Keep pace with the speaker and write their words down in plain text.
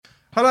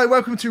Hello,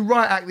 welcome to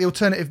Riot Act, the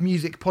alternative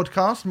music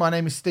podcast. My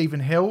name is Stephen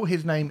Hill.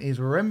 His name is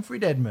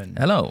Remfry Edmond.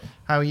 Hello.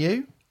 How are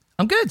you?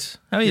 I'm good.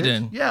 How are you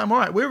doing? Yeah, I'm all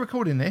right. We're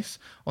recording this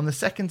on the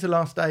second to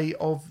last day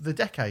of the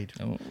decade,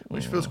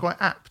 which feels quite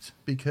apt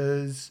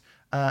because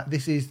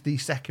this is the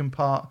second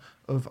part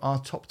of our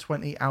top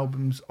 20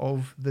 albums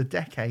of the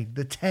decade,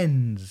 the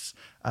tens.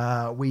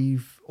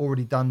 We've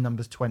already done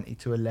numbers 20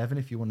 to 11.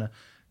 If you want to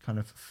kind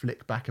of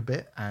flick back a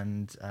bit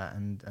and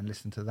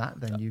listen to that,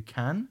 then you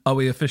can. Are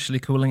we officially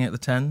calling it the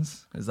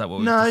tens? Is that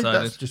what we've decided? No,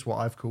 that's just what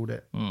I've called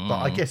it. But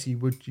I guess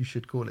you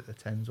should call it the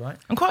tens, right?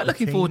 I'm quite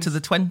looking forward to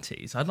the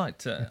 20s. I'd like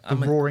to... The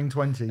roaring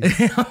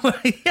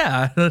 20s.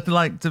 Yeah, I'd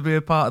like to be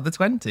a part of the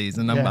 20s,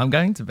 and I'm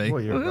going to be.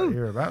 Well,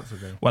 you're about to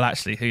be. Well,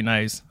 actually, who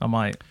knows? I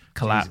might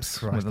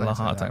collapse with a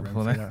heart attack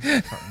before then.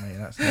 Fuck me,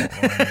 that's not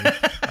what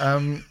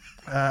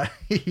I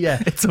need.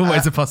 Yeah. It's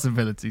always a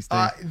possibility,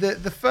 Steve.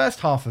 The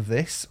first half of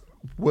this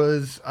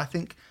was, I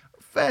think,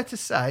 fair to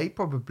say,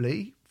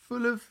 probably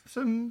full of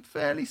some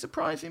fairly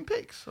surprising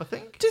picks, I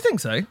think. Do you think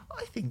so?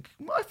 I feel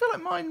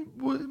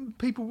like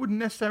people wouldn't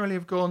necessarily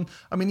have gone.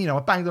 I mean, I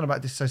banged on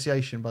about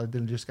Dissociation by the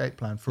Dillinger Escape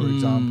Plan, for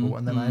example,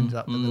 and then I ended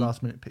up at the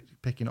last minute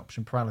picking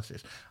Option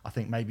Paralysis. I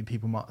think maybe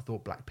people might have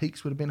thought Black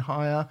Peaks would have been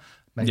higher.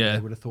 Maybe they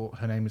would have thought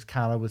Her Name Is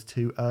Calla was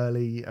too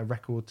early a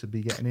record to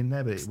be getting in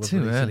there, but it was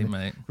too early,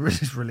 mate. It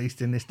was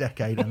released in this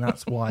decade, and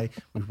that's why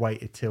we've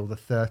waited till the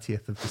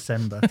 30th of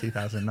December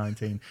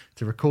 2019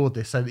 to record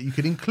this, so that you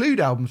could include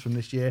albums from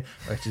this year,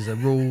 which is a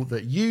rule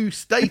that you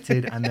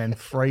stated and then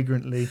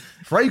flagrantly,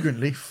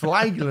 flatulently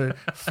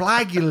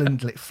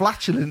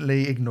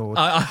ignored.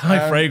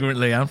 I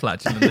fragrantly and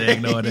flatulently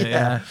ignored it.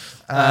 Yeah,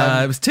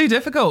 it was too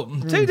difficult.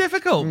 Decided.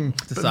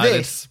 But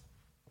this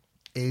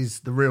is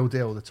the real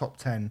deal, the top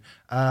 10.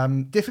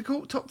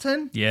 Difficult top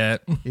 10? Yeah,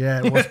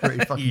 it was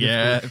pretty fucking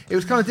difficult. It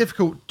was kind of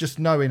difficult just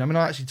knowing. I mean,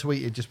 I actually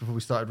tweeted just before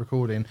we started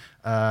recording.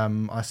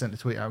 I sent a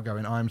tweet out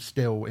going, I'm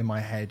still in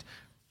my head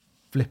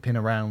flipping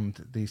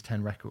around these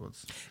 10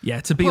 records. Yeah,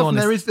 to be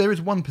honest, there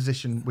is one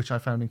position which I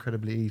found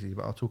incredibly easy,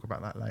 but I'll talk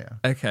about that later.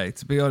 Okay,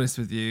 to be honest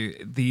with you,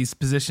 these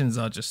positions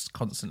are just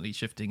constantly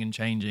shifting and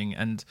changing,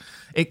 and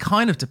it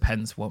kind of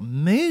depends what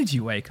mood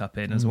you wake up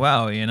in as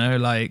well.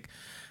 Like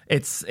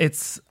it's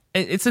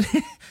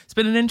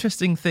been an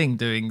interesting thing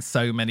doing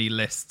so many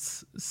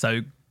lists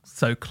so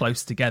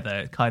close together.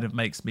 It kind of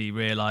makes me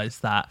realise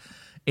that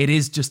it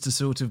is just a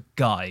sort of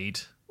guide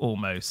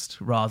almost,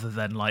 rather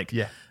than like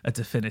a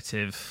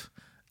definitive.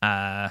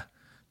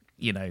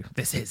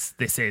 This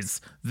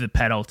is the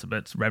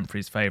penultimate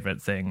Remfry's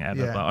favourite thing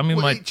ever. Yeah. But I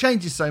mean, it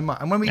changes so much,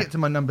 and when we get to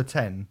my number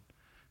 10,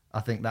 I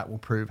think that will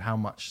prove how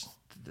much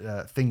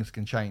things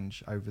can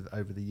change over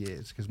the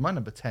years. Because my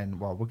number 10,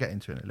 well, we'll get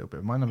into it in a little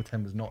bit. My number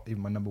 10 was not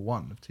even my number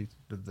 1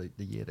 of the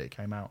year that it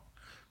came out.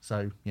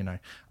 So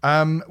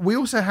we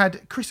also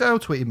had Chris Earl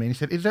tweeted me and he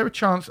said, "Is there a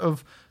chance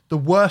of the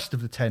worst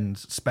of the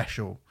 10s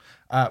special?"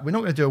 We're not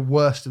going to do a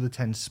worst of the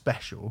 10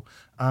 special,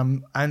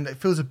 and it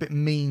feels a bit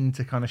mean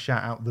to kind of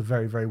shout out the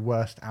very, very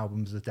worst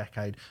albums of the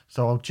decade.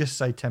 So I'll just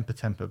say Temper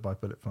Temper by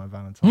Bullet for My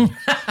Valentine.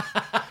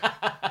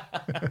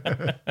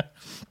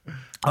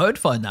 I would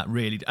find that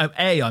really...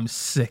 I'm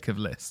sick of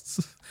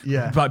lists.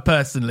 Yeah. Like,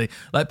 personally.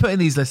 Like, putting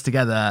these lists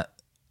together,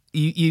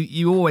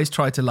 you always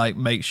try to, like,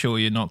 make sure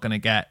you're not going to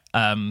get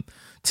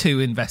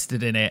too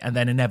invested in it, and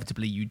then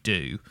inevitably you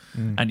do.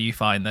 And you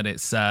find that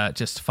it's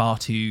just far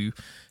too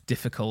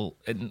difficult,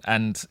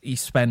 and you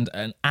spend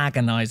an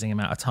agonising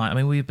amount of time. I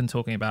mean, we've been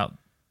talking about...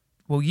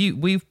 Well,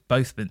 we've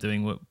both been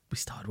doing what we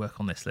started work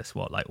on this list,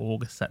 like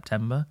August,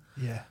 September,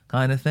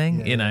 kind of thing.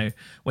 When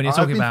you're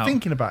talking about, I've been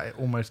thinking about it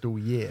almost all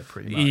year,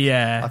 pretty much.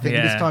 Yeah, I think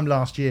this time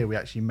last year we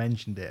actually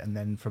mentioned it, and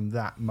then from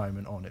that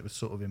moment on, it was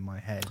sort of in my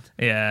head.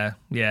 Yeah,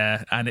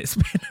 and it's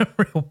been a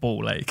real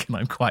ball ache, and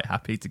I'm quite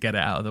happy to get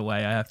it out of the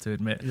way. I have to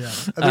admit. Yeah.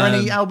 Are there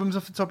any albums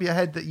off the top of your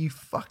head that you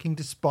fucking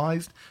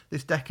despised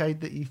this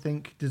decade that you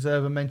think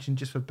deserve a mention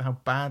just for how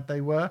bad they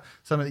were?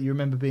 Something that you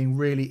remember being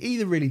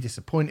either really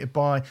disappointed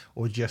by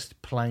or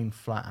just plain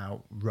flat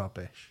out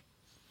rubbish?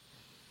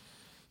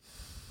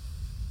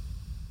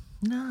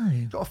 No.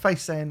 Got a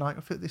face saying like,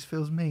 I feel this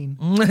feels mean.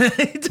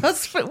 It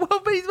does feel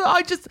well, but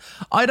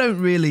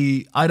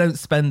I don't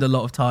spend a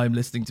lot of time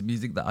listening to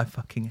music that I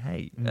fucking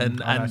hate.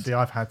 And actually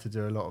I've had to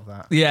do a lot of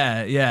that.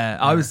 Yeah.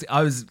 I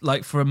was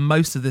like, for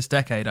most of this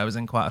decade, I was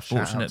in quite a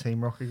fortunate... Shout out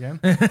Team Rock again.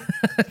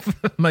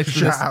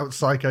 Shout out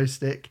Psycho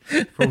Stick.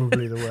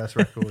 Probably the worst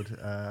record.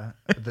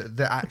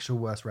 The actual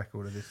worst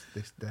record of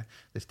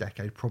this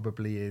decade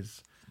probably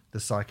is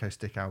the Psycho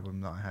Stick album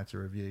that I had to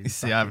review. You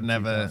see, I've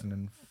never had the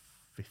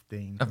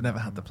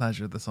Month.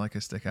 pleasure of the Psycho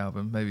Stick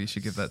album. Maybe you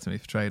should give that to me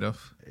for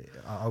trade-off.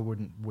 I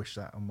wouldn't wish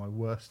that on my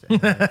worst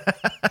enemy.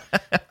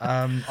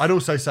 I'd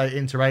also say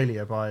Inter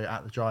Alia by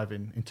At the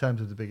Drive-In. In terms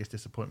of the biggest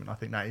disappointment, I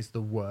think that is the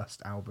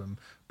worst album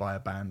by a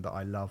band that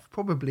I love,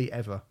 probably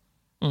ever.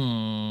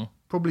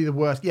 Probably the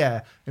worst.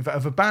 Yeah, in fact,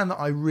 of a band that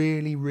I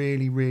really,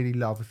 really, really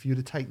love, if you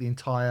were to take the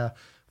entire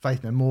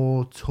Faith No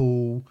More,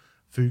 Tool,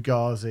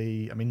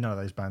 Fugazi, I mean, none of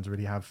those bands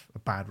really have a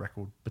bad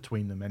record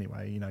between them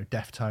anyway.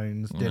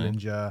 Deftones,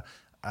 Dillinger,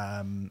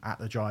 At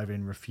the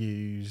Drive-In,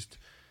 Refused,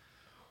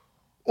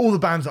 all the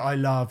bands that I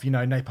love,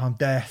 Napalm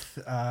Death,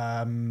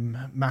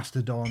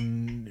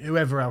 Mastodon,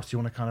 whoever else you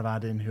want to kind of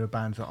add in, who are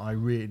bands that I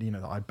really,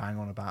 that I bang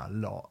on about a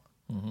lot.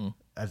 Mm-hmm.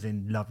 As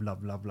in love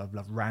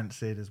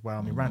Rancid as well.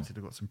 I mean, Rancid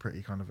have got some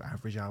pretty kind of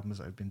average albums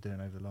that I've been doing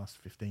over the last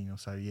 15 or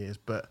so years,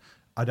 but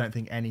I don't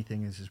think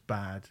anything is as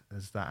bad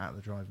as that At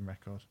the Drive-In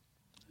record.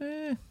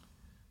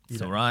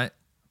 It's all right.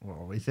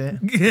 Well, is it?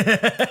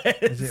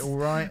 Is it all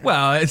right?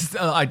 Well,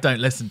 I don't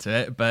listen to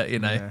it, but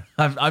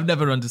I've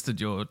never understood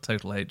your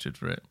total hatred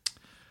for it.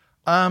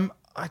 I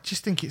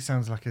just think it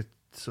sounds like a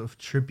sort of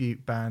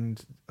tribute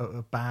band,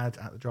 a bad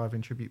At the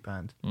Drive-In tribute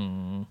band.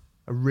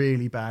 A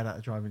really bad At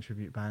the Drive-In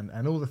tribute band,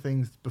 and all the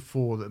things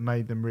before that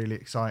made them really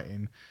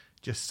exciting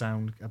just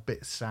sound a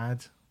bit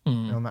sad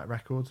on that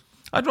record.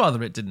 I'd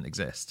rather it didn't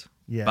exist.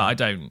 Yeah, but I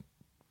don't.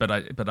 But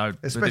I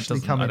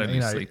especially coming. I don't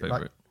lose sleep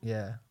over it.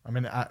 Yeah, I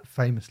mean,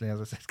 famously, as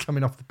I said,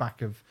 coming off the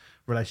back of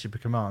Relationship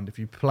of Command, if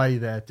you play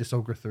their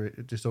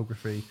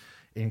discography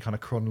in kind of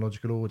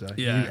chronological order,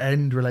 you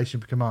end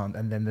Relationship of Command,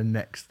 and then the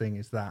next thing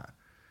is that.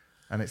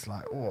 And it's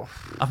like, oh.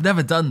 I've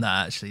never done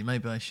that, actually.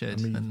 Maybe I should.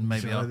 And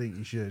maybe I think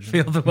you should.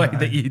 Feel the way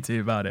that you do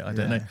about it. I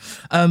don't know.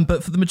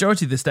 But for the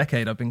majority of this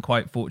decade, I've been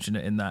quite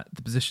fortunate in that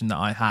the position that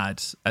I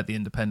had at The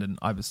Independent,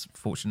 I was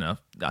fortunate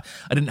enough.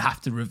 I didn't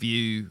have to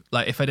review.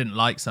 Like, if I didn't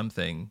like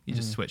something, you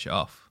just switch it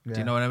off. Do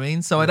you know what I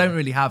mean? So I don't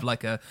really have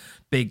like a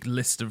big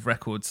list of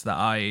records that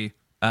I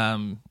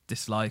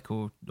dislike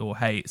or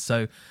hate.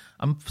 So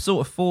I'm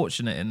sort of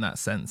fortunate in that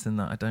sense, in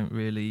that I don't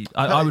really.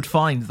 I would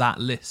find that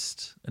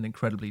list an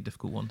incredibly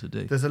difficult one to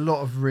do. There's a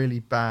lot of really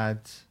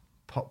bad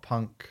pop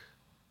punk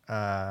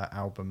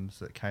albums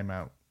that came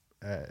out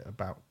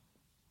about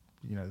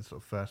the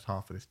sort of first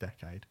half of this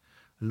decade.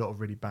 A lot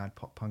of really bad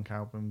pop punk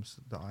albums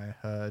that I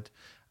heard.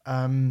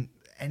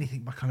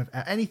 Anything kind of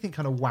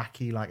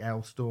wacky like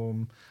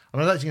Elstorm. I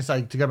was actually going to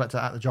say, to go back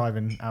to At the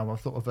Drive-In album, I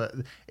thought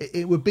of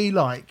it would be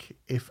like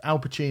if Al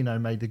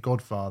Pacino made The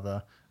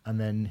Godfather and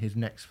then his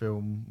next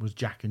film was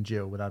Jack and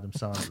Jill with Adam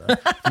Sandler.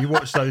 You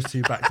watch those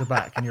two back to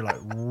back and you're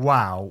like,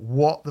 wow,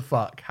 what the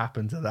fuck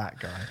happened to that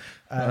guy?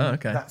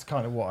 Okay. That's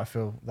kind of what I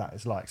feel that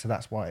is like. So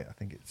that's why I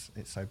think it's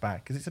so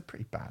bad, because it's a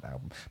pretty bad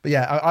album. But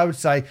yeah, I would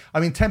say,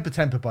 I mean,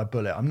 Temper by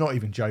Bullet, I'm not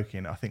even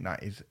joking. I think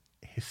that is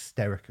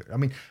hysterical. I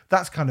mean,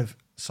 that's kind of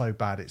so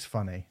bad it's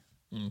funny.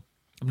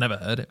 I've never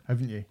heard it.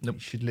 Haven't you? Nope. You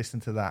should listen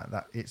to that.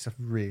 It's a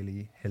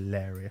really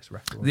hilarious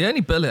record. The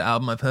only Bullet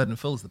album I've heard in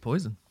full is The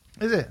Poison.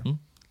 Is it?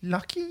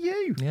 Lucky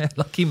you. Yeah,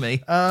 lucky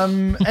me.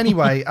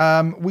 Anyway,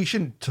 we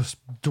shouldn't just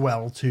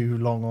dwell too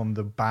long on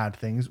the bad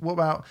things. What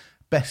about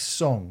best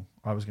song,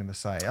 I was going to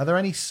say? Are there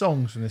any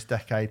songs from this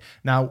decade?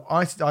 Now,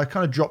 I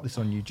kind of dropped this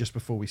on you just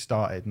before we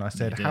started, and I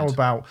said, how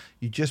about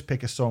you just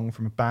pick a song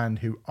from a band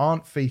who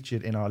aren't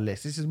featured in our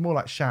list? This is more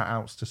like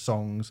shout-outs to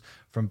songs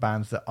from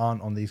bands that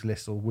aren't on these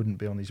lists or wouldn't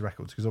be on these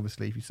records, because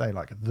obviously if you say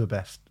like the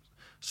best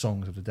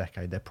songs of the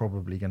decade, they're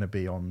probably going to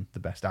be on the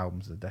best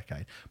albums of the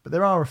decade. But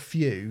there are a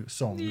few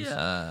songs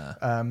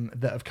that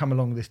have come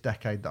along this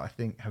decade that I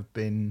think have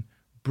been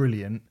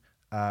brilliant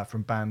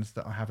from bands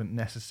that I haven't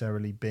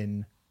necessarily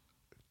been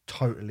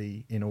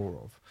totally in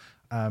awe of.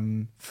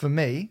 For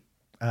me,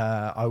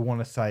 I want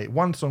to say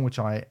one song which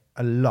I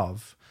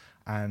love,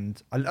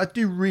 and I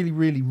do really,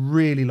 really,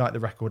 really like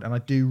the record, and I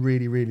do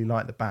really, really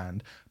like the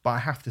band, but I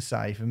have to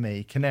say, for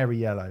me, Canary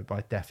Yellow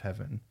by Deaf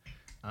Heaven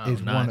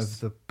is one of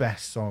the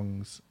best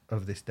songs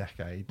of this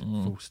decade,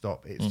 full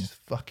stop. It's just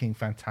fucking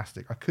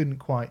fantastic. I couldn't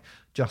quite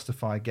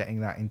justify getting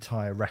that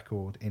entire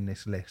record in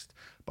this list,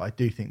 but I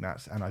do think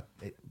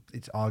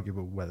it's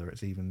arguable whether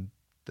it's even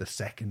the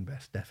second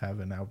best Deaf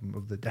Heaven album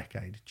of the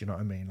decade. Do you know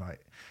what I mean?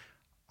 Like,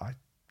 I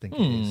think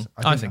it is.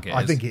 I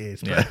think it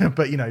is. Yeah.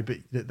 But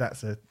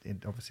that's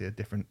obviously a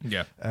different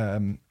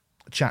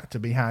chat to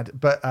be had.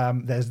 But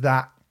there's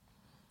that.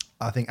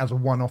 I think as a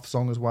one-off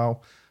song as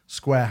well,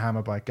 Square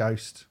Hammer by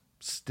Ghost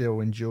still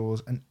endures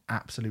an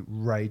absolute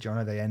rage. I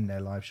know they end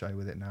their live show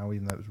with it now,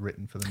 even though it was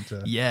written for them to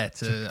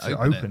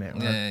open it.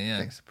 Yeah.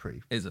 I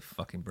think it's a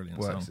fucking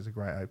brilliant song. It's a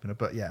great opener,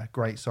 but yeah,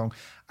 great song.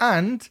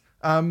 And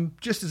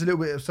just as a little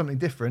bit of something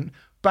different,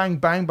 Bang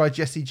Bang by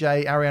Jessie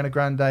J, Ariana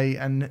Grande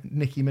and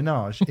Nicki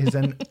Minaj is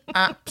an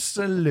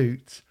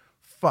absolute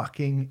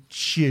fucking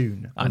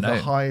tune of the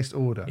highest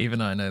order.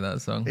 Even I know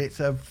that song. It's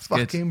a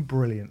fucking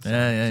brilliant song.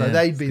 Yeah, so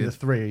they'd be the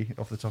three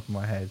off the top of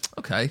my head.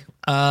 Okay.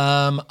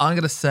 I'm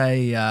going to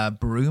say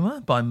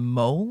Bruma by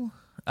Mole.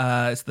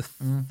 It's the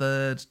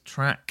third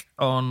track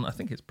on, I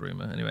think it's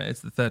Bruma anyway,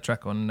 it's the third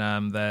track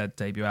on their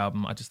debut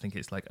album. I just think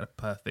it's like a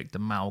perfect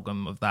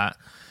amalgam of that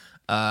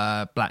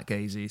black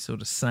gazy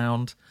sort of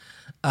sound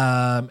in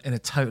a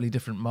totally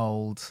different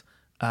mold.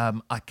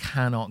 I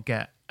cannot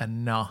get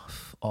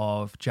enough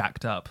of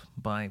Jacked Up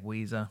by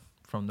Weezer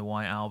from the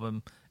White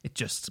Album. It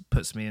just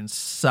puts me in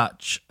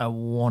such a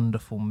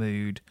wonderful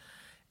mood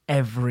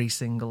every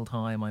single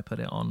time I put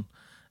it on.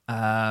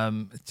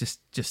 It's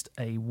just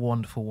a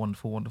wonderful,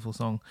 wonderful, wonderful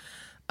song.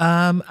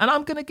 And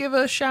I'm going to give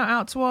a shout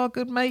out to our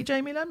good mate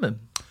Jamie Lenman.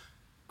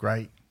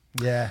 Great.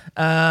 Yeah.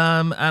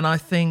 And I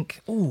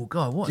think, oh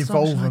god, what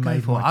song should I Devolver go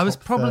made for? my I was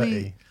top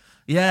probably 30.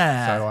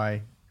 yeah.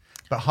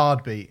 But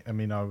Heartbeat, I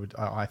mean,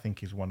 I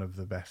think is one of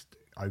the best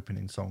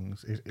opening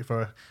songs.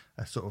 For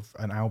a sort of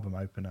an album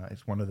opener,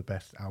 it's one of the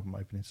best album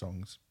opening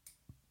songs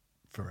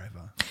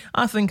forever.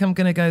 I think I'm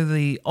going to go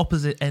the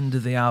opposite end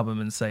of the album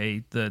and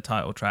say the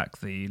title track,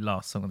 the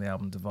last song on the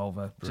album,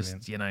 Devolver.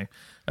 Brilliant. Just,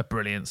 a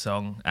brilliant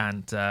song.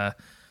 And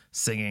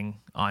singing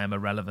I Am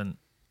Irrelevant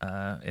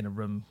in a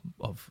room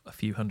of a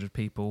few hundred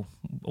people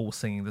all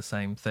singing the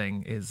same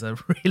thing is a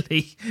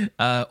really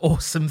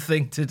awesome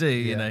thing to do,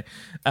 you know.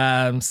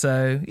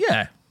 So,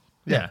 yeah.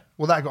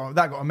 Well, that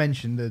got a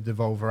mention, the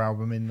Devolver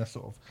album, in the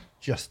sort of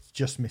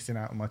just missing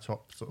out on my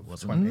top sort of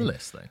Wasn't 20. on the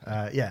list,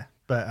 though. Yeah.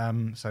 But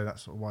so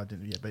that's sort of why I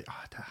didn't. Yeah, but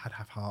I'd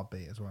have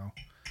Heartbeat as well.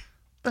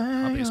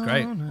 Heartbeat's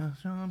great.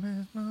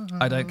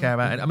 I don't care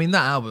about it. I mean,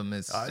 that album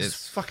is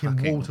it's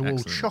fucking wall to wall,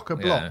 chock a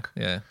block.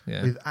 Yeah.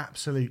 With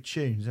absolute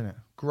tunes, isn't it?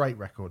 Great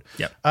record.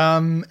 Yep.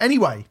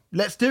 Anyway,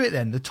 let's do it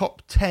then. The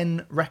top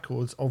 10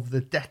 records of the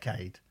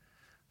decade.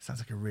 Sounds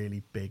like a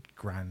really big,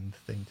 grand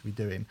thing to be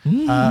doing.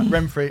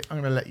 Remfry, I'm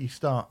going to let you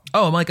start.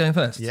 Oh, am I going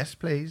first? Yes,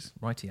 please.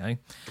 Rightio.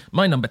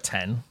 My number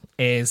 10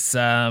 is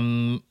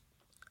a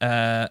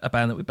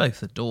band that we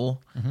both adore.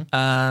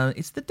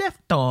 It's the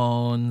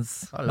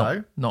Deftones.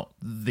 Hello. Not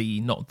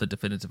the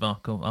definitive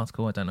article. I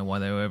don't know why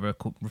they were ever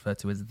referred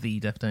to as the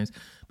Deftones,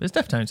 but it's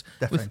Deftones.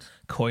 With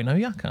Koi no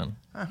Yakan.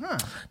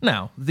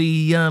 Now,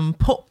 the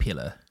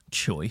popular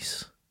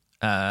choice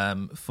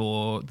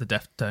for the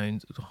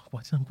Deftones.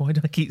 Why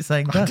do I keep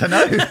saying that? I don't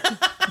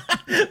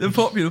know. The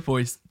popular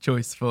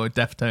choice for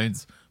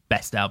Deftones'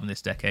 best album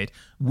this decade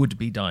would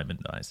be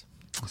Diamond Eyes.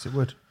 Yes, it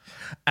would.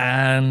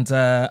 And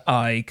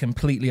I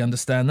completely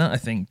understand that. I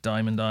think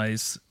Diamond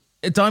Eyes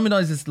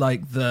is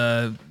like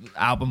the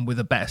album with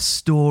a better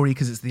story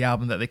because it's the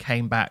album that they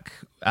came back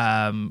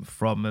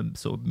from a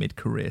sort of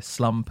mid-career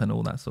slump and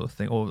all that sort of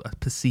thing, or a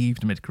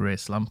perceived mid-career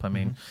slump. I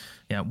mean,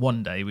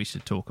 one day we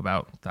should talk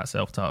about that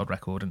self-titled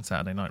record and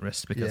Saturday Night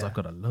Wrist because I've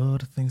got a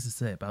lot of things to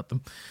say about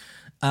them.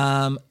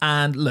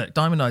 And look,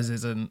 Diamond Eyes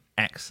is an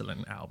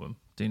excellent album.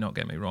 Do not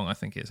get me wrong. I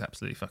think it's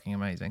absolutely fucking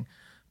amazing.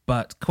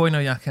 But Koi no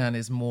Yakan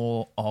is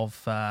more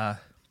of a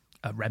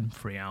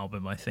Remfry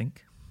album, I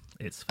think.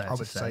 It's fair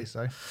to say. I would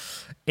say so.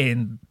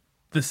 In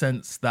the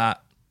sense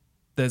that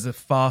there's a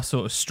far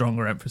sort of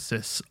stronger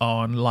emphasis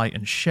on light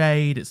and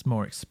shade. It's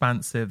more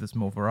expansive. There's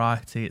more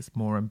variety. It's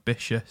more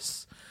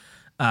ambitious.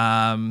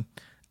 And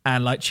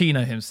like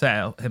Chino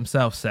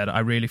himself said, I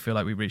really feel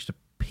like we reached a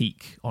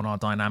peak on our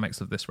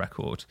dynamics of this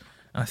record.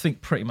 And I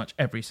think pretty much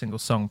every single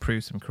song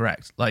proves him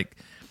correct. Like,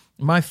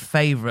 my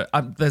favourite...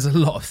 there's a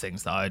lot of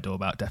things that I adore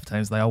about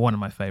Deftones. They are one of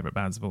my favourite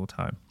bands of all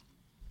time.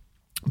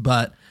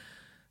 But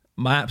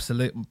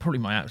probably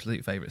my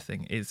absolute favourite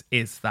thing is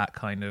that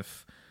kind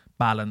of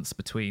balance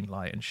between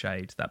light and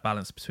shade, that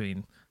balance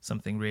between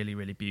something really,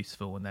 really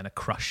beautiful and then a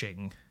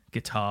crushing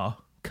guitar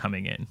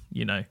coming in,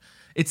 you know.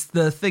 It's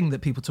the thing that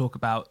people talk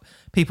about.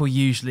 People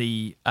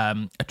usually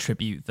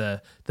attribute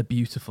the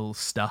beautiful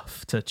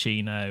stuff to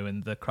Chino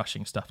and the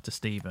crushing stuff to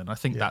Stephen. I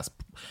think that's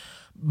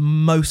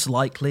most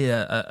likely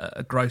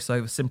a gross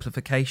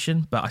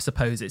oversimplification, but I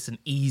suppose it's an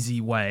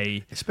easy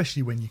way,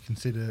 especially when you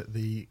consider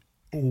the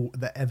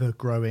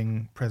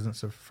ever-growing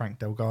presence of Frank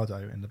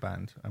Delgado in the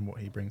band and what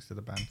he brings to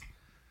the band.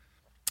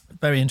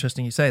 Very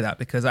interesting you say that,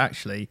 because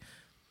actually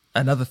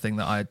another thing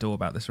that I adore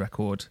about this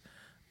record,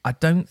 I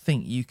don't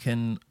think you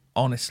can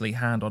honestly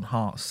hand on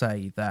heart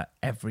say that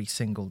every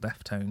single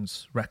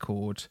Deftones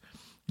record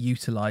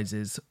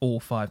utilises all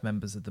 5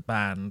 members of the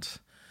band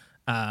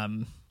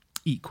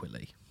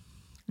equally.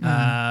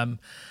 And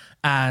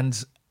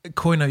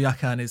Koi no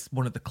Yakan is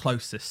one of the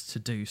closest to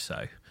do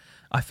so.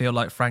 I feel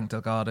like Frank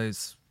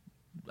Delgado's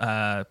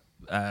all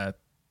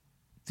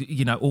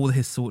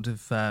his sort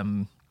of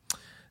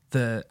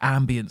the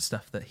ambient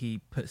stuff that he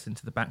puts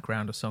into the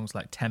background of songs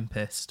like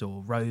Tempest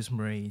or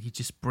Rosemary, he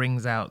just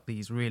brings out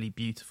these really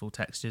beautiful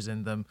textures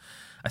in them.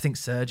 I think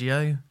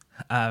Sergio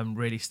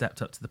really stepped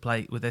up to the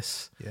plate with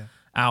this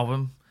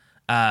album.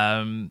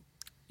 I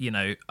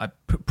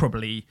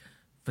probably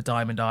for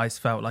Diamond Eyes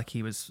felt like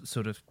he was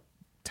sort of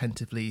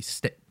tentatively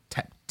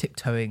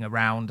tiptoeing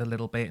around a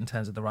little bit in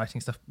terms of the writing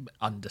stuff,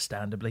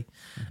 understandably,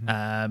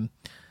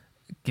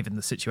 given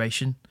the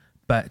situation.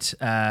 But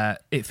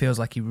it feels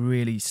like he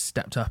really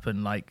stepped up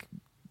and like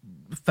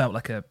felt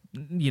like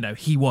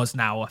he was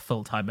now a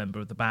full-time member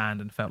of the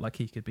band and felt like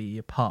he could be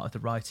a part of the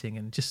writing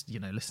and just,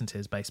 listen to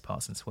his bass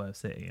parts in Swerve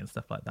City and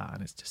stuff like that.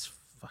 And it's just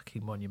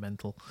fucking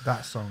monumental.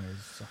 That song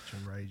is such a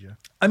rager.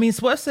 I mean,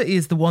 Swerve City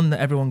is the one that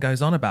everyone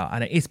goes on about,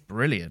 and it is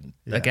brilliant.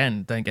 Yeah.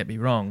 Again, don't get me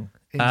wrong.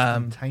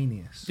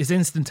 Instantaneous. It's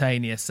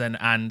instantaneous, and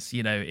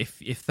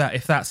if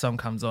that song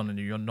comes on and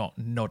you're not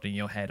nodding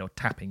your head or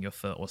tapping your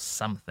foot or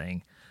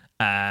something,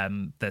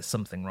 there's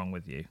something wrong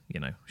with you,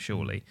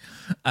 surely.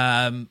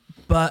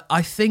 But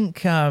I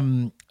think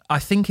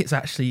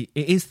it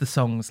is the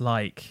songs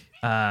like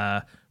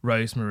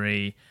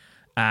Rosemary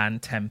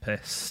and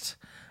Tempest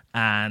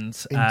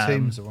and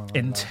Entombed.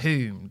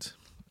 Entombed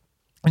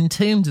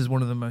Entombed is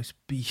one of the most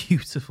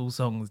beautiful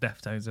songs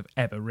Deftones have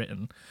ever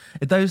written.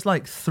 Those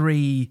like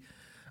three,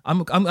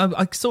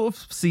 I sort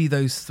of see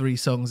those three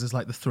songs as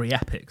like the three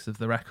epics of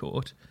the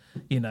record,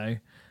 you know.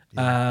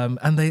 Yeah.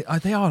 And they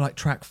are like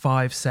track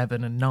 5,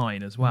 7, and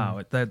 9 as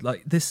well. They're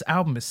like, this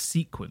album is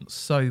sequenced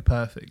so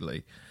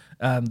perfectly,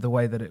 the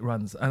way that it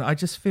runs, and I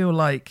just feel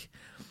like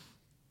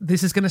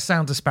this is going to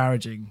sound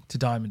disparaging to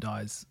Diamond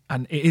Eyes,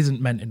 and it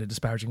isn't meant in a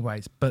disparaging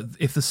way. But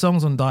if the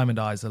songs on Diamond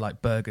Eyes are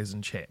like burgers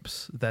and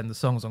chips, then the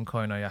songs on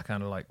Koi no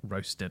Yakan are like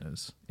roast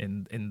dinners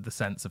in the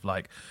sense of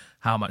like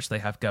how much they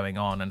have going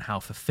on and how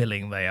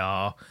fulfilling they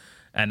are.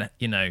 And,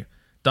 you know,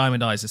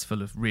 Diamond Eyes is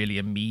full of really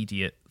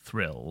immediate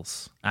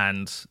thrills,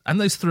 and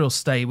those thrills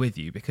stay with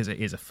you because it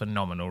is a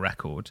phenomenal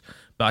record.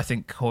 But I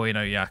think Koi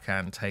no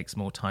Yakan takes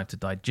more time to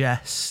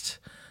digest,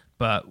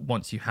 but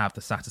once you have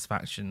the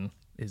satisfaction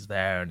is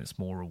there and it's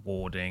more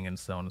rewarding and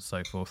so on and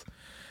so forth.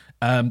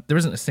 There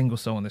isn't a single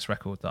song on this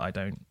record that I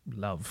don't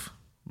love,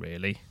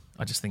 really.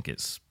 I just think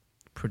it's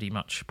pretty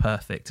much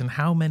perfect. And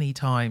how many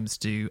times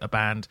do a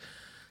band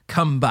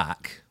come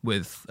back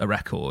with a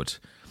record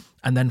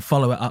and then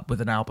follow it up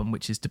with an album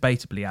which is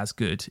debatably as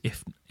good,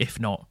 if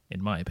not,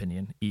 in my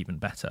opinion, even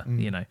better?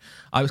 You know,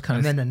 I was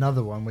then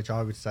another one which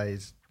I would say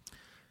is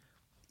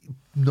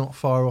not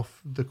far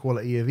off the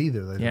quality of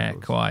either of those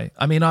records. Quite.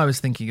 I mean, I was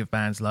thinking of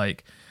bands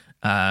like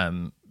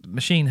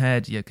Machine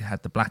Head. You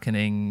had The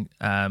Blackening,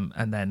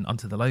 and then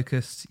Unto the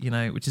Locust, you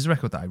know, which is a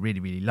record that I really,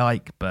 really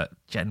like, but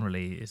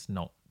generally is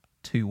not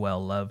too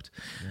well loved.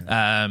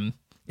 Yeah.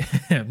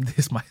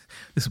 This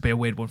will be a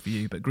weird one for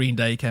you, but Green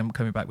Day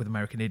coming back with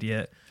American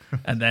Idiot,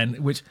 and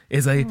then which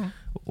is a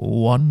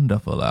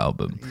wonderful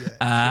album.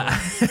 Yeah,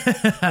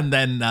 sure. and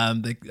then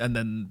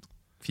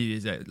a few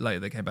years later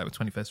they came back with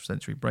 21st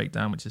Century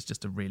Breakdown, which is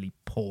just a really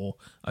poor,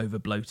 over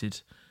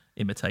bloated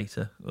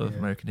imitator of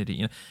American Idiot.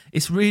 You know,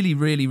 it's really,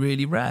 really,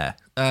 really rare,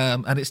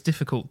 and it's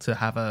difficult to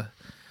have a.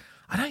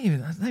 I don't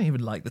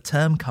even like the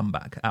term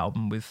comeback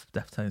album with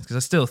Deftones, because I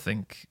still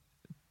think,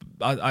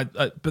 but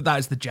that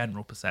is the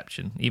general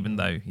perception. Even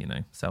though, you know,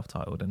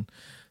 Self-Titled and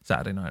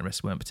Saturday Night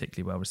Risk weren't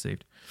particularly well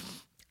received.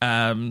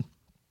 But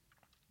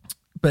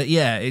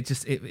yeah,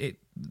 it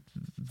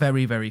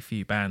very, very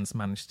few bands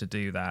managed to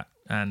do that,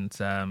 and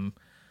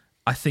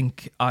I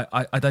think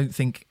I don't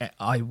think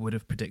I would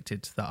have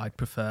predicted that I'd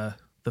prefer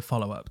the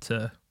follow-up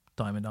to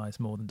Diamond Eyes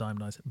more than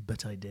Diamond Eyes,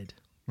 but I did.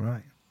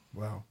 Right.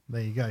 Well,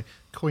 there you go.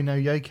 Koi no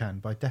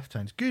Yakan by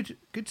Deftones.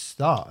 Good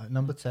start at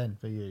number 10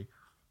 for you.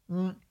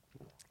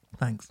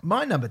 Thanks.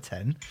 My number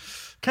 10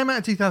 came out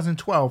in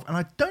 2012, and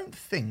I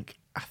think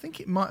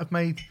it might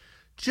have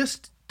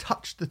just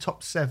touched the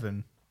top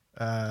 7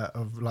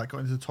 of like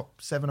got into the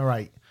top 7 or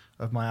 8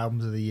 of my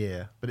albums of the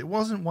year, but it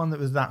wasn't one that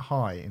was that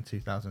high in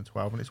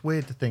 2012, and it's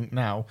weird to think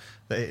now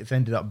that it's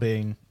ended up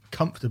being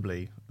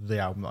comfortably the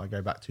album that I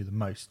go back to the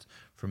most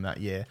from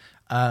that year.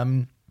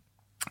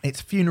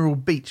 It's Funeral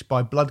Beach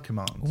by Blood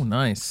Command. Oh,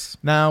 nice.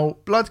 Now,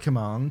 Blood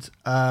Command,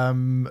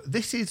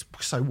 this is,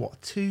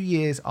 2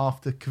 years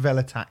after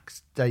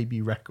Kvelertak's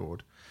debut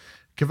record.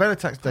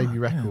 Kvelertak's debut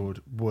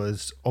record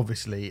was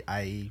obviously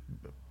a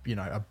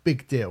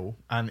big deal,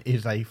 and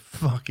is a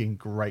fucking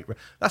great.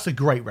 That's a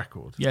great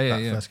record. Yeah.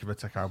 First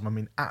Kvelertak album. I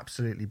mean,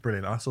 absolutely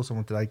brilliant. I saw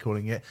someone today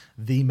calling it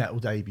the metal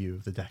debut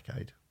of the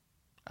decade,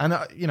 and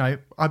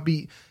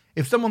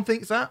if someone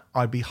thinks that,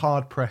 I'd be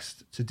hard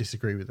pressed to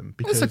disagree with them,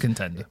 because it's a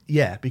contender.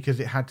 Yeah, because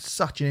it had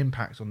such an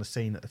impact on the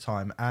scene at the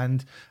time,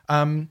 and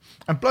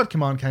Blood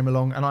Command came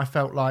along, and I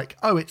felt like,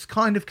 it's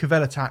kind of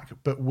Kvelertak,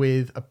 but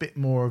with a bit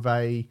more of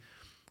a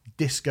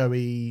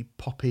disco-y,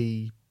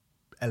 poppy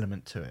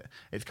element to it.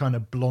 It's kind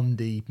of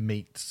Blondie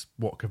meets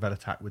what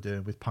Kvelertak were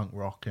doing with punk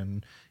rock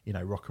and, you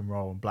know, rock and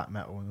roll and black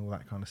metal and all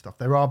that kind of stuff.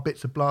 There are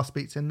bits of blast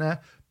beats in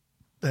there.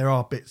 There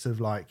are bits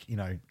of, like, you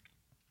know,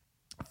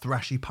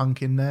 thrashy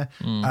punk in there.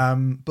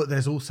 But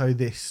there's also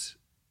this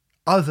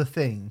other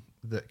thing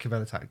that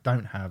Kvelertak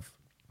don't have,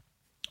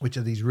 which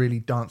are these really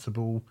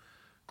danceable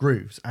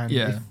grooves. And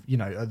if, you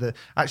know, the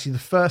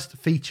first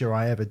feature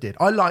I ever did,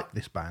 I liked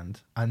this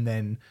band, and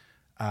then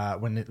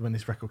when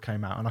this record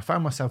came out, and I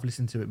found myself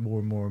listening to it more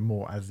and more and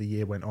more as the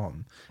year went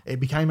on, it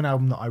became an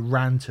album that I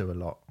ran to a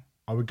lot.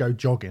 I would go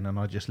jogging and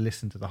I just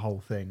listen to the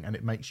whole thing, and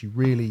it makes you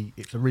really,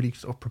 it's a really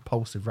sort of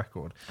propulsive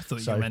record. I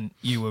thought you meant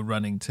you were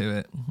running to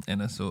it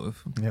in a sort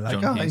of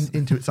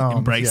into its arms,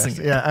 embracing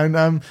it. Yeah,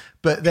 and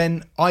but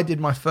then I did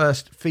my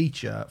first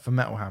feature for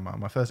Metal Hammer.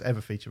 My first ever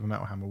feature for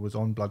Metal Hammer was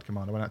on Blood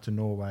Command. I went out to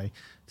Norway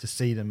to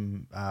see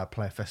them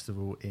play a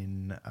festival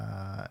in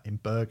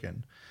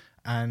Bergen,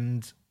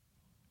 and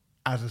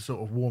as a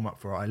sort of warm up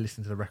for it, I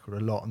listened to the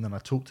record a lot, and then I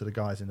talked to the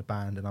guys in the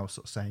band, and I was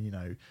sort of saying, you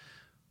know,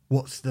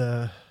 what's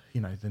the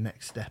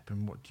next step,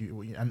 and what do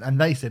you, and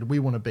they said, we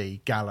want to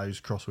be Gallows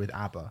crossed with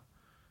ABBA.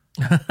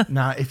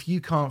 Now, if you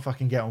can't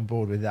fucking get on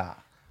board with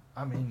that,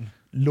 I mean,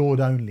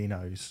 Lord only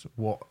knows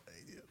what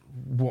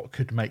what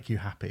could make you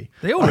happy.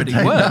 They already I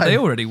don't were. know. They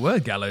already were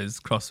Gallows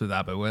crossed with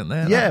ABBA, weren't they?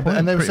 at Yeah, that but point,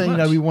 and they were pretty saying,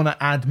 much? we want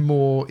to add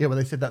more. Yeah, well,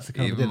 they said that's the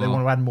kind of Even they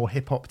want more. to add more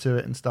hip hop to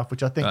it and stuff,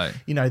 which I think Right.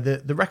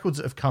 the records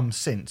that have come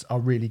since are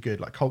really good.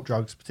 Like Cult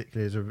Drugs,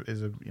 particularly,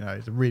 is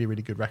a really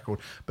really good record.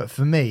 But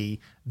for me,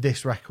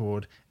 this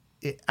record,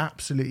 it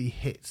absolutely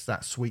hits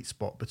that sweet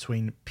spot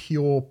between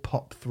pure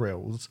pop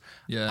thrills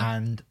Yeah.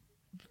 and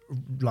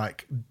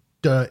like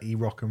dirty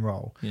rock and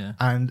roll. Yeah.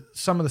 And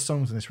some of the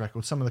songs in this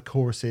record, some of the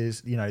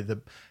choruses,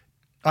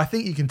 I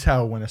think you can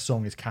tell when a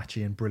song is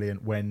catchy and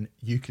brilliant when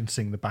you can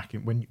sing the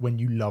backing, when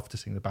you love to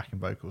sing the backing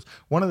vocals.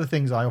 One of the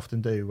things I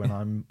often do when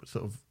I'm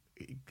sort of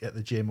at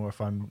the gym or if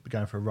I'm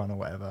going for a run or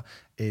whatever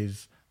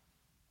is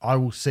I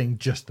will sing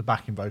just the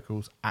backing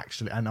vocals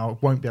actually, and I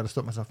won't be able to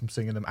stop myself from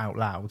singing them out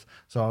loud.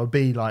 So I'll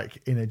be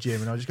like in a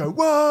gym and I'll just go,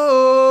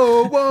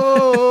 whoa,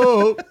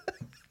 whoa.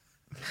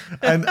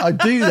 And I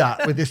do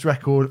that with this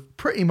record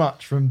pretty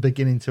much from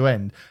beginning to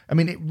end. I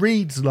mean, it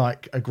reads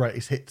like a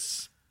greatest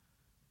hits.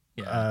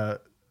 Yeah.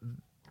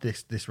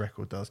 This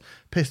record does.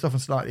 Pissed Off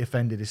and Slightly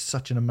Offended is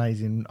such an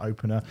amazing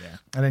opener. Yeah.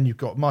 And then you've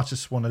got March of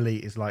Swan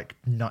Elite is like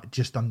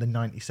just under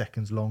 90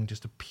 seconds long,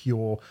 just a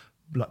pure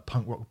like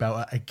punk rock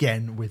belter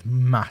again with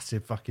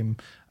massive fucking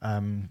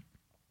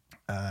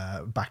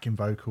backing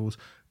vocals.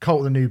 Cult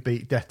of the New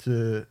Beat, Death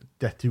to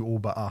All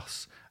But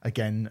Us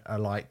again are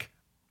like,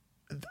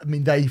 I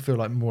mean, they feel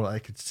like more like they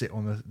could sit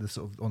on the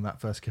sort of on that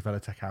first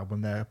Kvelertak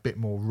album. They're a bit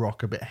more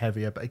rock, a bit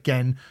heavier, but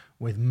again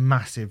with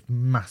massive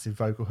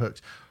vocal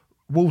hooks.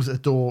 Wolves at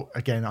the Door,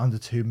 again, under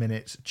 2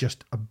 minutes,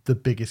 just the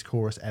biggest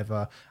chorus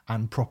ever,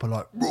 and proper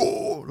like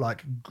raw,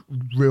 like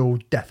real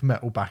death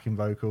metal backing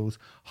vocals.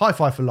 High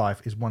Five for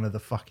Life is one of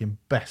the fucking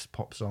best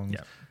pop songs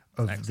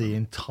of Excellent. the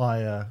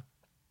entire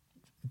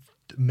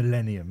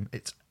millennium.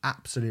 It's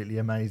absolutely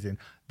amazing.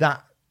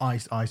 That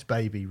Ice Ice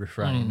Baby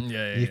refrain,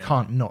 you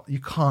can't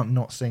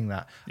not sing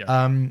that.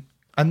 Yeah.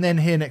 And then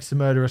Here Next to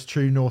Murderous,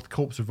 True North,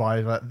 Corpse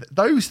Reviver,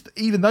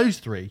 even those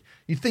three,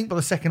 you'd think by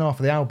the second half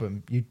of the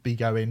album you'd be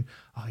going,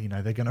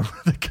 they're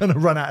gonna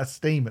run out of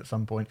steam at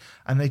some point,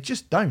 and they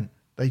just don't.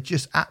 They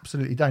just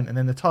absolutely don't. And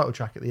then the title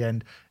track at the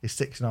end is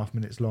 6.5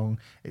 minutes long.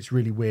 It's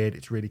really weird.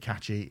 It's really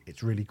catchy.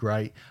 It's really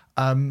great.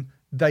 I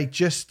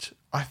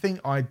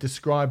think I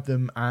described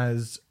them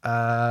as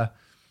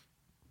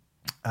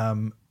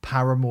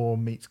Paramore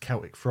meets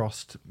Celtic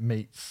Frost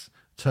meets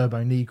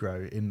Turbo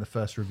Negro in the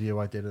first review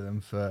I did of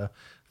them for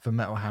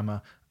Metal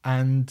Hammer.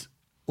 And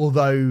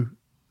although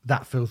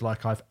that feels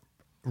like I've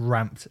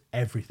ramped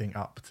everything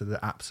up to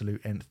the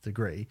absolute nth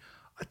degree,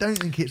 I don't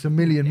think it's a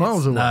million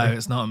miles away. No,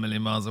 it's not a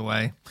million miles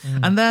away.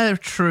 And they're a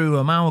true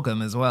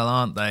amalgam as well,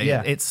 aren't they?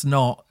 Yeah. It's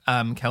not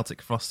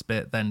Celtic Frost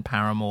bit, then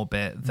Paramore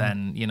bit,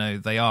 then,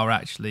 they are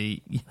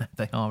actually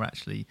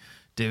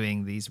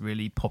doing these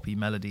really poppy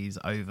melodies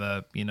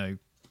over,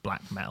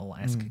 black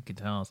metal-esque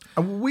guitars.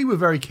 And we were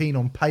very keen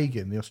on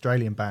Pagan, the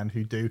Australian band,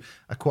 who do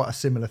quite a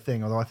similar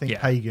thing, although I think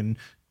Pagan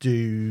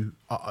do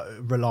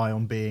rely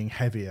on being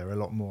heavier a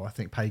lot more. I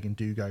think Pagan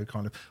do go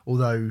kind of,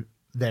 although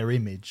their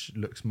image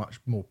looks much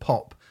more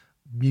pop,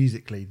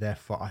 musically,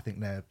 I think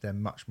they're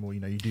much more, you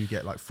do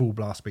get like full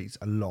blast beats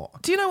a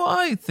lot. Do you know what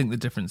I think the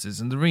difference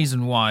is? And the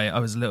reason why I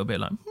was a little bit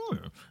like,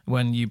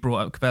 when you brought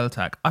up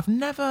Kvelertak, I've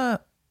never...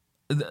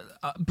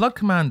 Blood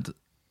Command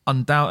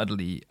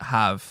undoubtedly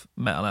have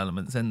metal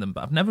elements in them,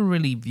 but I've never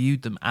really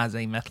viewed them as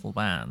a metal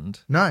band.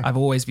 No. I've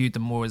always viewed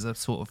them more as a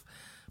sort of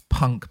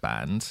punk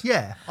band.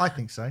 Yeah, I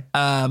think so.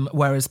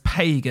 Whereas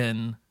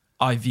Pagan,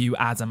 I view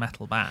as a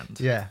metal band.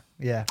 Yeah.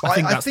 But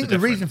I I think the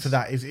reason for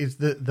that is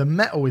that the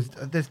metal is,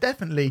 there's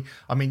definitely,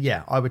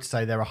 I would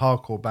say they're a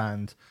hardcore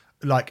band.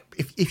 Like,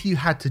 if you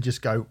had to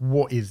just go,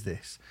 what is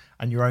this?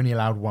 And you're only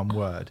allowed one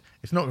word,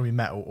 it's not going to be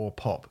metal or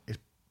pop.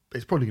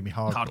 It's probably going to be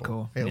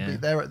hardcore. It'll be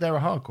they're a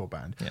hardcore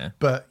band. Yeah.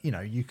 But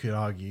you could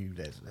argue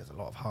there's a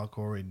lot of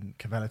hardcore in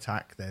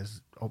Kvelertak.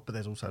 But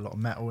there's also a lot of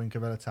metal in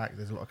Kvelertak.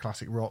 There's a lot of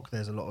classic rock.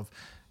 There's a lot of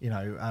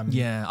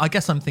I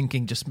guess I'm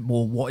thinking just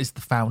more what is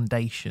the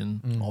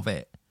foundation of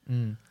it.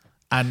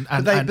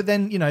 But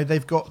then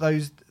they've got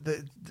those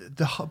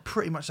the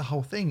pretty much the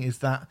whole thing is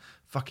that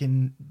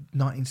fucking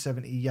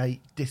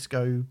 1978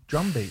 disco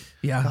drum beat.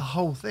 Yeah, the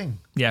whole thing.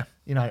 Yeah,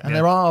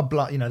 there are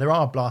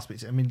blast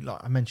beats. I mean,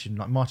 like I mentioned,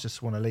 like March of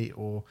Swan Elite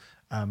or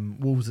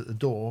Wolves at the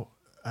Door.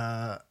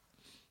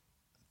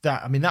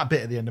 That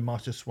bit at the end of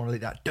March of Swan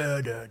Elite, that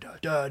da da da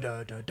da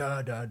da da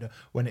da da da,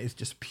 when it is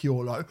just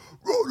pure like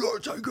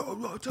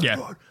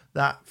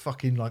that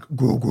fucking like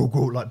go go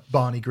go like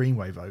Barney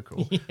Greenway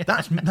vocal. Yeah.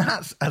 That's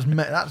as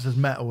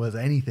metal as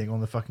anything on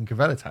the fucking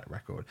Kvelertak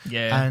record.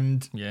 Yeah,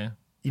 and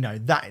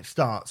that it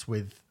starts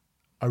with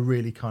a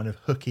really kind of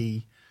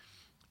hooky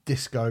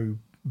disco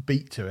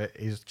beat to it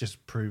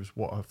just proves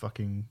what a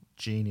fucking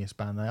genius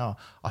band they are.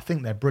 I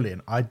think they're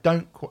brilliant. I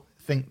don't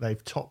think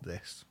they've topped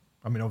this.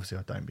 I mean, obviously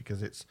I don't, because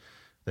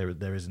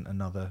there isn't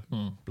another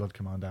Blood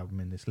Command album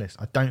in this list.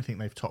 I don't think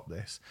they've topped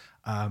this,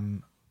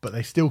 but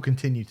they still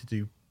continue to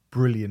do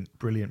brilliant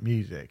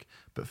music.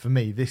 But for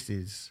me,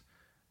 it's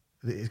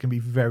going to be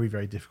very,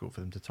 very difficult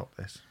for them to top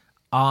this.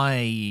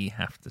 I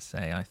have to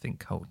say, I think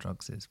Cult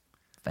Drugs is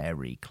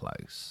very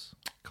close.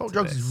 Cult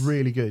Drugs is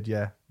really good,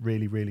 yeah.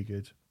 Really, really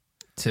good.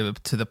 To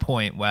the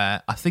point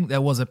where I think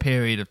there was a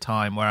period of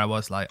time where I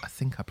was like, I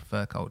think I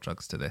prefer Cult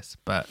Drugs to this,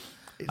 but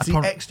it's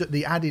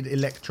the added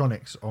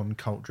electronics on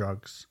Cult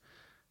Drugs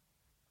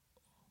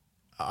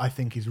I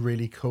think is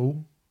really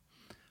cool,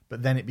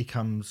 but then it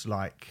becomes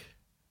like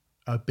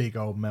a big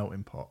old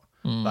melting pot.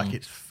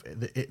 Like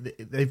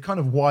they've kind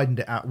of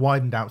widened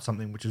out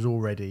something which is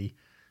already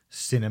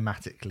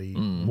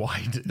cinematically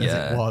wide as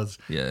it was.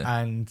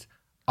 Yeah. And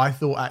I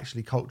thought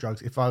actually Cult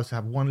Drugs, if I was to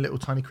have one little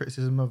tiny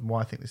criticism of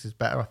why I think this is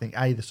better, I think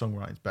A, the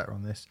songwriting's better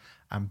on this,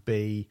 and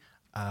B,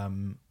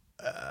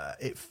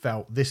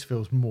 this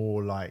feels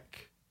more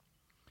like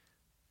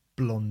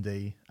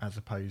Blondie as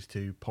opposed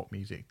to pop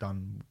music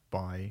done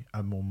by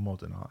a more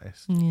modern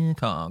artist. Yeah,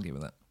 can't argue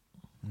with that.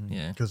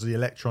 Yeah, because the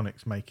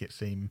electronics make it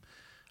seem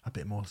a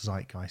bit more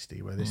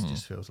zeitgeisty, where this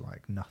just feels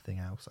like nothing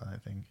else, I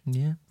don't think.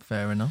 Yeah,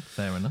 fair enough.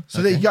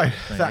 So there you go.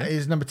 That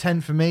is number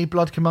 10 for me,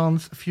 Blood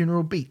Commands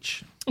Funeral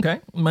Beach.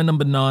 Okay, my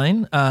number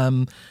 9.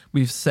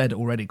 We've said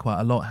already quite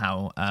a lot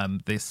how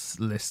this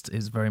list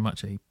is very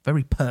much a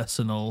very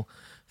personal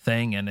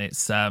thing, and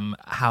it's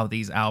how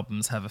these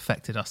albums have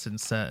affected us at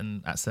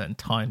certain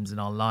times in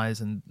our lives,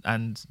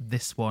 and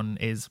this one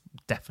is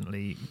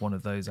definitely one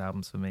of those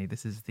albums for me.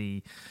 This is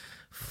the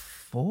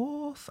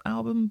 4th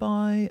album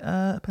by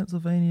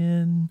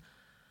Pennsylvanian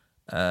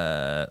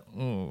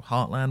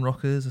Heartland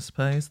Rockers, I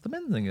suppose, the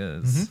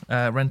Menzingers,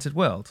 Rented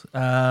World.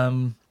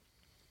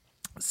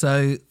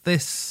 So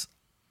this,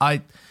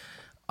 I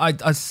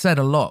said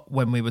a lot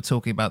when we were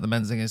talking about the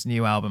Menzingers'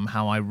 new album,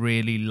 how I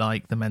really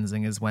like the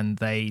Menzingers when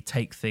they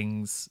take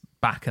things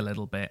back a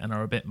little bit and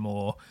are a bit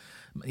more,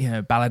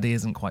 ballady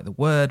isn't quite the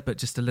word, but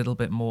just a little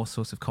bit more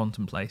sort of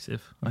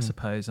contemplative, I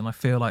suppose. And I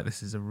feel like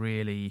this is a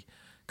really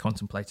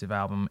contemplative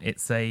album.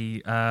 It's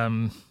the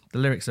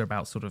lyrics are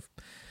about sort of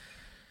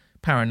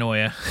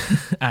paranoia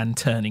and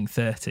turning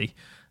 30,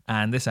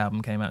 and this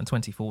album came out in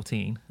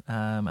 2014,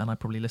 and I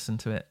probably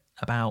listened to it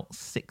about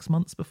 6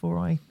 months before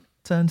I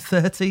turned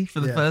 30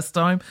 for the first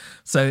time.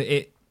 So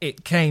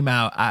it came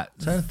out at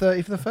turned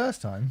 30 for the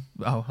first time.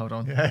 Oh, hold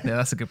on. Yeah,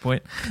 that's a good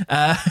point.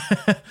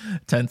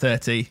 Turned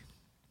 30.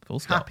 Full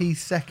stop. Happy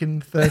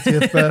second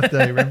 30th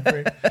birthday,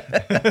 Renfrew.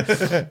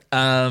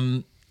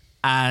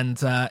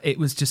 And it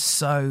was just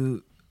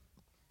so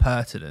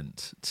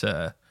pertinent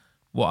to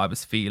what I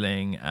was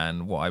feeling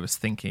and what I was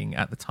thinking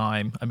at the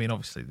time. I mean,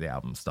 obviously the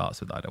album starts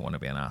with "I don't want to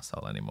be an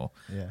asshole anymore."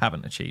 Yeah.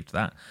 Haven't achieved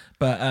that,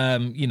 but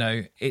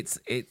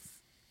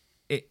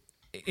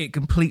it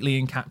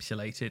completely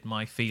encapsulated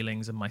my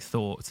feelings and my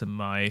thoughts and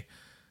my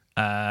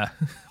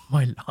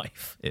my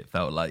life. It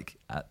felt like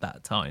at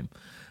that time.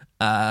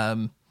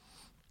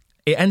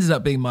 It ended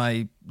up being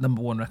my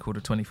number 1 record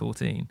of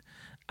 2014.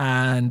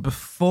 And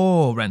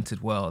before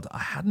Rented World, I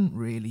hadn't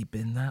really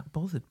been that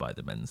bothered by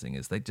the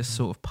Menzingers. They just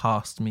sort of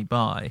passed me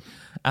by.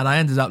 And I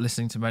ended up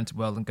listening to Rented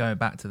World and going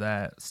back to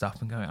their stuff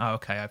and going, oh,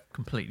 okay, I've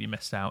completely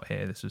missed out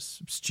here. This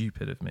was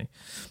stupid of me.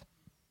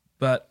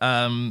 But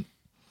I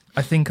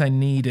think I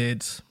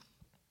needed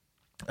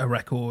a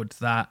record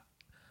that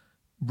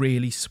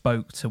really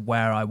spoke to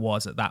where I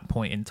was at that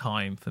point in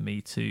time for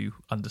me to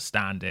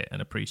understand it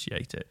and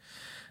appreciate it.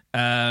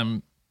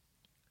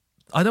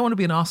 I Don't Want to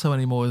Be an Arsehole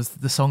Anymore is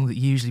the song that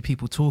usually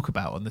people talk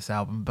about on this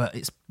album, but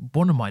it's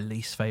one of my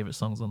least favourite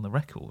songs on the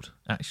record,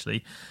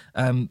 actually.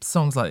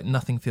 Songs like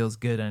Nothing Feels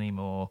Good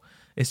Anymore,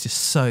 it's just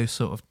so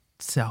sort of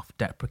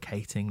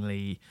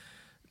self-deprecatingly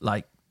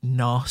like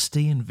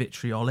nasty and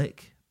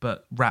vitriolic,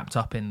 but wrapped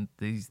up in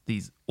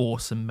these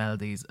awesome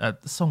melodies. A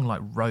song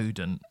like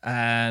Rodent,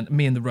 and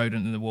me and the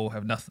Rodent in the Wall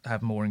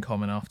have more in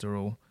common after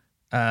all.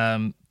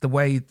 The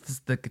way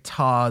the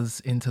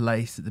guitars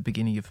interlace at the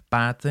beginning of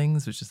Bad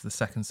Things, which is the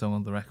second song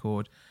on the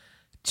record,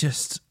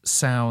 just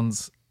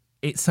sounds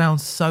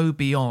so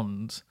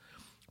beyond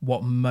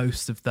what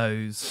most of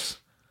those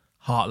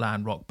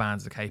heartland rock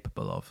bands are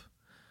capable of.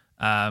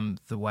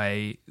 The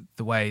way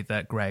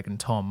that Greg and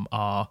Tom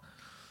are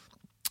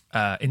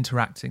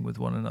interacting with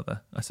one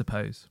another, I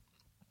suppose.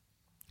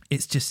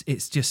 It's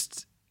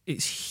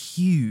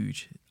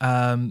huge.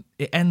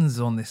 It ends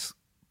on this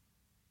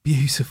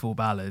beautiful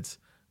ballad,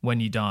 When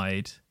You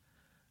Died,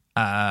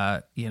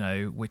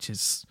 which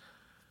is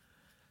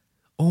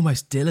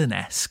almost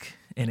Dylan-esque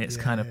in its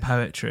kind of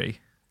poetry,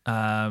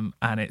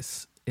 and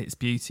its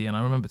beauty. And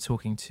I remember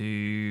talking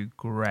to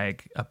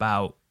Greg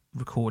about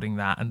recording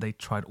that, and they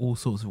tried all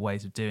sorts of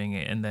ways of doing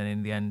it, and then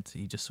in the end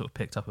he just sort of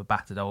picked up a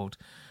battered old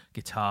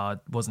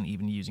guitar, wasn't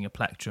even using a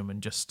plectrum,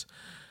 and just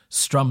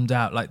strummed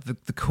out. Like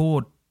the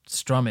chord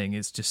strumming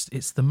is just,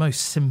 it's the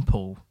most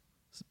simple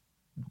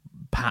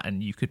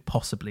pattern you could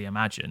possibly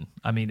imagine.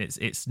 I mean,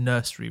 it's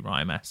nursery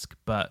rhyme-esque,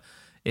 but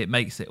it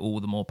makes it all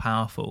the more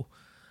powerful,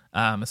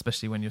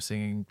 especially when you're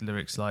singing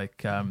lyrics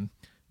like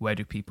where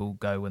do people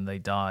go when they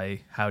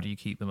die, how do you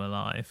keep them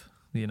alive,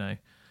 or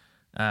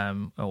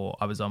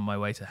I was on my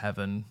way to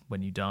heaven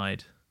when you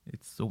died.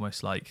 It's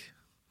almost like,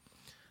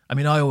 I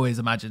mean, I always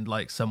imagined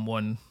like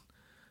someone,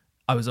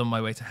 I was on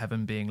my way to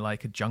heaven being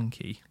like a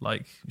junkie,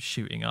 like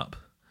shooting up.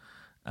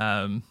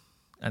 And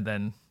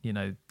then, you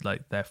know,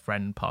 like their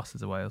friend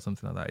passes away or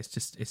something like that.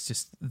 It's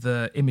just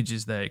the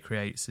images that it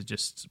creates are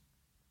just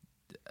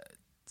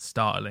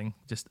startling,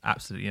 just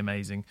absolutely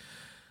amazing.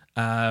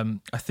 I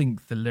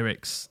think the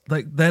lyrics,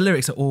 like their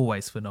lyrics are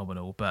always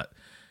phenomenal, but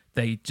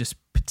they just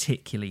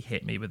particularly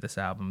hit me with this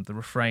album. The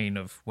refrain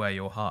of "Where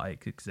your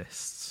heartache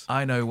exists."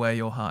 I know where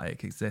your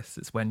heartache exists.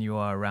 It's when you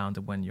are around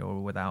and when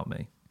you're without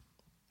me.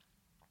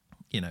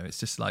 You know, it's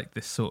just like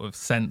this sort of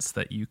sense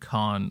that you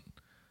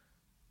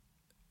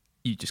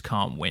just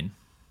can't win,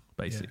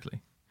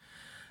 basically.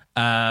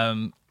 Yeah.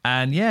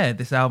 And yeah,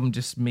 this album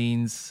just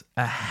means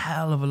a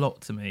hell of a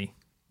lot to me.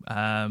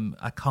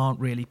 I can't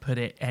really put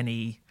it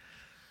any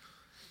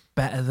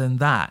better than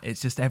that.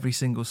 It's just every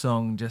single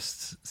song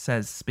just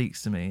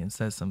speaks to me and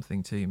says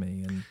something to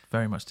me, and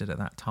very much did at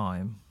that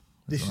time.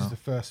 This is the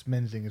first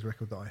Menzingers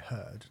record that I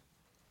heard.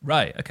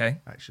 Right,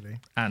 okay. Actually.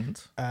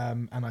 And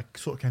I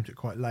sort of came to it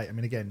quite late. I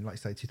mean, again, like I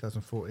say,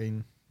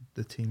 2014,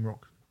 the teen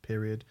rock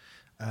period.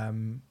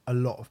 A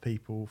lot of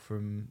people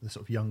from the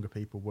sort of younger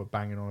people were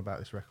banging on about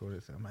this record.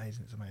 It's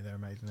amazing, they're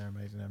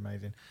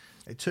amazing.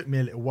 It took me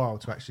a little while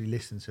to actually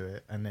listen to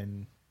it and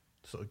then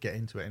sort of get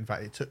into it. In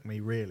fact, it took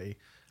me really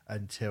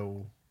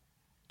until,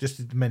 just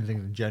the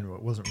Menzingers in general,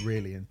 it wasn't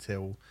really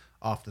until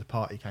After the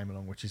Party came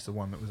along, which is the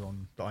one that was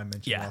on that I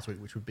mentioned last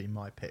week, which would be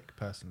my pick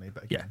personally.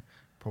 But again,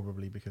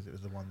 probably because it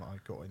was the one that I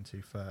got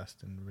into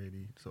first and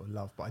really sort of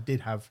loved. But I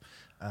did have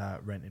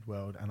Rented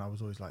World, and I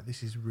was always like,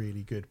 this is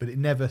really good. But it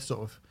never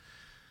sort of,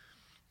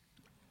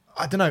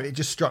 I don't know, it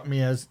just struck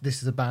me as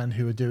this is a band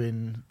who are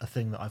doing a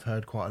thing that I've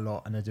heard quite a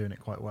lot, and they're doing it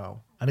quite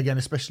well. And again,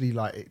 especially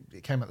like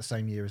it came out the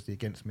same year as the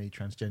Against Me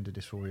Transgender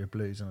Dysphoria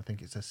Blues, and I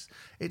think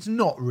it's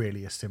not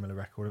really a similar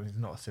record. I mean, it's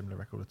not a similar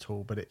record at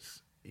all, but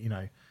it's, you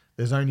know,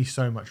 there's only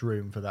so much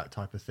room for that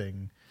type of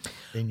thing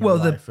in your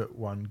life at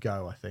one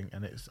go, I think.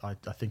 And I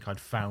think I'd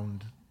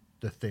found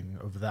the thing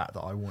of that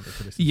I wanted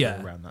to listen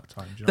to around that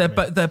time. Do you know what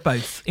I mean? They're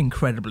both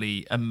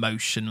incredibly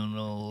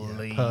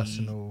emotionally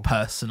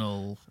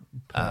personal,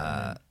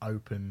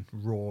 open,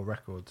 raw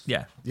records.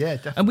 Yeah,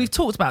 definitely. And we've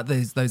talked about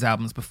those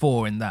albums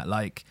before, in that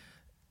like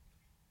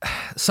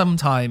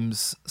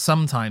sometimes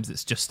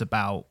it's just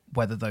about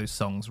whether those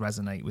songs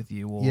resonate with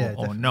you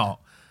or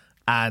not,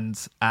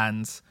 and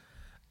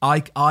I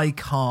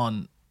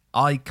can't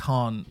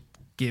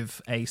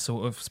give a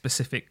sort of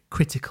specific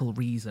critical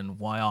reason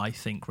why I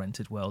think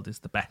Rented World is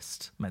the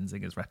best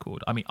Menzingers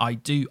record. I mean, I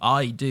do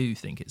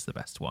think it's the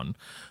best one,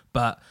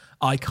 but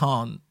I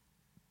can't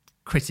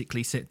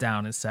critically sit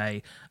down and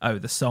say, oh,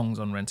 the songs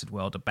on Rented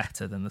World are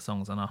better than the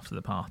songs on After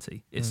the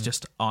Party. It's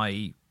just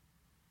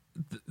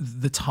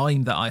the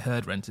time that I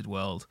heard Rented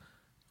World,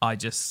 I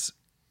just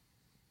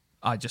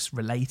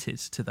related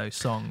to those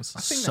songs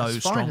so that's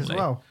strongly. Fine as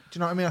well. Do you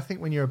know what I mean? I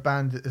think when you're a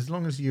band, as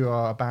long as you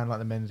are a band like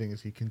the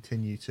Menzingers, you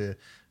continue to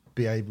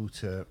be able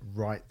to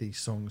write these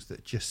songs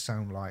that just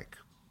sound like,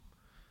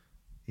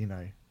 you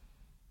know,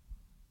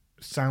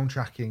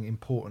 soundtracking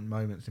important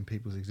moments in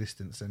people's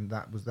existence, and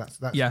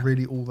that's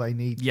really all they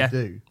need to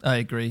do. I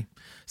agree.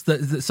 So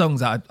the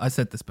songs that I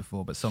said this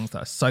before, but songs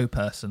that are so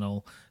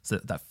personal,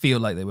 that feel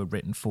like they were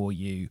written for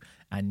you,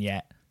 and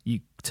yet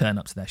you turn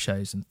up to their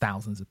shows and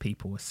thousands of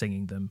people are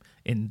singing them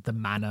in the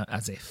manner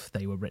as if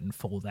they were written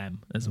for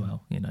them as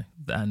well, you know.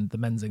 And the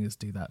Menzingers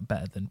do that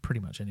better than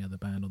pretty much any other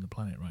band on the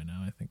planet right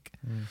now, I think.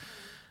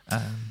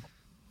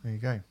 There you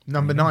go.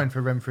 Number 9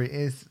 for Renfrey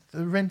is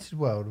The Rented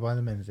World by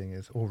the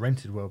Menzingers, or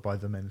Rented World by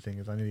the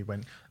Menzingers. I nearly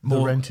went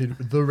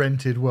The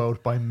Rented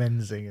World by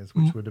Menzingers,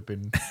 which would have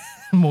been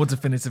more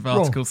definitive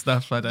article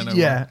stuff. I don't know.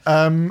 Yeah.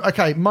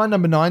 Okay. My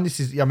number 9.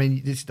 You're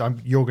going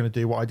to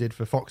do what I did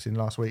for Foxing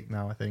last week.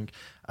 Now I think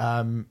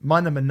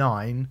my number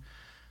 9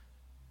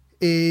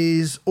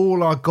 is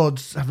All Our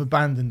Gods Have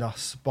Abandoned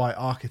Us by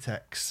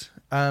Architects.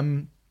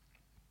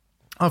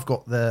 I've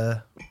got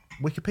the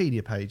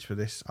Wikipedia page for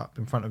this up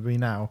in front of me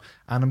now,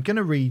 and I'm going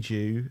to read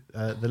you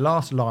the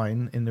last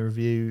line in the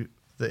review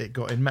that it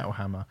got in Metal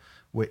Hammer,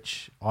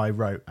 which I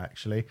wrote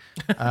actually.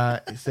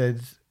 It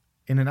says,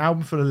 in an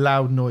album full of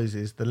loud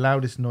noises, the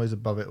loudest noise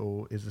above it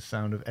all is the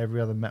sound of every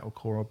other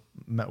metalcore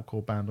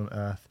band on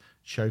earth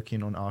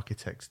choking on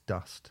Architects'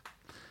 dust.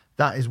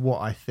 That is what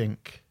I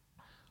think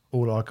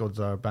All Our Gods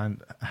Have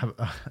Abandoned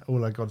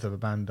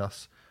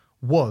Us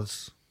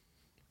was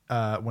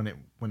when it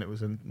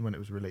was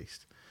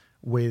released.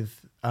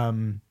 With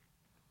Tom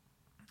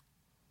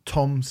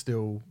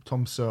Searle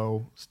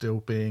still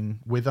being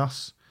with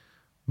us,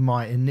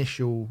 my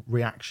initial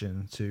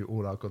reaction to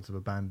All Our Gods Have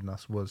Abandoned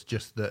Us was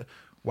just that,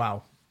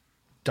 wow,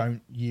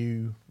 don't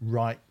you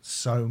write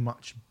so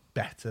much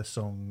better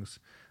songs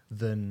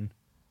than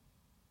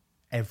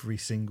every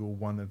single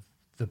one of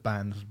the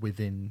bands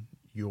within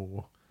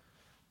your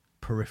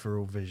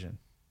peripheral vision?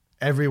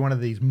 Every one of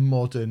these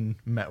modern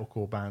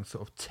metalcore bands,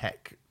 sort of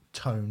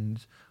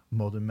tech-toned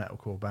modern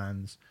metalcore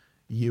bands,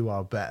 you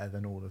are better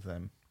than all of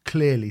them.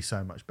 clearly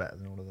so much better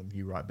than all of them.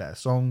 You write better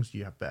songs,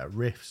 you have better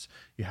riffs,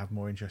 you have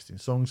more interesting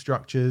song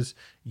structures,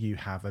 you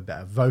have a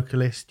better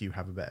vocalist, you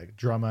have a better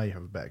drummer, you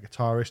have a better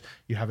guitarist,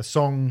 you have a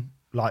song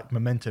like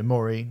Memento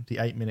Mori, the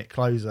 8-minute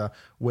closer,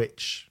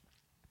 which,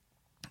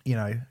 you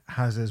know,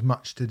 has as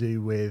much to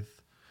do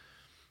with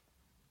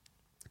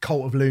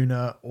Cult of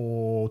Luna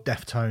or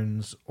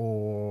Deftones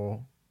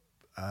or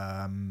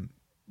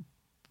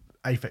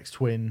Aphex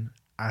Twin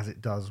as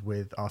it does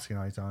with Asking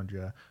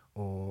Alexandria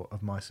or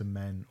Of Mice and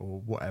Men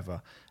or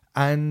whatever.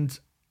 And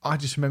I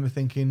just remember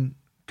thinking,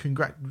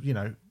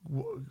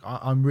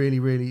 I'm really,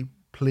 really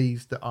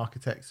pleased that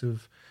Architects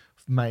have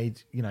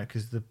made, you know,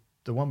 because the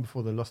one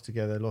before, the Lost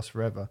Together, Lost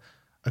Forever,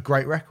 a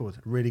great record,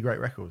 a really great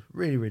record,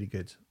 really, really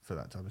good for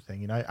that type of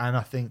thing, you know. And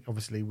I think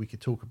obviously we could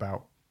talk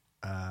about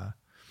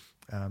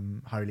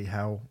Holy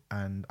Hell,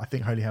 and I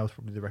think Holy Hell is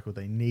probably the record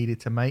they needed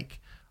to make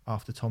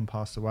after Tom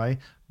passed away.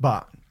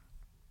 But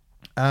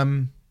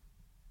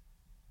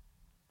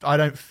I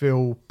don't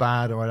feel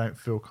bad, or I don't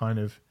feel kind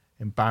of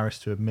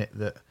embarrassed to admit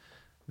that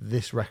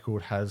this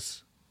record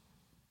has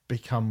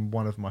become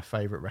one of my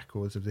favourite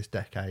records of this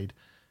decade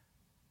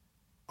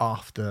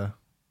after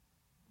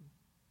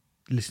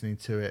listening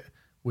to it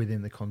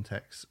within the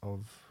context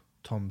of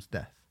Tom's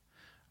death.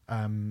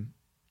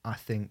 I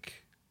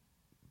think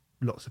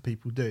lots of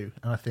people do,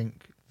 and I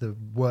think the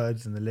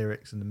words and the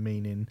lyrics and the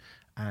meaning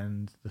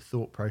and the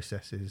thought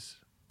processes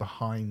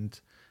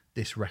behind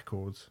this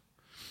record,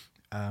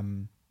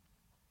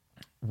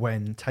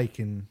 when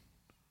taken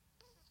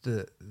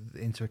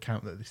into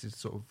account that this is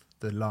sort of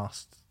the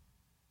last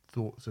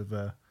thoughts of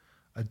a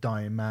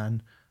dying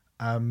man,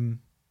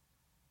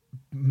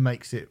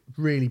 makes it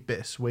really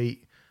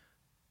bittersweet,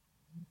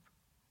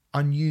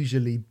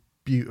 unusually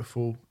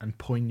beautiful and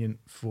poignant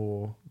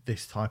for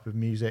this type of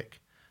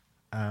music.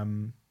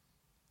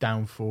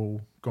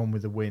 Downfall, Gone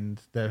with the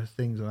Wind, there are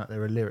things on that,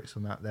 there are lyrics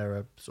on that, there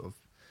are sort of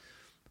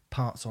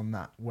parts on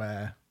that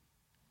where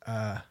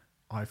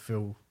I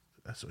feel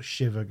a sort of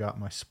shiver go up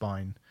my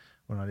spine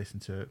when I listen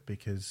to it,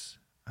 because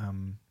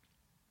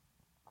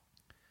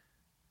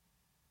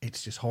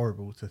it's just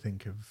horrible to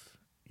think of,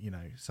 you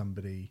know,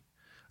 somebody,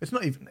 it's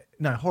not even,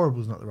 no,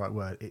 horrible is not the right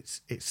word,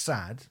 it's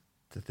sad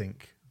to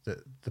think that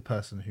the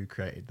person who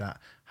created that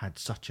had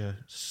such a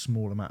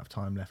small amount of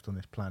time left on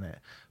this planet.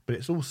 But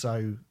it's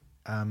also,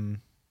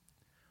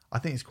 I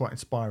think it's quite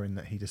inspiring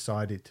that he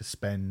decided to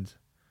spend,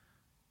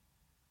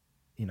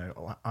 you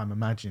know, I'm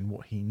imagining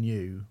what he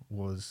knew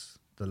was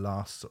the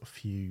last sort of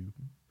few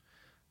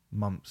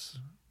months,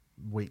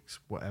 weeks,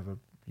 whatever,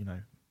 you know,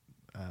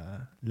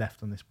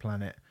 left on this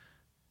planet,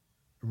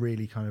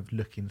 really kind of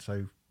looking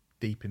so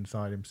deep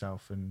inside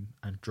himself and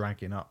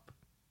dragging up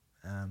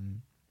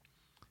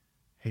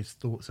his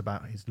thoughts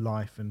about his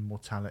life and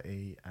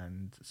mortality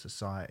and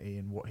society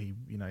and what he,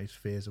 you know, his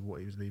fears of what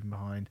he was leaving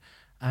behind.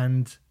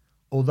 And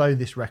although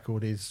this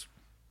record is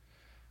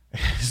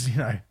you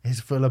know,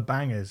 is full of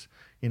bangers,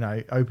 you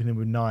know, opening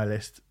with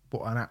Nihilist,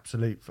 what an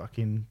absolute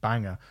fucking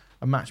banger.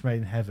 A Match Made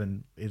in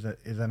Heaven is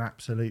an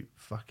absolute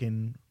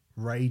fucking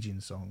raging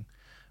song.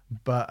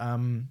 But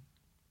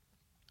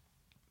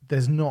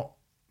there's not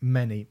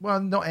many,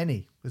 well, not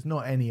any, there's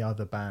not any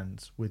other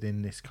bands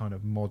within this kind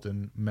of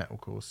modern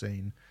metalcore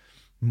scene,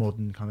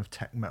 modern kind of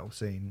tech metal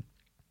scene,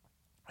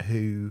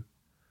 who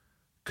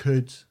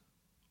could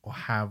or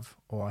have,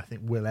 or I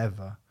think will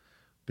ever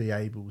be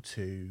able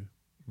to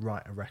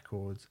write a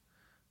record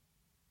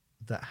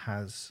that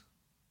has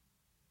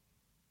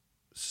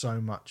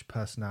so much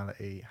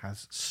personality,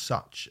 has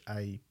such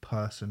a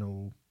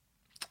personal,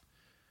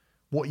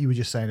 what you were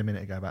just saying a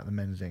minute ago about the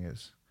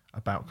Menzingers,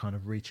 about kind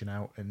of reaching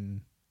out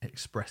and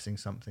expressing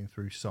something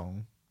through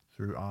song,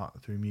 through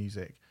art, through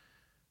music.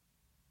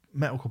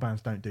 Metalcore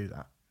bands don't do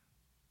that.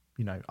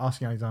 You know,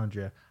 Asking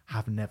Alexandria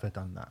have never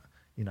done that.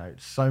 You know,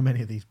 so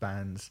many of these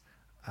bands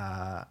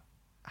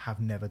have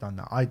never done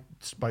that. I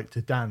spoke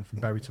to Dan from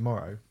Bury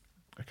Tomorrow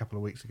a couple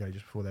of weeks ago,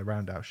 just before their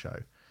Roundout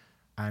show,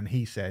 and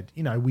he said,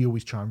 you know, we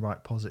always try and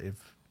write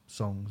positive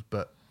songs,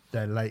 but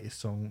their latest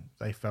song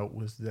they felt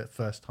was the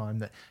first time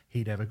that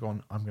he'd ever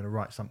gone, I'm going to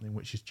write something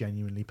which is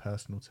genuinely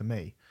personal to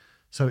me.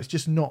 So it's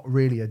just not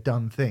really a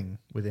done thing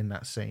within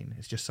that scene.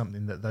 It's just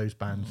something that those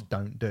bands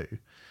don't do.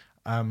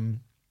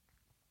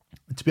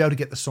 To be able to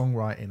get the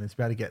songwriting and to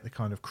be able to get the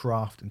kind of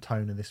craft and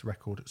tone of this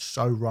record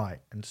so right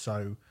and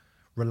so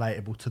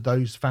relatable to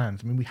those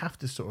fans. I mean, we have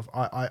to sort of,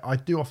 I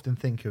do often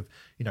think of,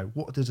 you know,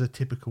 what does a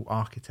typical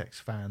Architects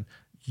fan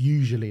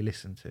usually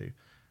listen to?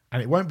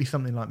 And it won't be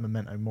something like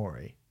Memento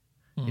Mori.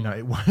 You know,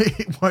 it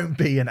won't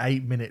be an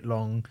 8-minute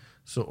long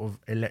sort of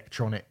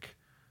electronic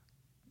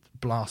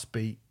blast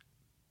beat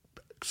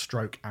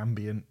stroke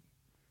ambient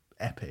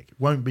epic. It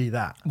won't be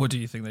that. What do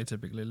you think they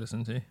typically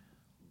listen to?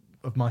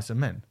 Of Mice and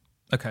Men.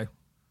 Okay.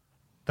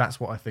 That's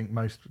what I think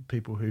most of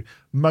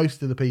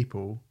the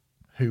people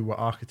who were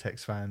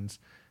Architects fans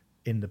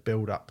in the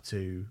build up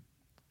to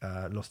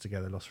Lost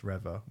Together, Lost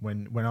Forever,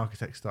 when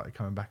Architects started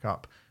coming back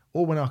up,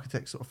 or when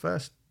Architects sort of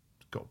first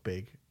got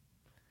big,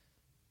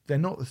 they're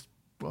not,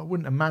 I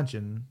wouldn't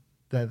imagine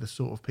they're the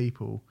sort of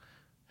people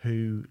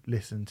who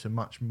listen to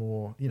much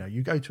more. You know,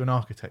 you go to an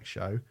Architect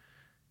show,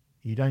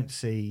 you don't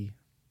see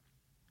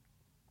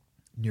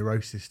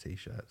Neurosis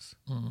t-shirts.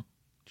 Do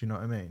you know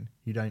what I mean?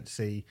 You don't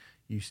see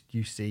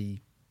you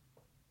see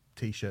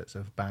t-shirts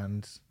of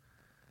bands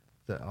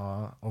that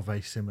are of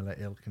a similar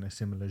ilk and a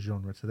similar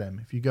genre to them.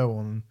 If you go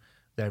on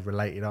their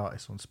related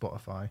artists on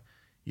Spotify,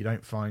 you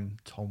don't find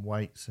Tom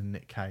Waits and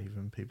Nick Cave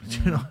and people. Do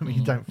you know what I mean?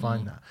 You don't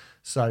find that.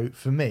 So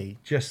for me,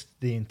 just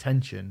the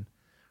intention,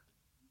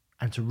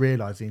 and to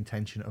realise the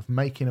intention of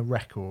making a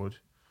record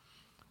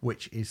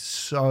which is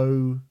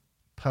so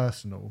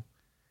personal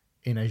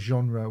in a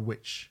genre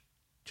which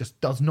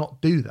just does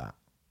not do that,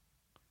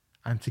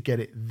 and to get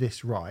it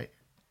this right,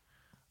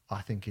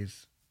 I think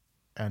is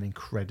an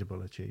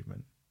incredible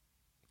achievement.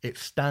 It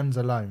stands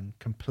alone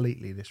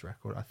completely, this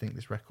record. I think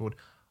this record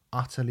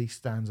utterly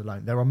stands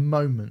alone. There are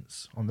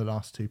moments on the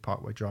last two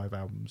Parkway Drive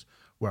albums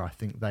where I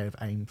think they have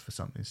aimed for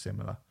something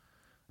similar,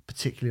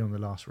 particularly on the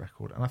last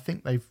record. And I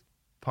think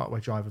Parkway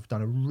Drive have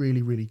done a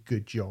really, really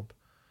good job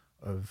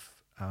of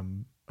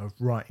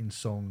writing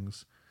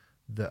songs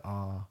that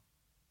are,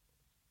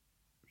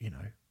 you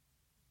know,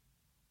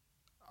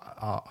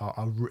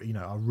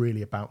 are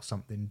really about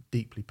something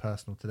deeply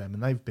personal to them.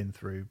 And they've been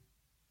through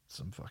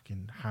some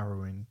fucking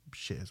harrowing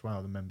shit as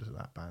well, the members of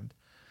that band.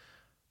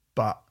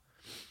 But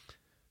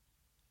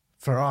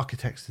for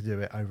Architects to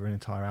do it over an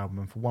entire album,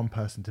 and for one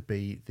person to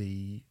be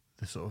the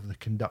sort of the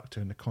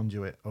conductor and the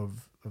conduit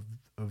of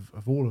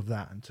all of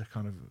that, and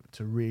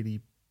to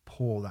really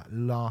pour that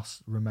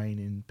last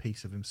remaining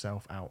piece of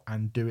himself out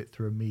and do it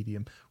through a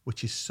medium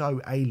which is so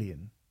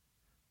alien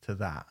to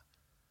that,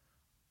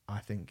 I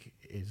think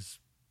is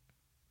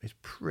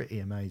pretty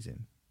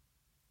amazing.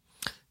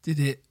 Did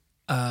it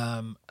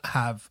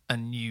have a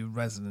new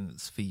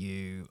resonance for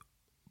you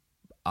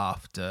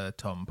after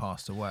Tom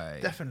passed away?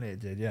 Definitely it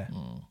did, yeah.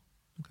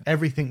 Okay.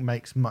 Everything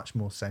makes much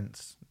more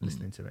sense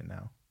listening to it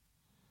now.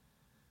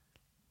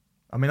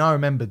 I mean, I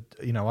remember,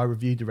 you know, I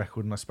reviewed the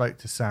record and I spoke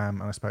to Sam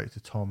and I spoke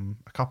to Tom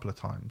a couple of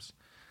times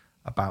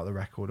about the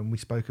record, and we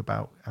spoke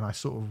about, and I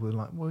sort of were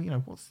like, well, you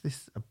know, what's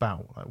this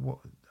about? Like, what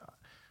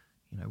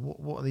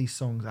are these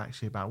songs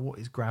actually about? What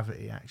is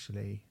Gravity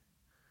actually,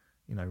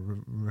 you know,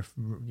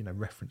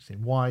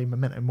 referencing? Why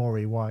Memento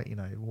Mori? Why, you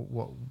know,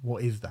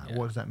 what is that? Yeah.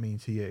 What does that mean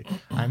to you?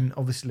 And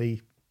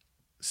obviously,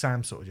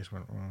 Sam sort of just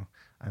went,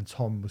 and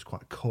Tom was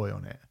quite coy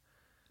on it.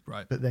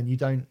 Right. But then you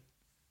don't,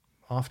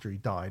 after he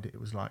died, it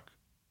was like,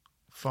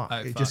 fuck.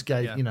 Just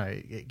gave, you know,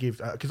 it gives,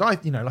 because I,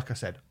 you know, like I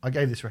said, I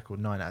gave this record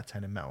 9 out of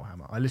 10 in Metal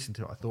Hammer. I listened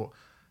to it, I thought,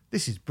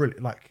 this is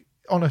brilliant. Like,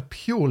 on a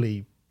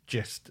purely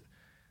just,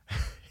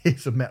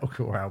 here's a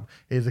metalcore album,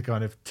 here's a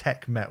kind of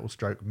tech metal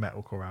stroke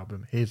metalcore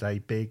album, here's a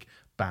big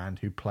band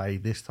who play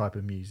this type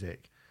of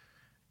music.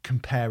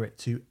 Compare it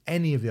to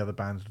any of the other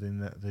bands within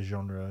the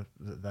genre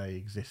that they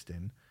exist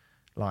in.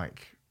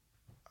 Like,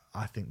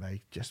 I think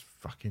they just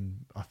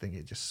I think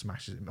it just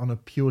smashes it on a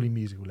purely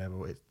musical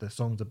level. The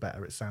songs are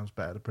better, it sounds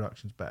better, the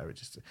production's better,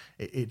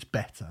 it's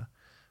better.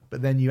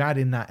 But then you add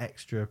in that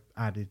extra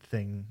added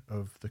thing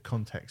of the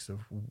context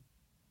of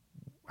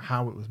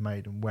how it was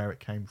made and where it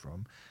came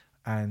from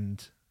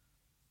and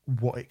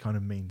what it kind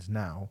of means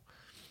now.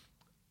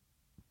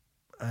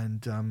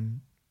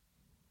 And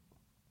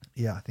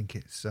yeah, I think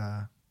it's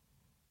a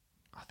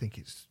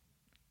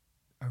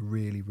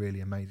really,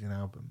 really amazing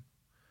album.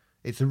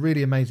 It's a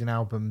really amazing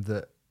album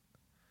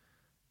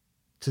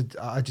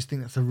I just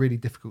think that's a really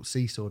difficult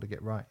seesaw to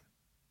get right.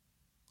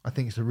 I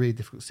think it's a really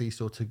difficult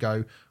seesaw to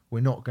go,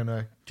 we're not going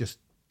to just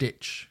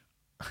ditch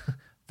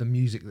the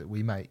music that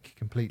we make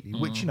completely,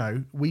 which, you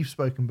know, we've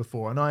spoken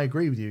before, and I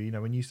agree with you, you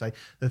know, when you say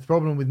the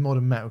problem with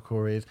modern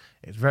metalcore is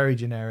it's very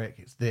generic,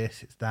 it's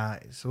this, it's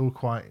that, it's all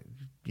quite,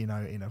 you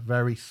know, in a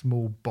very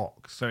small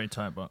box. Very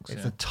tight box.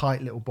 It's a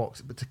tight little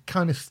box, but to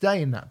kind of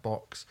stay in that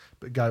box,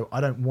 but go,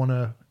 I want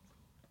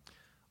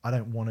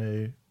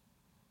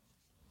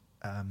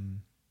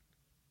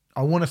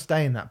to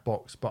stay in that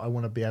box, but I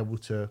want to be able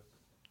to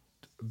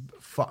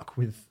fuck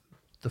with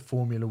the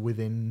formula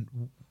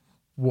within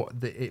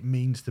what it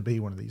means to be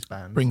one of these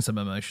bands. Bring some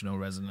emotional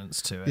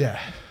resonance to it. Yeah.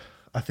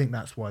 I think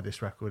that's why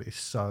this record is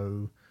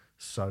so,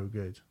 so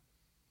good.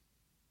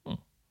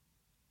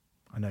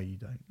 I know you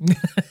don't.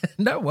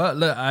 No, well,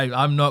 look,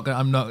 I'm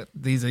not.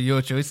 These are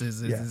your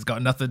choices. It's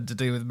got nothing to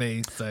do with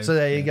me. So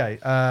there you go.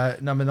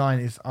 Number 9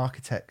 is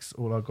Architects.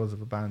 All Our Gods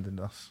Have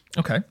Abandoned Us.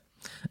 Okay,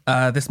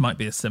 this might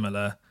be a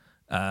similar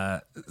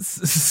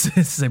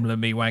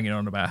me wanging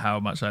on about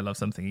how much I love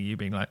something, and you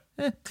being like,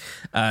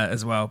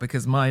 as well.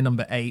 Because my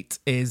number 8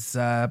 is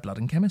Blood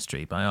and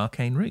Chemistry by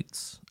Arcane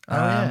Roots.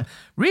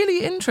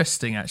 Really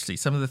interesting, actually.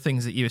 Some of the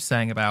things that you were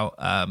saying about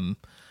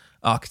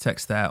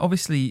Architects there.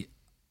 Obviously,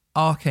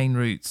 Arcane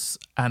Roots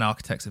and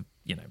Architects are,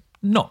 you know,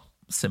 not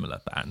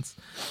similar bands,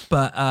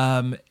 but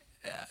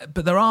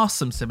there are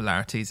some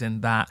similarities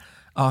in that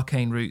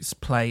Arcane Roots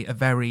play a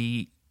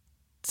very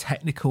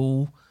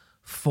technical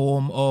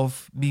form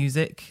of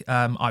music.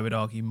 I would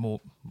argue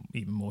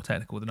even more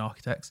technical than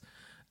Architects,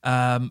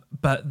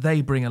 but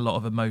they bring a lot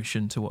of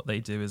emotion to what they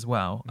do as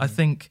well. I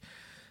think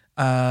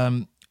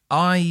I've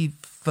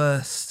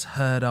first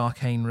heard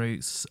Arcane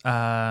Roots,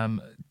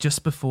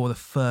 just before the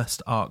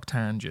first Arc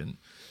Tangent,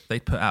 they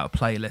put out a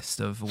playlist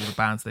of all the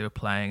bands they were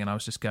playing, and I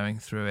was just going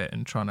through it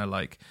and trying to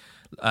like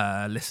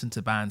listen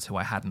to bands who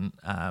I hadn't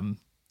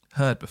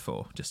heard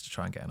before, just to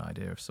try and get an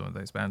idea of some of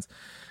those bands.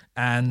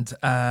 And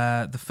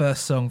the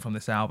first song from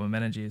this album,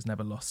 Energy Is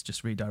Never Lost,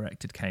 Just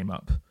Redirected, came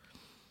up.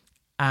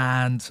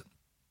 And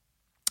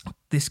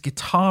this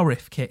guitar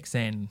riff kicks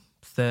in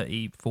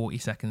 30, 40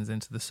 seconds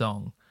into the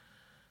song,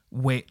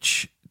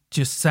 which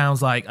just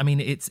sounds like, I mean,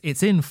 it's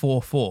in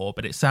 4/4,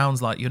 but it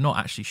sounds like you're not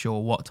actually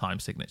sure what time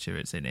signature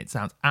it's in. It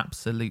sounds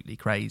absolutely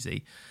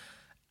crazy.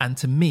 And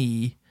to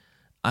me,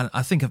 and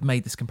I think I've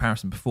made this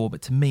comparison before,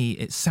 but to me,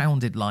 it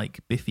sounded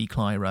like Biffy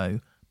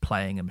Clyro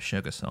playing a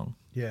Meshuggah song.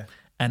 Yeah.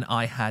 And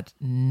I had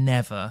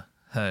never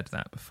heard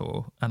that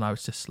before. And I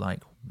was just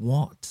like,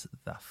 what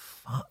the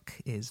fuck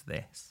is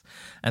this?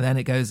 And then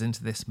it goes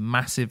into this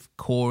massive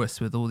chorus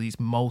with all these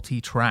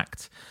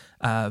multi-tracked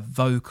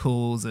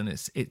vocals, and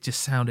it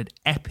just sounded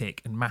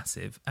epic and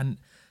massive. And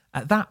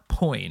at that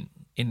point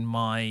in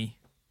my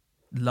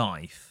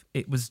life,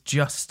 it was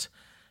just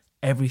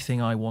everything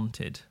I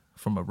wanted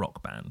from a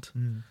rock band,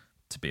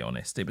 to be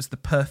honest. It was the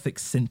perfect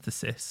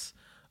synthesis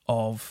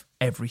of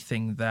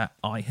everything that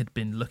I had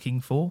been looking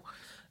for.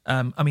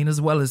 I mean,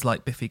 as well as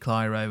like Biffy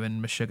Clyro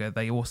and Meshuggah,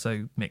 they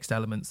also mixed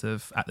elements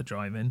of At the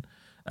Drive-In,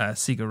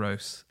 Sigur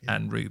Rós,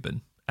 and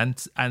Ruben.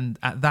 And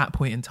at that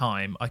point in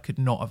time, I could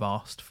not have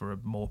asked for a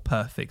more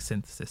perfect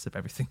synthesis of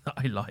everything that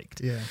I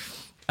liked. Yeah.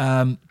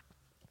 And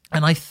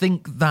I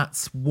think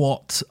that's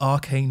what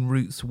Arcane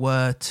Roots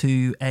were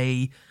to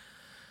a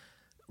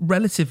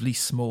relatively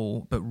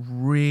small but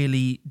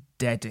really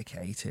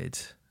dedicated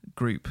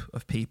group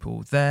of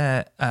people.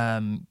 Their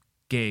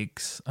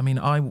gigs, I mean,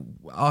 I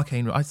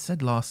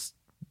said last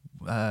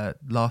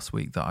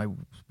week that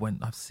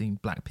I've seen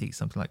Black Peak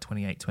something like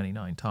 28,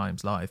 29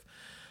 times live.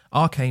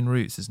 Arcane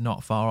Roots is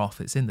not far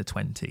off. It's in the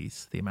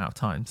 20s, the amount of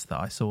times that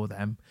I saw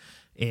them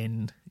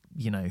in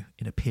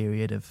a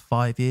period of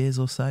 5 years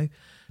or so.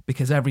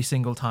 Because every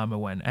single time I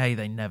went,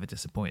 they never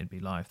disappointed me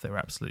live. They were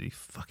absolutely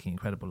fucking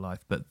incredible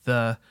live. But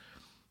the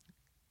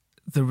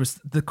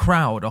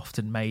crowd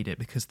often made it,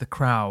 because the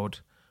crowd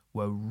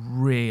were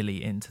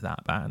really into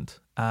that band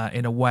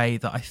in a way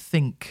that I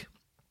think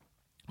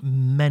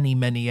many,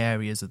 many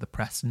areas of the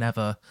press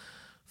never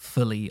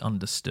fully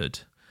understood.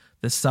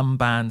 There's some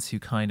bands who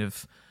kind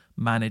of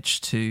manage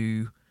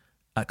to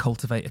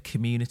cultivate a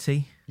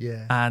community.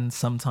 Yeah. And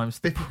sometimes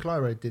Biffy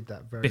Clyro did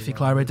that very Biffy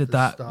well Clyro at did the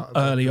that start of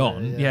early their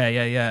on. career,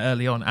 Yeah,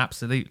 early on,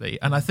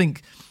 absolutely. And I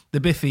think the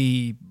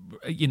Biffy,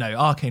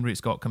 Arcane Roots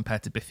got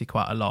compared to Biffy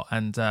quite a lot.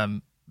 And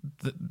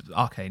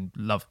Arcane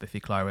love Biffy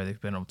Clyro. They've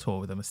been on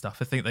tour with them and stuff.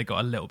 I think they got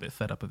a little bit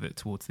fed up of it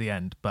towards the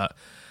end. But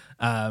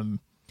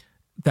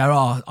there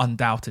are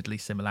undoubtedly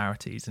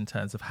similarities in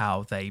terms of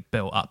how they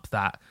built up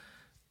that.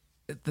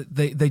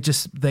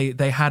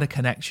 They had a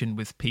connection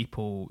with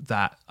people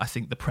that I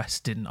think the press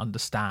didn't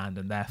understand,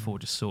 and therefore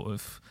just sort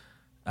of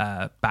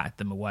batted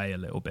them away a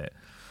little bit.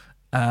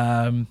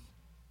 I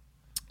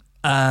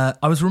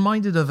was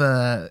reminded of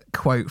a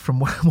quote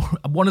from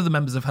one of the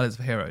members of Hellas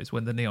for Heroes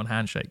when the Neon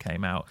Handshake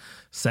came out,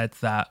 said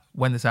that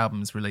when this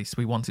album is released,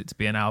 we want it to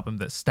be an album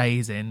that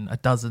stays in a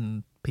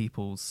dozen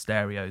people's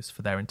stereos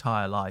for their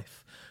entire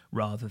life,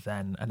 rather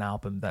than an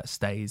album that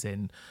stays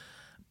in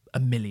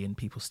 1 million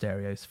people's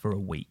stereos for a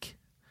week.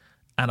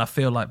 And I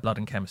feel like Blood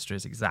and Chemistry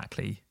is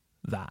exactly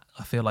that.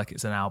 I feel like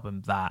it's an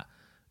album that,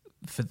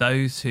 for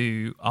those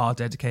who are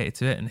dedicated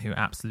to it and who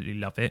absolutely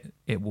love it,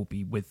 it will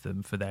be with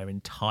them for their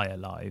entire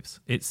lives.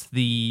 It's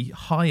the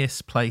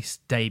highest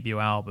placed debut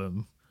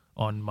album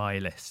on my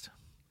list.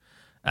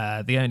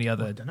 The only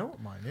other... I don't know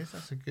what mine is.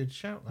 That's a good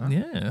shout, that.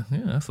 Yeah,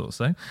 I thought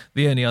so.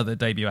 The only other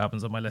debut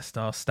albums on my list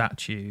are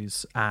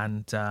Statues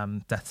and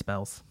Death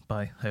Spells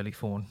by Holy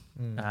Fawn.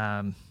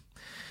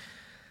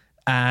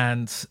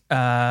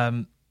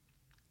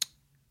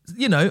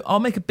 I'll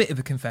make a bit of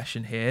a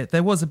confession here.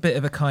 There was a bit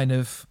of a kind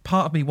of...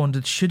 Part of me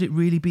wondered, should it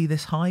really be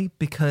this high?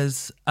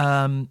 Because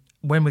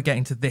when we're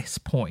getting to this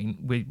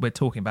point, we're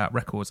talking about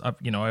records. I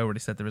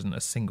already said there isn't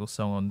a single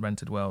song on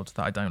Rented World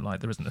that I don't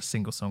like. There isn't a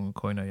single song on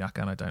Koi no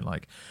Yakan I don't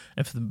like.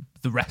 And for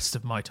the rest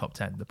of my top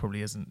 10, there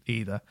probably isn't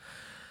either.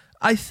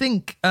 I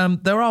think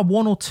there are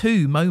one or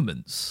two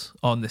moments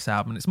on this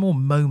album. It's more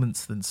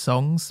moments than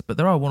songs, but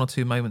there are one or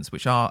two moments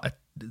which are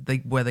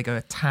where they go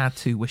a tad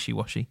too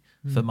wishy-washy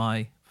for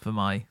my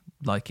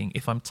liking,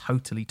 if I'm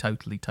totally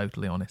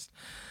honest.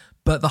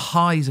 But the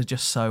highs are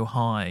just so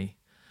high.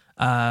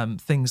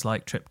 Things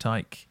like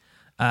Triptych,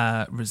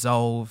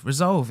 Resolve.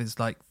 Resolve is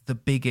like the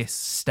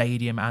biggest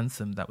stadium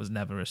anthem that was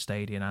never a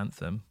stadium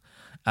anthem.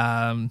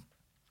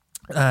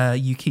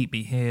 You Keep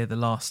Me Here, the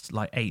last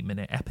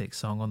 8-minute epic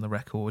song on the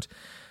record.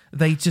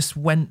 They just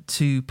went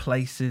to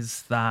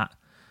places that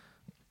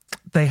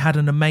they had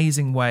an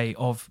amazing way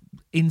of,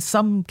 in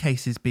some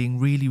cases, being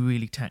really,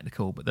 really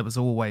technical, but there was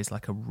always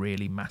a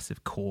really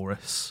massive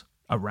chorus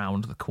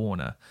around the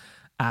corner.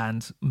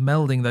 And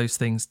melding those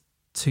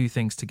two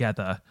things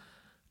together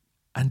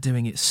and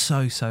doing it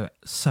so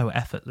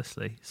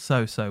effortlessly,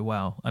 so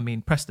well. I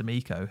mean, Preston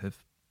Miko have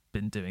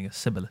been doing a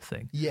similar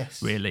thing.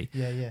 Yes. Really.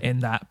 Yeah. In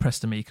that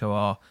Preston Miko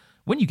are,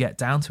 when you get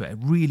down to it, a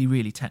really,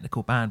 really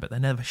technical band, but they're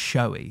never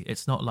showy.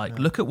 It's not like,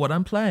 look at what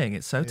I'm playing.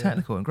 It's so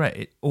technical and great.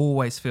 It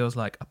always feels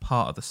like a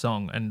part of the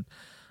song. And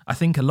I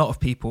think a lot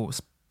of people,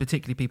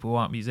 particularly people who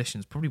aren't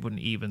musicians, probably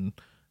wouldn't even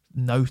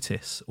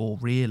notice or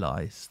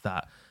realise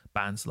that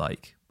bands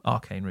like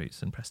Arcane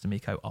Roots and Preston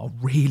Miko are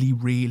really,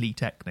 really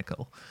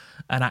technical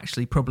and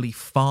actually probably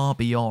far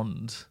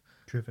beyond...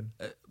 Driven.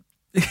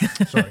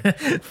 Sorry.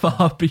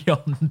 Far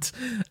beyond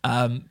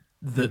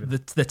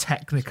the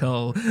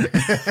technical...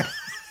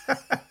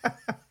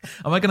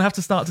 Am I going to have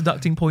to start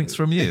deducting points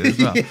from you as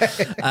well?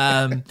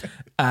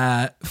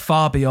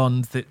 Far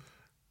beyond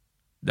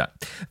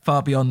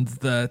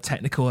the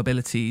technical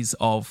abilities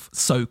of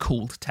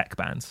so-called tech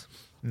bands,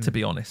 to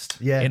be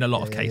honest. In a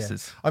lot of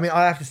cases. I mean,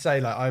 I have to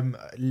say, like, I'm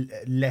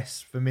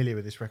less familiar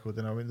with this record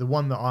than I mean. The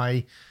one that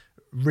I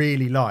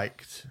really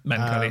liked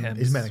Melancholy Hymns.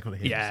 is Melancholy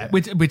Hymns. Yeah,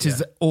 which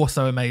is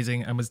also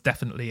amazing and was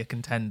definitely a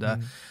contender.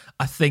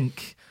 I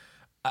think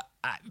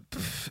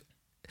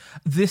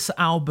this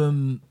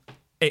album.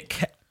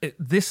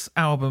 This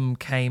album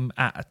came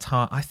at a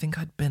time. I think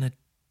I'd been a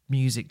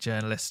music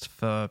journalist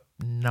for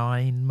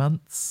 9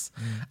 months,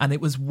 and it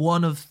was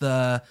one of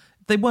the.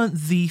 They weren't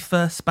the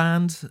first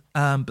band,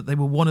 but they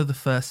were one of the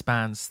first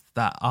bands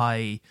that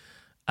I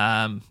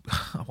want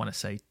to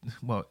say.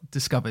 Well,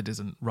 discovered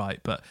isn't right,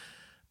 but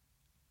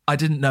I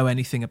didn't know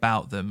anything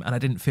about them, and I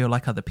didn't feel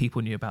like other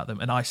people knew about them,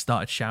 and I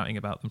started shouting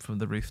about them from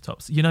the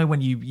rooftops. You know,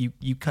 when you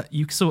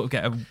sort of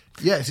get a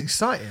it's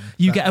exciting.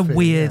 You get a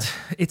weird.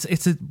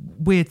 It's a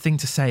weird thing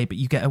to say, but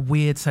you get a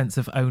weird sense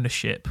of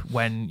ownership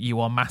when you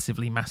are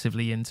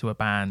massively into a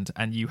band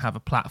and you have a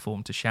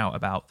platform to shout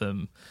about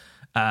them,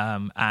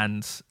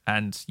 and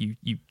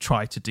you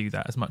try to do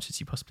that as much as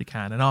you possibly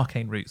can. And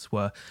Arcane Roots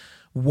were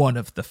one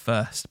of the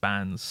first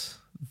bands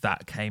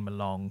that came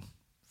along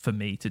for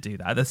me to do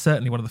that. They're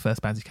certainly one of the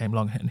first bands who came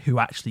along and who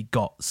actually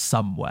got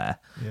somewhere,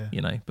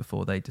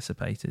 before they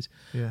dissipated.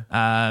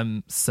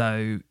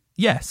 So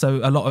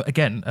a lot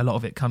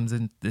of it comes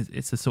in.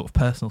 It's a sort of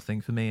personal thing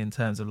for me in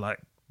terms of like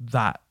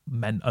that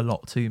meant a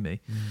lot to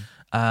me.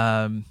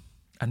 And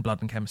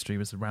Blood and Chemistry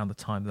was around the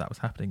time that was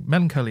happening.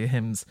 Melancholy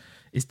Hymns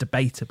is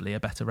debatably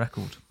a better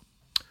record.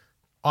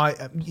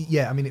 I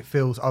mean, it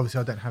feels,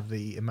 obviously I don't have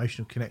the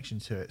emotional connection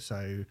to it,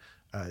 so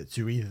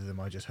to either of them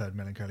I just heard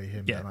Melancholy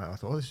Hymns and I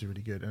thought, this is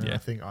really good. And I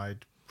think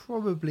I'd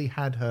probably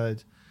had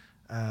heard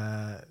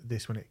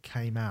this when it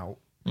came out,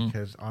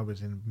 because I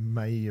was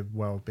may have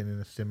well been in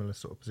a similar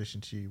sort of position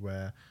to you,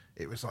 where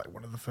it was like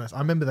one of the first. I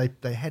remember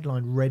they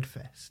headlined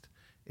Redfest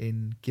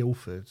in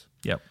Guildford.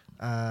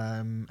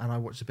 And I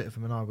watched a bit of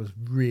them and I was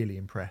really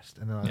impressed.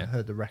 And then I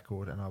heard the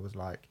record and I was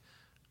like,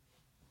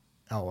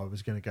 I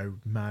was going to go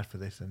mad for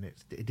this, and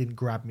it didn't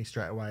grab me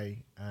straight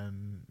away,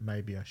 and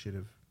maybe I should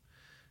have.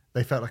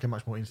 They felt like a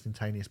much more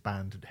instantaneous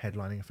band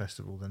headlining a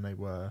festival than they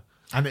were,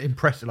 and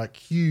impressive, like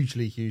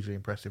hugely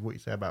impressive. What you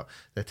say about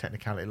their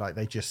technicality, like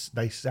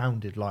they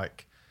sounded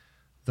like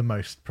the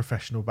most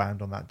professional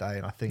band on that day,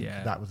 and I think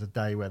that was a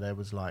day where there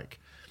was like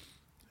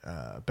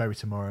Bury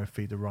Tomorrow,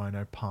 Feed the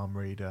Rhino, Palm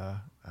Reader,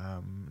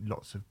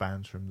 lots of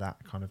bands from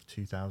that kind of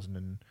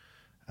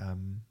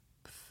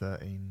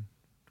 2013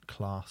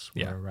 class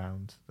were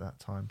around that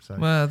time. So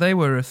well, they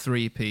were a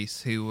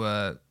three-piece who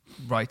were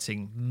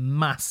writing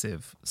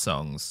massive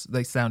songs.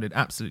 They sounded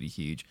absolutely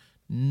huge.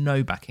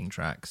 No backing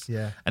tracks.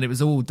 And it was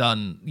all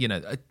done,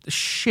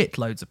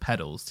 shitloads of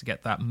pedals to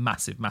get that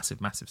massive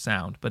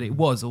sound. But it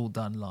was all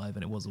done live,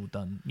 and it was all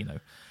done,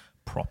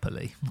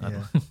 properly.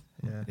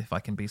 If I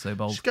can be so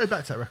bold. Just go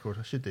back to that record.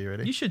 I should do,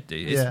 really. You should do.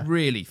 It's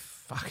really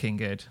fucking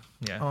good.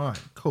 All right,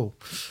 cool.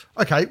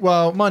 Okay,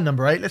 well, my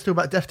number 8. Let's talk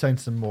about Deftones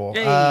some more.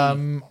 Yay.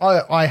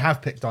 I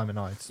have picked Diamond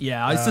Eyes.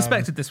 Yeah, I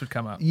suspected this would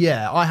come up.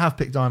 Yeah, I have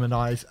picked Diamond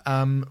Eyes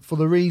for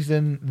the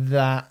reason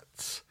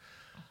that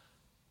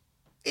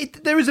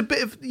there is a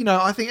bit of,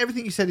 I think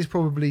everything you said is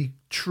probably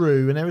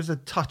true, and there is a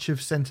touch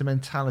of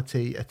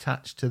sentimentality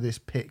attached to this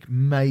pick,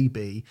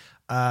 maybe.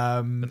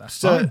 But that's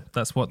fine.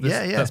 That's what this.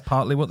 That's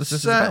partly what this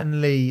is about.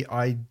 Certainly,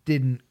 I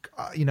didn't.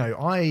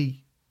 I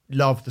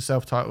love the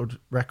self-titled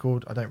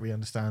record. I don't really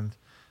understand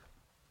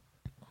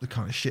the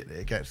kind of shit that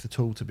it gets at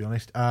all, to be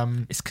honest.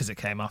 It's because it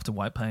came after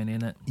White Pony,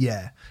 innit?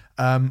 Yeah.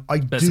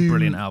 It's a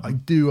brilliant album. I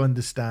do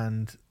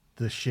understand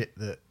the shit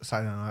that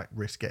Saturday Night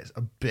Risk gets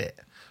a bit,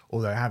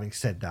 although having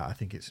said that, I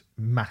think it's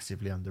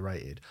massively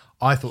underrated.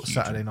 I thought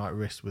Saturday Night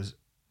Risk was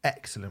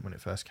excellent when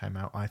it first came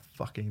out. I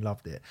fucking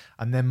loved it,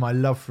 and then my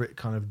love for it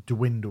kind of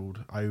dwindled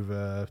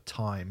over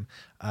time,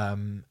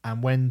 and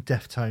when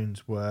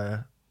Deftones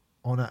were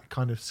on that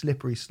kind of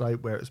slippery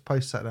slope where it was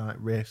post Saturday Night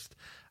Risk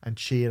and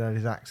Chi had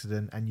his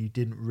accident and you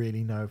didn't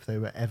really know if they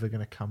were ever going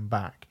to come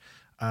back,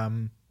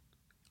 I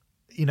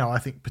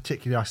think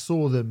particularly I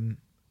saw them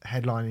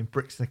headlining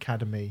Brixton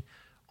Academy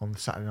on the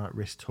Saturday Night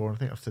Risk tour. I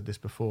think I've said this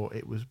before.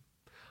 It was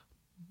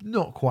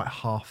not quite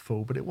half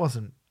full, but it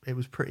wasn't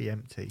pretty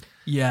empty.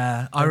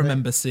 Yeah, I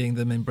remember seeing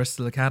them in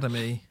Bristol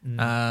Academy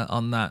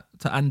on that,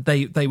 and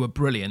they were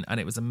brilliant, and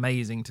it was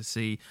amazing to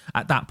see.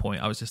 At that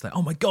point, I was just like,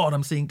 "Oh my god,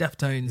 I'm seeing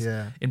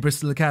Deftones in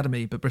Bristol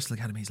Academy!" But Bristol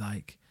Academy's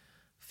like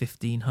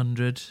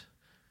 1,500,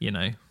 you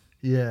know.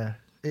 Yeah,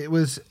 it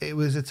was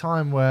a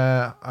time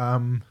where,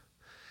 and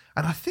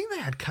I think they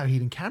had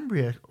Coheed and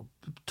Cambria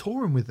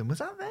touring with them. Was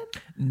that then?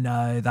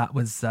 No, that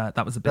was a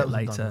bit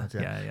later.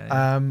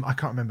 Yeah. I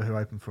can't remember who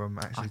opened for them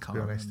actually, to be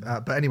honest.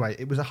 But anyway,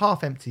 it was a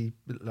half empty,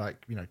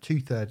 like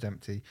 2/3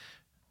 empty.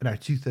 No,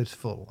 2/3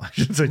 full. I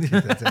should say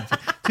 2/3 empty.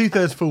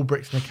 2/3 full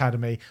Brixton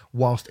Academy,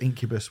 whilst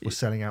Incubus was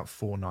selling out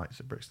 4 nights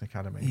at Brixton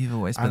Academy. You've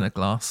always been a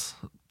glass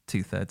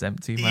 2/3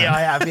 empty man. Yeah, I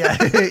have. Yeah,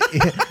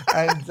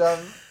 and.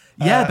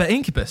 Yeah, but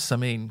Incubus, I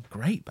mean,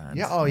 great band.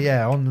 Yeah, oh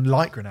yeah, on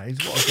Light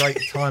Grenades. What a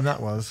great time that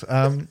was.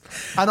 And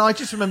I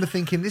just remember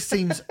thinking, this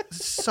seems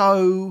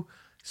so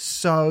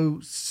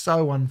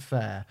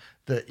unfair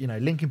that,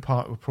 Linkin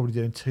Park were probably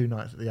doing 2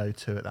 nights at the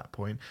O2 at that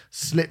point.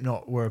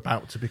 Slipknot were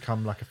about to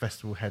become like a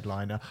festival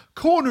headliner.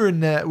 Corner and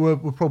Net were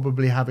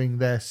probably having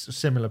their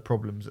similar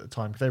problems at the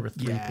time, because they were a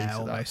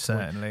 3-piece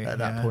at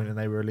that point, and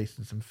they were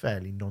releasing some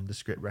fairly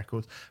nondescript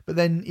records. But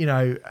then,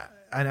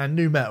 and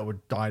nu metal would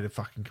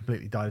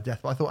completely died a death.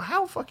 But I thought,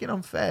 how fucking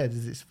unfair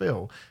does this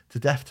feel to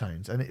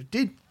Deftones? And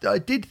I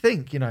did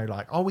think,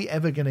 are we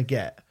ever going to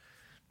get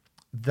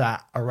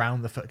that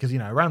Around the Fur? Because,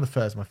 Around the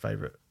Fur is my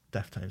favourite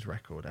Deftones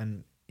record.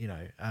 And,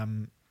 I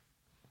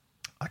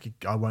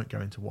won't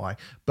go into why.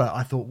 But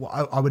I thought,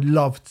 I would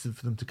love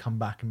for them to come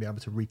back and be able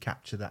to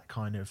recapture that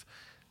kind of,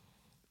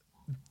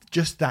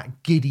 just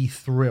that giddy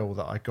thrill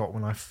that I got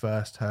when I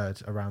first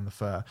heard Around the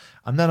Fur.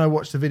 And then I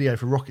watched the video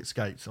for Rocket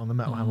Skates on the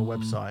Metal Hammer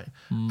website,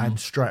 and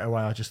straight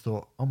away I just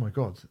thought, oh my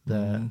God,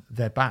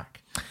 they're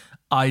back.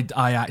 I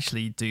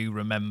actually do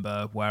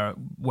remember where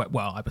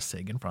I was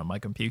sitting in front of my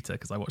computer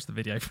because I watched the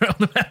video for it on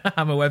the Metal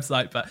Hammer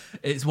website, but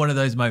it's one of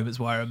those moments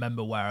where I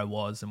remember where I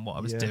was and what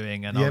I was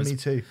doing. And I was me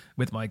too.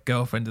 With my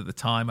girlfriend at the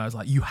time. I was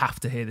like, you have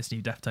to hear this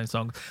new Deftones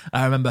song.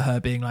 I remember her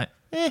being like,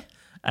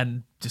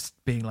 and just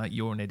being like,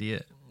 you're an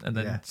idiot. And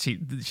then she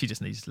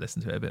just needs to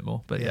listen to it a bit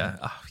more. But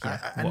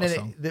and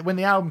then when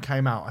the album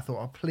came out, I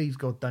thought, oh, please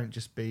God, don't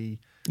just be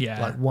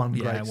like one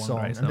great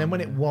song. And then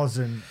when it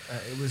wasn't,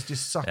 it was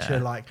just such a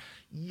like,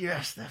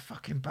 yes, they're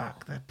fucking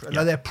back.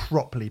 They're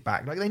properly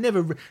back. Like they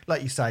never,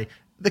 like you say,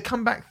 the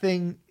comeback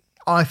thing.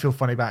 I feel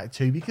funny about it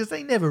too, because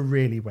they never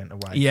really went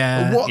away.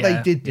 Yeah, but what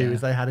they did do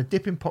is they had a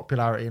dip in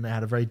popularity, and they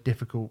had a very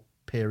difficult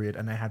period,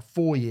 and they had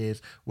 4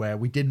 years where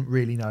we didn't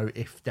really know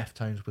if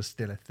Deftones was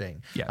still a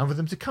thing. Yeah. And for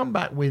them to come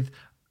back with,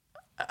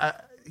 I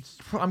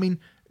mean,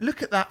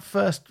 look at that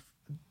first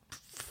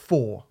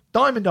 4: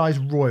 Diamond Eyes,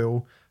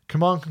 Royal,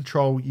 Command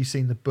Control, You've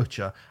Seen the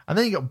Butcher, and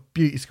then you got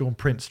Beauty School and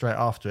Prince straight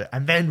after it,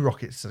 and then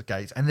Rocket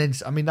Gates, and then,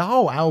 I mean, the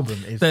whole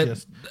album is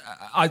just...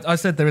 I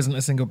said there isn't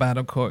a single bad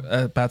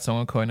song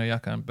on Koi no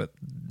Yakan, but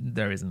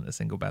there isn't a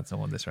single bad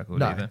song on this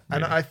record either.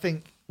 Really. And I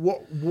think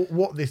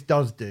what this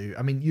does do,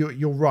 I mean,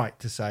 you're right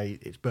to say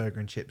it's burger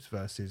and chips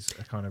versus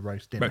a kind of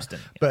roast dinner.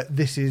 But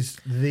this is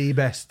the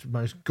best,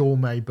 most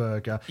gourmet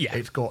burger. Yeah.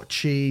 It's got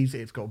cheese,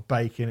 it's got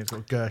bacon, it's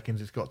got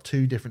gherkins, it's got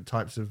 2 different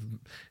types of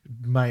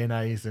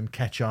mayonnaise and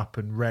ketchup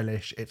and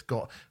relish. It's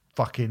got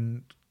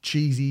fucking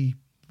cheesy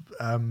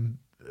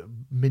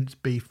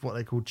minced beef, what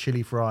they call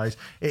chili fries.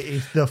 It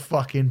is the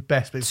fucking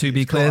best. But to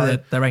be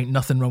clear, there ain't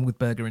nothing wrong with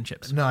burger and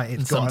chips. No,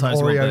 it's got an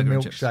Oreo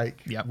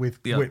milkshake with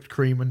whipped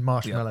cream and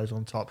marshmallows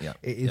on top. It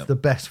is the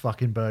best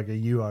fucking burger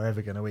you are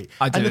ever going to eat.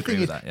 I do agree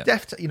with that.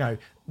 Yeah.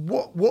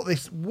 What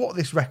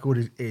this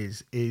record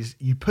is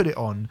you put it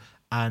on,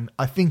 and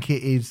I think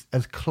it is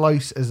as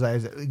close as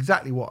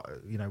exactly what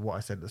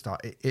I said at the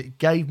start. It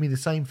gave me the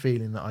same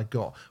feeling that I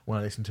got when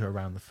I listened to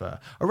Around the Fur.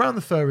 Around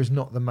the Fur is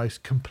not the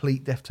most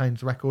complete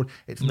Deftones record.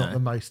 It's not the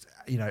most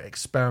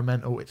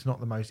experimental. It's not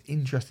the most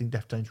interesting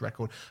Deftones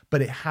record,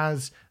 but it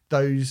has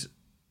those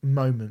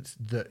moments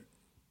that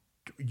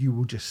you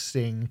will just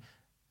sing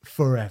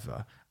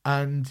forever.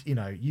 And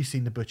You've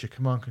Seen the Butcher,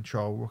 Command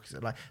Control,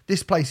 like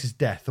This Place Is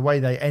Death. The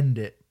way they end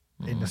it,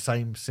 in the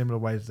same similar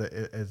ways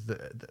as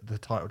the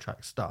title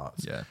track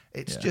starts. Yeah.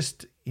 It's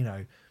just,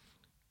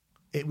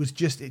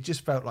 it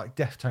just felt like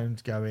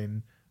Deftones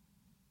going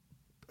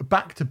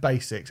back to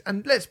basics.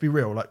 And let's be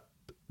real, like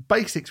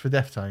basics for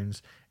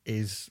Deftones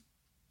is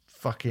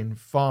fucking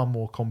far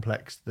more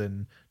complex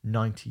than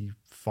 95%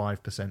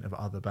 of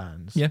other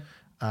bands. Yeah.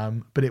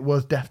 But it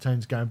was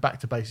Deftones going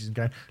back to basics and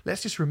going,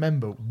 let's just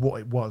remember what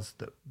it was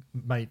that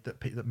made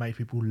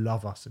people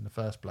love us in the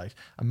first place,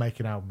 and make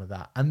an album of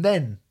that. And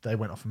then they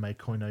went off and made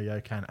Koi no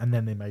Yokan, and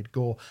then they made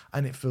Gore,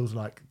 and it feels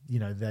like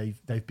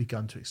they've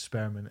begun to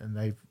experiment,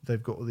 and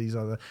they've got all these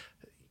other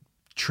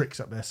tricks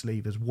up their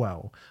sleeve as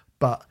well.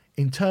 But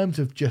in terms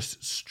of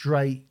just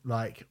straight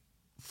like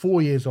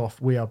 4 years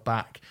off, we are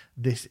back.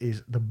 This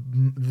is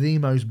the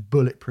most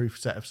bulletproof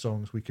set of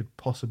songs we could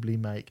possibly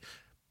make.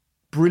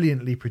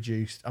 Brilliantly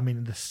produced. I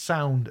mean, the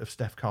sound of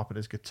Steph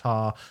Carpenter's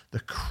guitar,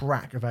 the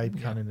crack of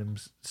Abe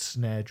Cunningham's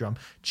snare drum,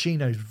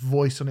 Chino's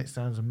voice on it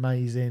sounds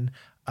amazing.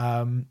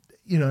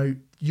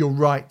 you're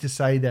right to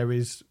say there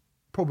is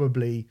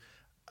probably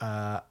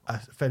a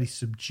fairly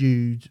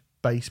subdued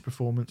bass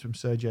performance from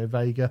Sergio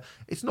Vega.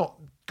 It's not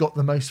got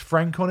the most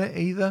Frank on it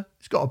either.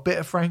 It's got a bit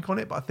of Frank on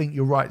it, but I think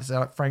you're right to say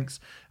like Frank's.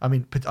 I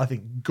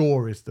think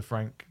Gore is the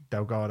Frank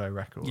Delgado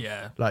record.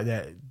 Yeah, like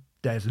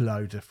there's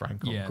loads of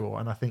Frank on Gore,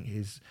 and I think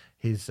his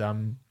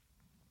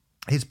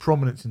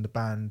prominence in the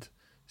band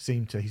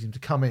seemed to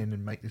come in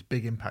and make this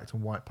big impact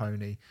on White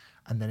Pony,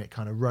 and then it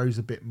kind of rose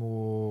a bit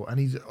more. And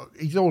he's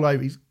all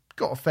over. He's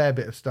got a fair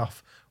bit of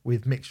stuff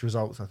with mixed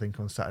results, I think,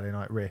 on Saturday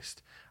Night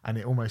Wrist, and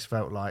it almost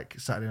felt like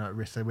Saturday Night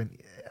Wrist, they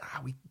went,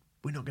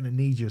 we're not going to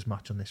need you as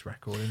much on this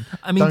record, and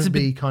I mean, don't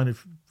be kind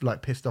of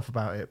like pissed off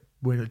about it.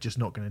 We're just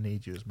not going to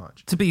need you as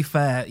much. To be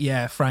fair,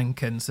 yeah,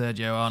 Frank and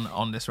Sergio aren't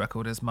on this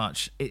record as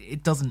much.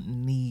 It doesn't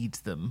need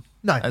them.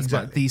 No,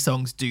 exactly. Much. These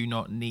songs do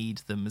not need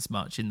them as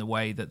much in the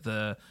way that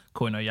the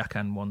Koino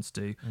Yakan ones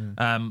do.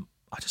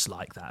 I just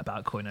like that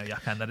about Koino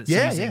Yakan, that it's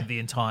using the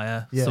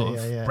entire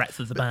breadth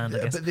of the band, I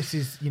guess. But this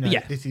is,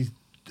 this is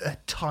a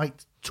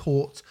tight,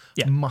 taut,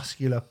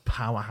 muscular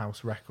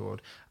powerhouse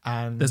record,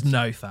 and there's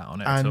no fat on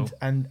it at all.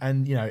 And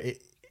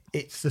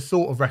it's the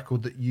sort of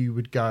record that you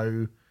would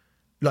go,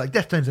 like,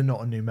 Deftones are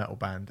not a new metal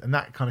band, and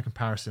that kind of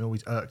comparison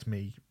always irked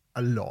me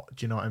a lot.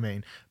 Do you know what I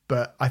mean?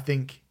 But I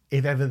think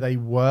if ever they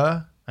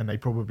were, and they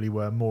probably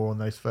were more on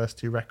those first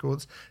two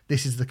records,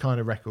 this is the kind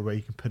of record where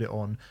you can put it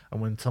on,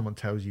 and when someone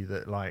tells you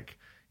that, like,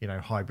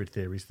 Hybrid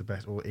Theory is the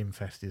best, or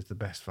Infest is the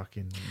best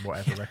fucking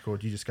whatever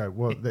record, you just go,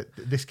 well,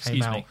 this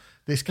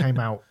came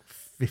out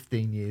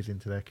 15 years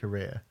into their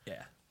career,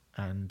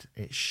 and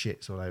it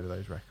shits all over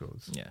those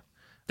records. Yeah,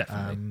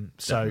 definitely.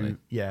 So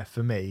yeah,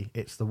 for me,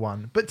 it's the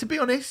one. But to be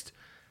honest,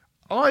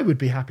 I would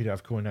be happy to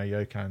have Koino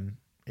Yakan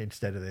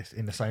instead of this,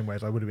 in the same way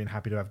as I would have been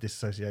happy to have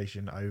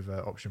Disassociation over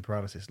Option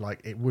Paralysis.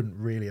 Like, it wouldn't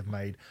really have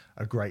made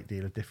a great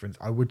deal of difference.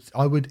 I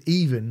would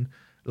even,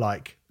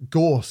 like,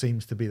 Gore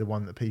seems to be the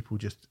one that people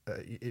just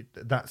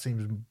that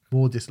seems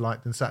more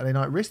disliked than Saturday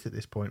Night Wrist at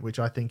this point, which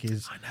I think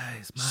is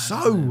it's mad,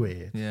 so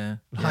weird. Yeah,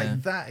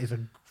 that is a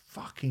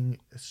fucking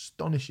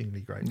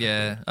astonishingly great record.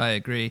 Yeah, I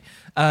agree.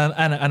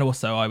 And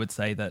also I would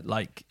say that,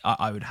 like,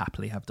 I would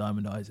happily have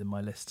Diamond Eyes in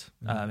my list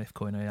if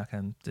Koino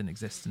Yakan didn't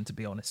exist. And to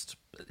be honest,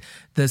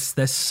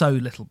 there's so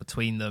little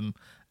between them,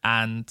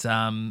 and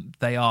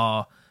they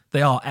are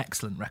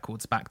excellent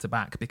records back to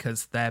back,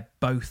 because they're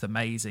both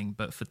amazing,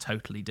 but for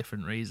totally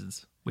different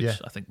reasons, which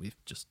I think we've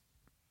just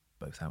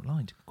both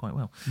outlined quite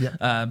well.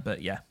 Yeah.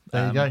 But yeah,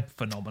 there you go.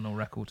 Phenomenal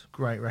record.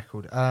 Great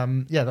record.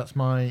 That's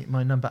my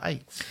number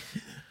 8.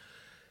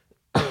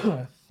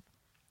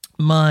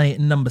 My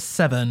number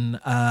 7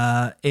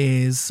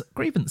 is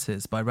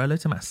Grievances by Rolo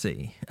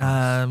Tomassi.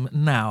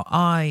 Now,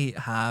 I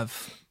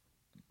have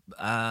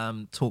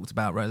talked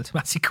about Rolo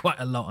Tomassi quite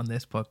a lot on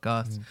this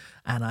podcast,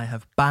 and I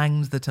have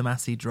banged the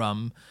Tomassi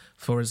drum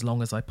for as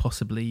long as I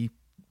possibly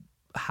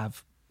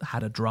have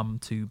had a drum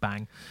to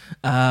bang.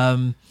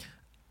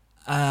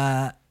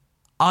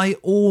 I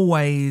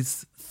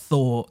always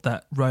thought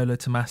that Rolo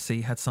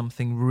Tomassi had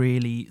something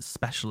really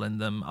special in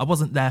them. I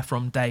wasn't there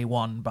from day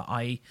one, but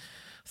I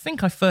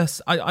think I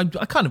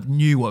kind of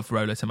knew of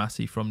Rolo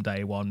Tomassi from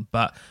day one,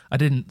 but I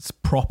didn't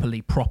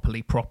properly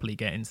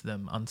get into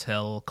them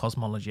until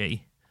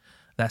Cosmology,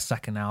 their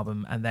second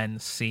album, and then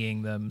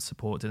seeing them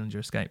support Dillinger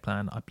Escape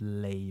Plan, I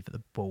believe, at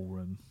the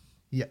Ballroom.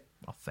 Yeah,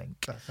 I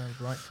think that sounds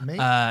right to me.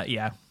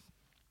 Yeah.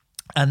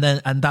 And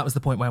that was the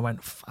point where I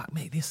went, fuck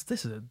me,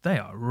 they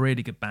are a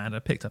really good band. I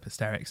picked up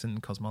Hysterics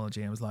and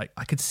Cosmology and was like,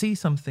 I could see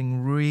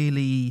something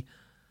really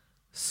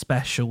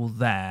special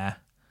there,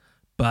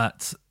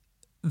 but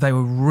they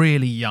were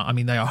really young. I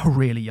mean, they are a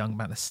really young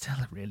band. They're still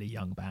a really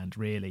young band,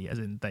 really, as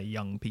in they're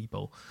young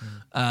people.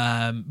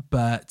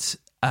 But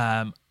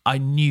I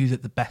knew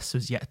that the best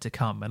was yet to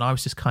come, and I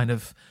was just kind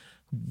of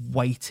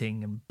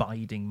waiting and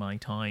biding my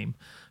time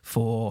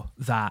for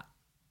that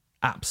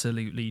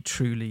absolutely,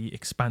 truly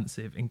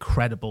expansive,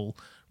 incredible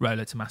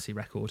Rolo Tomassi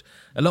record.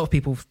 A lot of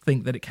people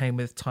think that it came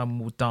with Time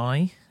Will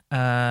Die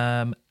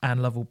and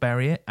Love Will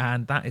Bury It,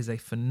 and that is a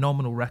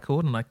phenomenal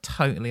record, and I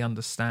totally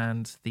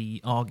understand the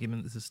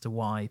arguments as to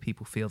why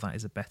people feel that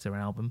is a better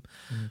album.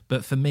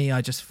 But for me,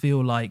 I just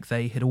feel like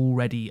they had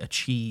already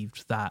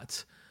achieved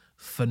that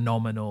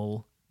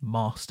phenomenal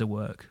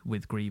masterwork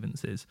with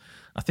Grievances.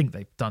 I think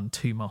they've done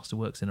 2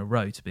 masterworks in a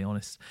row, to be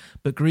honest,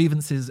 but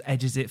Grievances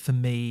edges it for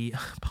me,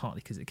 partly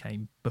because it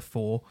came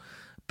before,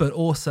 but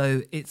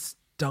also it's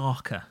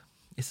darker.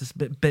 It's this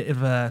bit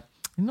of a,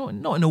 not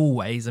in all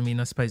ways, I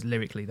mean, I suppose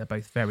lyrically they're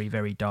both very,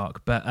 very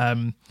dark, but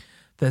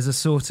there's a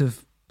sort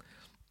of,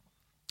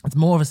 it's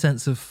more of a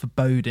sense of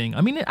foreboding. I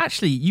mean,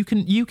 actually, you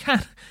can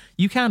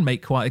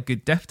make quite a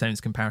good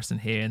Deftones comparison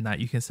here, in that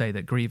you can say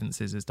that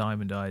Grievances is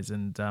Diamond Eyes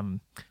and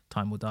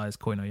Time Will Die is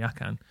Koino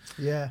Yakan.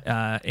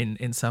 Yeah.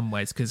 In some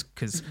ways,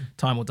 because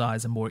Time Will Die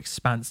is a more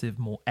expansive,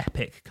 more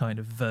epic kind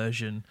of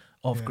version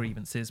of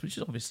Grievances, which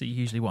is obviously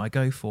usually what I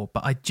go for.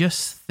 But I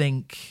just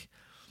think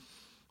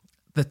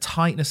the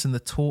tightness and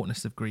the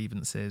tautness of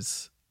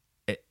Grievances,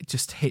 it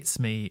just hits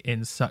me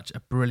in such a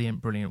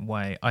brilliant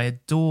way. I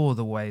adore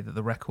the way that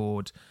the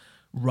record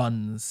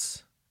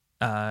runs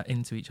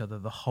into each other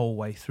the whole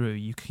way through.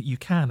 You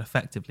can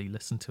effectively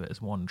listen to it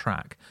as one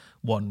track,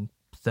 one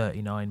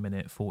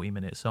 39-minute,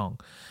 40-minute song.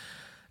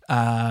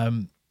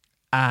 And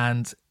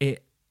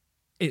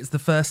it's the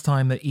first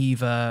time that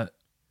Eva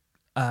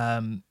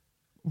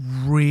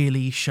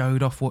really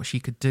showed off what she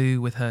could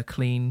do with her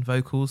clean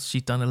vocals.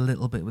 She'd done a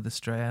little bit with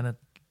Astrea and a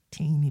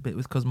teeny bit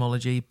with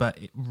Cosmology,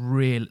 but it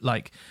really,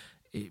 like,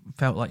 it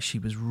felt like she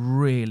was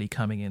really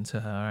coming into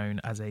her own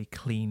as a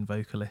clean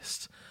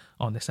vocalist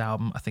on this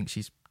album. I think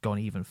she's gone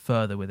even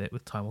further with it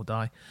with Time Will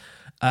Die.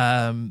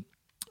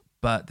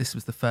 But this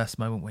was the first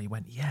moment where you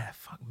went, yeah,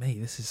 fuck me,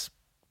 this is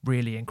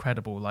really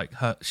incredible. Like,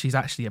 she's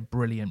actually a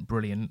brilliant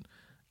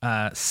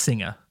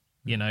singer,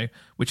 you know,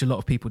 which a lot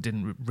of people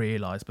didn't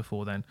realise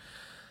before then.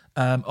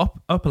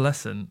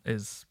 Opalescent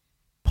is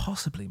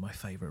possibly my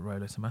favourite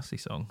Rolo Tomassi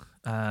song.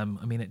 I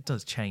mean, it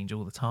does change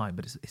all the time,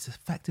 but it's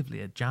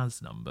effectively a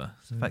jazz number.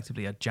 It's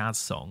effectively a jazz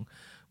song,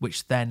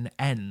 which then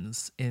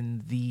ends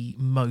in the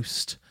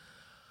most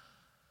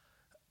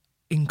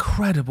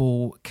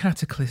incredible,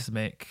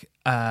 cataclysmic,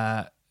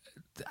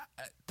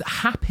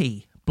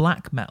 happy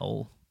black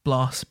metal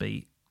blast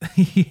beat.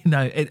 You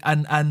know,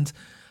 and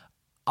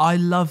I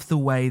love the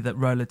way that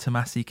Rolo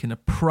Tomassi can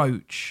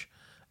approach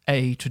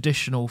a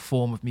traditional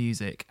form of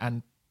music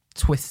and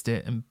twist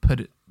it and put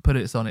it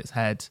on its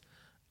head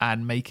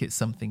and make it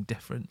something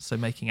different. So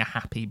making a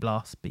happy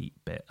blast beat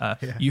bit,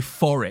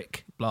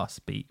 euphoric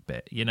blast beat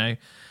bit, you know.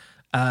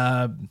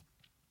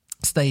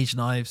 Stage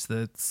Knives,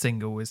 the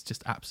single, is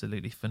just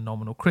absolutely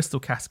phenomenal.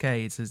 Crystal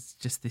Cascades is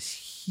just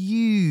this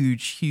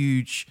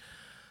huge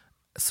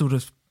sort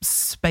of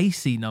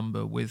spacey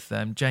number with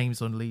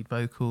James on lead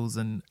vocals,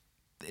 and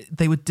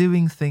they were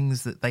doing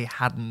things that they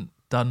hadn't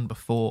done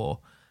before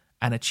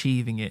and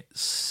achieving it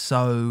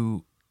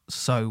so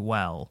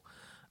well.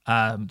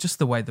 Just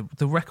the way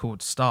the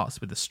record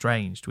starts with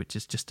Estranged, which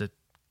is just a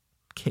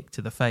kick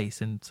to the face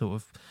and sort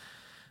of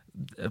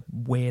a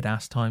weird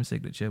ass time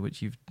signature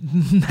which you've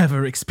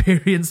never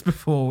experienced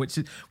before, which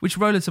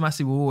Rolo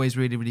Tomassi were always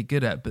really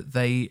good at, but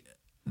they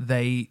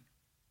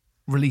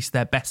released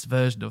their best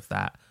version of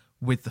that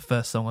with the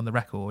first song on the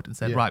record and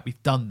said, right,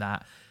 we've done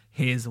that,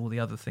 here's all the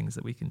other things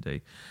that we can do.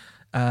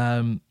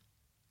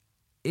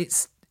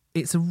 It's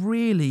a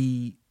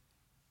really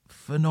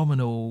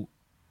phenomenal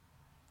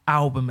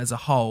album as a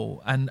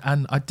whole, and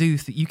I do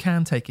think you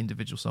can take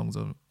individual songs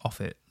off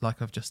it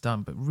like I've just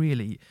done, but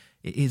really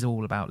it is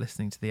all about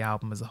listening to the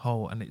album as a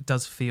whole, and it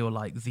does feel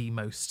like the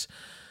most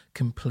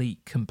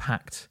complete,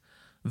 compact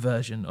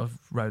version of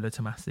Rolo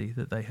Tomassi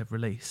that they have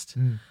released.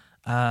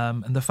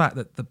 And the fact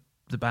that the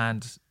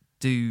band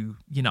do,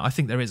 you know, I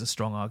think there is a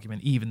strong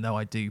argument, even though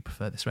I do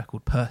prefer this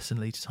record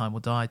personally to Time Will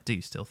Die, I do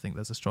still think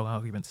there's a strong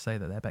argument to say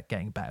that they're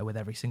getting better with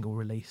every single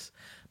release.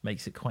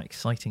 Makes it quite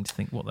exciting to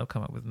think what they'll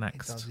come up with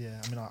next. It does,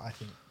 yeah. I mean, I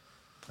think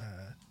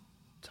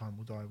Time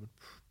Will Die would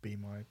be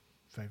my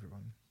favourite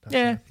one.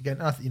 Personally. Yeah.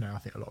 Again, I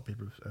think a lot of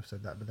people have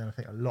said that, but then I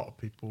think a lot of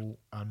people,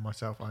 and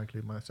myself, I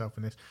include myself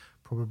in this,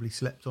 probably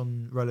slept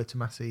on Rolo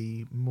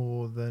Tomassi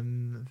more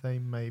than they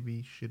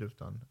maybe should have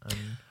done. And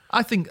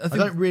I think I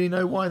don't really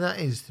know why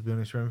that is, to be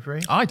honest,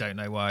 Remfry. I don't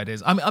know why it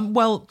is. I mean,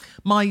 well,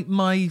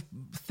 my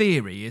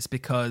theory is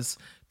because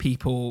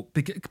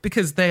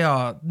they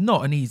are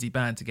not an easy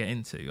band to get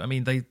into. I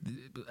mean, they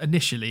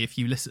initially, if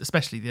you listen,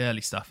 especially the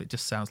early stuff, it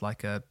just sounds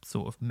like a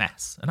sort of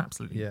mess, an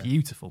absolutely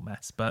beautiful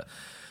mess. But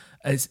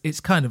it's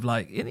kind of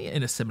like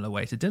in a similar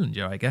way to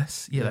Dillinger, I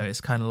guess. You know,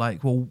 it's kind of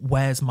like, well,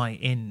 where's my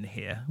in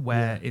here?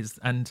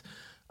 And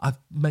I've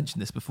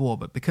mentioned this before,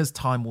 but because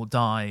Time Will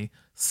Die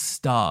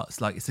starts,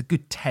 like, it's a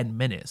good 10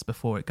 minutes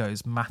before it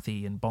goes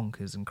mathy and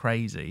bonkers and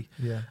crazy.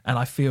 Yeah. And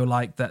I feel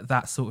like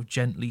that sort of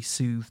gently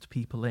soothed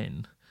people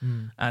in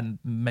and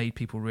made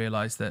people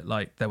realise that,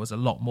 like, there was a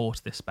lot more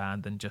to this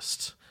band than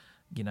just,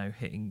 you know,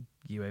 hitting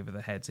you over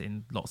the head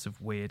in lots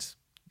of weird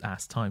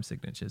ass time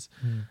signatures.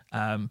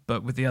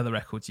 But with the other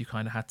records, you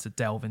kind of had to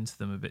delve into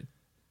them a bit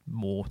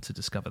more to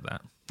discover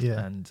that.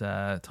 Yeah. And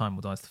Time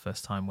Will Die is the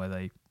first time where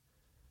they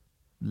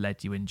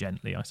led you in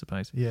gently, I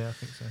suppose. Yeah, I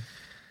think so.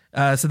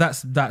 So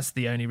that's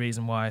the only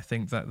reason why I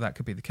think that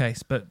could be the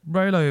case. But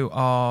Rolo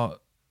are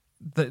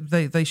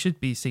they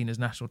should be seen as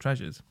national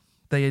treasures.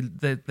 They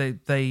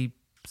sound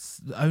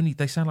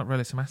like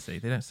Rolo Tomassi.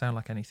 They don't sound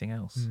like anything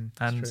else.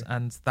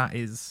 And that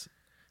is,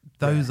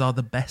 those are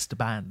the best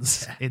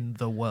bands in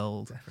the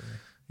world. Definitely.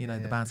 You know,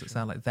 the bands that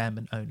sound like them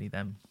and only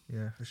them.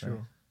 Yeah, for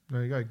sure.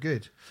 There you go.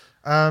 Good.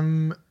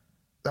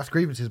 That's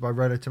Grievances by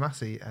Rolo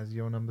Tomassi as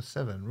your number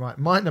 7. Right,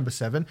 my number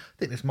 7. I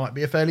think this might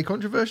be a fairly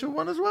controversial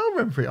one as well,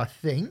 Remfry. I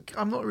think.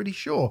 I'm not really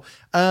sure.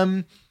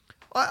 If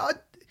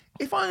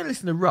I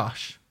listen to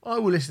Rush, I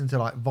will listen to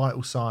like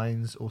Vital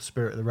Signs or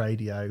Spirit of the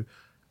Radio,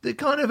 the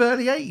kind of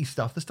early 80s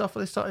stuff, the stuff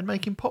where they started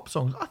making pop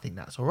songs. I think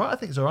that's all right. I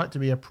think it's all right to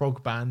be a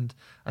prog band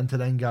and to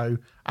then go,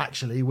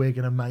 actually, we're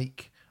going to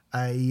make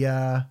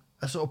a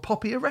sort of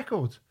poppier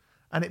record,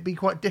 and it'd be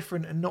quite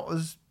different and not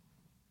as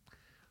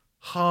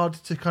hard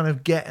to kind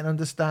of get and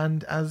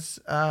understand as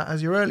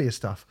your earlier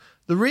stuff.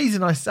 The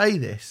reason I say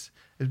this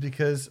is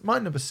because my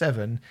number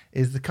 7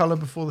 is The Colour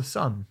Before the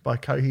Sun by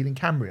Coheed and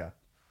Cambria.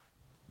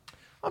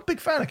 I'm a big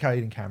fan of Coheed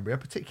and Cambria,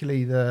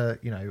 particularly the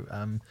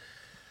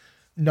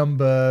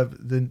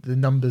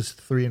numbers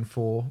 3 and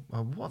 4.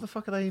 What the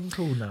fuck are they even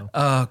called now?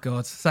 Oh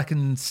god,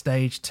 Second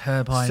Stage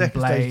Turbine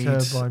Blade,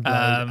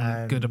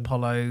 and Good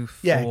Apollo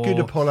 4, Good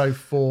Apollo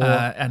 4,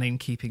 and In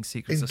Keeping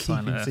Secrets of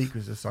Silent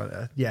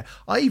Earth. Yeah,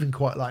 I even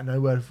quite like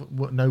No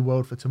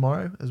World for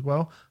Tomorrow as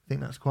well. I think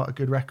that's quite a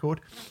good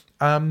record.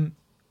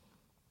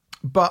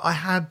 But I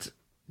had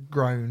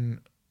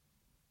grown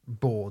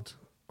bored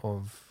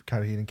of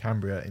Coheed and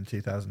Cambria in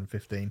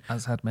 2015.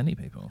 As had many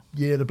people.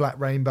 Yeah, the Black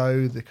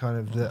Rainbow, the kind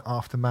of the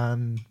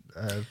Afterman,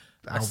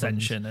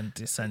 Ascension and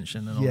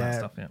Dissension and all that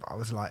stuff. Yeah, I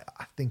was like,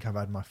 I think I've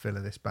had my fill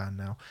of this band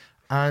now.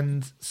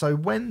 And so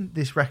when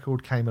this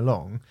record came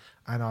along,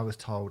 and I was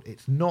told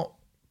it's not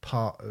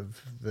part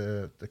of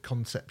the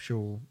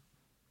conceptual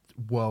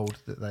world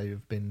that they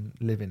have been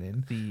living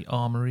in, the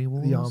Armory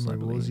Wars. The Armory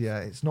Wars, yeah,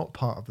 it's not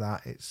part of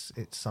that. It's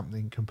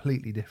something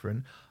completely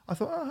different. I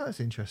thought, oh, that's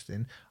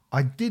interesting.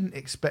 I didn't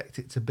expect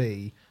it to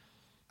be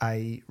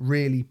a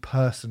really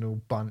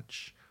personal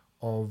bunch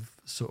of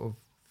sort of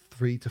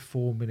 3 to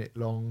 4 minute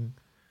long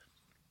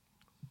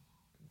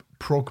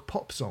prog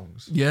pop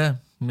songs. Yeah.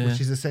 Which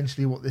is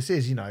essentially what this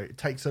is. It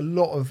takes a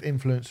lot of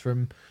influence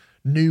from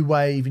new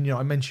wave, and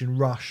I mentioned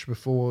Rush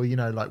before.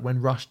 Like when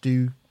Rush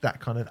do that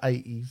kind of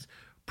 80s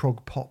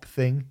prog pop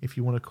thing, if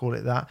you want to call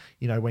it that.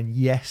 When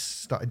Yes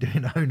started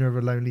doing Owner of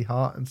a Lonely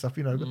Heart and stuff.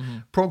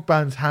 Prog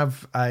bands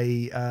have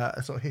a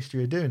sort of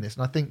history of doing this,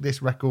 and I think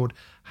this record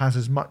has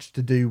as much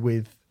to do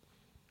with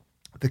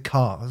the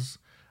Cars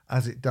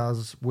as it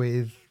does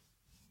with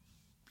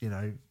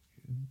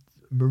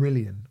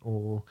Marillion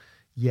or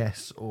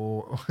Yes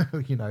or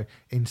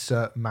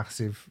insert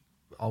massive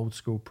old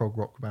school prog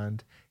rock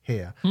band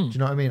here. Do you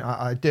know what I mean?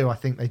 I do. I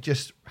think they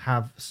just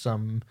have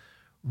some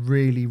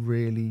really,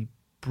 really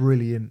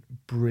brilliant,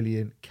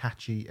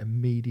 catchy,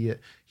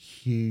 immediate,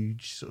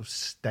 huge sort of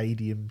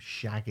stadium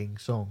shagging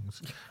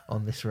songs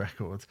on this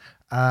record.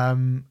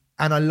 And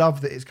I love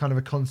that it's kind of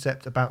a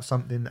concept about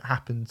something that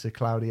happened to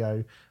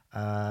Claudio.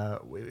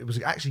 It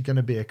was actually going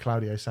to be a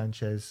Claudio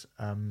Sanchez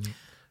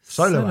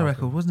solo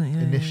record, wasn't it?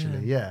 Yeah,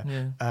 initially,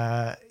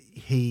 yeah.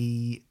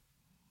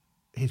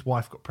 His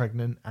wife got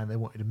pregnant, and they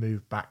wanted to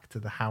move back to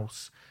the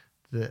house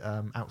that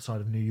outside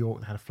of New York.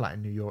 They had a flat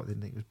in New York. They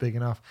didn't think it was big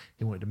enough.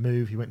 He wanted to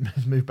move. He went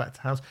and moved back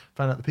to the house.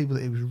 Found out the people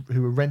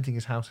who were renting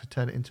his house had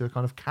turned it into a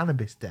kind of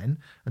cannabis den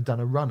and done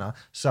a runner.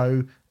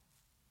 So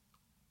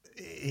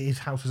his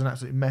house was an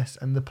absolute mess,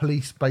 and the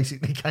police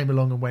basically came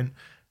along and went,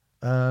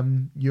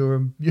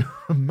 "You're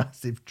a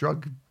massive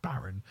drug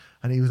baron,"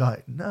 and he was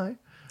like, "No."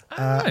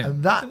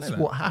 And that's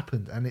what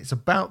happened, and it's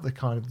about the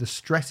kind of the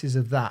stresses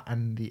of that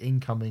and the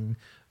incoming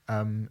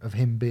of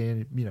him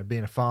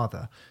being a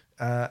father.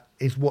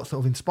 Is what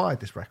sort of inspired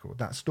this record,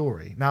 that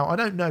story. Now, I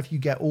don't know if you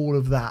get all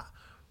of that,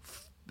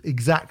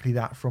 exactly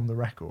that from the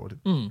record,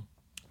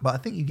 but I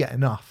think you get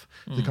enough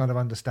to kind of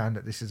understand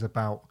that this is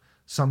about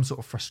some sort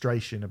of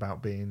frustration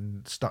about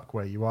being stuck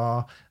where you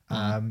are.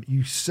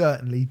 You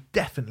certainly,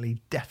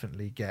 definitely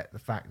get the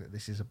fact that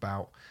this is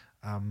about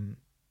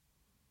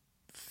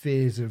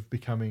fears of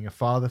becoming a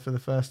father for the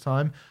first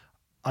time.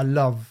 I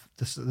love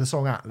the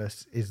song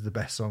Atlas is the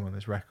best song on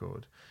this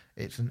record.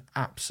 It's an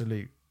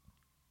absolute,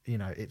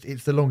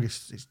 it's the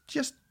longest. It's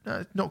just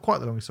not quite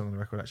the longest song on the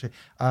record actually.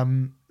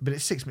 But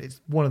it's 6 minutes.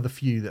 It's one of the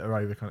few that are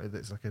over kind of.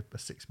 It's like a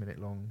 6 minute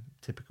long,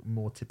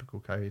 more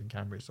typical Coheed and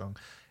Cambria song.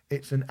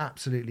 It's an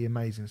absolutely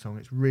amazing song.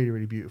 It's really,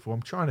 really beautiful.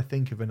 I'm trying to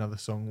think of another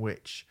song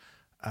which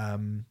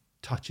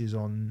touches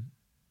on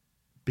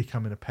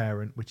becoming a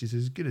parent, which is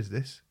as good as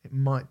this. It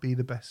might be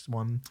the best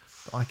one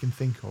that I can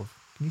think of.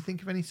 Can you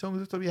think of any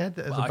songs off the top of your head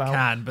that is about? I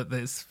can, but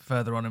it's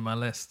further on in my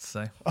list.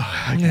 So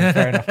okay,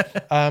 fair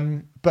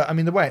enough. But I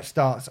mean, the way it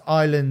starts: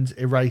 Island,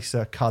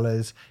 Eraser,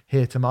 Colours,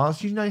 Here to Mars.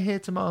 Do you know Here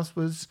to Mars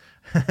was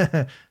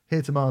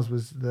Here to Mars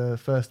was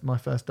my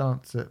first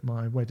dance at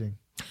my wedding.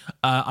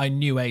 I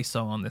knew a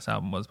song on this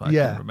album was, but I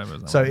couldn't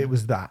remember. It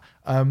was that.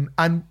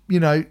 And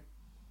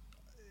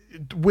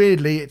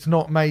weirdly, it's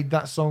not made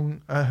that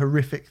song a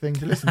horrific thing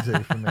to listen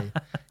to for me.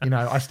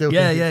 I still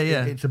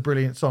think it's a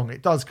brilliant song.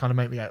 It does kind of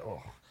make me go,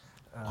 oh.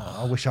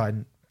 I wish I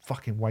hadn't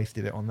fucking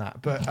wasted it on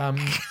that, but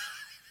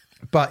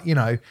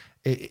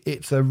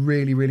it's a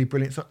really, really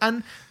brilliant song,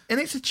 and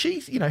it's a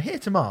cheese. Here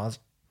to Mars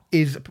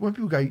is when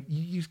people go, you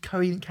use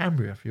Coheed and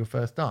Cambria for your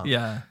first dance.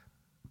 Yeah,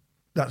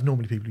 that's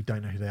normally people who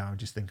don't know who they are and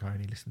just think I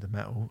only listen to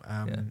metal.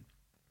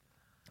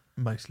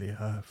 Mostly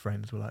her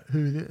friends were like,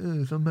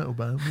 "Who? It's a metal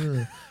band."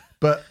 Yeah.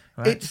 But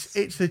right. I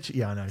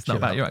know it's not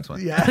about your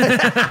ex-wife.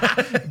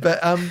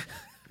 Yeah,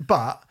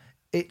 but.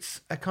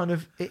 It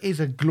is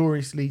a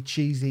gloriously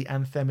cheesy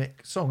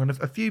anthemic song, and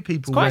a few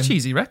people. It's quite a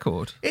cheesy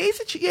record. It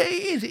is it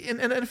is,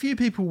 and a few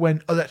people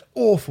went, "Oh, that's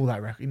awful,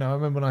 that record." I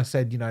remember when I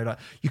said, like,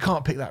 you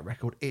can't pick that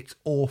record. It's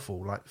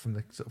awful, like from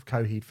the sort of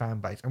Coheed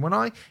fan base. And when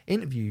I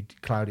interviewed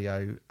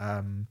Claudio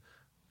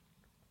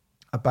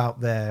about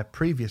their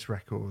previous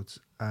records,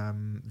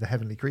 The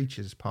Heavenly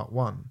Creatures Part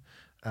 1,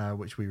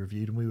 which we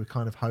reviewed, and we were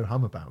kind of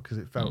ho-hum about because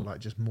it felt like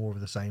just more of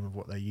the same of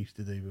what they used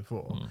to do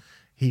before.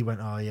 He went,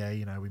 oh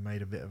yeah, we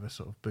made a bit of a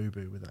sort of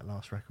boo-boo with that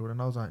last record.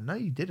 And I was like, no,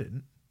 you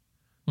didn't.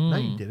 No,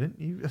 you didn't.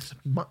 It's a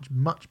much,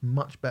 much,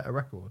 much better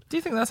record. Do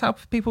you think that's how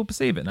people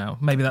perceive it now?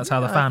 Maybe that's how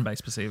the fan base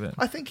perceive it.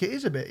 I think it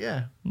is a bit,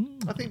 yeah.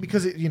 I think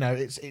because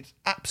it's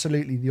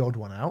absolutely the odd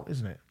one out,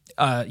 isn't it?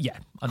 Yeah,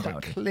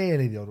 undoubtedly.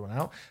 Clearly the odd one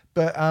out.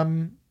 But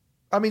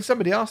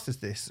somebody asked us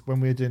this when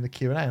we were doing the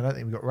Q&A, and I don't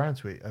think we got around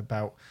to it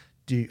about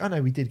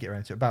we did get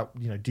around to it about,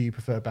 do you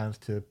prefer bands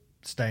to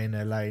stay in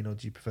their lane or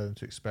do you prefer them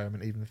to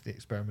experiment even if the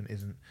experiment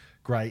isn't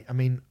great? I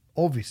mean,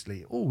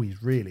 obviously,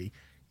 always really,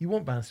 you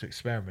want bands to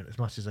experiment as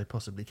much as they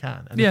possibly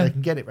can. And if they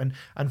can get it,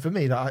 and for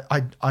me,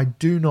 I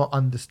do not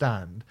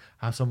understand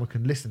how someone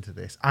can listen to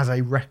this as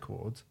a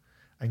record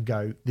and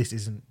go, this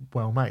isn't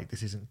well made,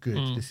 this isn't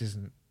good, this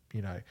isn't,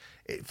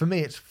 for me,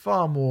 it's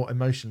far more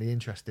emotionally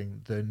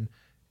interesting than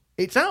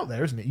it's out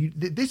there, isn't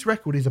it? This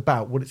record is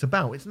about what it's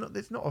about. It's not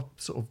a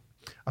sort of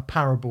a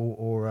parable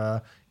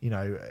or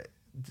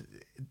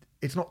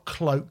it's not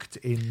cloaked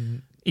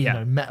in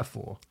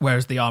metaphor.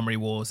 Whereas the Armoury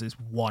Wars is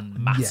one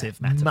massive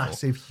metaphor.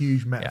 Massive,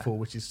 huge metaphor,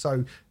 which is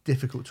so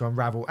difficult to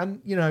unravel.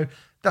 And,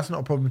 that's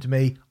not a problem to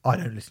me. I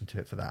don't listen to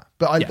it for that.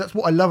 But that's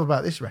what I love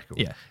about this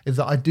record, is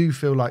that I do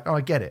feel like,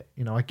 I get it.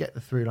 I get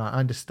the through line. I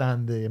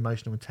understand the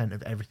emotional intent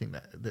of everything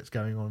that's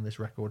going on in this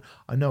record.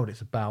 I know what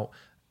it's about.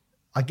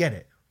 I get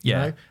it.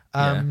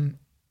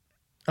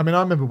 I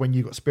remember when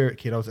you got Spirit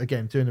Kid, I was,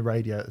 again, doing the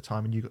radio at the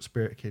time, and you got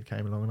Spirit Kid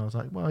came along, and I was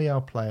like, well, yeah,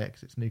 I'll play it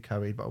because it's new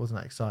Coheed, but I wasn't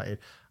that excited.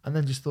 And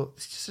then just thought,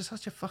 it's just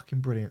such a fucking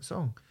brilliant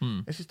song.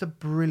 It's just a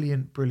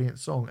brilliant, brilliant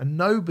song. And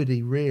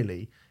nobody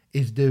really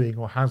is doing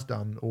or has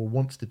done or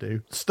wants to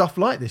do stuff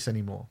like this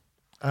anymore.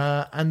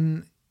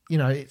 And,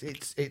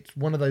 it's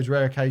one of those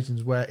rare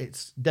occasions where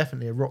it's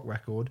definitely a rock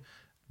record,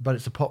 but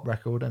it's a pop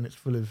record, and it's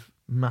full of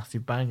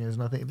massive bangers.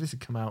 And I think if this had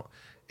come out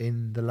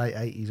in the late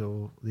 80s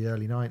or the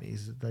early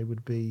 90s, they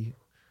would be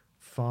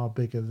far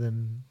bigger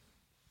than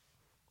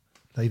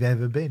they've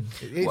ever been.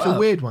 It's a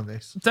weird one,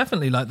 this.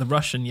 Definitely, like the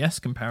Rush and Yes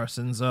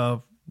comparisons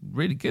are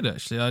really good,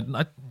 actually. I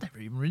never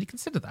even really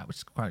considered that, which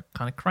is quite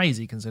kind of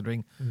crazy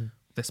considering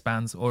this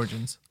band's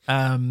origins.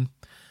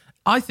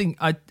 I think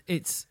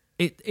it's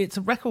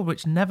a record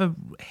which never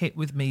hit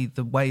with me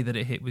the way that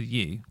it hit with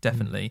you,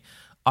 definitely.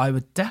 I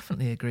would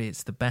definitely agree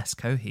it's the best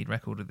Coheed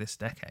record of this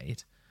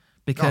decade.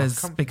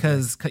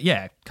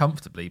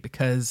 Comfortably,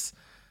 because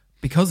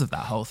of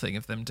that whole thing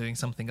of them doing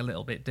something a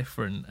little bit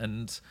different.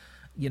 And,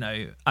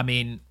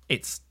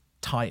 it's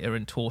tighter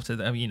and tauter.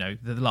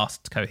 The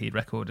last Coheed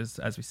record,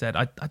 as we said,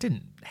 I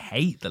didn't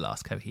hate the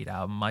last Coheed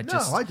album. I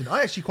didn't.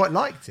 I actually quite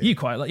liked it.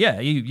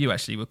 You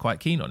actually were quite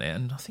keen on it.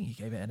 And I think you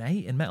gave it an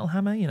 8 in Metal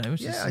Hammer,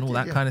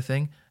 kind of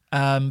thing.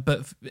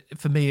 But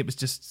for me, it was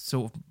just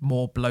sort of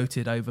more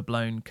bloated,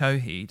 overblown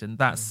Coheed. And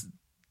that's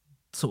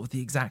sort of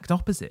the exact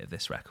opposite of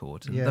this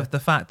record. And the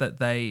fact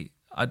that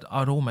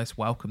I'd almost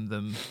welcome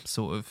them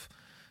sort of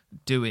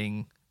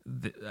doing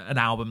an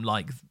album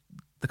like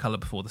The Colour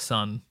Before the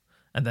Sun,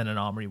 and then an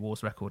Armoury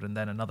Wars record, and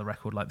then another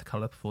record like The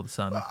Colour Before the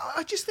Sun.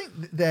 I just think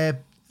I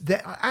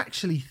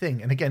actually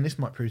think, and again, this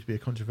might prove to be a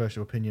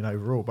controversial opinion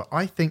overall, but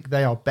I think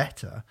they are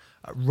better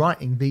at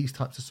writing these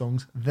types of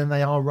songs than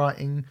they are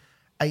writing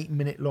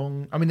 8-minute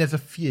long. I mean, there's a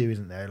few,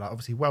 isn't there? Like,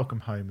 obviously, Welcome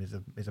Home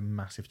is a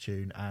massive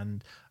tune,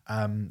 and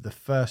the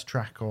first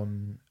track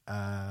on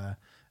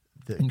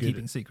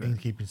Keeping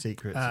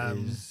Secrets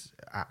is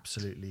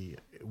absolutely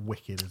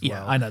wicked as well.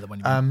 Yeah, I know the one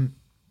you mean.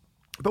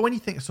 But when you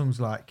think of songs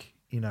like,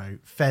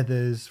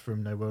 Feathers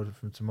from No World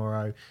from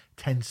Tomorrow,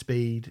 10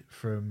 Speed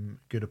from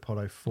Good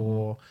Apollo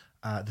 4,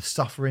 The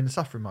Suffering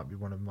might be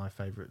one of my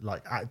favourite.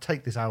 Like,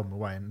 take this album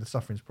away, and The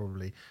Suffering's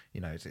probably,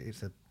 it's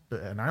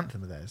an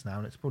anthem of theirs now,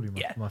 and it's probably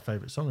my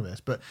favourite song of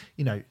theirs. But,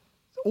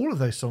 all of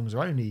those songs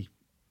are only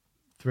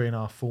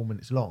 3.5-4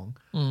 minutes long,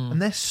 and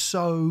they're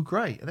so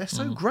great. They're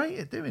so great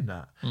at doing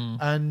that.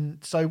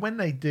 And so when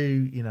they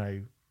do,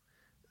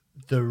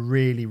 the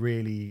really,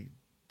 really,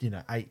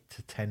 8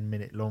 to 10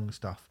 minute long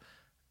stuff,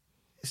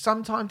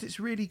 sometimes it's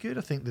really good.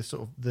 I think the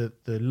sort of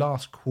the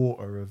last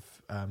quarter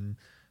of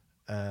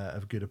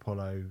Good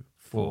Apollo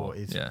 4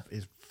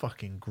 is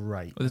fucking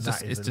great. Well, it's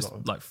just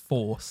like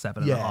 4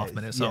 7.5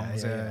 minute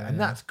songs. And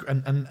that's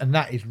and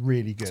that is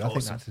really good. That's I think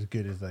awesome. that's as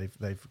good as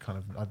they've kind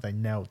of they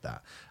nailed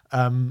that.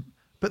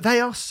 But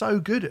they are so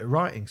good at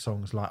writing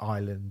songs like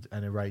Island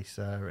and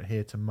Eraser and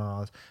Here to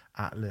Mars,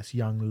 Atlas,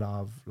 Young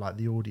Love. Like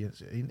the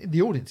audience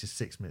is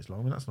 6 minutes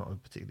long, and that's not a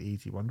particularly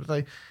easy one. But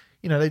they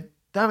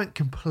haven't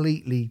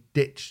completely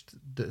ditched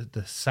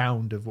the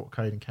sound of what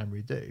Coheed and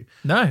Cambria do.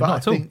 No, but not I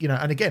at all. think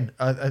and again,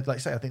 like I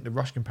say, I think the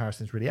Rush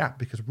comparison is really apt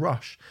because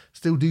Rush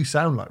still do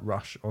sound like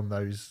Rush on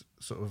those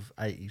sort of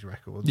 80s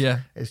records. Yeah,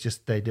 it's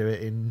just they do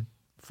it in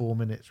 4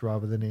 minutes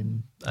rather than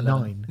in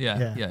 11. 9.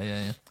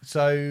 Yeah.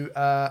 So,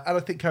 and I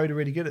think Coheed are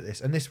really good at this,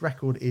 and this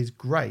record is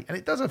great, and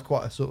it does have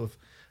quite a sort of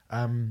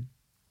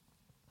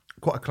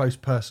quite a close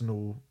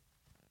personal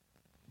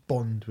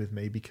bond with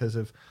me because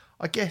of,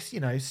 I guess,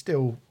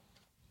 still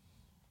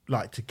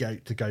like to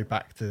go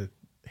back to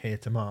Here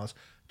to Mars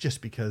just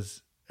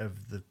because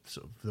of the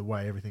sort of the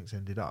way everything's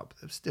ended up.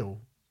 It was still,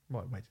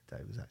 my way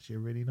today was actually a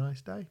really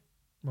nice day.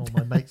 All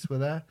my mates were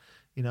there,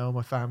 all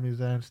my family was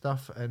there and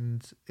stuff.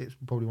 And it's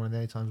probably one of the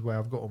only times where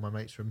I've got all my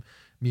mates from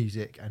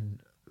music and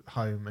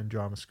home and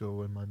drama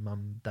school and my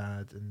mum,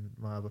 dad, and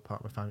my other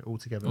part of my family all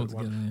together at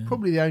once. Yeah.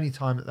 Probably the only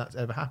time that's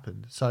ever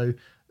happened. So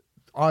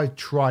I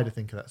try to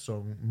think of that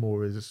song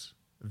more as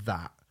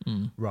that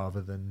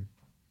rather than,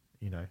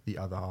 the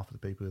other half of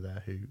the people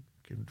there who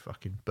can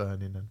fucking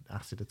burn in an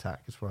acid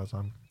attack, as far as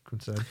I'm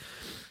concerned.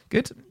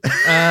 Good.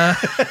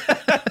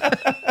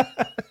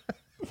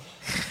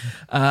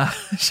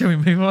 Shall we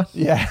move on?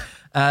 Yeah.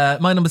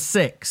 My number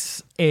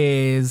 6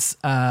 is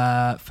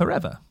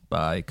Forever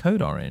by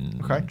Code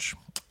Orange. Okay.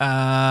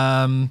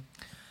 I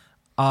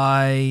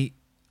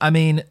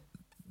mean,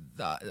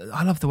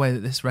 I love the way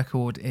that this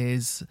record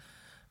is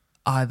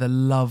either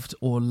loved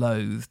or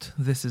loathed.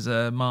 This is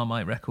a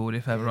Marmite record,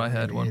 if ever I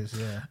heard one. Is,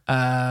 yeah.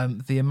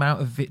 The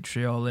amount of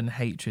vitriol and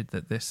hatred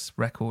that this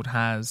record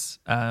has,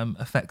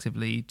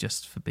 effectively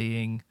just for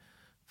being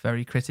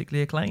very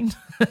critically acclaimed,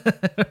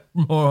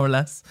 more or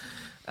less.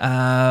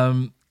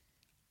 And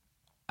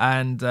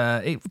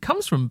it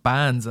comes from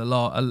bands a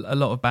lot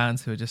of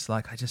bands who are just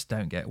like, I just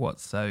don't get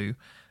what's so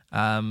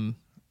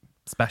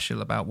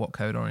special about what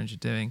Code Orange are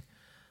doing.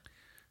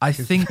 I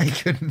think they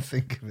couldn't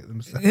think of it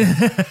themselves.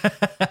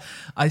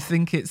 I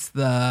think it's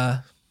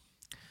this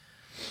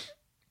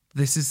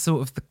is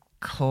sort of the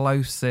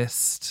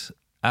closest.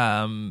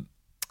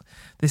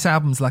 This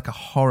album's like a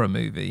horror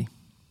movie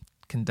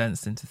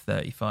condensed into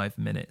 35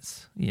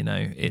 minutes.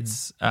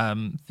 It's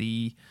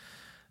the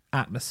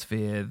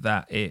atmosphere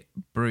that it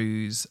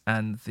brews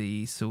and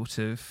the sort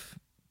of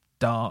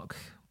dark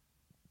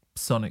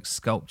sonic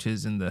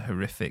sculptures and the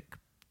horrific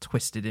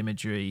twisted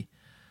imagery.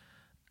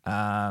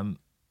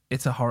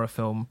 It's a horror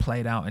film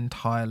played out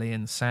entirely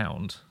in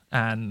sound,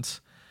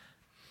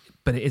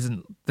 but it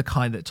isn't the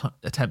kind that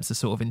attempts to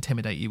sort of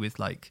intimidate you with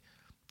like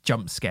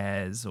jump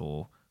scares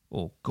or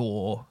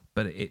gore,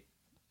 but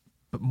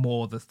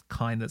more the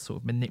kind that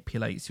sort of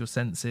manipulates your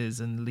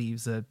senses and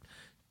leaves a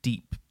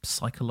deep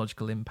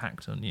psychological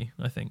impact on you,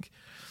 I think.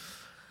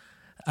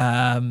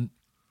 And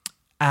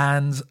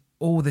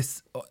all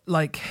this,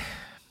 like,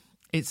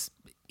 it's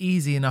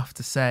easy enough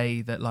to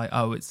say that, like,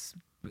 oh, it's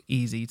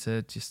easy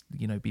to just,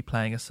 be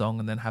playing a song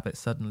and then have it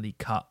suddenly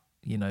cut,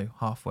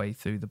 halfway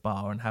through the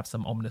bar and have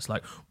some ominous,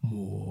 like,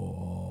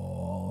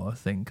 more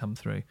thing come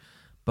through.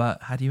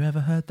 But had you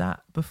ever heard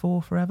that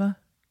before, Forever?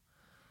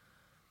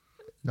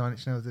 Nine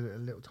Inch Nails did it a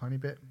little tiny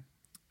bit.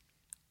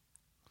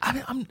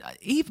 I mean,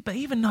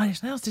 even Nine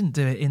Inch Nails didn't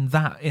do it in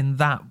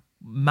that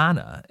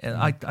manner.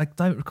 I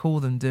don't recall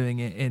them doing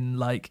it in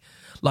like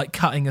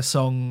cutting a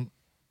song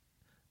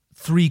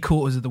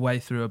 3/4 of the way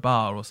through a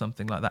bar or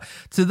something like that.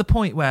 To the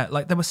point where,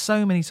 like, there were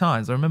so many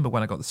times. I remember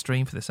when I got the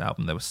stream for this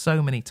album, there were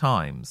so many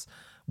times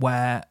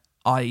where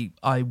I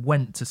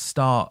went to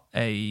start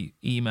a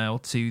email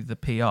to the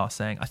PR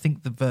saying, I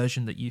think the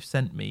version that you've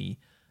sent me,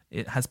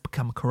 it has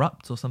become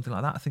corrupt or something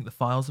like that. I think the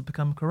files have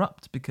become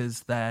corrupt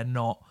because they're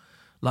not,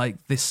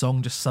 like, this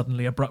song just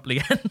suddenly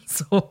abruptly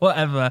ends or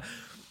whatever.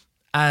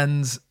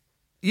 And,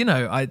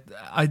 I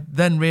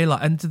then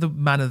realised, and to the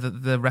manner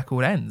that the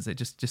record ends, it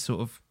just sort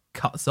of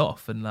cuts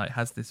off and, like,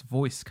 has this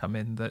voice come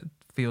in that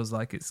feels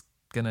like it's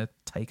going to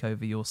take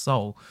over your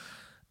soul.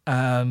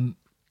 And,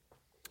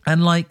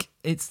 like,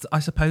 I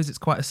suppose it's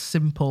quite a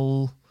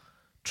simple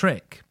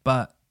trick,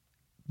 but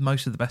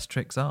most of the best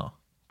tricks are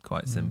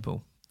quite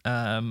simple.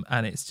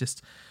 And it's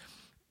just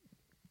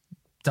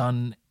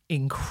done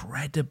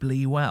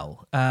incredibly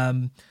well.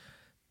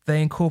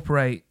 They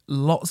incorporate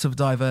lots of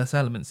diverse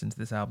elements into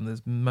this album.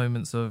 There's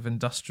moments of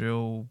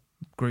industrial,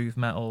 groove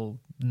metal,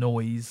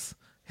 noise,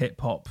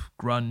 hip-hop,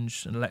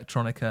 grunge, and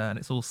electronica, and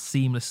it's all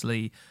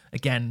seamlessly,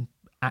 again,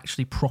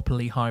 actually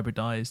properly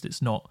hybridized.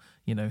 It's not,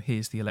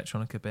 here's the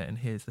electronica bit, and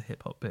here's the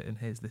hip-hop bit, and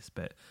here's this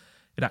bit.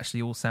 It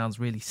actually all sounds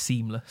really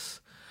seamless.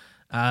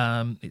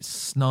 It's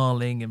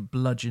snarling and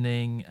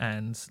bludgeoning,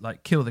 and,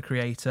 like, Kill the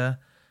Creator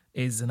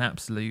is an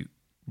absolute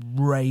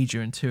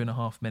rager in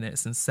 2.5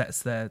 minutes and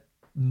sets their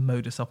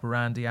modus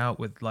operandi out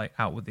with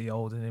the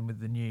old and in with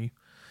the new,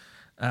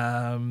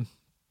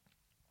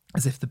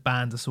 as if the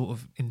band are sort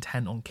of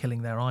intent on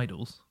killing their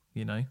idols,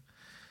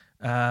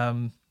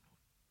 but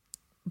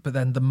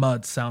then The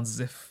Mud sounds as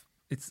if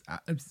it's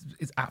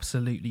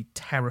absolutely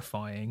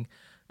terrifying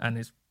and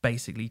is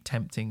basically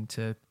tempting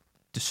to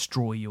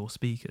destroy your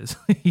speakers,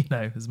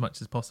 as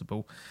much as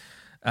possible.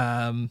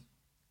 And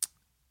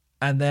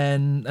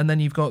then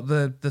you've got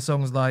the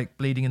songs like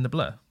Bleeding in the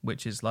Blur,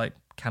 which is like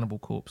Cannibal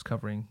Corpse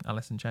covering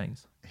Alice in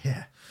Chains.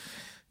 Yeah.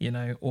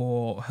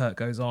 Or Hurt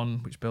Goes On,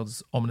 which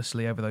builds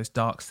ominously over those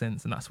dark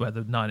synths, and that's where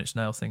the Nine Inch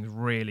Nails thing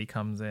really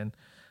comes in,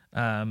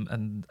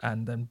 and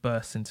then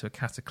bursts into a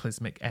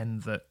cataclysmic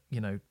end that,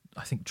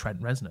 I think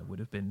Trent Reznor would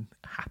have been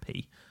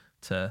happy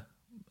to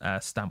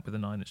stamp with a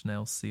Nine Inch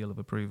Nails seal of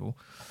approval.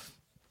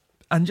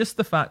 And just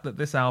the fact that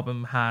this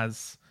album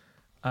has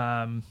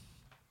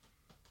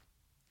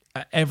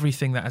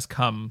everything that has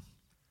come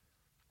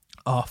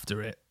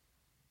after it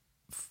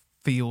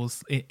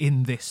feels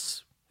in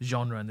this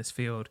genre and this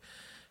field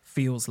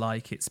feels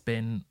like it's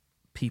been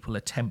people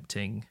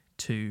attempting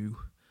to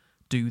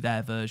do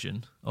their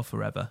version of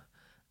Forever,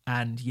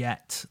 and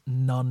yet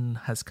none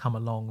has come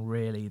along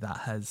really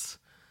that has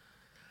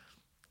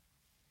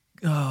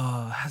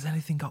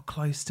anything got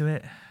close to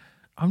it?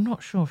 I'm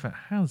not sure if it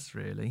has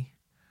really.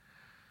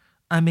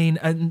 I mean,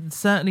 and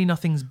certainly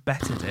nothing's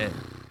bettered it.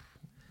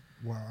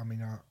 Well, I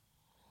mean,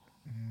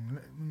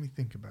 let me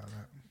think about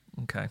that.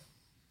 Okay.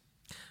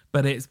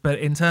 But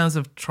in terms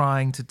of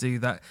trying to do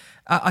that,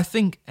 I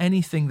think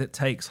anything that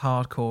takes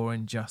hardcore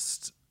and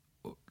just,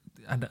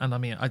 and I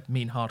mean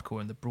hardcore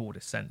in the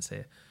broadest sense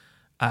here,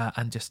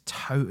 and just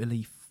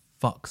totally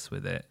fucks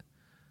with it,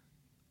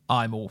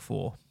 I'm all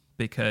for,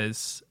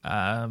 because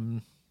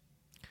hardcore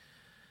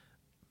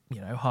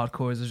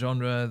is a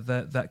genre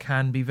that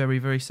can be very,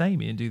 very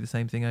samey and do the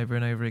same thing over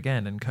and over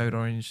again. And Code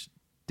Orange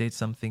did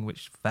something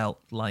which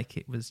felt like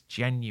it was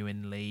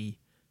genuinely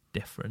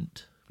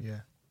different.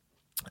 Yeah.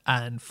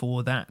 And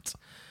for that,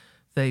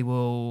 they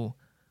will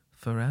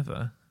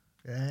forever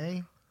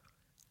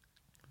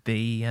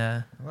be...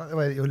 I like the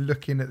way that you're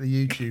looking at the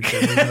YouTube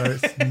thing, even though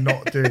it's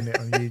not doing it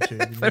on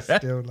YouTube. And you're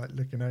still like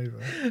looking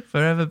over.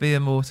 Forever be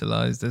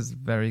immortalised as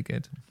very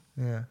good.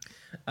 Yeah.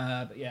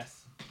 But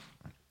yes.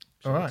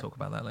 All right. We'll talk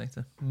about that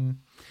later.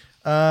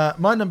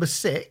 My number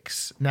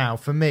 6, now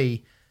for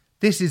me,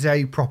 this is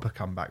a proper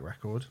comeback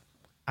record,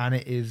 and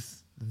it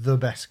is the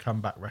best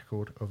comeback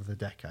record of the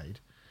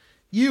decade.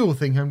 You all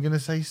think I'm going to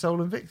say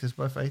Soul Invictus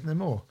by Faith No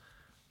More,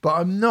 but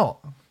I'm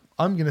not.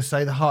 I'm going to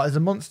say The Heart Is a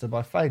Monster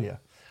by Failure.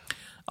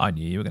 I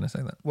knew you were going to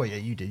say that. Well, yeah,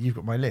 you did. You've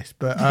got my list.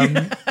 But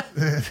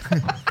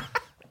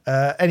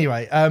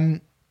anyway,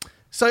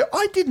 so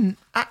I didn't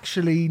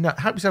actually know.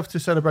 Help yourself to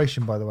a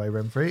celebration, by the way,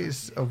 Renfrey.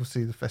 It's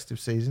obviously the festive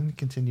season.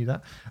 Continue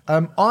that.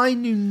 I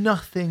knew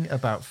nothing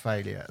about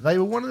Failure. They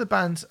were one of the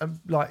bands,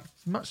 like,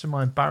 much to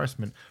my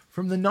embarrassment,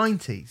 from the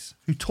 90s,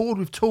 who toured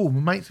with Tool, were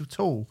mates with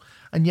Tool,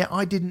 and yet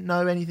I didn't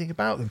know anything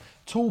about them.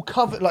 Tool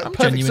covered, like, I'm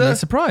genuinely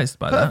surprised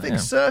by that.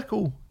 Perfect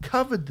Circle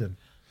covered them.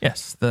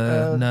 Yes,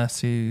 the nurse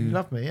who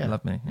loved me. Yeah,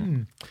 loved me. Yeah.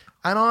 And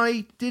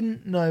I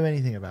didn't know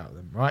anything about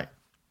them, right?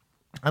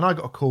 And I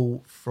got a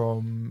call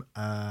from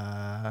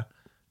Luke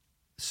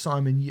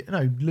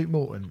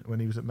Morton when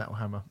he was at Metal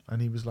Hammer,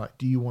 and he was like,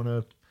 "Do you want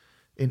to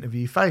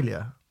interview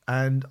Failure?"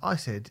 And I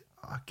said,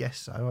 "I guess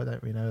so. I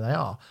don't really know who they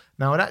are."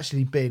 Now, I'd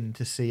actually been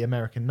to see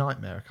American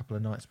Nightmare a couple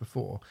of nights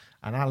before,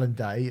 and Alan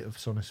Day of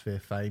Sonosphere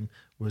fame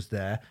was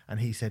there, and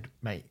he said,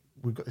 "Mate,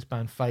 we've got this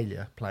band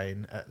Failure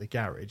playing at the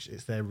Garage.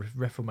 It's their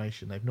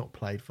reformation. They've not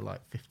played for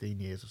like 15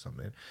 years or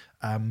something."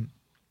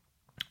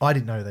 I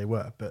didn't know who they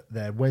were, but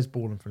they're Wes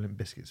Borland from Limp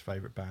Bizkit's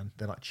favourite band.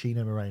 They're like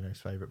Chino Moreno's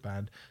favourite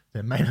band.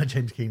 They're Maynard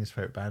James Keenan's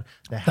favourite band.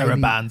 They're a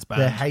band's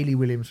band. They're Hayley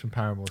Williams from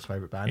Paramore's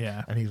favourite band.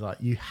 Yeah. And he's like,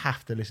 you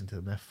have to listen to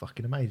them. They're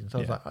fucking amazing. So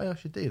I was Yeah. like, oh, I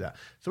should do that.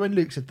 So when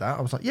Luke said that,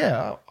 I was like,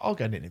 yeah, I'll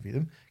go and interview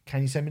them.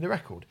 Can you send me the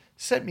record?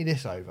 Sent me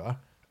this over.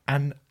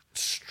 And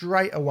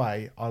straight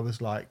away, I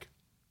was like,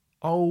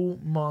 oh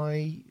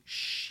my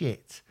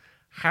shit.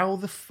 How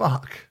the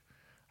fuck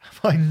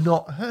have I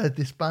not heard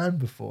this band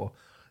before?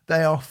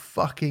 They are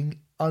fucking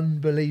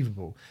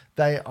unbelievable.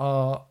 They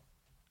are.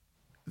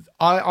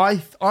 I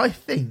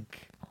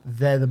think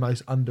they're the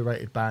most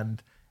underrated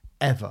band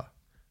ever.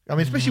 I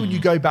mean, especially when you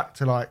go back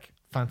to like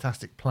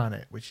Fantastic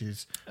Planet, which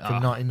is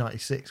from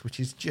 1996, which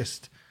is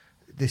just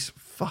this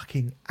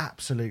fucking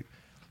absolute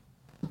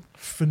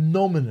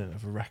phenomenon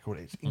of a record.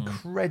 It's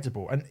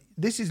incredible, and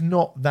this is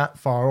not that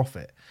far off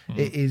it.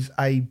 It is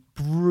a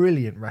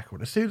brilliant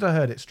record. As soon as I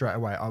heard it straight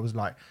away, I was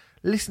like,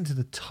 listen to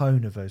the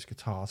tone of those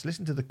guitars,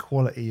 listen to the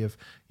quality of,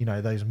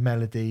 those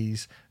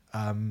melodies.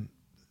 Ken's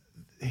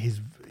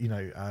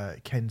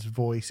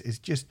voice is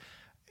just,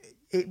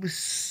 it was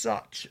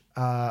such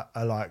a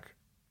like,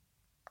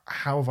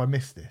 how have I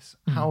missed this?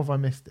 How have I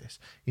missed this?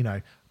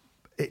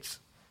 It's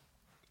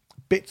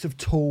bits of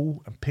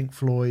Tool and Pink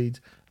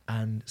Floyd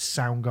and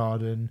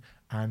Soundgarden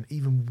and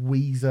even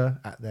Weezer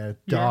at their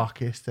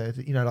darkest.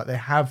 They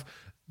have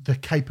the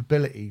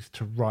capabilities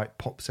to write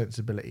pop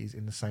sensibilities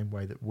in the same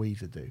way that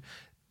Weezer do.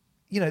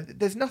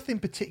 There's nothing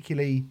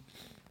particularly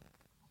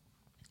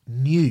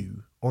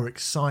new or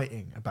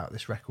exciting about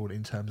this record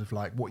in terms of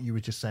like what you were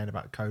just saying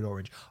about Code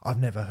Orange. I've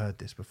never heard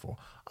this before.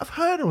 I've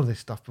heard all this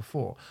stuff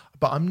before,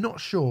 but I'm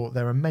not sure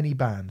there are many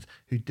bands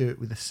who do it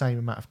with the same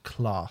amount of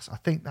class. I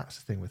think that's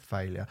the thing with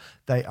Failure.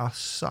 They are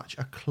such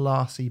a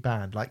classy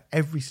band. Like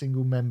every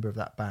single member of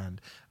that band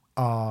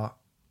are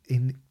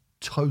in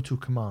total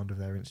command of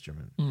their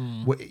instrument,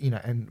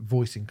 and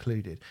voice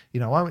included.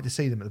 I went to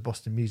see them at the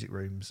Boston Music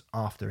Rooms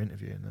after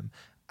interviewing them,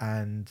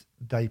 and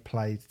they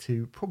played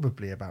to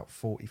probably about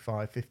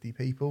 45, 50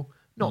 people.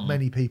 Not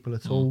many people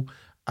at all.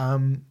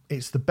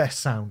 It's the best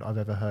sound I've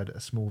ever heard at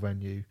a small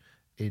venue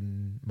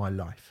in my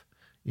life.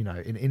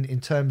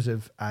 In terms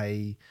of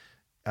a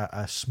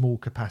small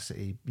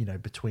capacity,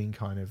 between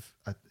kind of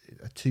a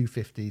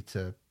 250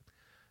 to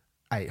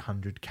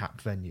 800 capped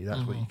venue.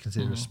 That's what you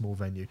consider a small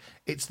venue.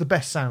 It's the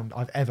best sound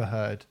I've ever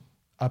heard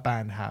a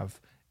band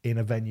have in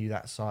a venue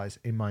that size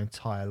in my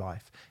entire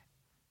life.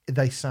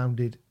 they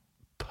sounded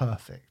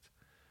perfect.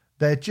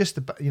 They're just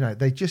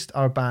they just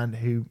are a band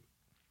who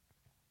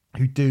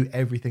do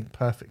everything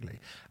perfectly.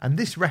 And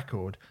this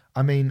record,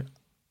 I mean,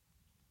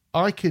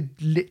 I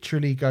could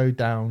literally go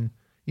down,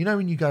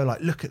 when you go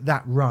like, look at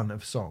that run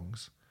of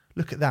songs,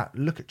 look at that,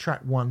 look at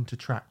track 1 to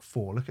track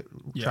 4, look at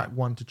track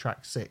 1 to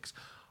track 6.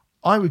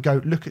 I would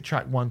go look at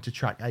track 1 to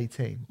track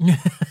 18.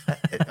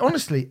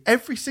 Honestly,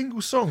 every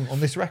single song on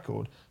this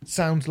record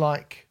sounds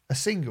like a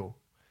single.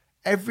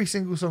 Every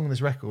single song on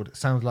this record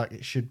sounds like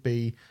it should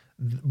be,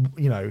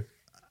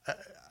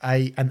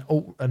 an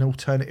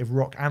alternative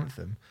rock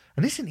anthem.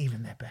 And this isn't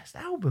even their best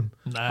album.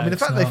 No, I mean, the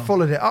fact they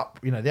followed it up,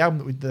 the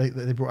album that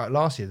they brought out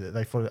last year, that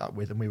they followed it up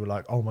with, and we were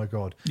like, oh my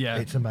God,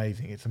 it's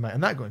amazing. It's amazing.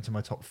 And that got into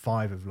my top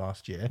 5 of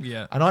last year.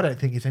 Yeah. And I don't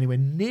think it's anywhere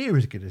near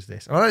as good as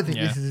this. And I don't think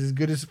this is as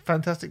good as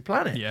Fantastic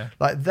Planet. Yeah.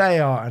 Like, they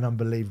are an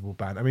unbelievable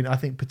band. I mean, I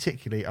think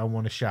particularly I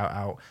want to shout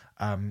out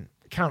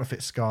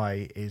Counterfeit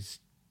Sky is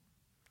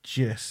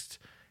just...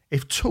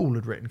 If Tool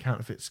had written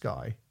Counterfeit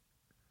Sky,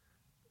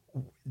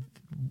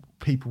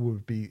 people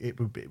would be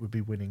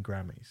winning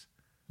Grammys.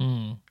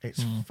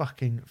 It's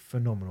fucking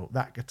phenomenal.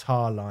 That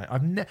guitar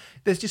line,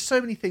 there's just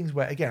so many things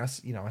where, again, I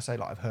say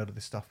like I've heard of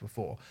this stuff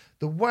before.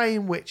 The way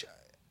in which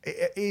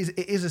it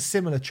is a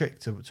similar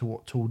trick to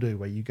what Tool do,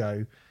 where you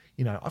go,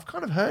 I've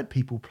kind of heard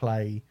people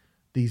play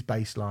these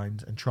bass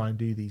lines and try and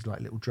do these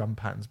like little drum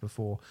patterns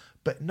before,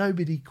 but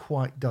nobody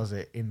quite does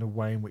it in the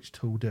way in which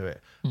Tool do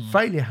it.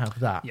 Failure have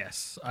that.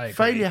 Yes, I agree.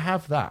 Failure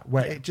have that,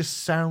 where it just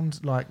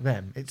sounds like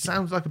them. It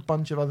sounds like a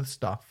bunch of other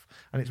stuff,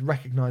 and it's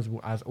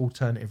recognisable as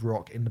alternative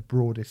rock in the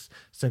broadest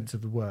sense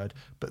of the word.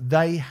 But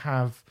they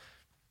have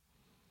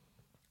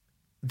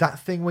that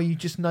thing where you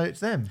just know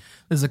it's them.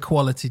 There's a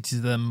quality to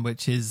them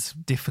which is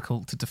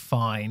difficult to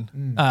define.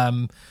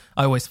 I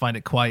always find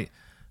it quite...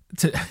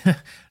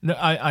 No,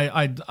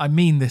 I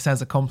mean this as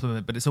a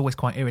compliment, but it's always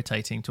quite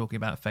irritating talking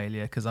about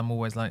Failure, because I'm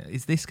always like,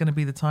 is this going to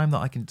be the time that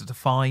I can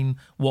define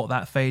what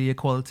that Failure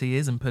quality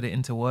is and put it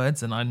into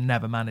words? And I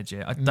never manage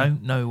it. I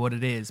don't know what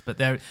it is,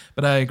 but I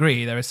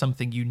agree, there is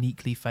something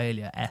uniquely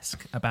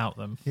Failure-esque about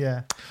them.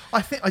 Yeah,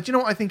 I think. Do you know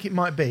what I think it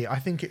might be? I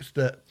think it's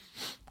that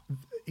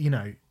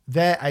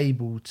they're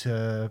able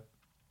to.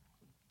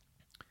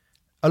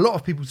 A lot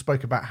of people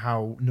spoke about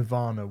how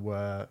Nirvana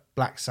were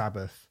Black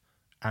Sabbath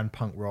and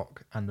punk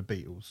rock and the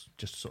Beatles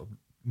just sort of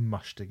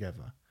mushed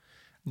together.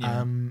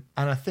 Yeah. And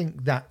I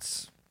think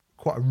that's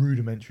quite a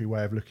rudimentary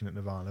way of looking at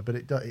Nirvana, but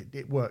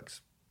it works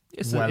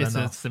It's enough.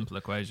 a simple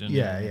equation.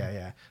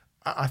 Yeah.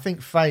 I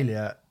think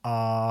Failure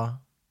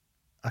are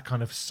a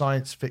kind of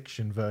science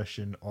fiction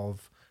version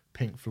of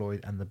Pink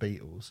Floyd and the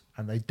Beatles,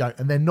 and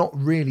they're not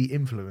really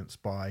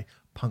influenced by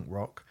punk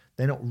rock.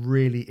 They're not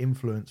really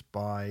influenced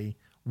by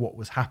what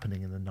was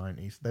happening in the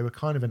 90s. They were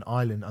kind of an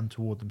island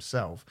untoward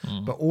themselves.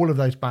 But all of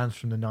those bands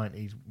from the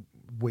 90s,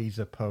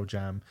 Weezer, Pearl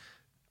Jam,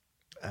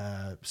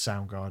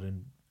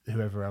 Soundgarden,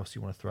 whoever else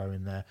you want to throw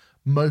in there,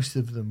 most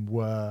of them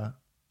were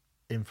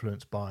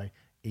influenced by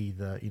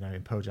either,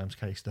 in Pearl Jam's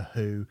case, The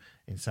Who,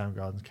 in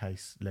Soundgarden's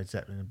case, Led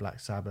Zeppelin and Black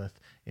Sabbath,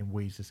 in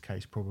Weezer's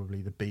case,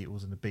 probably the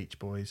Beatles and the Beach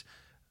Boys.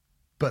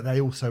 But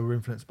they also were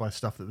influenced by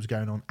stuff that was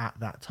going on at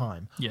that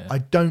time. Yeah. I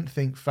don't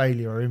think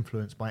Failure are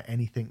influenced by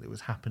anything that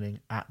was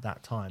happening at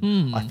that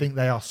time. I think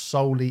they are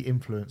solely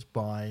influenced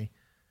by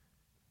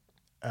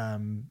the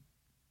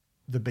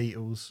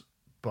Beatles,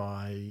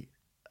 by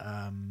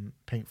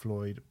Pink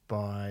Floyd,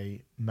 by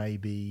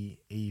maybe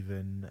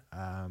even...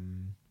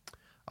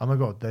 oh my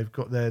God, they've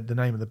got the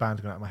name of the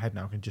band's going out of my head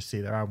now. I can just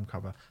see their album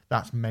cover.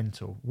 That's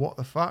mental. What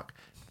the fuck?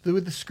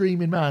 With the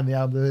Screaming Man, the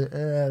album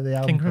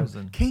King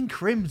Crimson. King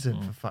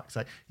Crimson, for fuck's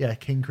sake. Yeah,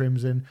 King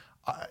Crimson.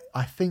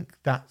 I think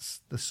that's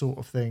the sort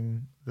of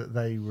thing that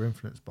they were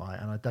influenced by,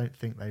 and I don't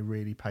think they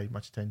really paid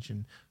much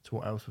attention to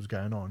what else was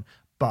going on.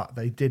 But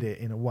they did it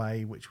in a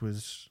way which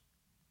was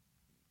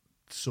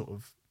sort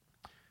of...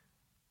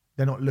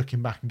 They're not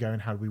looking back and going,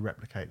 how do we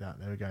replicate that?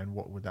 They were going,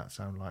 what would that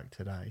sound like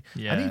today?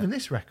 Yeah. And even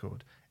this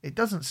record, it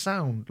doesn't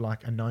sound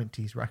like a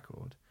 90s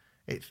record.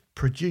 It's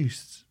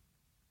produced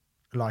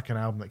like an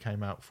album that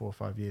came out 4 or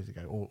 5 years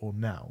ago, or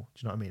now. Do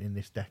you know what I mean? In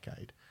this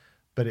decade.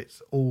 But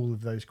it's all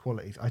of those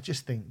qualities. I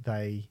just think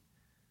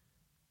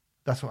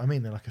that's what I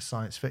mean. They're like a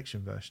science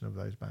fiction version of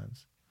those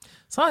bands.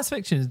 Science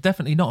fiction is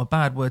definitely not a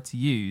bad word to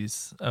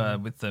use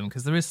with them,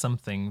 because there is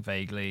something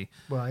vaguely...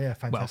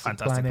 Fantastic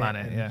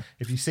Planet, yeah.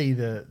 If you see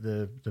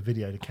the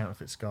video to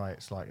Counterfeit Sky,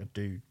 it's like a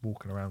dude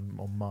walking around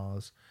on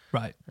Mars.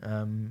 Right.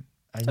 And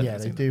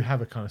they do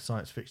have a kind of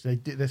science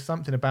fiction. There's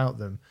something about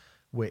them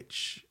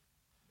which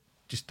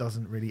just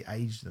doesn't really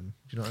age them.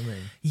 Do you know what I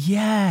mean?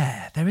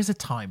 Yeah, there is a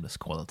timeless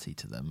quality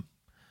to them.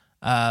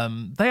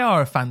 They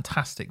are a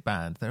fantastic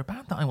band. They're a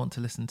band that I want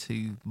to listen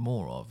to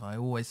more of.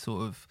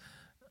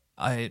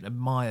 I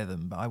admire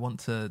them, but I want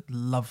to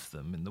love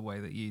them in the way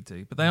that you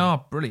do. But they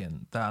are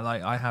brilliant.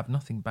 I have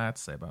nothing bad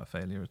to say about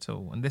Failure at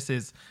all. And this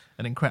is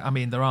an incredible... I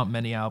mean, there aren't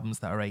many albums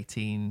that are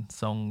 18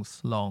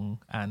 songs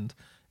long, and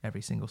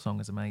every single song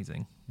is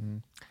amazing.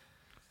 There's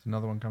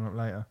another one coming up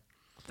later.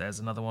 there's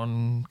another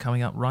one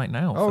coming up right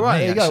now. Oh, for right,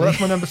 me, there you go. actually.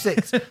 That's my number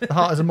 6. The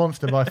Heart is a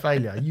Monster by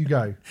Failure. You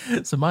go.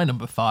 So my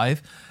number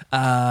 5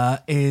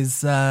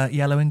 is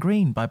Yellow and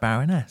Green by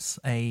Baroness,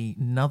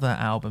 another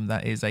album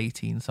that is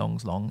 18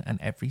 songs long, and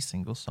every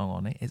single song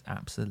on it is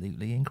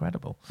absolutely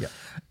incredible. Yeah.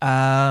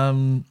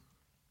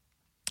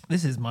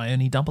 This is my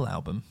only double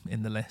album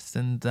in the list,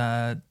 and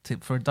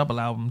for a double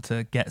album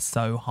to get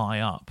so high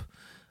up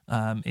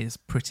is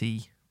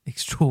pretty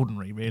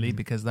extraordinary, really,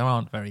 because there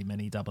aren't very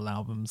many double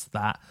albums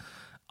that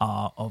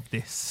are of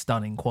this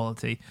stunning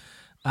quality.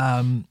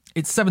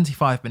 It's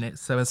 75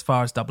 minutes, so as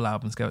far as double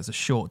albums go, it's a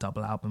short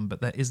double album,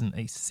 but there isn't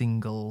a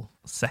single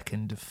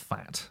second of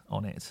fat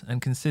on it.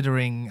 And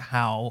considering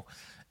how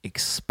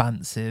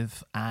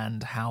expansive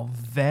and how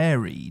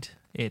varied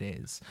it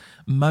is,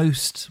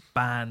 most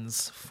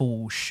bands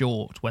fall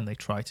short when they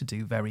try to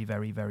do very,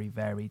 very, very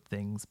varied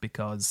things,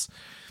 because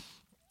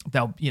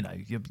they'll,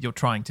 you're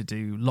trying to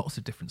do lots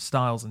of different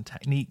styles and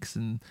techniques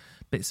and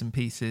bits and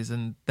pieces,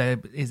 and there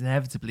is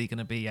inevitably going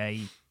to be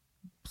a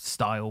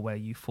style where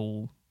you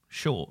fall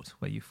short,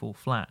 where you fall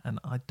flat, and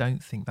I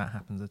don't think that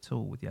happens at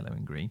all with Yellow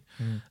and Green.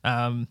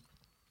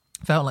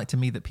 Felt like to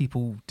me that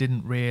people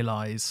didn't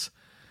realise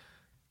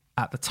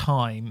at the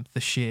time the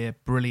sheer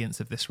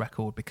brilliance of this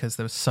record, because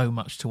there was so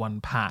much to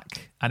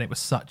unpack, and it was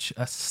such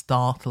a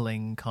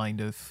startling kind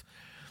of...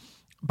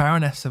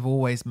 Baroness have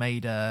always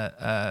made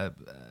a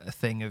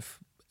thing of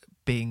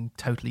being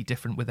totally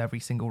different with every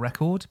single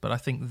record, but I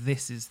think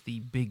this is the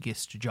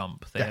biggest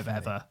jump they have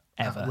ever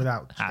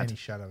without had. any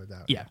shadow of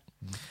doubt. Yeah.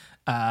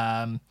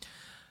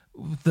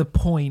 The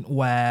point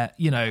where,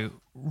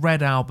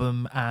 Red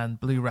Album and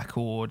Blue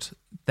Record,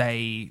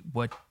 they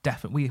were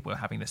definitely... We were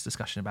having this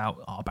discussion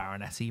about, are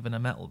Baroness even a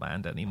metal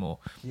band anymore?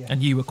 Yeah.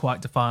 And you were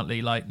quite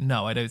defiantly like,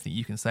 no, I don't think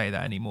you can say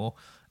that anymore.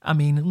 I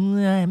mean,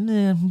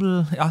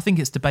 I think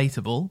it's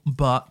debatable,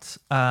 but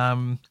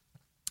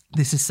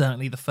this is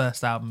certainly the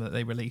first album that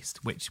they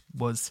released, which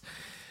was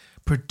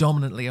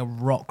predominantly a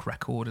rock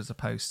record as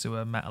opposed to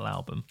a metal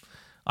album.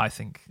 I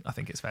think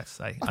it's fair to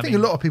say. I think a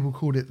lot of people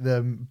called it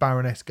the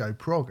Baroness Go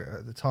Prog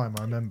at the time,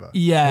 I remember.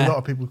 Yeah. A lot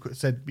of people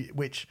said,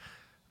 which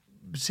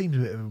seems a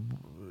bit of...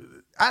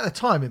 At the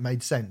time, it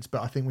made sense,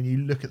 but I think when you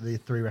look at the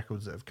 3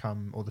 records that have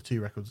come, or the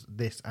 2 records,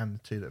 this and the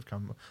 2 that have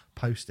come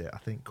post it, I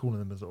think calling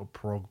them a sort of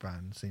prog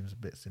band seems a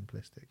bit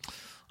simplistic.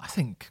 I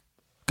think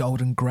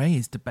Golden Grey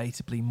is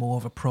debatably more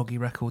of a proggy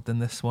record than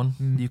this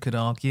one, you could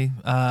argue.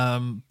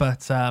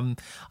 But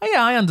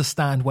I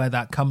understand where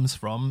that comes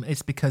from.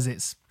 It's because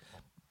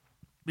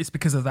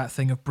of that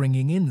thing of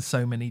bringing in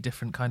so many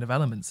different kind of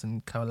elements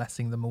and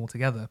coalescing them all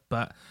together.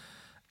 But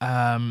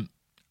I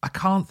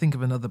can't think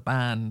of another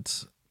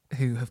band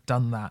who have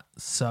done that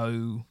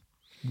so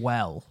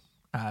well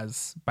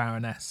as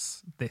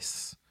Baroness in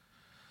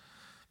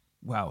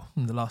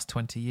the last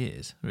 20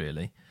 years,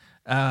 really.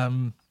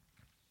 I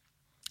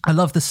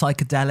love the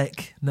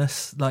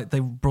psychedelicness. Like,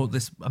 they brought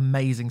this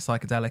amazing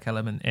psychedelic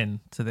element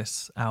into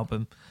this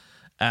album.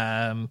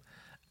 And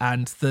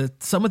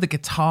some of the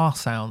guitar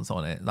sounds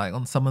on it, like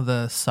on some of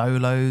the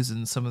solos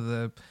and some of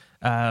the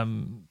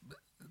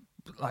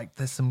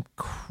there's some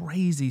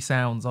crazy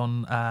sounds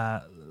on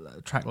a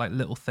track like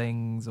Little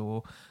Things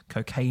or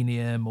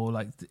Cocainium, or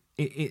like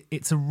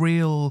it's a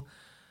real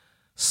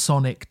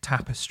sonic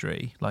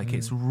tapestry. Like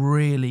it's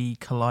really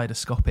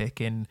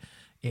kaleidoscopic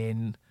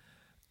in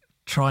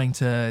trying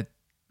to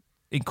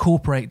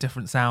incorporate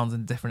different sounds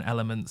and different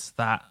elements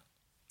that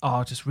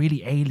are just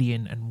really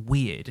alien and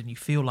weird, and you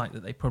feel like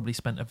that they probably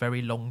spent a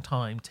very long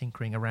time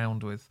tinkering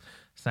around with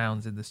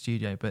sounds in the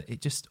studio, but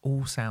it just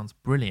all sounds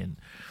brilliant.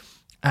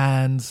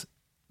 And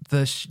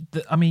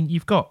I mean,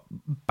 you've got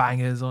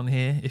bangers on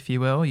here, if you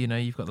will.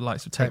 You've got the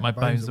likes of Take My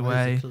Bones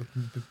Away.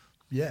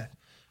 Yeah,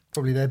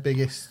 probably their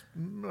biggest.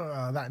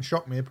 That and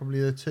Shock Me are probably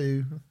the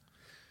 2.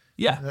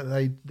 Yeah,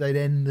 that they'd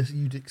end.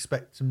 You'd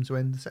expect them to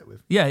end the set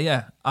with.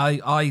 Yeah.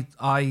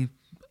 I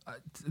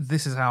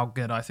this is how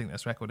good I think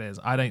this record is.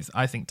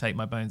 I think Take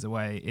My Bones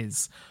Away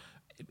is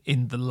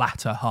in the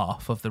latter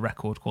half of the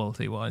record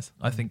quality wise.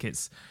 I think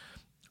it's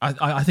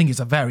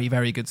a very,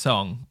 very good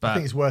song. But I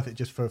think it's worth it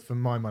just for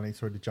my money,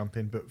 sorry to jump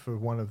in, but for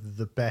one of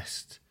the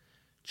best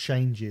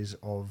changes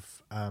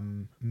of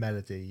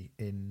melody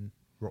in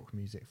rock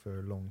music for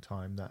a long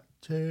time. That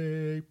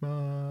Take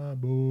My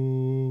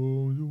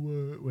Bones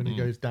Away, when it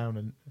goes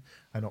down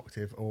an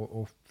octave,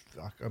 or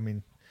I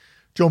mean,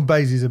 John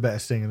Bassie's a better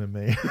singer than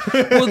me.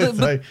 Well,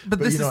 but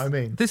you know what I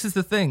mean. This is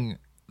the thing.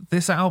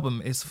 This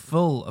album is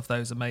full of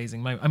those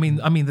amazing moments.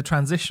 I mean, the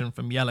transition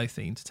from Yellow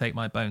Theme to Take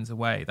My Bones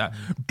Away, that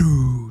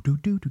do do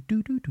do do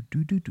do do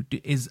do do do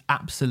is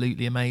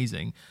absolutely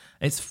amazing.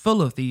 It's full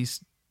of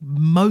these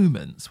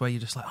moments where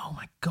you're just like, oh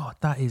my god,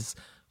 that is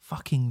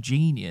fucking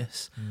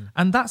genius.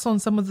 And that's on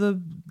some of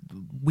the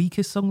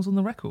weakest songs on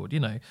the record.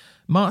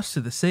 March to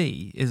the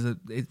Sea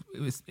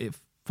it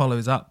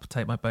follows up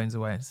Take My Bones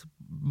Away. It's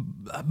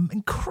an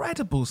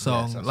incredible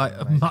song, like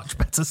a much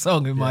better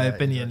song in my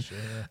opinion. Actually,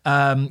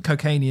 yeah.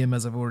 Cocainium,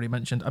 as I've already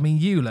mentioned. I mean,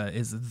 Eula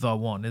is the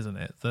one, isn't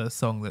it? The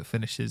song that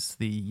finishes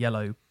the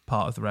yellow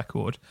part of the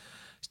record.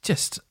 It's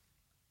just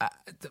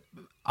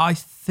I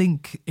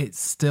think it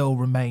still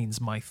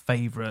remains my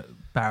favourite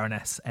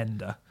Baroness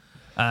ender,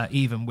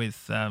 even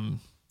with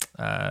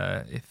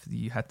if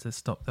you had to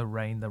stop the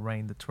rain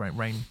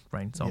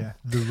song. Yeah,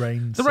 the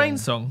rain. The rain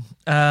song.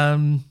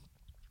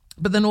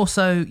 But then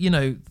also,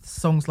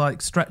 songs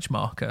like Stretch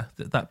Marker,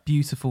 that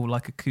beautiful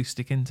like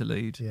acoustic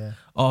interlude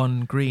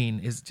on Green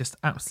is just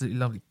absolutely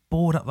lovely.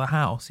 Board Up the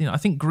House. I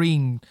think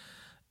Green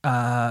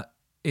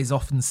is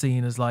often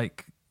seen as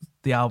like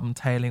the album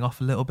tailing off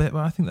a little bit,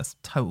 but I think that's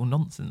total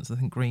nonsense. I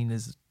think Green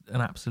is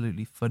an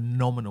absolutely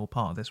phenomenal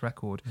part of this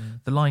record.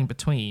 The Line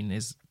Between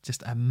is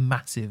just a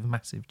massive,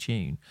 massive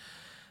tune.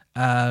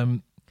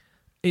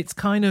 It's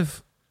kind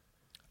of,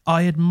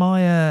 I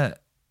admire...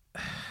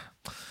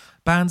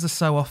 Bands are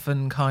so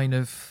often kind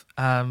of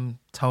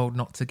told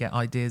not to get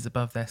ideas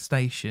above their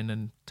station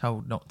and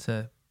told not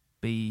to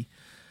be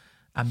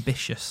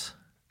ambitious.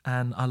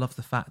 And I love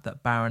the fact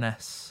that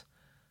Baroness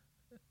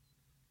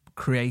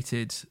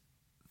created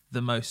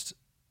the most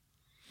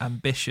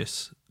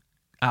ambitious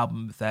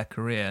album of their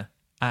career.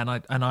 And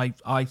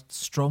I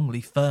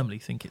strongly, firmly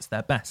think it's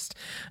their best.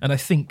 And I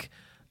think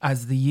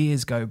as the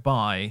years go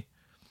by,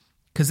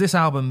 because this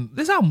album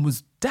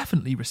was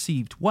definitely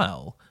received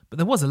well, but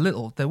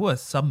there were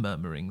some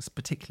murmurings,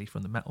 particularly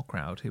from the metal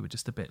crowd, who were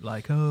just a bit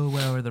like, "Oh,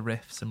 where are the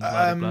riffs?" and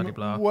blah blah blah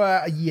blah.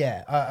 Well,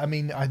 yeah, I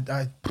mean,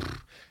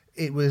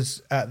 it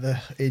was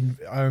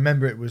I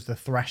remember it was the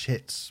Thrash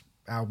Hits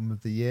album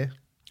of the year.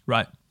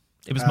 Right,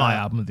 it was my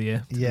album of the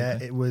year.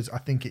 Yeah, it was. I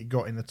think it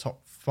got in the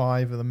top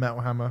 5 of the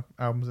Metal Hammer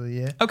albums of the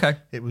year. Okay,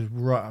 it was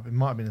right up. It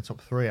might have been the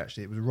top 3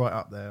 actually. It was right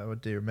up there. I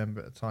do remember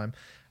at the time.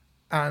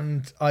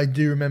 And I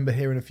do remember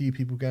hearing a few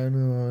people going,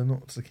 "Oh, I'm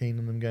not so keen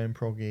on them going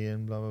proggy,"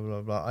 and blah, blah, blah,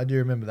 blah. I do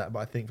remember that, but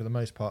I think for the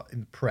most part in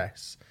the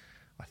press,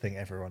 I think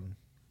everyone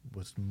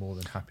was more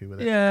than happy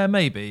with it. Yeah,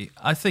 maybe.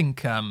 I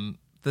think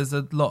there's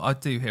a lot, I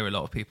do hear a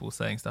lot of people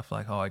saying stuff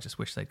like, "Oh, I just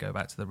wish they'd go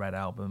back to the Red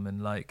Album,"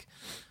 and like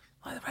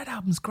the Red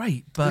Album's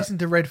great, but... Listen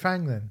to Red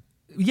Fang then.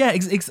 Yeah,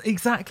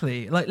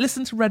 exactly. Like,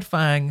 listen to Red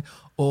Fang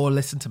or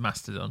listen to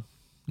Mastodon,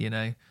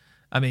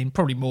 I mean,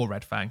 probably more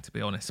Red Fang, to be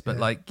honest, but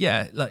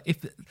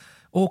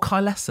or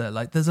Kylesa,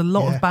 like there's a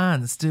lot of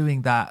bands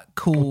doing that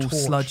cool,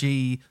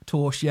 sludgy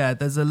Torch. Yeah,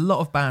 there's a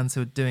lot of bands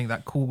who are doing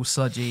that cool,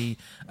 sludgy,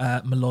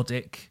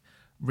 melodic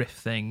riff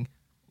thing,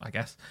 I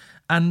guess.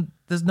 And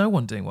there's no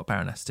one doing what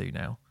Baroness do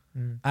now.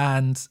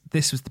 And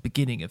this was the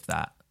beginning of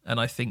that. And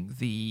I think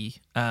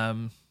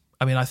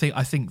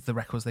I think the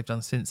records they've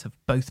done since have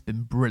both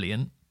been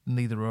brilliant.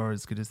 Neither are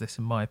as good as this,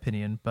 in my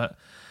opinion. But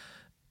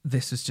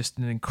this is just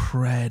an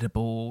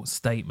incredible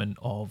statement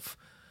of,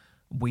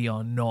 we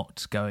are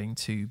not going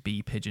to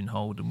be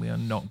pigeonholed and we are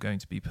not going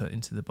to be put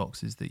into the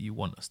boxes that you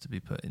want us to be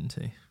put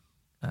into.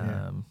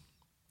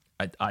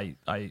 I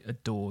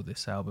adore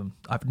this album.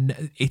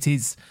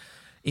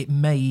 It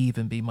may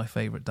even be my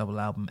favourite double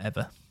album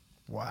ever.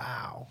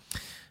 Wow.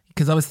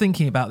 Because I was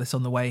thinking about this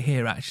on the way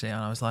here, actually,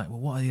 and I was like, well,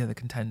 what are the other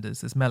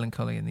contenders? There's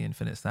Melancholy and the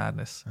Infinite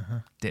Sadness.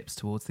 Dips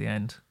towards the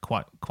end,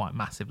 quite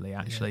massively,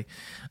 actually.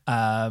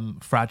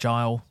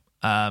 Fragile,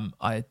 I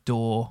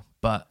adore,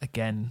 but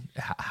again,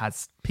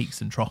 has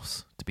peaks and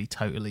troughs, to be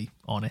totally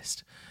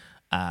honest.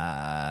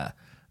 The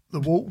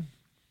Wall?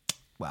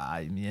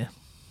 Well, yeah.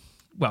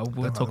 Well,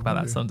 we'll talk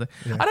about that someday.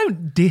 Yeah. I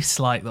don't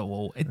dislike The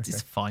Wall.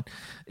 It's fine.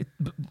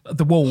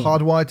 The Wall...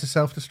 Hardwired to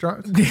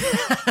self-destruct?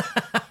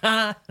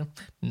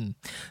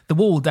 The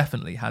Wall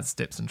definitely has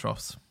dips and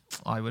troughs,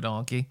 I would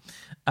argue.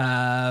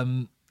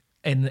 In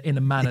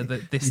a manner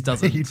that this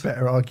doesn't. You'd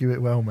better argue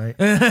it well, mate.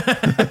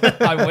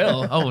 I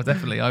will. Oh,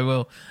 definitely, I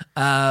will.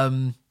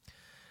 I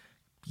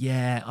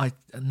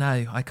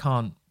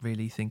can't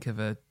really think of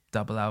a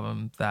double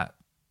album that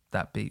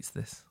beats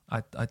this.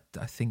 I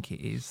think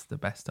it is the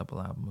best double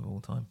album of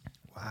all time.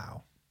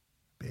 Wow.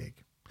 Big.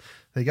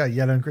 There you go.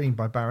 Yellow and Green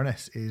by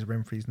Baroness is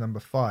Renfrey's number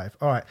 5.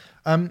 All right.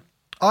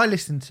 I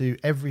listened to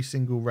every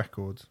single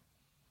record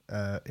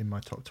in my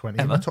top 20,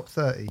 in my top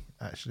 30,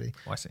 actually.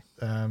 Oh, I see.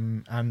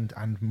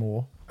 And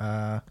more,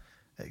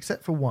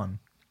 except for one.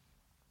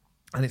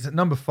 And it's at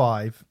number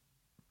 5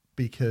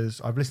 because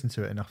I've listened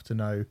to it enough to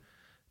know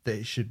that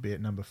it should be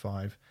at number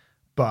 5.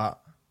 But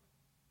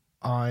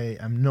I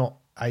am not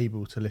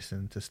able to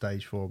listen to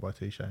Stage 4 by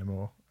Touche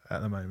Amore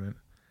at the moment.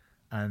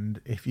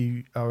 And if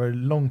you are a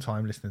long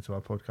time listener to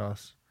our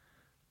podcast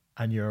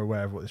and you're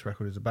aware of what this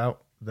record is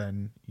about,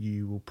 then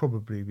you will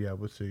probably be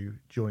able to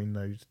join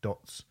those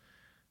dots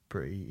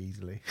pretty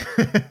easily,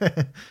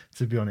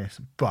 to be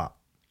honest. But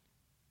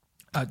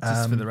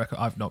just for the record,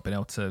 I've not been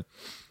able to.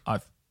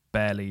 I've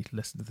barely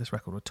listened to this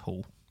record at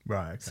all,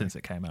 right? Okay. Since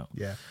it came out.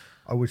 Yeah,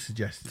 I would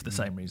suggest for the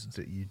same reasons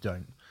that you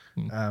don't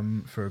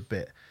for a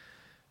bit.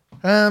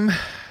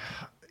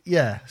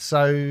 Yeah.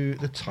 So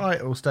the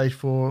title Stage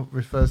 4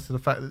 refers to the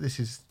fact that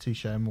this is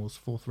Touche Amore's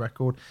 4th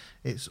record.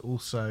 It's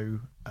also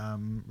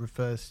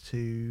refers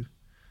to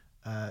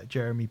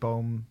Jeremy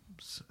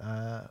Bolm's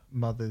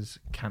mother's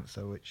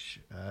cancer, which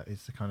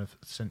is the kind of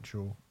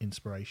central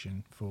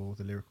inspiration for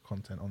the lyrical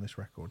content on this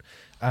record.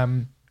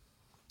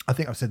 I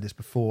think I've said this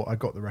before. I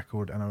got the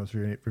record and I was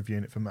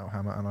reviewing it for Metal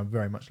Hammer, and I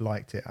very much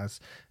liked it, as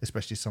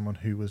especially someone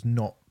who was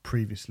not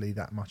previously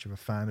that much of a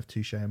fan of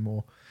Touche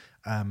Amore.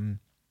 And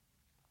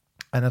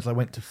as I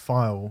went to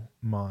file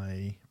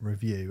my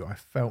review, I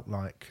felt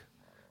like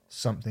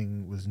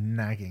something was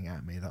nagging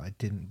at me that I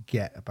didn't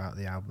get about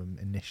the album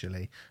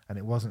initially, and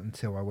it wasn't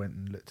until I went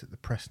and looked at the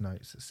press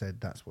notes that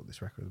said that's what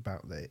this record is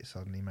about that it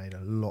suddenly made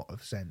a lot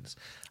of sense.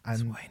 And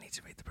That's why you need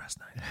to read the press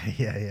notes.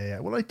 yeah.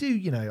 Well, I do.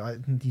 You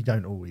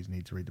don't always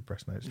need to read the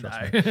press notes.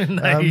 Trust No. me.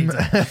 No, you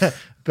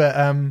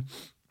don't.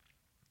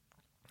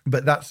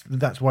 But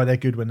that's why they're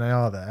good when they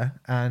are there.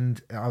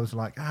 And I was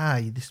like,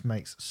 this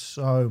makes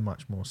so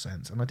much more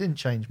sense. And I didn't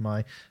change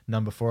my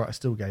number for it. I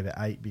still gave it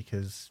 8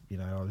 because,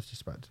 I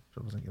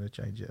wasn't going to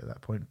change it at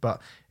that point.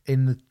 But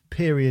in the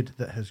period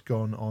that has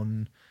gone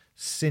on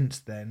since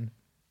then,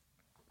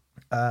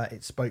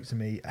 it spoke to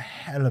me a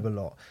hell of a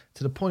lot,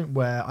 to the point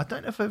where I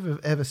don't know if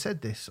I've ever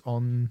said this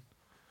on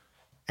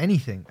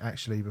anything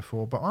actually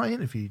before, but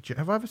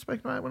have I ever spoken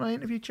about it when I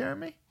interviewed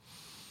Jeremy?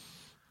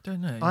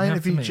 Don't know. I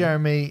interviewed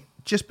Jeremy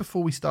just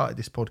before we started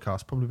this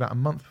podcast, probably about a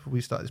month before we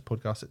started this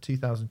podcast, at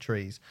 2000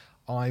 Trees.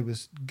 I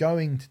was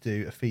going to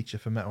do a feature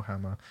for Metal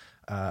Hammer,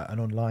 an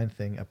online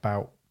thing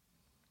about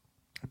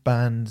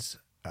bands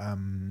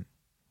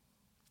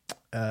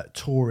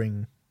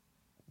touring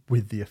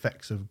with the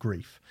effects of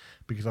grief,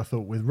 because I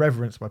thought with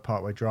Reverence by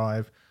Parkway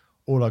Drive,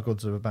 All Our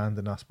Gods Have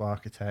Abandoned Us by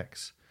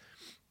Architects,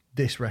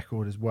 this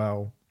record as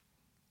well,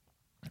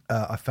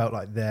 I felt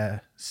like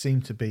there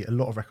seemed to be a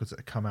lot of records that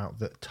had come out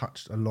that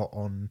touched a lot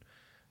on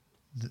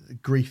the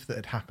grief that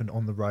had happened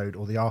on the road,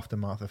 or the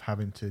aftermath of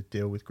having to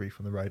deal with grief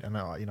on the road. And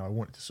I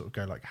wanted to sort of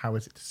go like, how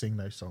is it to sing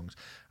those songs?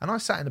 And I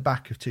sat in the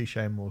back of Touche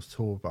Amore's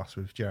tour bus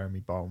with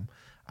Jeremy Bolm,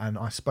 and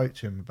I spoke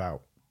to him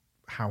about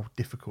how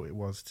difficult it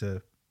was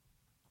to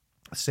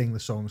sing the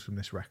songs from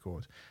this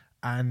record.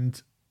 And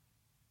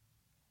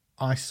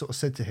I sort of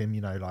said to him,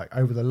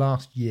 over the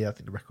last year, I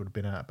think the record had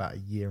been out about a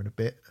year and a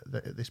bit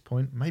at this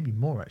point, maybe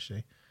more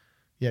actually.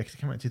 Yeah, because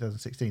it came out in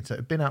 2016. So it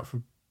had been out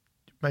for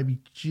maybe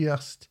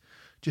just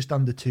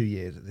under 2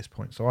 years at this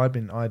point. So I'd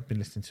been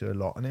listening to it a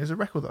lot, and it was a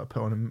record that I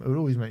put on, and it would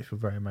always make me feel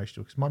very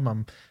emotional, because my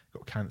mum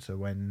got cancer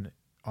when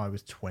I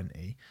was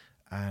 20,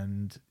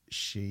 and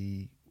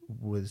she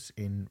was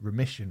in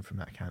remission from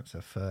that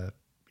cancer for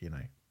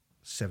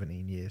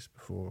 17 years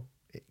before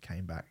it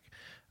came back.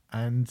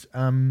 And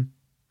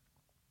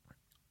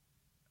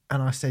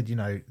I said,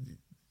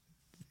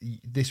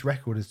 this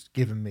record has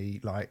given me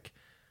like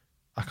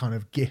a kind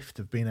of gift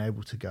of being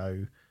able to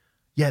go,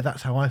 yeah,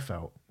 that's how I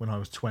felt when I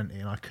was 20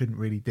 and I couldn't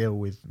really deal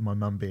with my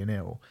mum being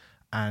ill.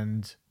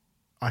 And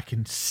I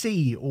can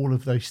see all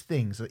of those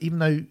things, even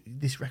though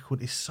this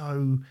record is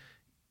so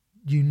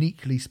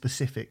uniquely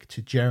specific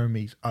to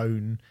Jeremy's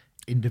own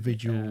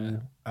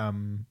individual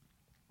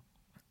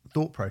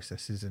thought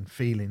processes and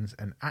feelings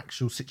and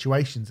actual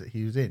situations that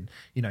he was in.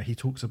 He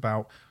talks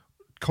about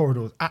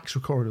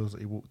actual corridors that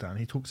he walked down.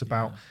 He talks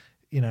about,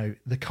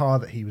 the car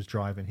that he was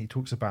driving. He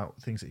talks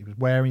about things that he was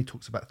wearing. He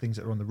talks about things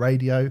that are on the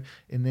radio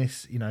in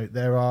this.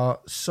 There are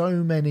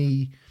so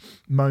many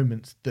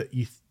moments that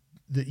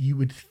you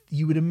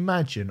would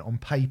imagine on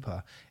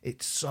paper.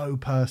 It's so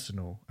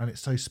personal and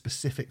it's so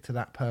specific to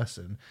that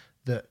person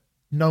that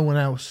no one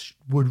else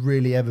would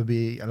really ever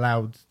be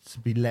allowed to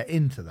be let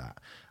into that.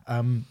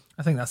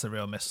 I think that's a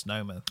real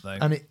misnomer, though.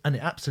 And it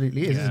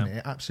absolutely is, isn't it?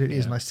 It absolutely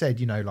is. And I said,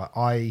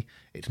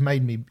 it's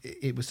made me.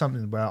 It was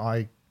something where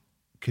I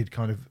could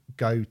kind of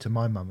go to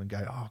my mum and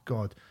go, "Oh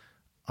God,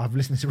 I've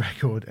listened to the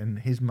record, and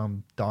his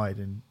mum died,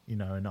 and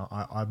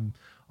and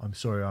I'm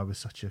sorry, I was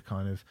such a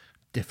kind of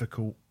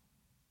difficult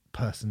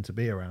person to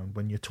be around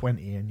when you're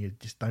 20 and you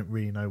just don't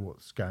really know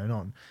what's going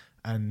on,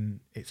 and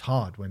it's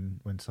hard when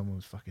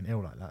someone's fucking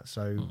ill like that.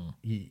 So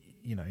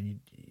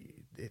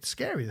it's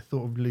scary. The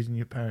thought of losing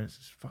your parents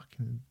is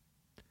fucking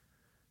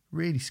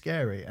really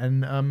scary.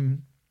 And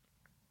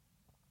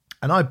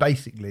I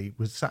basically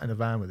was sat in a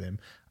van with him,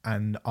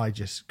 and I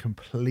just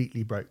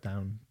completely broke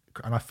down,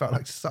 and I felt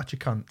like such a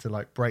cunt to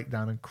like break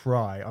down and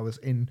cry. I was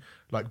in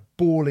like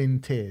bawling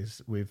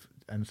tears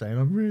and saying,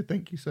 "I'm really,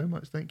 thank you so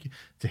much, thank you,"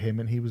 to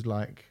him, and he was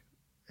like,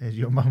 "Is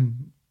your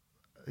mum?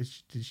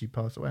 Did she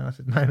pass away?" And I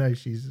said, "No,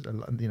 she's,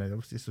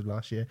 obviously this was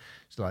last year."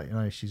 It's like,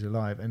 she's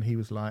alive. And he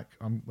was like,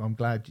 I'm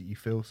glad that you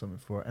feel something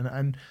for it.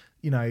 And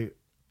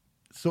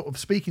sort of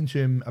speaking to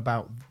him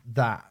about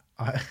that,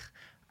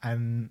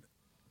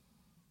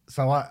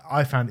 so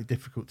I found it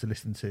difficult to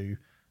listen to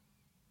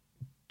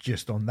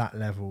just on that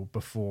level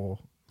before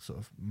sort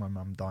of my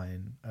mum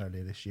dying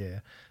earlier this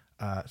year.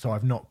 So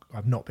I've not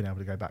been able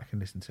to go back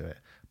and listen to it,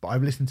 but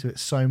I've listened to it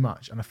so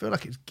much, and I feel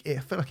like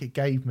it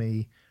gave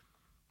me.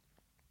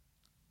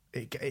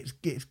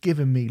 It's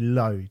given me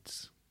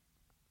loads.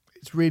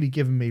 It's really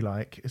given me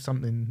like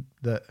something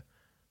that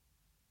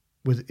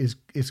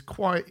is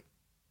quite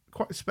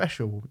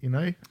special,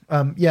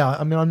 Yeah,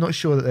 I mean, I'm not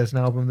sure that there's an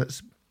album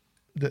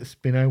that's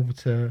been able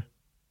to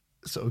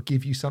sort of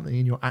give you something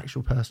in your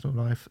actual personal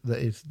life that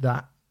is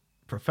that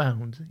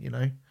profound,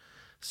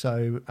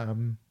 So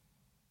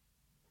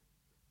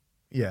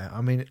yeah,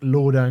 I mean,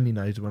 Lord only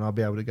knows when I'll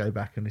be able to go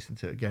back and listen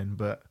to it again.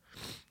 But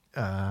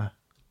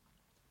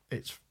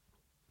it's,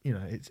 you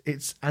know,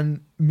 it's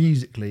and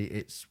musically,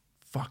 it's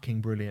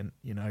fucking brilliant.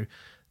 You know,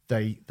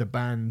 the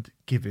band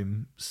give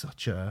him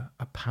such a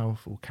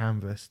powerful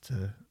canvas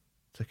to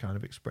kind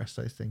of express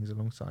those things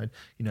alongside.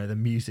 You know, the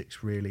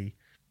music's really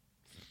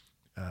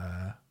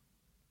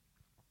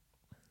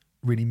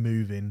really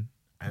moving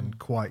and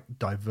quite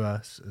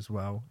diverse as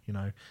well. You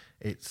know,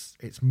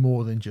 it's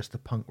more than just a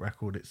punk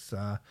record. It's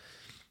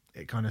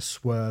it kind of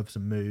swerves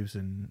and moves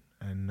and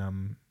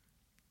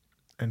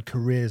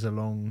careers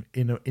along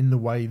in the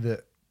way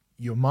that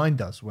your mind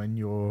does when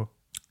you're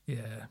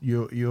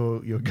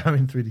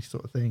going through these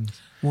sort of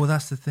things. Well,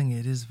 that's the thing.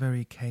 It is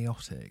very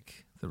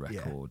chaotic, the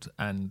record,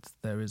 and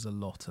there is a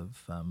lot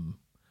of.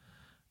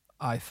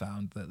 I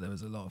found that there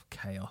was a lot of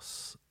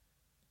chaos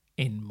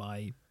in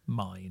my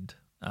mind,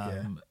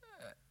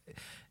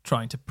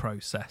 trying to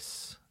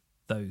process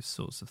those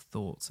sorts of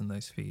thoughts and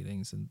those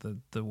feelings,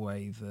 and the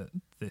way that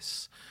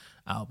this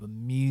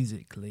album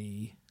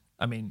musically.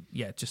 I mean,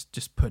 yeah,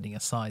 just putting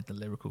aside the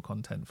lyrical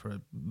content for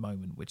a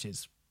moment, which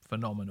is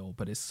phenomenal,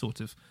 but is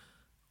sort of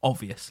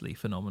obviously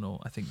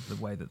phenomenal. I think the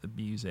way that the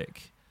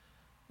music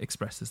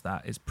expresses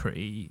that is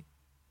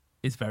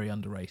very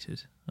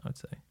underrated, I would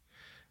say.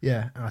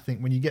 Yeah, and I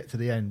think when you get to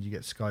the end, you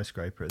get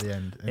Skyscraper at the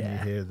end, and you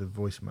hear the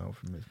voicemail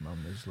from his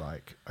mum. Is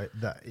like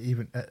that.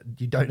 Even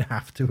you don't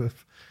have to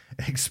have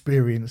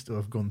experienced or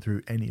have gone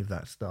through any of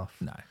that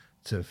stuff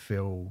to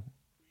feel,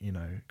 you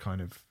know,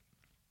 kind of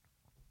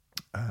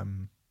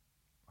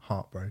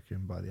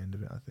heartbroken by the end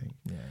of it. I think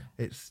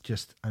it's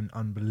just an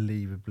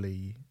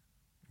unbelievably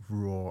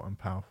raw and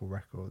powerful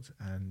record,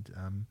 and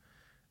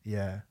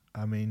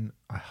I mean,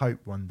 I hope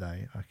one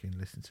day I can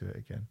listen to it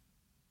again.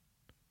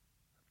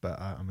 But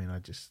I mean, I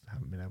just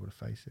haven't been able to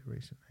face it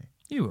recently.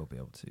 You will be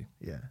able to.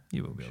 Yeah.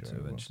 You will be able to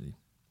eventually.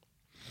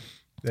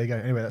 There you go.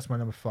 Anyway, that's my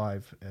number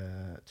 5,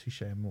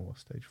 Touche Amore,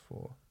 stage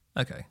 4.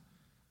 Okay.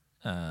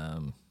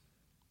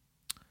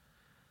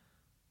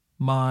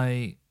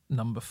 My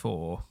number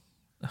 4,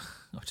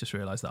 I've just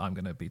realised that I'm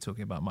going to be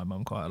talking about my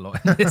mum quite a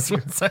lot in this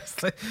one.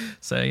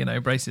 So, you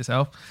know, brace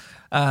yourself.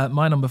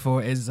 My number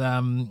 4 is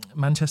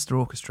Manchester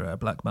Orchestra,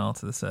 Black Mile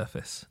to the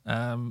Surface.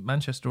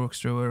 Manchester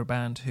Orchestra were a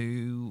band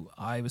who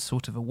I was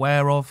sort of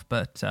aware of,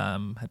 but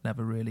had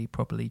never really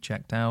properly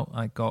checked out.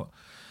 I got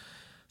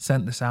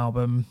sent this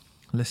album,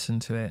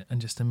 listened to it,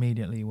 and just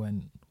immediately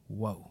went,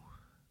 whoa,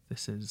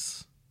 this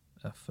is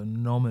a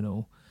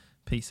phenomenal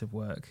piece of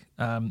work.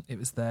 It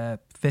was their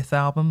 5th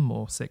album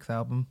or 6th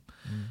album,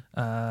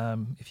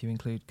 if you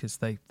include, because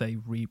they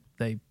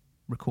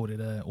recorded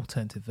an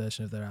alternative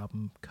version of their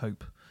album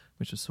Cope,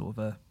 which was sort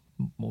of a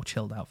more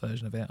chilled out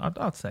version of it.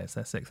 I'd say it's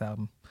their 6th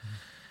album.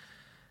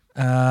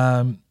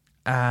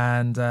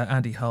 And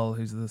Andy Hull,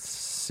 who's the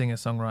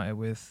singer-songwriter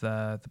with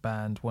the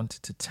band,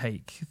 wanted to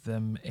take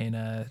them in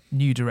a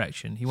new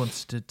direction. He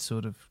wanted to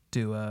sort of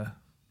do a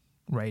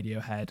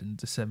Radiohead and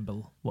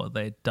disassemble what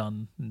they'd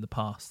done in the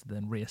past,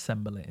 then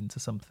reassemble it into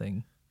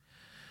something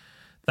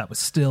that was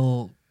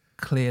still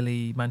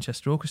clearly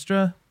Manchester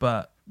Orchestra,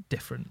 but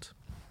different.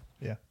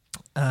 Yeah.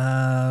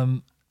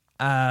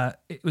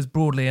 It was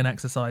broadly an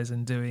exercise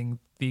in doing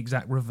the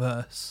exact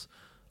reverse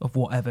of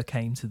whatever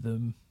came to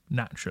them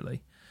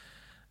naturally.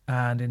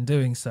 And in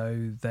doing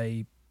so,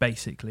 they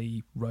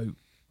basically wrote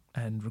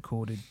and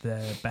recorded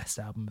their best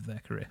album of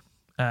their career.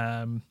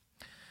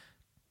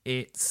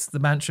 The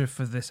mantra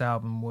for this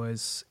album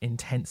was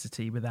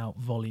intensity without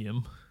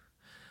volume.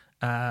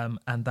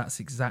 And that's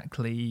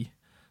exactly,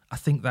 I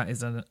think that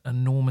is an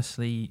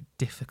enormously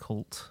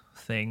difficult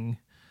thing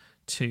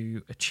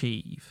to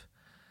achieve.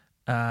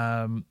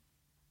 And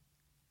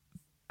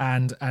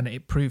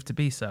it proved to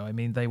be so. I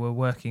mean, they were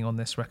working on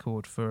this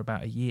record for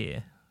about a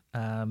year,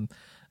 and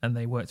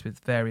they worked with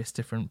various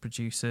different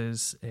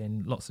producers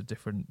in lots of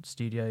different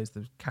studios. There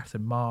was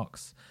Catherine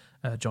Marks,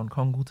 John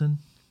Congleton,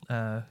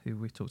 who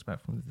we've talked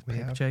about from the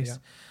Paper Chase,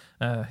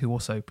 who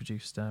also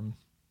produced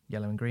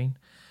Yellow and Green.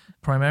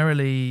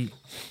 Primarily,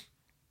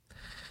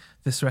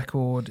 this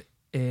record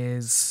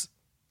is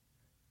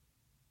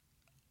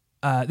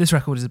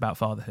about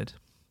fatherhood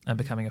and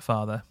becoming a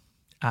father,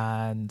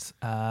 and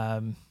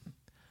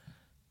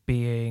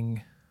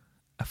being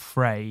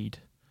afraid,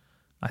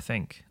 I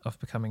think, of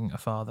becoming a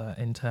father,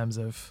 in terms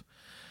of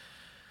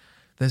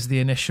there's the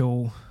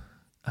initial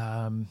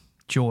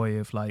joy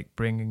of like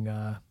bringing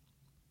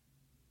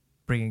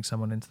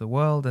someone into the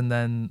world, and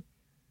then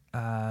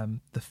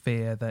the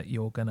fear that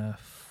you're gonna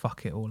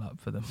fuck it all up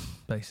for them,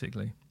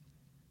 basically.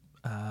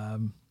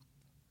 And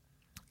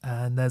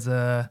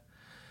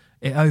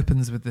it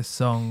opens with this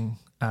song,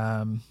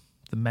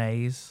 The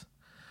Maze,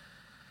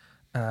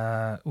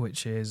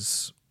 which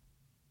is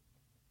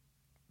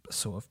a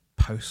sort of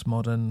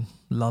postmodern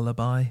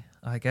lullaby,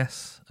 I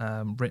guess,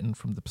 written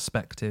from the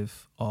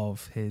perspective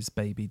of his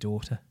baby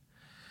daughter,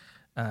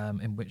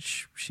 in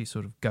which she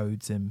sort of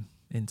goads him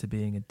into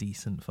being a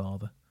decent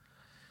father.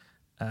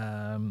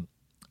 And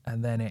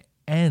then it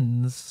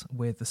ends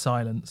with The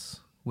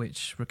Silence,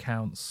 which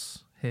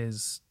recounts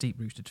his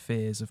deep-rooted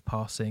fears of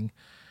passing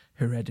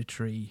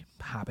hereditary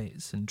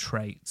habits and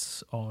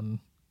traits on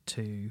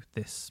to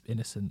this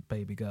innocent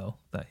baby girl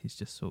that he's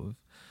just sort of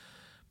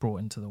brought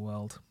into the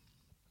world.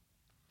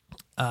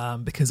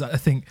 Because I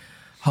think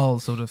Hull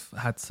sort of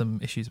had some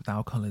issues with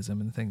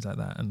alcoholism and things like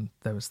that, and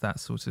there was that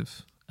sort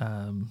of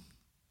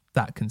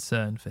that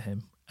concern for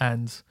him.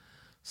 And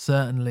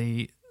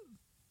certainly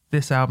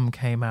this album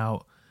came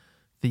out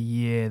the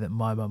year that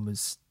my mum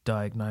was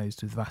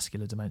diagnosed with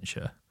vascular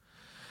dementia,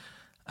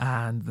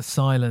 and the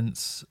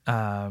silence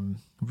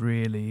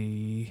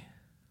really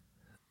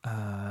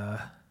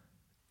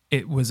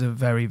it was a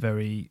very,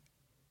 very,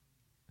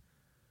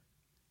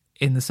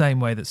 in the same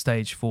way that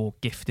Stage 4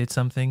 gifted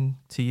something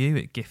to you,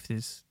 it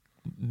gifted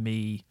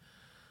me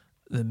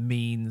the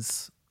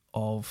means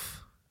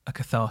of a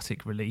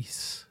cathartic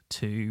release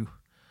to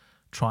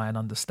try and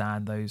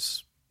understand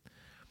those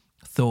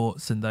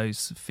thoughts and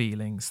those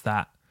feelings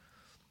that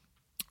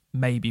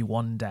maybe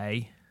one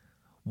day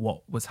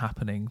what was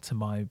happening to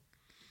my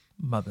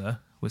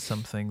mother was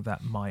something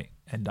that might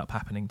end up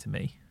happening to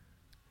me.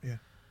 Yeah.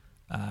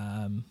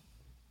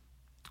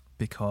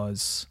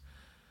 Because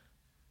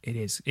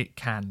it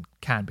can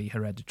be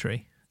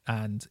hereditary,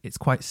 and it's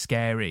quite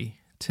scary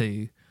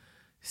to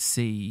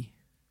see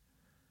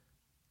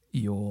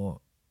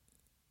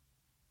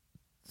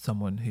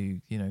someone who,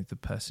 you know, the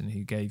person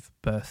who gave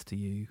birth to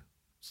you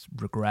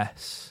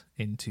regress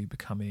into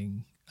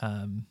becoming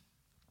a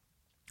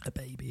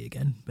baby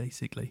again,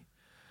 basically,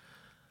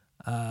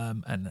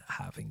 and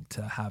having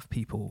to have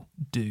people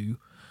do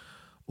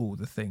all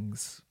the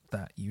things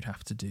that you'd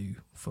have to do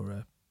for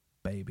a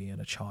baby and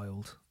a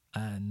child,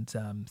 and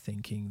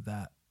thinking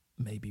that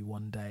maybe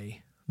one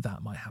day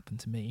that might happen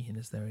to me, and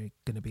is there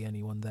going to be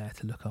anyone there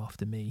to look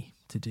after me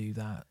to do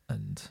that,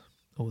 and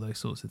all those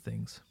sorts of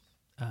things.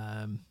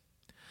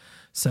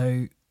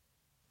 So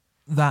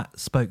that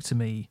spoke to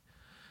me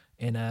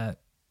in a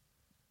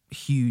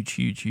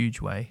huge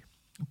way.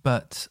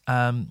 But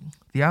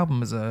the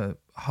album as a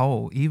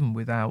whole, even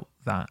without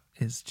that,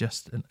 is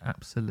just an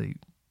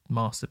absolute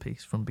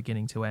masterpiece from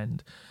beginning to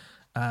end.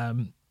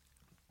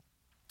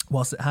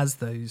 Whilst it has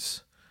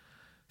those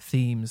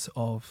themes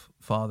of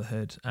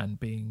fatherhood and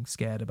being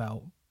scared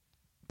about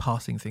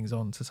passing things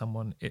on to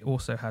someone, it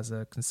also has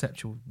a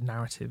conceptual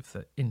narrative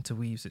that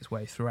interweaves its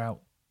way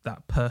throughout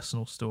that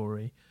personal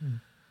story,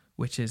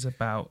 which is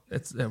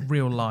it's a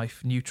real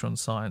life neutron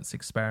science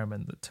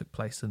experiment that took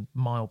place a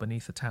mile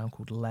beneath a town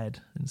called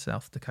Lead in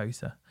South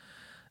Dakota.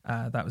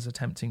 That was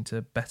attempting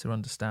to better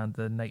understand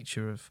the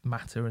nature of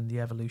matter and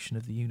the evolution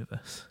of the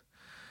universe.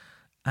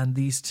 And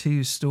these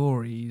two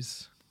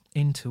stories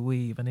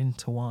interweave and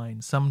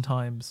intertwine,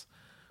 sometimes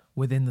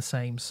within the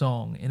same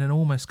song, in an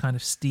almost kind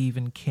of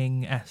Stephen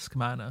King-esque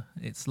manner.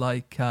 It's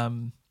like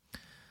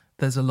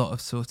there's a lot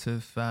of sort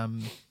of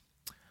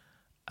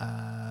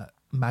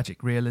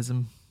magic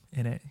realism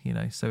in it, you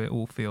know, so it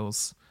all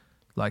feels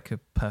like a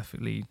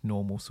perfectly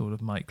normal sort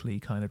of Mike Leigh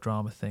kind of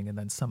drama thing, and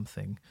then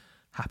something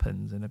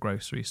happens in a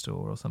grocery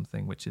store or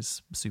something which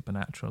is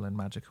supernatural and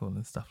magical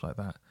and stuff like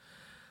that.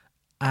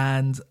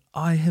 And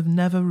I have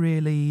never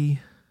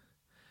really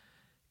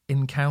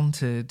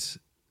encountered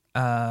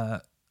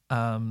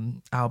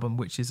album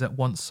which is at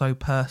once so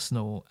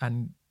personal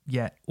and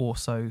yet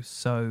also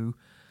so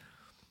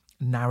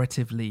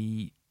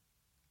narratively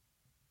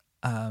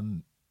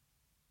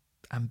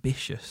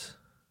ambitious,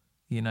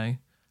 you know,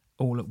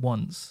 all at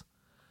once.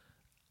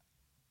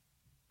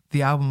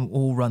 The album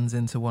all runs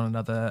into one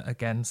another,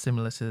 again,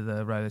 similar to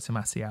the Rolo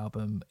Tomassi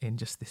album, in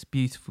just this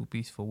beautiful,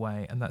 beautiful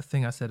way. And that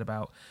thing I said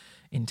about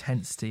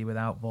intensity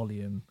without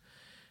volume,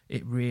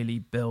 it really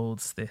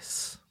builds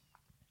this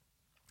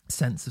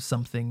sense of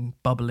something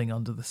bubbling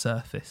under the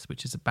surface,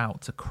 which is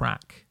about to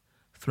crack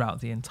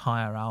throughout the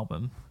entire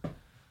album.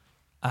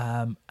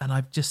 And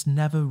I've just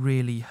never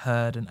really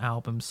heard an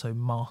album so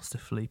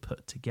masterfully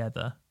put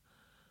together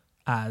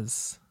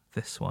as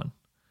this one.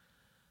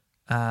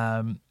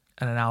 And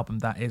an album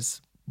that is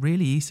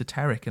really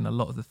esoteric in a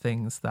lot of the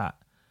things that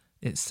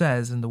it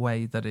says and the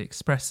way that it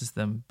expresses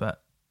them,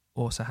 but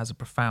also has a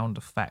profound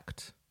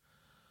effect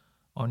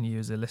on you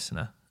as a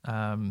listener.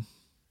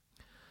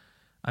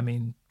 I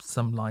mean,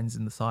 some lines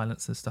in the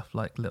silence and stuff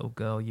like, "Little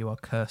girl, you are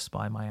cursed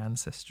by my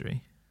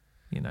ancestry,"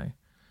 you know,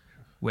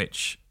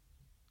 which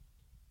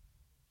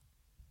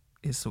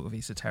is sort of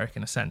esoteric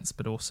in a sense,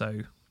 but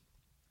also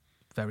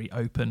very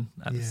open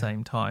at the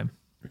same time.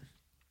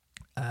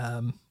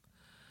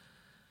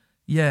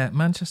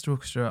 Manchester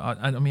Orchestra,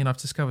 I mean, I've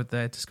discovered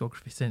their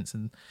discography since,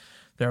 and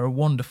they're a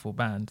wonderful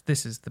band.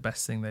 This is the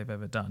best thing they've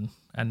ever done,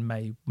 and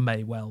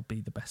may well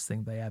be the best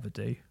thing they ever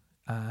do.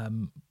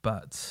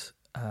 But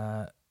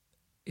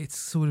it's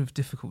sort of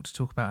difficult to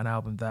talk about an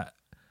album that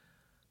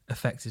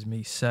affected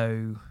me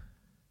so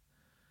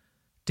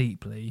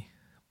deeply,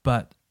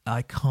 but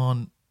I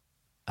can't.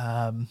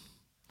 I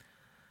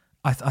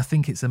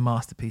think it's a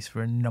masterpiece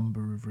for a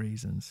number of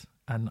reasons,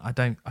 and I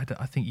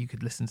think you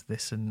could listen to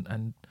this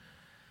and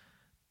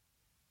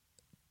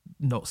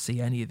not see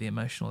any of the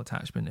emotional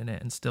attachment in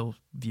it and still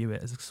view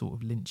it as a sort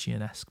of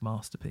Lynchian-esque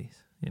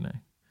masterpiece, you know.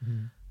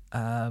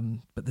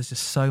 But there's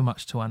just so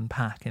much to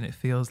unpack, and it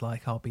feels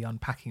like I'll be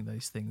unpacking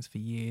those things for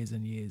years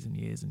and years and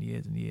years and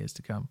years and years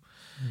to come.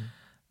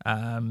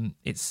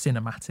 It's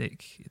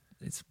cinematic.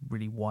 It's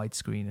really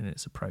widescreen in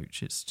its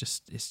approach. It's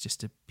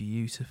just a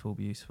beautiful,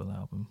 beautiful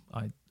album.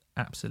 I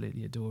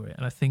absolutely adore it,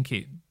 and I think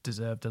it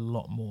deserved a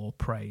lot more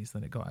praise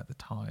than it got at the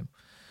time.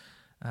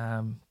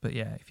 But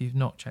yeah, if you've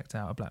not checked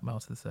out A Black Mail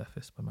to the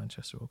Surface by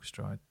Manchester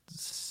Orchestra, I'd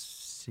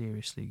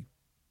seriously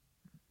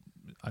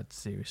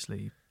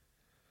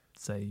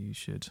say you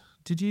should.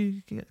 Did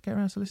you get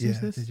around to listening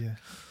to this? Did you?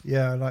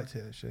 Yeah, I liked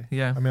it actually.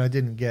 Yeah. I mean, I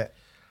didn't get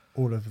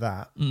all of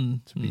that, to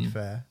be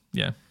fair.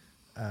 Yeah.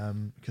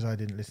 Because I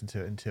didn't listen to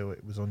it until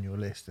it was on your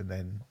list, and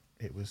then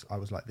I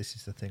was like, this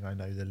is the thing I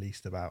know the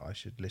least about. I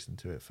should listen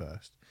to it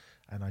first,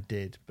 and I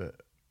did. But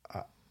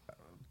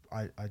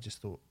I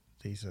just thought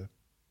these are,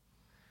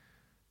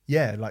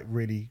 like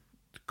really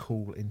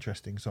cool,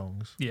 interesting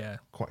songs. Yeah.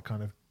 Quite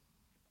kind of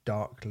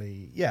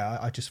darkly. Yeah,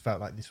 I just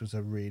felt like this was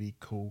a really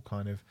cool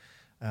kind of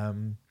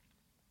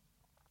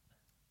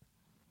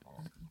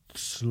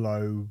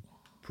slow,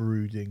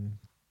 brooding,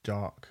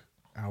 dark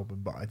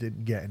album, but I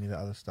didn't get any of the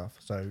other stuff.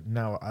 So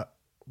now,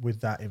 with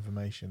that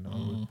information, I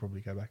would probably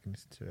go back and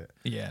listen to it.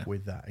 Yeah.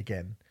 With that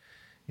again,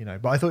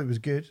 but I thought it was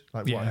good.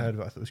 Like what I Yeah. heard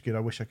of it, I thought it was good.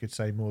 I wish I could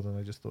say more than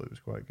I just thought it was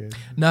quite good.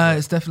 No, But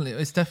it's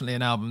definitely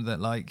an album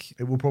that, like,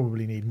 it will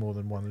probably need more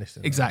than one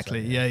listen. exactly.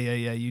 I'd say,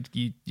 Yeah.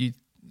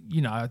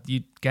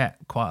 You'd get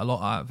quite a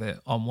lot out of it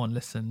on one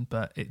listen,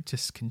 but it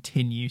just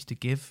continues to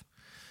give.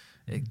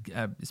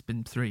 It's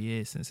been 3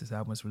 years since this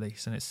album was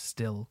released, and it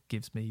still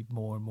gives me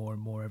more and more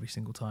and more every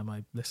single time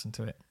I listen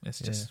to it. It's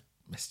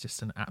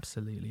just an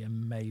absolutely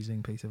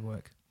amazing piece of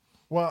work.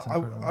 Well,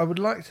 I would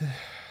like to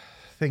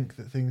think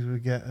that things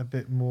would get a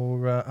bit more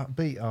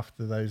upbeat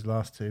after those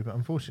last two, but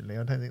unfortunately,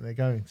 I don't think they're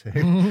going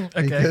to.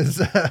 Okay.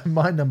 Because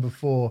my number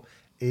 4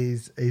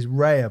 is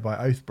Raya by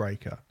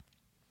Oathbreaker.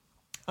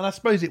 And I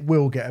suppose it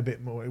will get a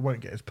bit more. It won't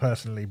get as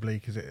personally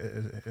bleak as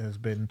it has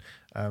been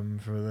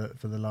for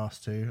the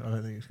last two. I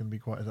don't think it's going to be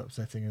quite as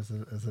upsetting as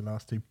the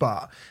last two.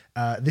 But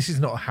this is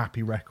not a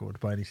happy record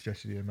by any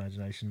stretch of the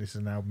imagination. This is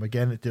an album.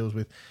 Again, it deals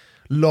with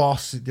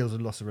loss. It deals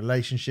with loss of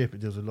relationship. It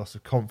deals with loss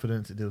of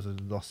confidence. It deals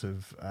with loss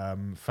of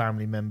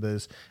family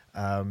members.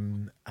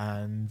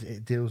 And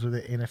it deals with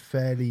it in a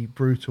fairly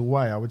brutal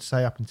way. I would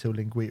say up until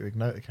Linguita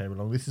Ignota came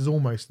along. This is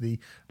almost the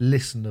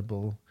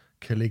listenable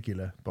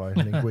Caligula by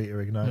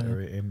Linguita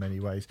Ignota in many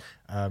ways,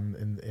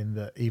 in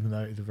that even though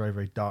it's a very,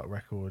 very dark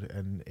record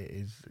and it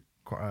is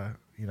quite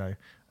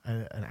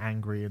an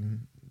angry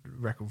and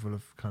record full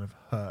of kind of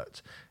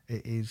hurt,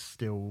 it is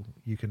still,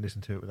 you can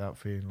listen to it without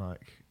feeling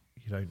like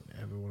you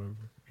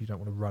don't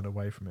want to run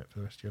away from it for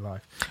the rest of your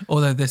life.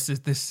 Although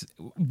this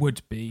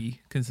would be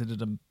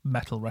considered a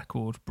metal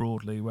record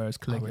broadly, whereas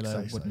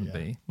Caligula wouldn't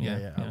be.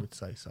 Yeah, I would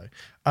say so.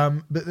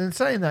 But then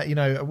saying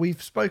that,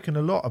 we've spoken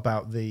a lot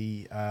about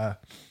the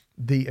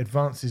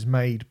advances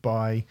made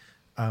by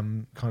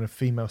kind of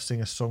female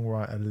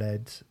singer-songwriter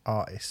led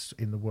artists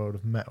in the world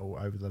of metal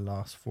over the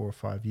last 4 or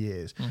 5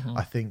 years.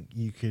 I think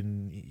you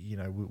can,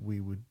 we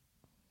would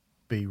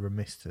be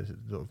remiss to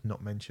sort of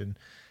not mention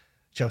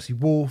Chelsea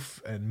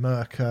Wolfe and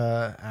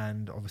Merker,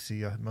 and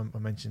obviously I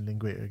mentioned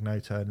Linguita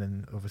Ignota, and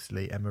then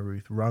obviously Emma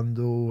Ruth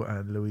Rundle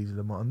and Louisa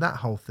Lamont, and that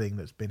whole thing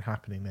that's been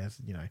happening there's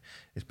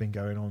it's been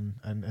going on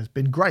and has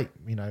been great.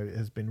 It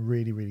has been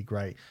really, really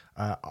great.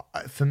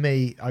 For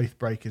me,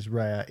 Oathbreaker's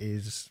Raya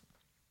is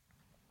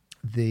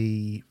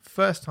the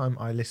first time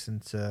I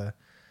listened to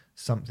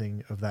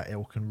something of that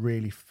ilk and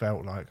really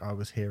felt like I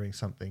was hearing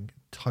something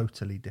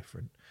totally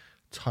different,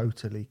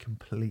 totally,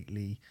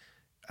 completely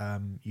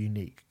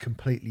unique,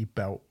 completely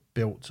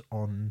built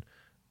on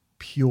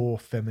pure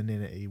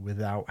femininity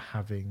without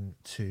having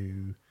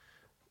to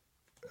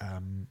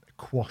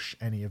quash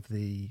any of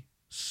the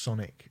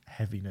sonic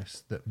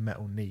heaviness that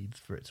metal needs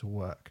for it to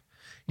work.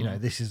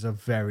 This is a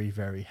very,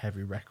 very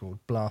heavy record,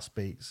 blast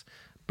beats,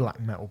 black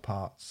metal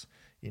parts,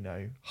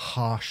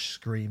 harsh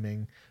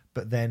screaming,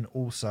 but then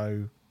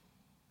also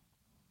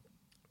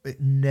it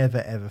never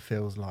ever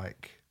feels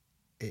like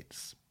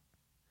it's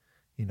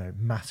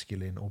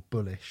masculine or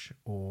bullish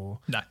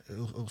or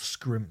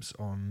scrimps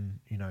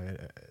on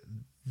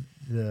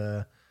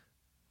the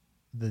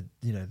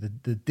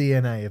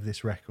DNA of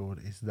this record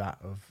is that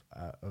of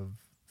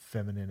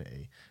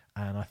femininity.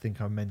 And I think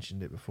I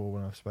mentioned it before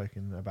when I've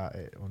spoken about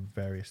it on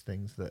various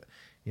things that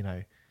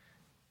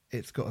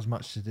it's got as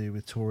much to do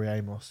with Tori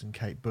Amos and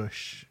Kate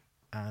Bush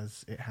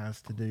as it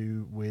has to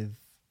do with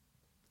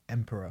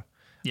Emperor.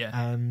 Yeah,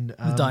 and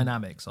the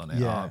dynamics on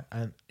it are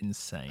and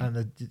insane. And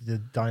the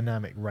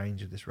dynamic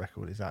range of this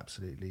record is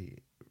absolutely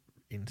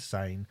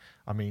insane.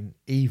 I mean,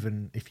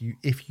 even if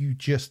you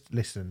just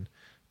listen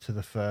to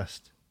the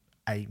first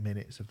 8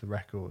 minutes of the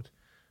record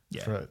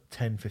for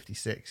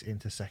 10:56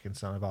 into Second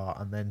Son of Art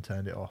and then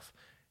turned it off,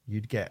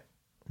 you'd get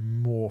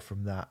more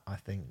from that, I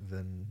think,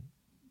 than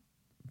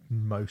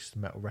most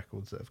metal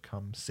records that have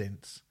come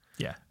since.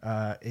 Yeah,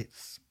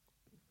 it's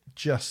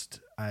just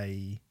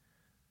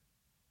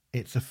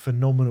it's a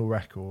phenomenal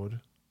record.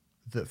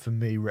 that for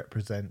me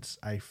represents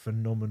a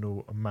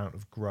phenomenal amount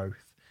of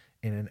growth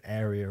in an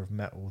area of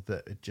metal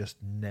that had just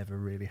never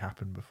really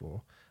happened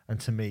before. And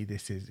to me,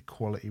 this is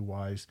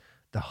quality-wise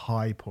the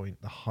high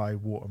point, the high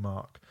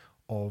watermark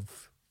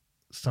of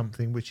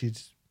something which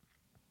is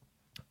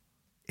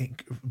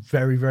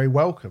very, very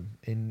welcome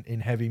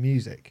in heavy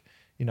music.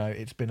 You know,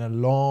 it's been a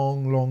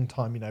long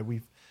time. You know,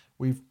 we've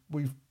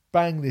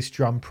banged this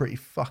drum pretty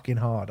fucking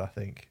hard, I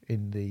think,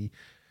 in the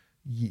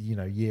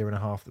year and a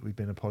half that we've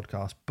been a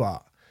podcast.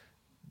 But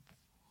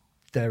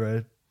there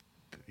are,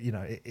 you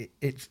know,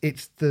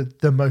 it's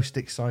the most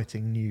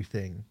exciting new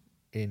thing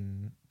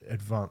in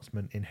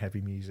advancement in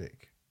heavy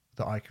music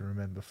that I can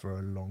remember for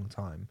a long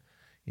time.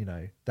 You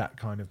know, that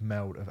kind of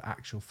meld of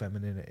actual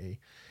femininity.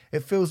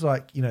 It feels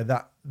like, you know,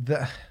 that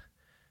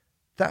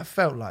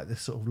felt like the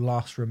sort of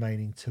last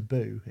remaining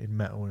taboo in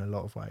metal in a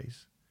lot of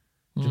ways.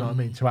 Do you know what I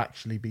mean? To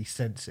actually be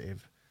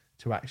sensitive,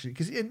 to actually,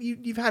 because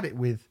you've had it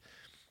with,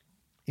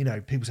 you know,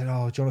 people saying,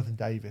 oh, Jonathan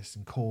Davis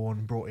and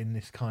Korn brought in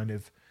this kind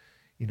of,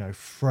 you know,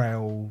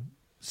 frail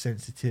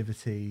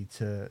sensitivity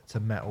to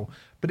metal,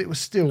 but it was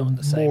still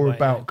more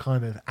about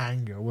kind of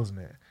anger, wasn't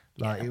it?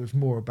 Like, it was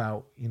more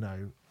about, you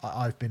know,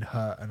 I've been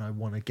hurt and I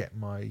want to get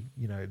my,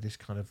 you know, this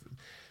kind of,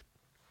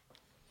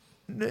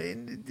 you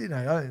know,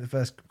 I don't think the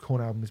first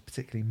Korn album is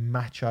particularly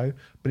macho,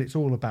 but it's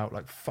all about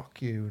like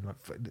fuck you and like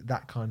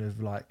that kind of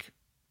like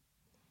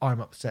I'm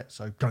upset,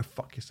 so go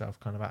fuck yourself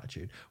kind of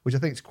attitude, which I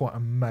think is quite a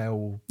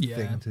male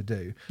thing to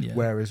do. Yeah.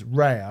 Whereas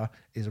Raya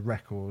is a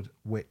record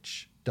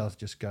which does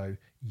just go,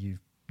 you've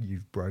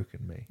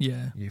broken me,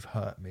 you've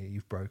hurt me,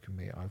 you've broken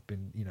me. I've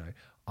been, you know,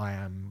 I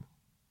am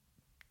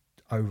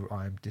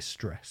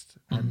distressed,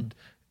 and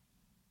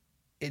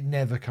it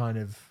never kind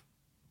of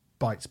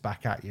bites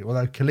back at you.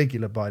 Although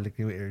Caligula by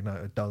Liquid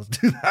Igniter does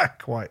do that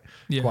quite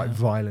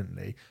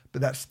violently, but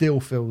that still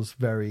feels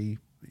very,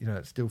 you know,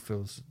 it still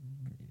feels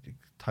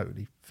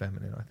totally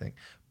feminine, I think.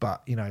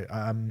 But you know,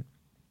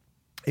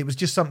 it was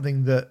just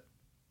something that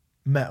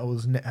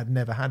metals had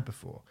never had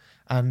before,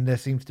 and there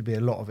seems to be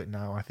a lot of it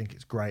now. I think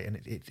it's great, and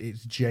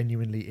it's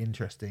genuinely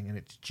interesting, and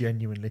it's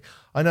genuinely.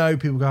 I know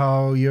people go,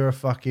 "Oh, you're a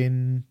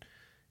fucking."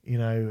 You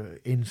know,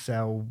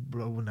 incel,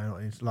 no,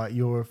 not incel, like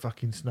you're a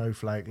fucking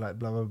snowflake, like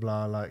blah blah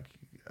blah, like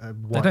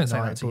white don't say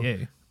that to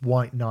you.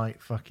 White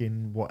knight,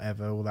 fucking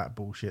whatever, all that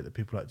bullshit that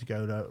people like to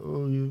go like,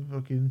 oh, you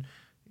fucking,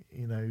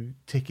 you know,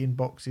 ticking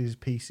boxes,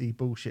 PC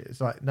bullshit.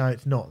 It's like, no,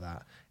 it's not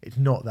that. It's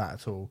not that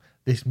at all.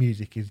 This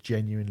music is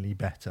genuinely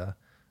better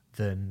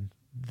than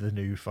the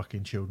new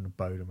fucking Children of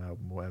Bodom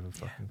album, whatever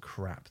fucking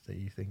crap that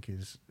you think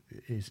is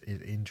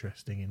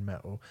interesting in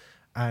metal.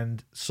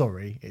 And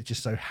sorry, it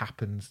just so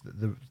happens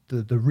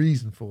that the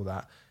reason for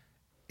that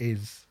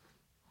is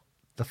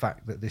the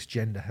fact that this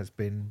gender has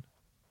been,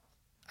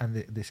 and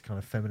this kind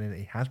of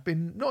femininity has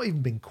been, not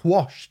even been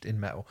quashed in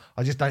metal.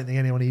 I just don't think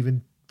anyone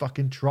even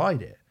fucking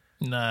tried it.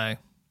 No.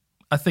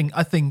 I think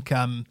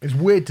it's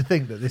weird to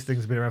think that this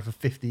thing's been around for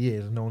 50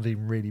 years and no one's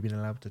even really been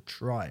allowed to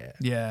try it.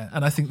 Yeah,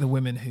 and I think the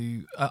women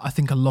who, I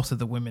think a lot of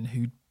the women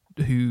who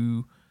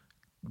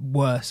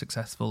were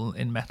successful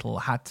in metal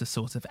had to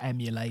sort of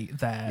emulate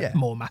their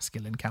more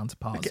masculine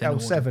counterparts.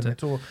 L7,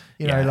 it's all,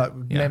 you know, like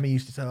Lemmy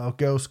used to say, oh,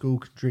 girls' school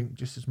can drink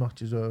just as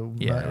much as a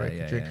motorway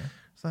can drink.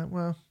 It's like,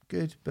 well,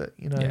 good, but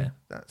you know,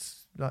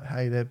 that's like,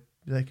 hey,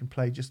 they can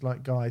play just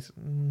like guys.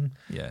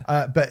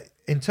 But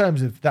in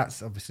terms of,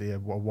 that's obviously a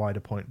wider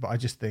point, but I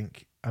just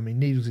think, I mean,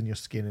 Needles in Your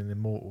Skin and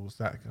Immortals,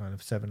 that kind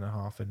of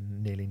 7.5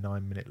 and nearly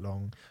 9 minute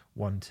long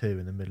 1-2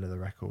 in the middle of the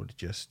record,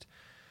 just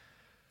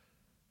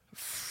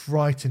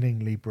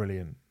frighteningly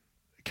brilliant.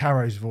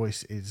 Caro's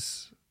voice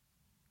is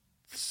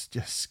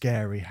just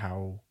scary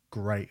how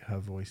great her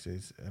voice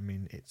is. I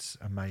mean, it's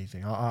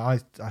amazing. I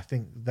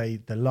think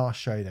the last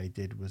show they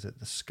did was at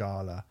the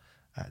Scala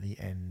at the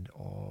end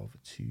of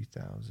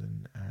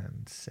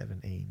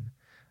 2017,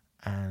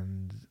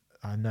 and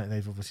I know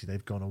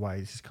they've gone away.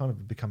 This has kind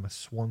of become a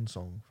swan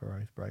song for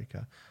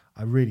Oathbreaker.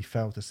 I really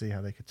failed to see how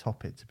they could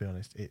top it, to be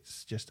honest.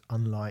 It's just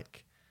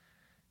unlike,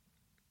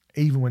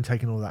 even when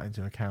taking all that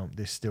into account,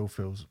 this still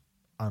feels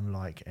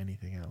unlike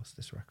anything else,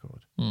 this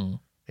record.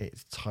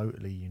 It's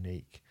totally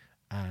unique,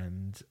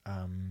 and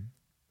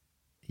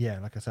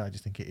like I said, I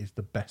just think it is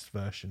the best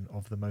version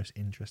of the most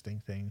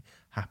interesting thing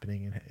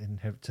happening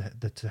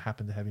to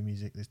happen to heavy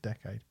music this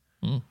decade.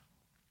 There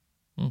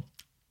you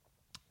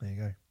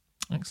go.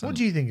 Excellent. What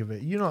do you think of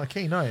it? You're not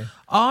keen, are you?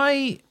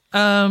 I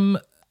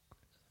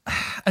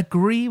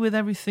agree with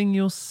everything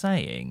you're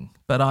saying,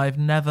 but I've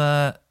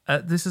never...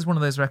 this is one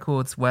of those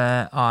records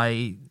where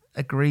I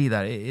agree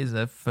that it is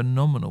a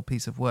phenomenal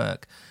piece of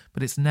work,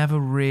 but it's never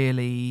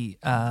really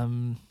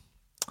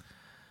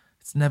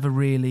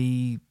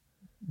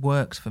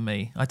worked for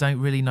me. I don't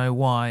really know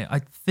why. I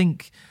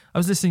think I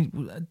was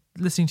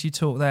listening to you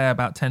talk there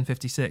about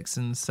 1056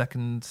 and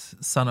Second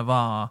Son of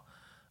R.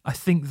 I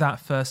think that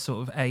first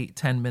sort of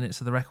 8-10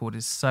 minutes of the record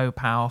is so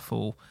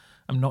powerful.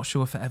 I'm not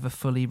sure if it ever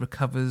fully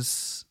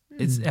recovers.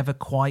 It's ever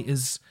quite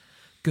as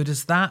good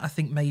as that. I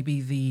think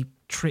maybe the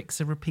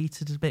tricks are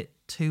repeated a bit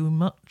too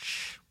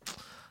much.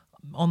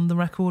 on the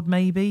record,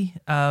 maybe.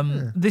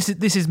 This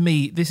is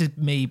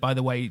me, by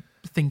the way,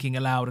 thinking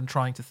aloud and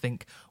trying to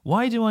think,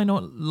 why do I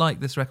not like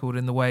this record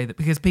in the way that,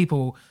 because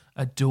people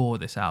adore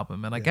this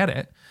album, and I get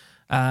it.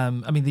 I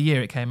mean, the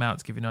year it came out,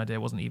 to give you an idea,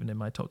 it wasn't even in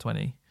my top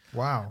 20.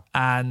 Wow.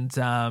 And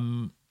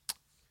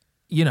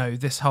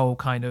this whole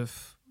kind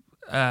of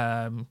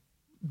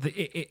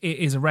it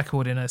is a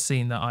record in a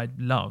scene that I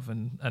love,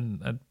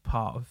 and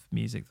part of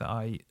music that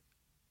I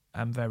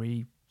am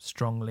very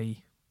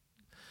strongly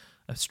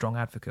a strong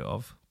advocate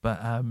of. But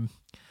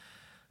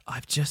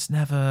I've just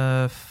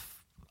never.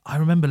 I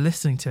remember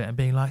listening to it and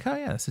being like, "Oh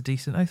yeah, it's a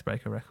decent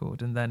Oathbreaker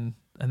record," and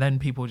then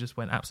people just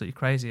went absolutely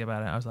crazy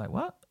about it. I was like,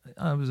 "What?"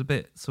 I was a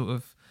bit sort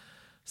of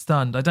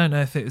stunned. I don't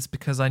know if it was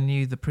because I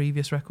knew the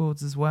previous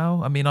records as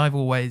well. I mean, I've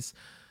always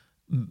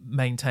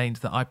maintained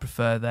that I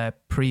prefer their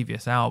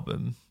previous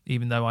album,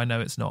 even though I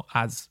know it's not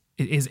as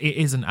it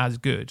isn't as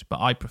good. But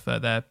I prefer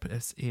their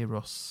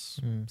Eros,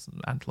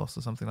 Antelos,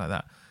 or something like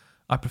that.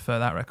 I prefer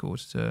that record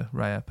to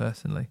Raya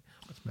personally.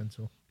 That's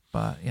mental.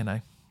 But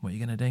what are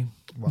you going to do?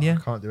 Well, I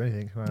can't do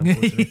anything.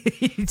 Unfortunately.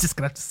 You're just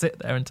going to have to sit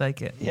there and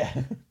take it.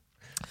 Yeah.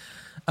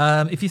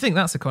 If you think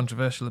that's a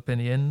controversial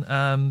opinion,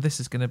 this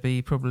is going to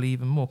be probably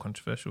even more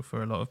controversial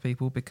for a lot of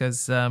people,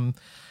 because my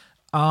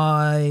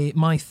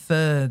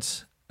third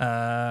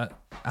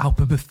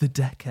album of the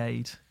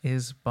decade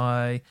is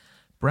by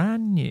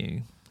Brand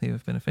New, who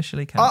have been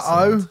officially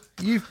cancelled.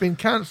 You've been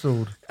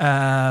cancelled.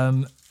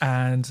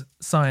 And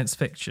Science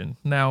Fiction.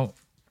 Now,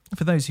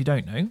 for those who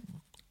don't know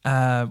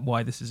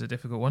why this is a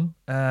difficult one,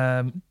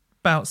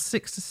 about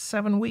 6 to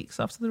 7 weeks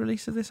after the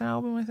release of this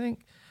album, I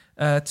think,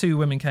 two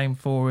women came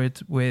forward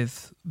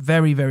with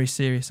very, very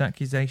serious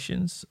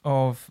accusations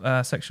of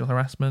sexual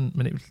harassment,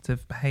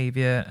 manipulative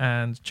behaviour,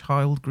 and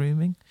child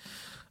grooming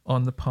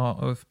on the part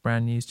of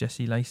Brand New's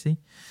Jessie Lacey.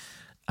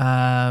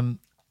 And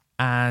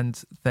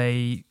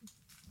they...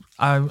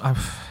 I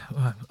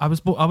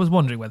was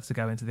wondering whether to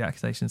go into the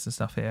accusations and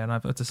stuff here, and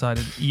I've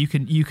decided you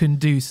can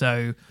do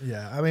so.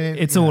 Yeah, I mean,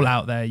 it's all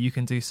out there. You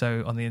can do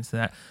so on the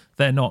internet.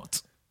 They're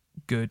not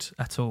good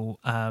at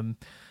all.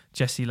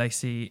 Jessie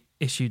Lacey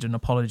issued an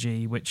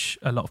apology, which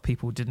a lot of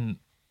people didn't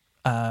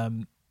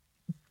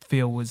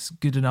feel was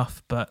good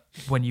enough. But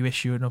when you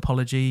issue an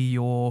apology,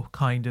 you're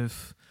kind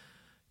of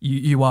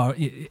you are,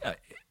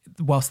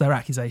 whilst they're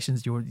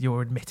accusations,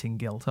 you're admitting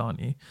guilt, aren't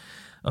you,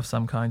 of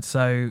some kind?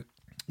 So.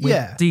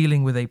 We're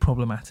dealing with a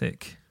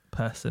problematic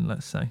person,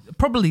 let's say.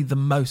 Probably the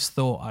most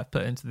thought I've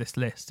put into this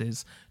list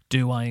is,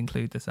 do I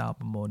include this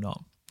album or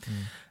not?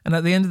 And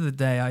at the end of the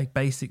day, I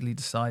basically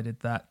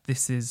decided that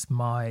this is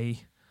my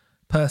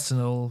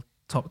personal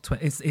top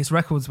 20. It's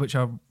records which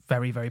are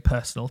very, very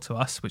personal to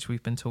us, which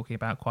we've been talking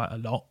about quite a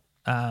lot.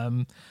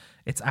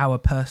 It's our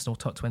personal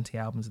top 20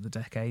 albums of the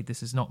decade.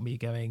 This is not me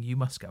going, you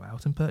must go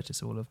out and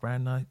purchase all of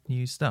Brand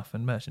New stuff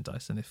and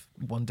merchandise. And if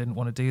one didn't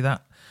want to do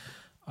that,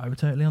 I would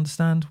totally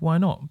understand why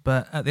not.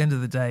 But at the end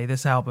of the day,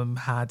 this album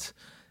had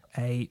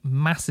a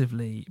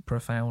massively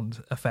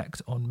profound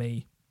effect on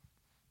me,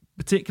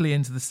 particularly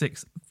into the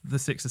 6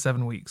 to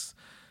 7 weeks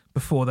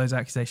before those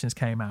accusations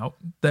came out.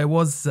 There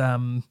was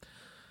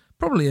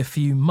probably a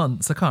few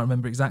months, I can't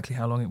remember exactly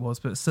how long it was,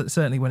 but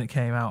certainly when it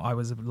came out, I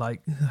was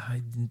like,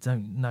 I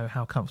don't know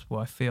how comfortable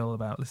I feel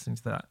about listening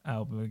to that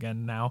album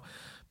again now.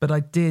 But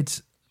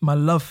my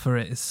love for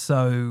it is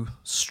so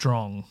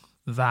strong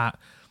that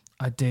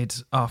I did,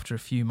 after a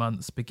few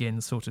months,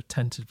 begin sort of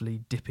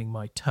tentatively dipping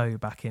my toe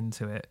back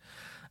into it,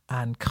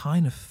 and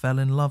kind of fell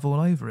in love all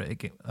over it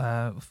again.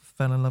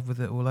 Fell in love with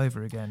it all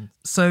over again.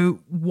 So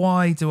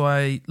why do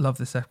I love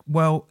this?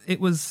 Well,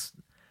 it's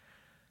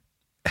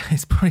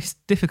probably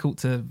difficult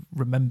to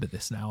remember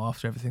this now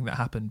after everything that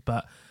happened,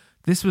 but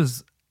this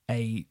was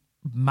a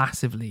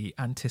massively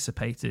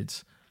anticipated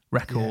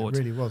record.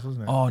 Yeah, it really was,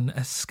 wasn't it? On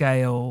a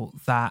scale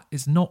that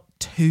is not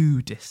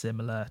too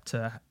dissimilar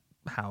to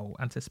how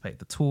Anticipate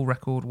the Tool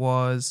record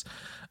was,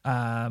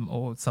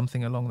 or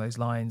something along those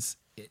lines.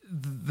 Did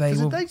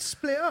they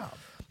split up?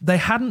 They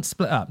hadn't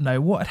split up. No,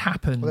 what had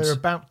happened... Well, they were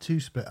about to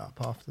split up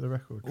after the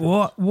record.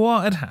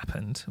 What had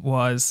happened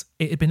was,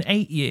 it had been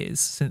 8 years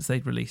since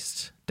they'd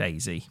released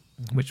Daisy,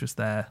 which was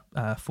their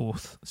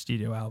fourth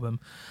studio album.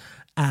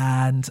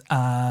 And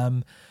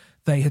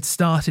they had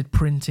started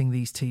printing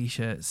these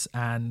T-shirts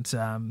and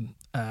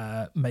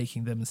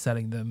making them and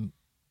selling them,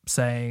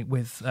 saying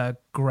with a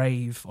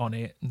grave on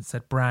it, and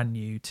said Brand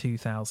New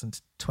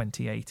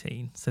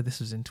 2018. So this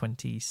was in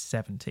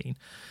 2017.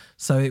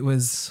 So it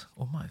was,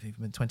 or might have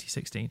even been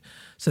 2016.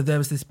 So there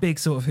was this big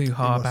sort of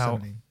hoo-ha about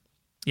 17.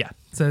 Yeah.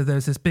 So there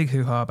was this big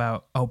hoo-ha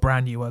about,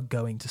 Brand New are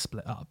going to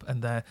split up,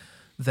 and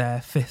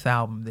their fifth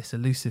album, this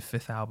elusive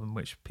fifth album,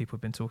 which people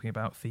have been talking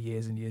about for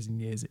years and years and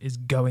years, is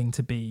going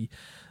to be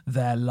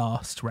their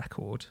last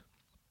record.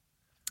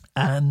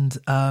 And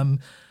a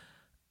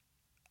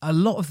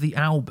lot of the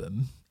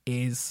album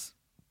is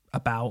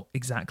about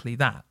exactly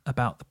that,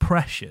 about the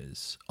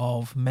pressures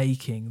of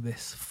making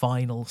this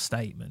final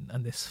statement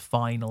and this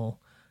final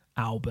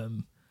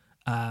album,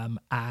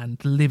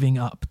 and living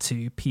up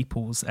to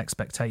people's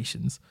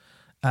expectations.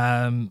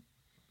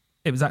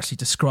 it was actually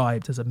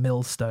described as a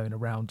millstone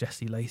around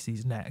Jesse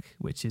Lacey's neck,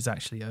 which is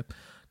actually a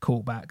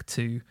callback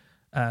to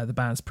the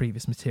band's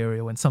previous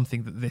material and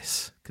something that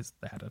because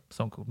they had a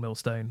song called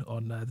Millstone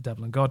on The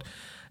Devil and God,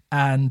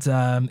 and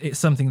it's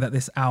something that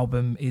this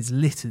album is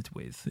littered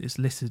with. It's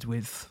littered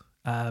with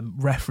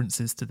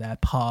references to their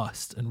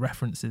past and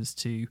references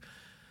to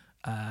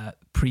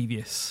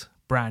previous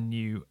brand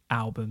new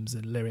albums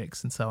and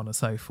lyrics and so on and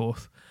so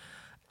forth.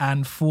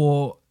 And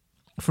for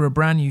a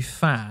brand new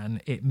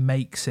fan, it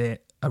makes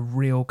it a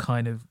real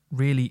kind of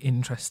really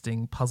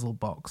interesting puzzle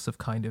box of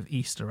kind of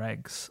Easter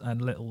eggs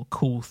and little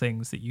cool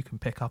things that you can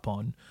pick up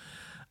on.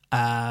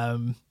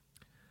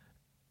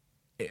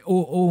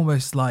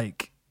 Almost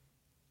like,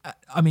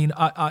 I mean,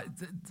 I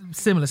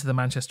similar to the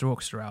Manchester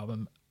Orchestra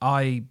album,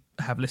 I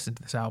have listened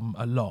to this album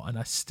a lot and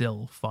I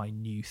still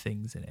find new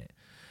things in it.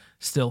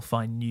 Still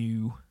find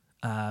new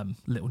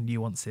little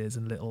nuances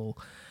and little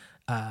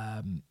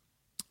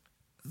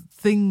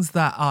things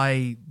that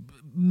I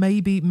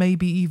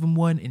maybe even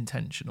weren't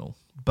intentional,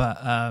 but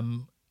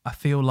I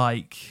feel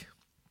like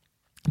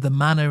the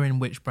manner in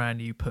which Brand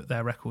New put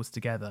their records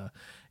together,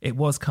 it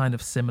was kind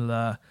of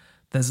similar.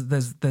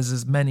 There's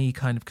as many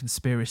kind of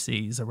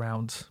conspiracies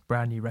around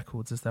Brand New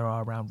records as there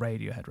are around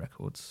Radiohead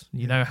records.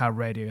 You know how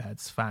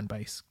Radiohead's fan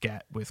base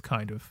get with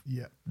kind of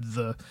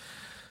the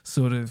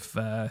sort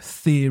of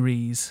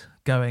theories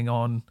going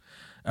on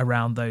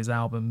around those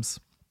albums.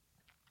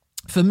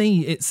 For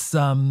me, it's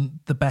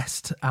the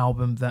best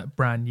album that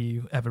Brand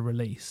New ever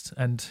released,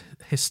 and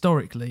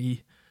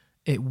historically,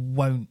 it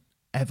won't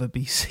ever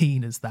be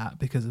seen as that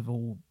because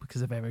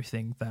of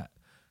everything that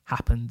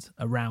happened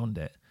around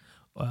it.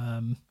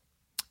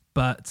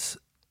 But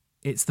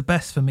it's the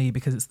best for me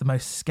because it's the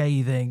most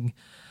scathing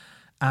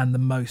and the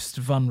most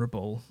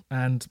vulnerable,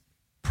 and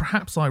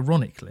perhaps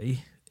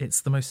ironically,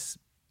 it's the most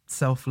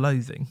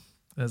self-loathing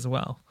as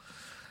well.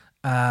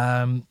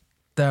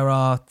 There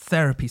are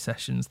therapy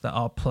sessions that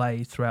are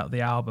played throughout the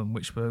album,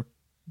 which were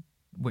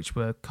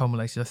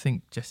culminated. I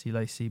think Jesse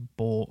Lacey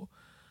bought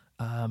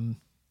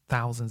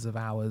thousands of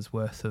hours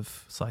worth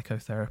of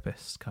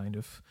psychotherapist kind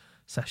of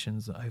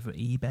sessions over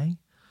eBay,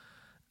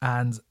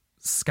 and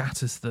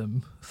scatters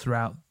them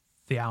throughout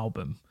the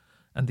album.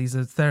 And these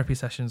are therapy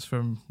sessions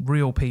from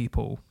real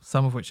people,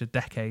 some of which are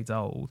decades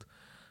old,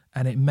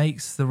 and it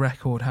makes the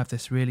record have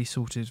this really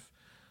sort of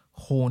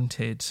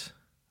haunted.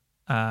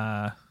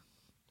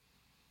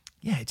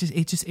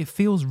 It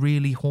feels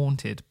really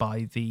haunted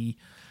by the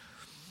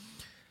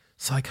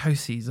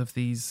psychoses of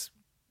these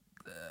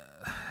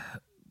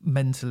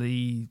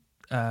mentally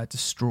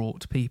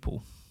distraught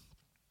people.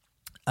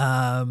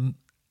 And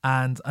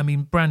I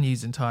mean, Brand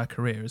New's entire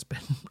career has been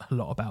a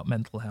lot about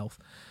mental health.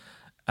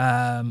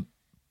 But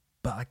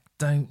I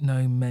don't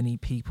know many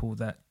people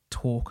that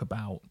talk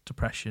about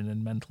depression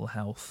and mental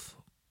health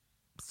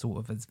sort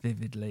of as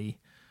vividly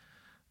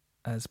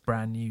as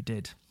Brand New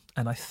did.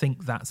 And I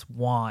think that's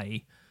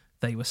why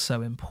they were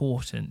so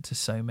important to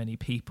so many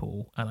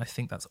people. And I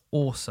think that's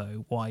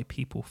also why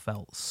people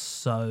felt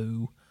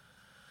so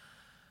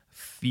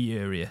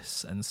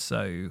furious and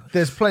so...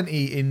 There's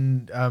plenty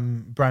in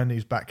Brand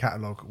New's back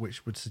catalogue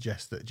which would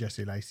suggest that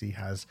Jesse Lacey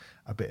has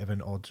a bit of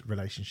an odd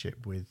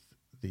relationship with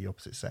the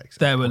opposite sex.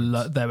 There were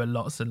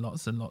lots and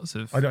lots and lots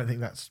of... I don't think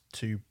that's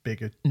too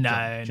big a jump. Do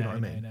you know what I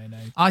mean? No.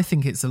 I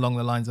think it's along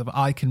the lines of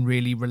I can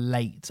really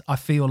relate. I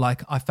felt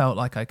like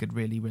I could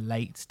really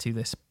relate to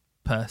this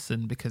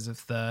person because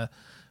of the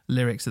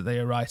lyrics that they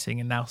are writing,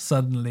 and now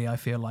suddenly I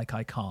feel like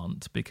I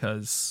can't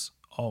because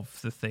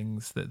of the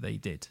things that they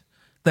did.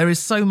 There is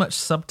so much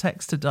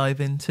subtext to dive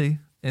into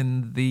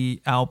in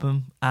the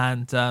album,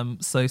 and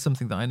so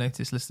something that I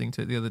noticed listening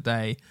to it the other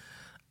day,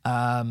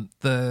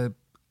 the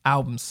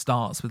album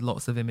starts with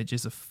lots of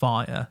images of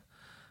fire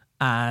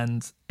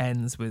and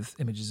ends with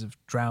images of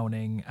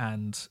drowning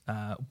and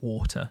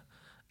water,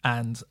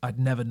 and I'd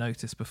never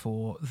noticed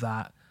before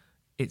that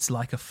it's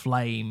like a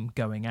flame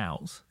going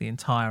out. The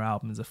entire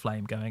album is a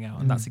flame going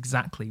out, and that's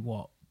exactly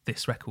what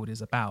this record is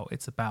about.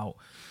 It's about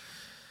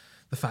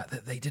the fact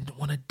that they didn't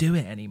want to do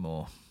it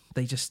anymore.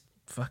 They just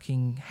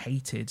fucking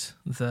hated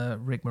the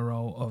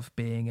rigmarole of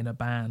being in a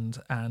band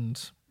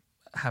and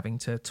having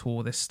to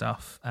tour this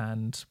stuff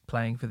and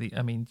playing for the...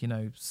 I mean, you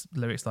know,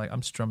 lyrics like,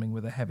 I'm strumming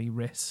with a heavy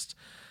wrist.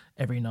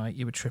 Every night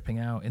you were tripping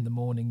out. In the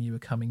morning you were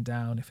coming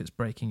down. If it's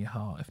breaking your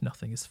heart, if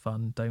nothing is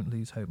fun, don't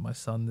lose hope, my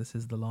son. This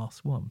is the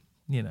last one,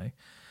 you know.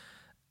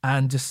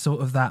 And just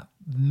sort of that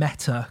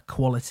meta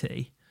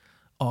quality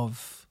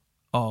of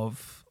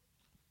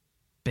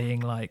being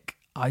like,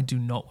 I do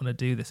not want to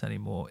do this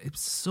anymore.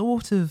 It's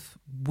sort of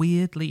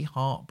weirdly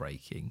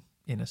heartbreaking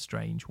in a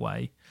strange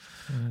way.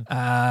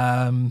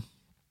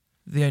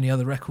 The only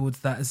other record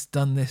that has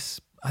done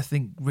this, I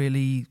think,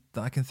 really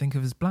that I can think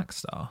of is Black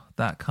Star.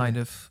 That kind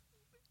of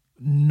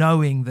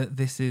knowing that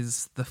this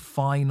is the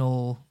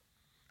final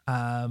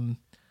time,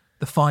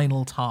 the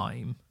final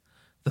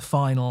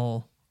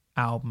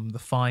album, the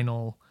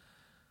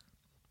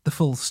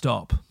full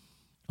stop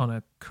on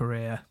a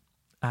career,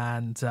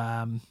 and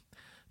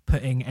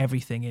putting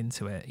everything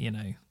into it. You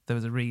know, There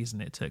was a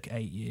reason it took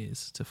 8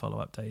 years to follow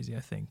up Daisy, I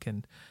think.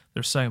 And there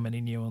are so many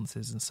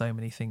nuances and so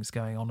many things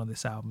going on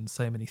this album,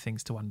 so many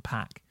things to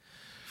unpack,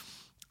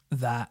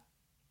 that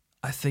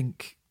I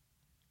think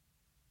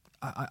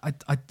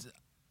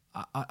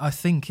I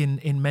think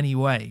in many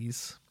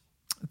ways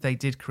they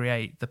did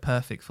create the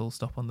perfect full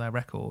stop on their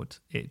record.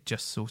 It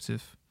just sort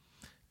of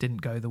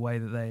didn't go the way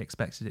that they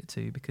expected it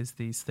to, because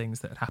these things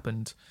that had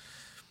happened,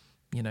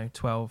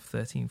 12,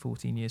 13,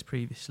 14 years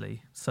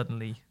previously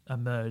suddenly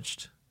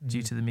emerged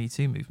due to the Me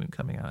Too movement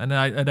coming out. And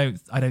I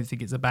don't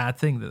think it's a bad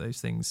thing that those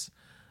things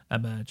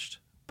emerged.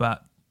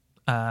 But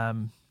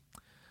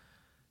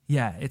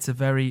it's a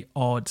very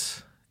odd,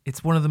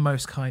 it's one of the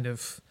most kind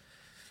of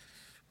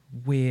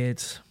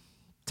weird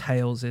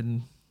tales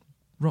in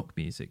rock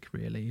music,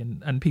 really,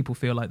 and people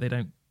feel like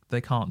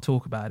they can't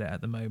talk about it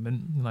at the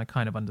moment, and I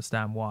kind of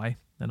understand why,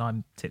 and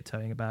I'm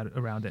tiptoeing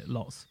around it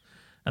lots,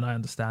 and I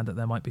understand that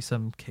there might be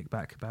some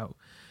kickback about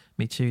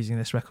me choosing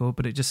this record,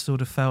 but it just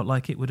sort of felt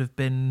like it would have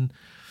been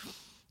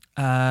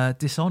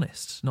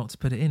dishonest not to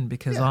put it in,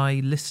 because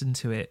I listen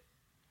to it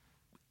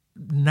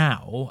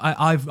now.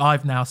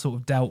 I've now sort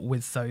of dealt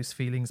with those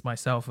feelings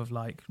myself of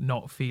like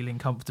not feeling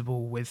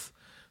comfortable with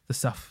the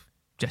stuff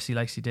Jessie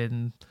Lacey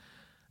did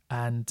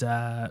and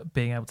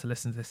being able to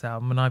listen to this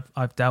album, and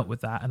I've dealt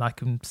with that, and I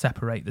can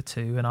separate the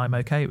two, and I'm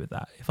okay with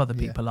that. If other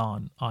people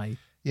aren't, I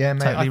mate,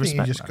 totally I think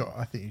respect you just that.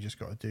 I think you just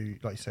got to do,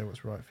 like you say,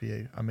 what's right for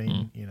you. I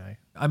mean,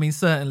 I mean,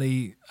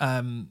 certainly,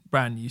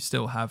 Bran, you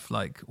still have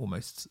like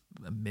almost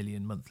 1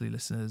 million monthly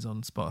listeners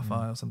on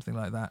Spotify or something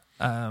like that.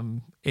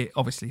 It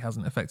obviously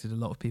hasn't affected a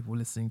lot of people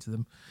listening to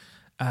them.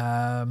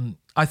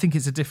 I think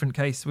it's a different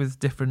case with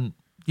different.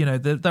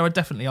 There are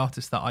definitely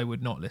artists that I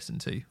would not listen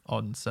to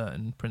on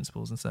certain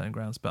principles and certain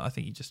grounds, but I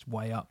think you just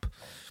weigh up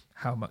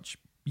how much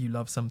you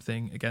love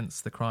something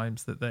against the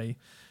crimes that they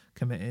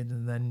committed,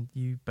 and then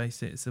you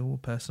base it. It's all a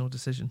personal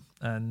decision,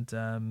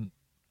 and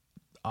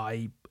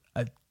I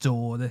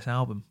adore this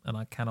album, and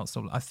I cannot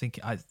stop. I think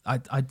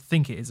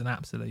it is an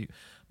absolute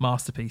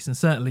masterpiece, and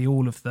certainly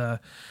all of there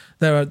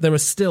are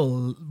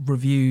still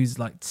reviews,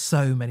 like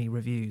so many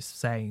reviews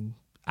saying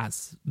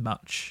as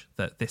much,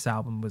 that this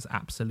album was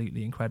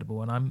absolutely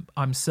incredible, and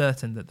I'm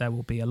certain that there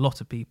will be a lot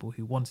of people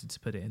who wanted to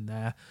put it in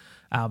their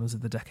albums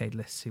of the decade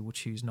lists who will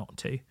choose not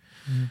to.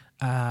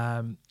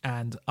 And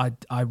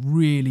I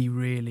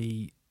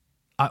really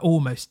I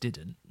almost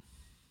didn't,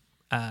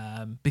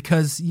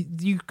 because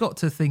you've got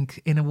to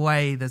think, in a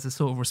way, there's a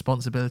sort of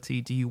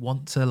responsibility. Do you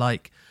want to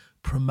like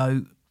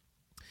promote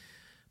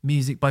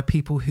music by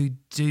people who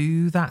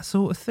do that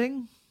sort of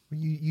thing?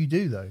 you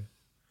do though.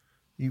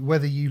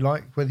 Whether you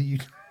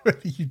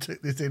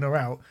took this in or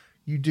out,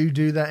 you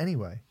do that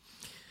anyway.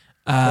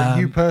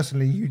 You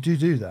personally, you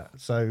do that.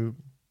 So,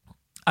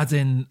 as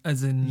in,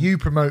 you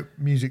promote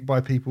music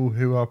by people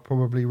who are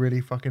probably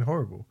really fucking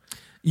horrible.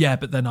 Yeah,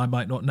 but then I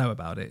might not know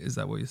about it. Is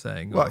that what you're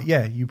saying? Well,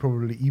 yeah, you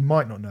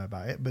might not know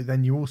about it, but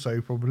then you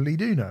also probably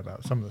do know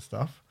about some of the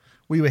stuff.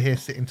 We were here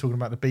sitting talking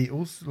about the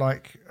Beatles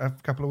like a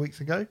couple of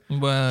weeks ago.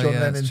 Well, John yeah,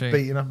 Lennon's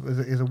beating up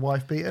as a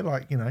wife beater,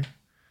 like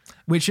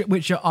Which I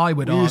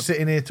would we were argue.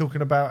 sitting here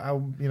talking about how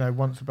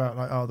once about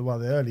like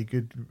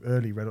the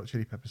early Red Hot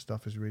Chili Pepper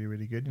stuff is really,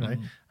 really good.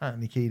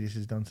 Anthony Kiedis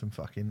has done some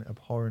fucking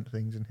abhorrent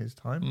things in his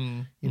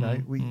time.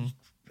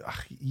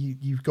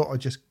 You've got to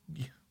just,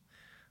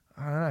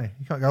 I don't know.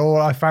 You can't go,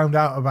 I found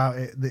out about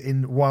it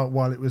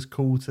while it was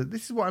cool to.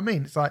 This is what I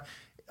mean. It's like,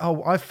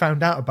 I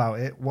found out about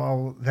it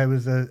while there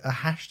was a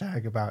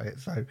hashtag about it,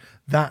 so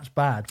that's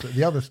bad. But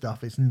the other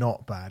stuff is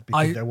not bad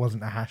because there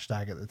wasn't a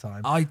hashtag at the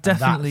time. I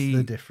definitely, that's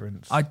the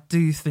difference. I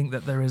do think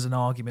that there is an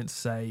argument to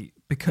say,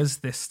 because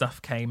this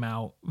stuff came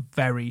out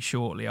very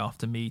shortly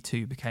after Me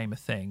Too became a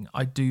thing,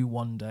 I do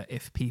wonder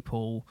if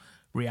people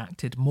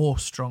reacted more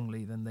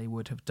strongly than they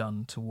would have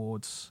done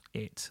towards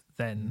it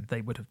than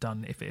they would have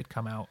done if it had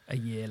come out a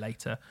year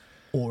later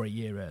or a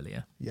year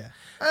earlier. Yeah.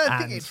 I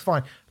think it's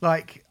fine.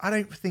 Like, I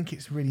don't think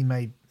it's really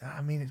made...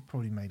 I mean, it's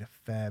probably made a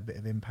fair bit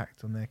of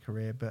impact on their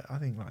career, but I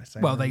think, like I say...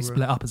 Well, they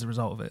split up as a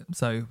result of it,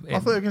 so... I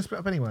thought they were going to split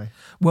up anyway.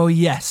 Well,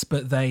 yes,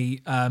 but they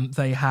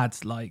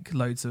had, like,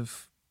 loads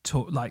of...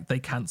 like, they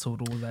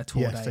cancelled all their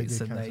tour dates,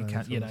 and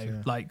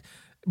they, like...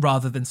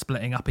 Rather than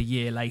splitting up a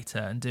year later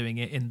and doing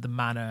it in the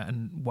manner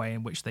and way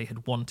in which they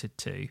had wanted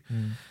to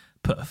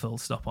put a full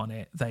stop on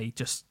it, they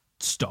just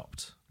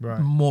stopped,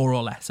 more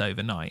or less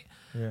overnight.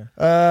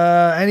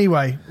 Yeah.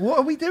 Anyway, what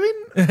are we doing?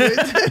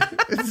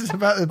 This is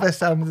about the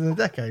best albums in the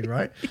decade,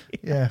 right?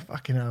 Yeah.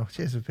 Fucking hell.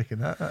 Cheers for picking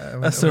that.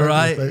 That's all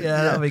right.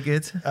 Yeah, that'll be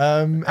good.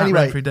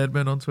 Anyway, Renfrey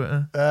Deadman on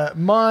Twitter.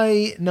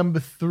 My number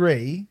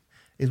 3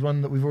 is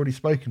one that we've already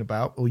spoken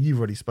about, or you've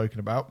already spoken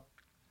about.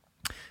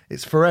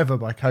 It's Forever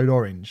by Code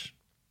Orange.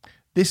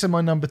 This is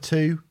my number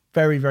 2.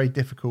 Very, very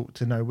difficult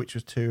to know which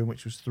was 2 and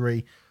which was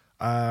 3.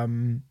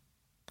 And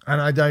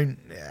I don't...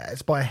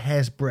 It's by a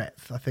hair's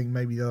breadth. I think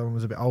maybe the other one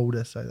was a bit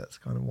older, so that's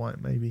kind of why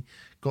it maybe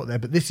got there.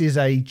 But this is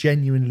a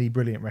genuinely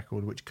brilliant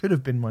record, which could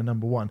have been my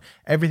number 1.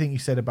 Everything you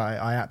said about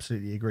it, I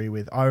absolutely agree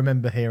with. I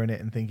remember hearing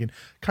it and thinking,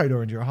 Code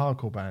Orange are a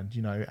hardcore band,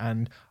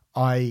 and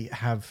I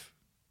have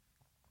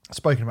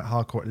spoken about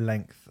hardcore at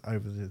length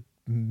over the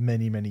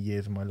many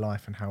years of my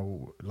life and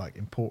how like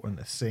important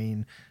a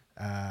scene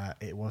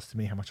it was to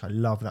me, how much I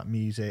love that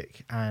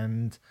music.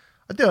 And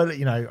I do,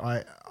 you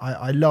know,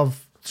 I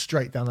love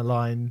straight down the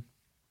line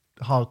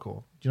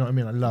hardcore. Do you know what I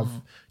mean? I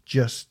love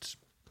just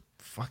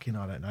fucking,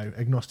 I don't know,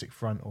 Agnostic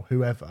Front or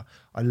whoever.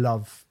 I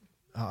love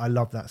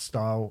that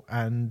style,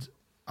 and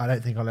I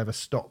don't think I'll ever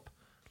stop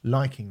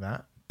liking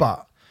that.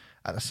 But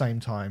at the same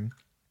time,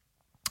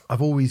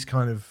 I've always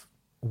kind of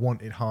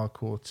wanted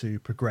hardcore to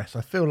progress.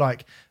 I feel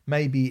like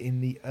maybe in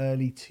the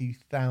early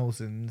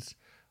 2000s,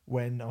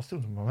 when I was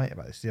talking to my mate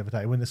about this the other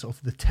day, when the sort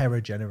of the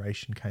terror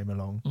generation came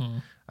along,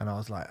 and I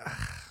was like,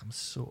 I'm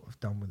sort of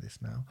done with this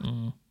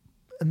now.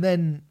 And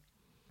then,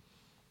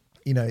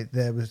 you know,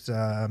 there was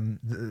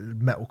the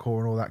metalcore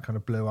and all that kind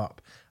of blew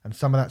up, and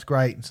some of that's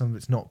great and some of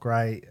it's not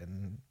great,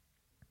 and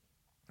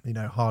you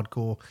know,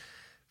 hardcore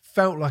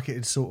felt like it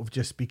had sort of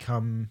just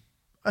become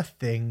a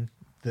thing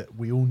that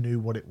we all knew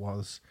what it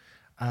was.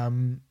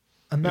 And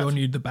we all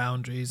knew the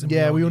boundaries. And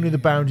we all knew the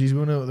boundaries. We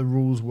all knew what the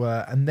rules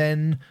were. And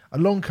then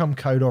along come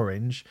Code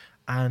Orange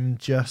and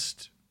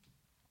just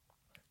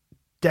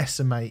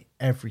decimate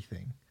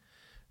everything,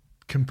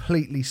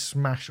 completely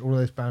smash all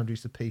those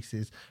boundaries to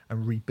pieces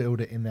and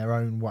rebuild it in their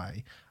own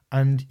way.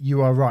 And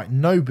you are right.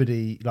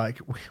 Nobody, like,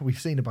 we've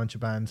seen a bunch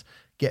of bands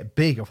get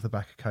big off the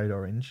back of Code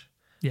Orange.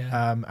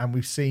 Yeah. And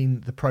we've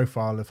seen the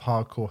profile of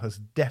hardcore has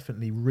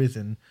definitely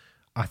risen,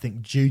 I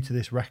think, due to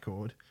this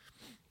record.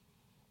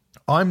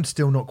 I'm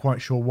still not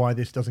quite sure why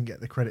this doesn't get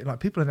the credit. Like,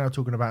 people are now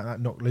talking about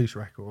that Knock Loose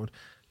record.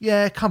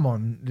 Yeah, come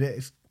on,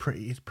 it's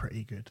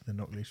pretty good. The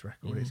Knock Loose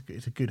record,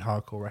 it's a good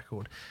hardcore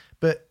record.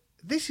 But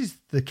this is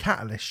the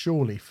catalyst,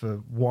 surely, for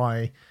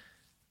why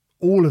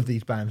all of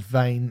these bands,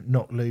 Vane,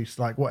 Knock Loose,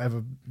 like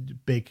whatever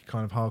big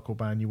kind of hardcore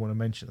band you want to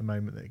mention at the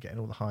moment that are getting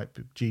all the hype,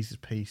 Jesus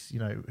Piece, you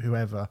know,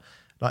 whoever.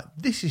 Like,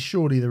 this is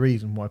surely the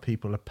reason why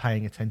people are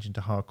paying attention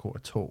to hardcore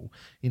at all.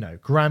 You know,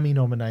 Grammy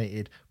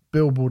nominated,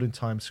 Billboard in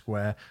Times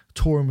Square,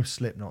 touring with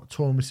Slipknot,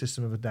 touring with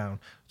System of a Down,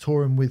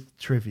 touring with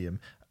Trivium,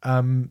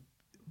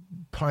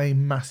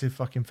 playing massive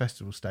fucking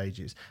festival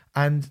stages,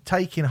 and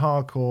taking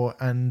hardcore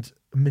and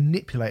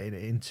manipulating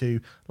it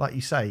into, like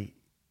you say,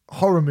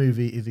 horror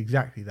movie is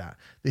exactly that.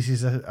 This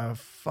is a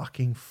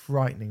fucking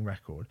frightening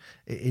record.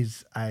 It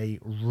is a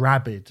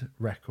rabid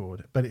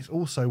record, but it's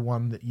also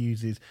one that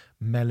uses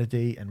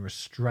melody and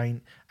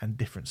restraint and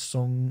different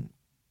song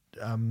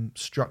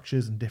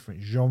structures and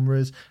different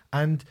genres,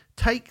 and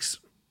takes,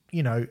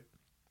 you know,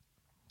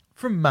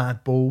 from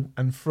Madball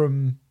and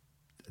from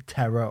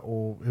Terror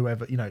or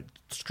whoever, you know,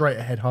 straight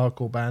ahead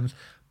hardcore bands,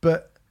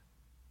 but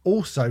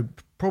also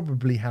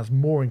probably has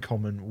more in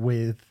common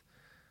with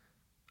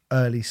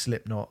early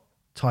Slipknot,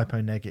 Typo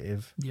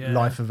Negative,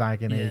 Life of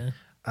Agony,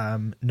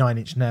 9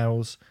 Inch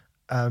Nails,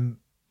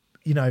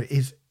 you know,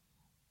 is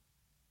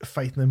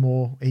Faith No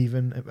More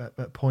even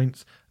at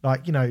points.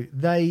 Like, you know,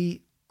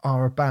 they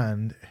are a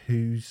band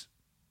whose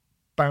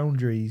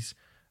boundaries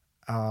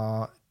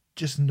are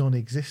just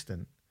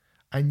non-existent,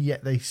 and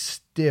yet they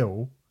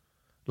still,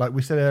 like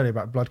we said earlier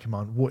about Blood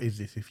Command, what is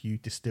this if you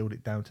distilled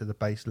it down to the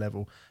base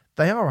level?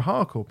 They are a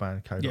hardcore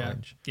band, Code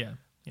Orange. Yeah.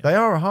 They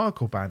are a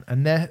hardcore band,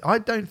 and I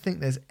don't think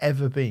there's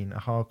ever been a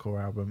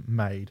hardcore album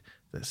made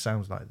that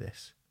sounds like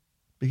this.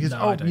 Because,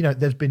 you know,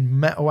 there's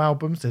been metal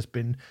albums, there's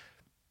been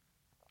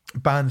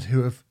bands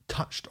who have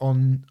touched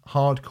on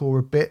hardcore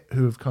a bit,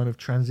 who have kind of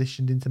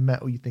transitioned into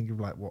metal. You think of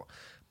like what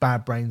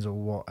Bad Brains or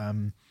what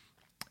like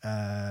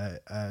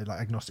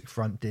Agnostic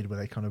Front did, where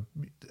they kind of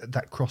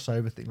that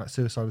crossover thing, like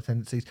Suicidal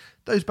Tendencies.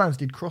 Those bands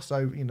did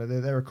crossover. You know,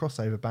 they're a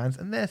crossover bands,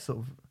 and they're sort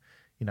of,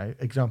 you know,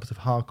 examples of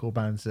hardcore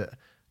bands that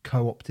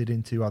co-opted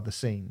into other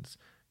scenes.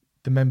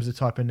 The members of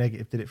Typo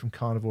Negative did it from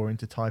Carnivore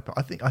into Typo.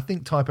 I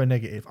think Typo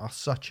Negative are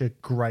such a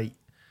great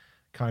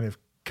kind of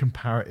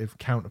comparative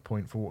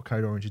counterpoint for what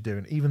Code Orange are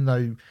doing, even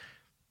though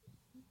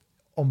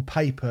on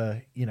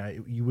paper, you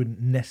know, you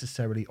wouldn't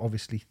necessarily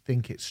obviously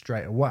think it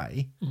straight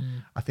away.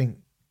 I think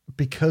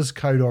because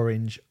Code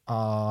Orange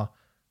are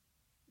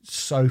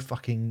so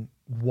fucking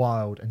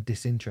wild and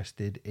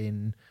disinterested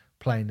in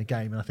playing the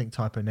game, and I think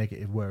Typo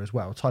Negative were as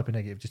well. Typo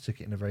Negative just took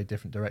it in a very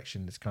different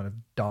direction. This kind of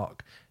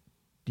dark,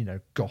 you know,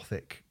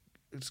 gothic,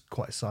 it's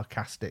quite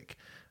sarcastic,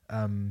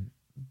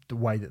 the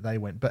way that they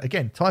went. But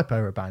again, Typo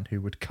are a band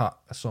who would cut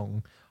a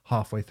song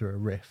halfway through a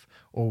riff,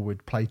 or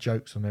would play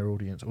jokes on their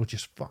audience, or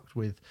just fucked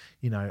with,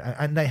 you know,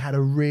 and they had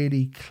a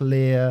really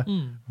clear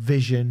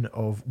vision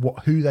of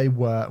who they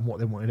were and what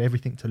they wanted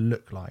everything to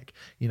look like,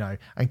 you know.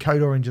 And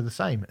Code Orange are the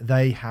same.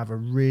 They have a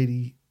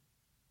really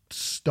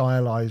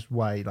stylized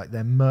way, like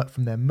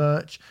from their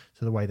merch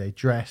to the way they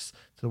dress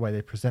to the way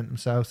they present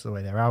themselves to the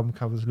way their album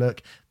covers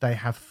look. They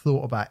have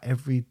thought about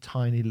every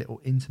tiny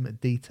little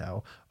intimate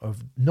detail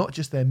of not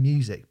just their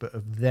music, but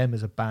of them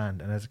as a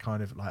band and as a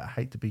kind of, like, I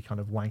hate to be kind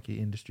of wanky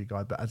industry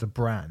guy, but as a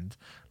brand,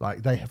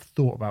 like, they have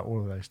thought about all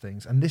of those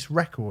things. And this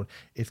record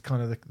is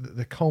kind of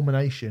the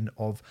culmination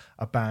of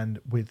a band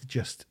with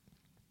just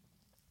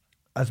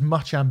as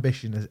much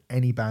ambition as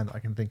any band I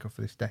can think of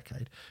for this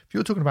decade. If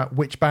you're talking about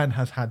which band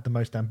has had the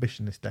most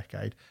ambition this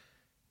decade,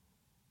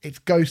 it's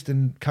Ghost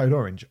and Code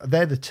Orange.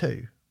 They're the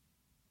two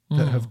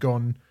that have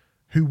gone,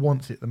 who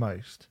wants it the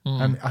most?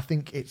 And I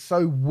think it's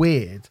so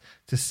weird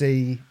to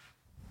see.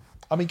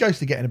 I mean,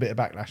 Ghost are getting a bit of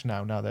backlash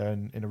now. Now they're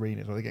in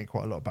arenas, or they're getting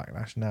quite a lot of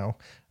backlash now.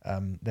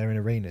 They're in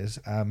arenas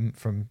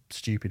from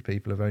stupid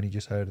people who've only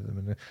just heard of them.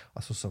 And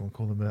I saw someone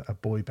call them a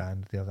boy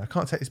band the other day. I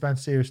can't take this band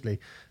seriously.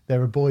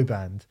 They're a boy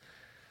band.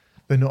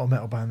 They're not a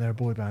metal band, they're a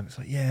boy band. It's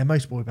like, yeah,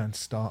 most boy bands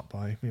start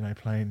by,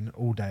 playing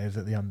All Dayers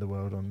at the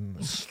Underworld on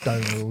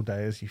Stoner All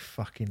Dayers, you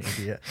fucking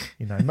idiot.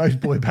 Most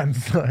boy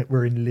bands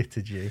were in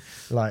liturgy.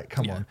 Like,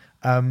 come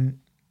on.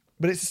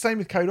 But it's the same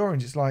with Code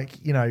Orange. It's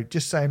like,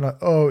 just saying like,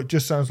 oh, it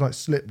just sounds like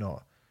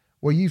Slipknot.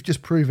 Well, you've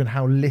just proven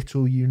how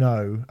little you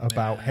know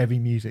about heavy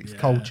music's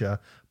culture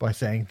by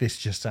saying this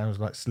just sounds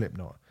like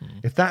Slipknot.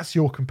 If that's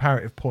your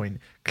comparative point,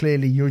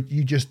 clearly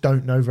you just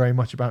don't know very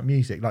much about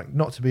music. Like,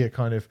 not to be a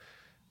kind of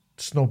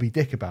snobby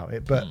dick about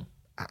it, but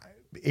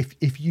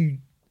if you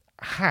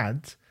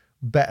had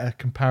better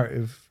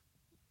comparative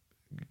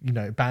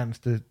bands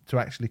to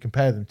actually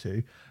compare them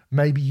to,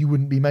 maybe you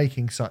wouldn't be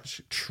making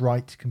such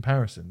trite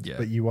comparisons,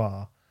 but you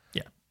are.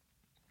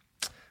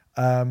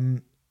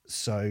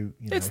 So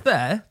it's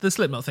there. The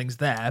Slipknot thing's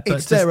there, but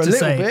it's there a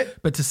little bit.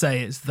 But to say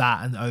it's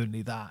that and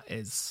only that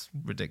is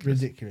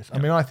ridiculous. I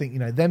mean, I think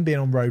them being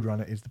on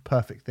Roadrunner is the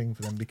perfect thing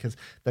for them, because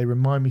they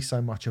remind me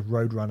so much of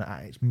Roadrunner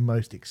at its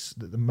most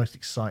the most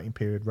exciting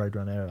period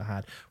Roadrunner ever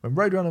had. When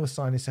Roadrunner was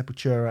signing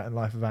Sepultura and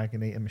Life of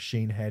Agony and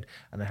Machine Head,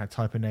 and they had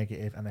Type O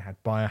Negative and they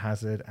had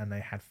Biohazard and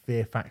they had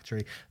Fear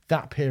Factory.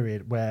 That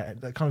period where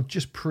kind of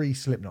just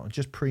pre-Slipknot and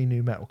just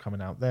pre-nu metal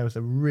coming out, there was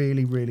a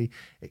really, really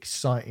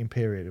exciting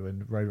period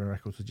when Roadrunner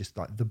Records was just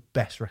like the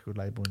best record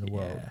label in the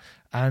world.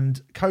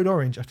 And Code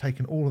Orange have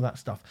taken all of that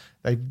stuff.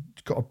 They've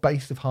got a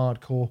base of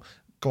hardcore,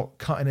 got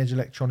cutting edge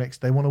electronics.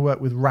 They want to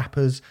work with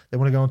rappers. They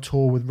want to go on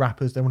tour with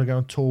rappers. They want to go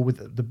on tour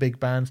with the big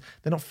bands.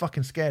 They're not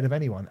fucking scared of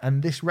anyone.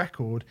 And this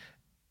record,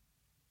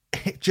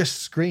 it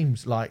just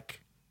screams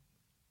like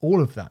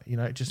all of that.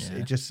 It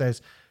just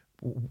says,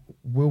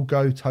 we'll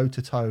go toe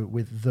to toe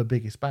with the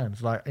biggest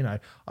bands. Like,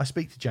 I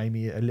speak to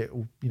Jamie a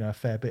little, a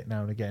fair bit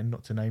now and again,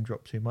 not to name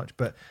drop too much,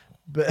 but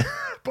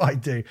I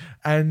do.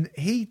 And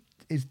he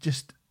is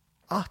just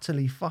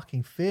utterly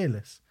fucking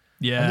fearless.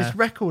 Yeah. And this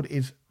record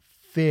is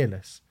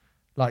fearless.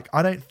 Like,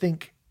 I don't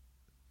think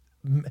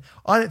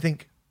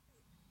 99%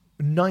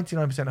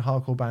 of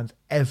hardcore bands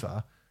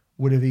ever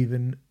would have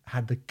even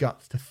had the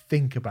guts to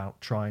think about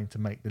trying to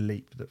make the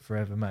leap that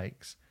Forever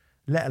makes,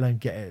 let alone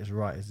get it as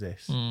right as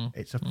this.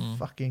 It's a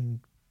fucking,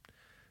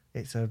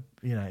 it's an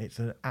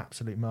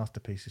absolute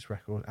masterpiece, this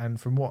record.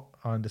 And from what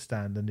I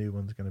understand, the new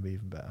one's going to be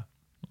even better.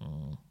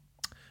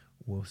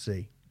 We'll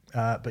see.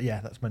 But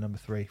yeah, that's my number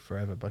 3,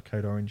 Forever by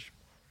Code Orange.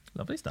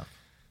 Lovely stuff.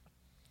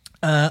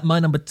 My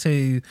number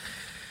 2,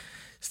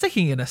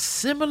 sticking in a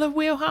similar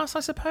wheelhouse,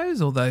 I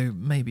suppose, although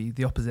maybe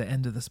the opposite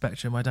end of the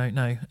spectrum, I don't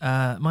know.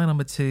 My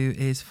number 2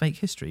 is Fake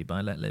History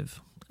by Let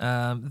Live.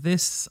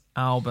 This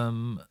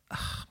album,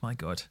 my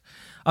God.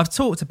 I've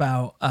talked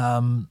about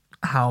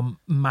how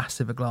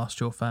massive a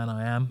Glassjaw fan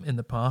I am in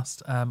the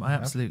past. I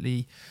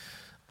absolutely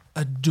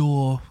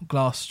adore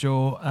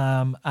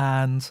Glassjaw.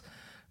 And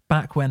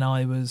back when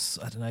I was,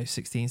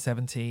 16,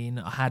 17,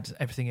 I had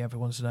everything you ever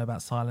wanted to know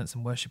about Silence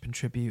and Worship and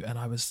Tribute, and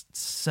I was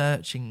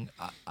searching.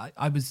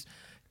 I was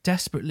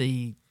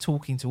desperately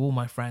talking to all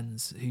my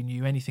friends who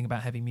knew anything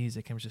about heavy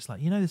music, and was just like,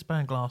 this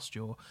band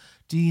Glassjaw,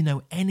 do you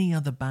know any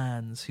other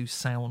bands who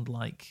sound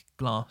like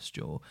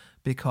Glassjaw?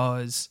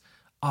 Because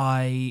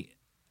I've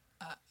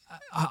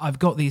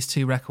got these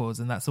 2 records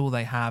and that's all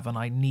they have, and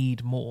I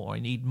need more. I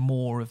need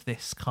more of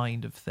this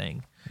kind of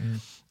thing.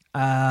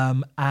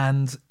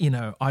 And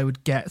I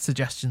would get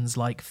suggestions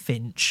like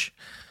Finch.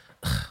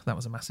 That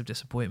was a massive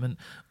disappointment.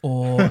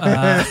 Or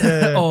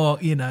I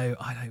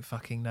don't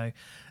fucking know.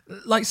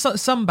 Like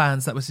some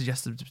bands that were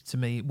suggested to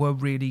me were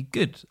really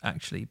good,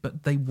 actually,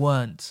 but they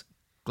weren't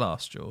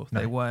Glassjaw. No.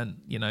 They weren't,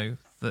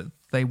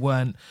 they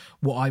weren't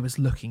what I was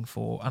looking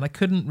for, and I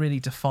couldn't really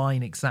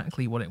define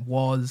exactly what it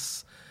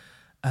was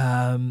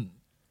that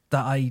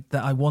I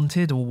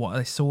wanted, or what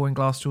I saw in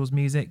Glassjaw's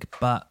music,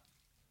 but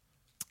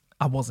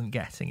I wasn't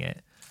getting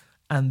it.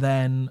 And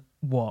then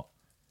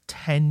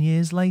 10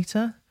 years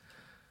later,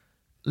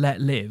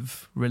 Let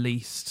Live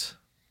released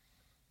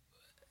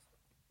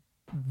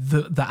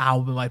the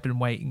album I've been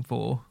waiting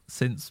for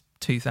since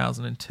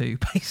 2002,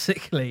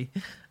 basically.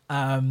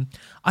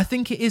 I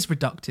think it is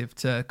reductive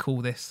to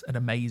call this an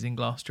amazing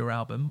Glassjaw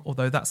album,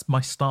 although that's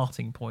my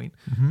starting point,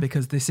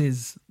 because this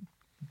is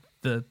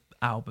the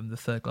album the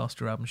third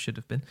Glassjaw album should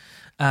have been.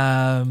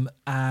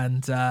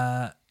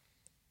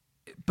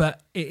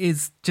 But it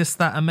is just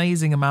that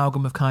amazing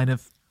amalgam of kind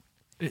of,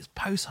 it's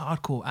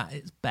post-hardcore at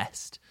its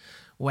best,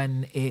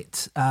 when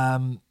it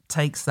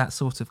takes that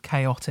sort of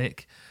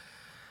chaotic,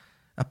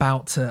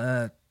 about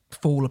to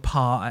fall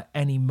apart at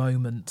any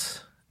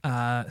moment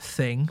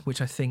thing, which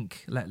I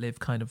think Let Live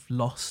kind of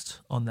lost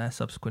on their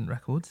subsequent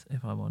records,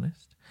 if I'm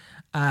honest,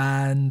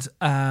 and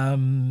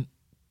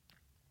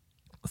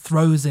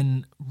throws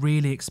in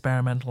really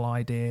experimental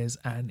ideas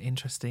and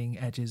interesting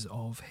edges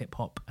of hip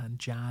hop and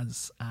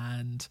jazz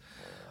and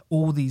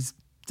all these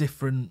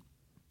different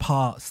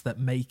parts that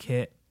make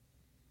it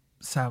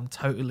sound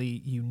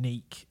totally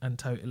unique and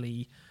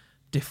totally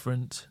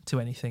different to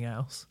anything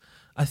else.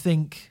 I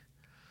think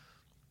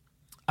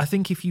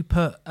if you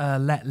put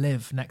Let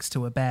Live next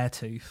to a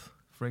Beartooth,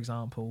 for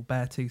example,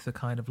 Beartooth are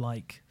kind of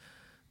like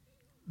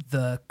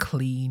the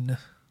clean,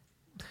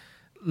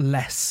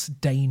 less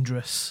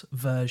dangerous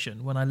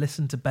version. When I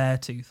listen to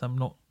Beartooth, I'm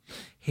not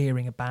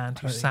hearing a band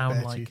who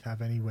sound like Beartooth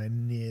have anywhere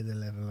near the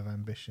level of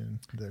ambition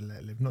that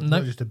Let Live.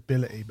 Not just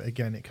ability, but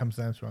again, it comes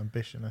down to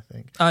ambition. I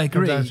think I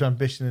agree. It comes down to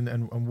ambition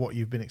and what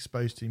you've been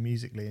exposed to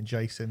musically. And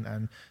Jason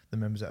and the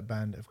members of that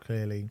band have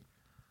clearly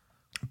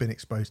been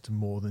exposed to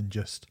more than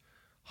just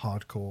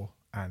hardcore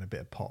and a bit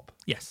of pop.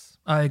 Yes,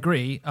 I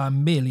agree.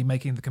 I'm merely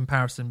making the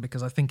comparison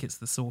because I think it's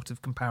the sort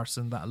of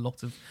comparison that a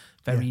lot of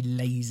very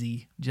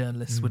lazy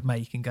journalists would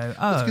make and go,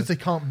 oh. It's because they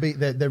can't be,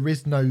 there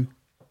is no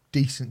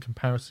decent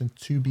comparison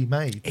to be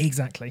made.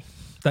 Exactly.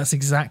 That's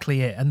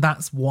exactly it. And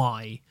that's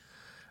why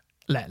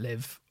Let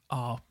Live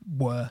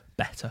were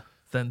better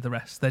than the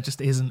rest. There just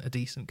isn't a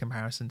decent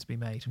comparison to be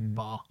made,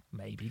 bar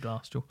maybe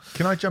Glassjaw.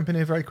 Can I jump in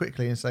here very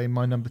quickly and say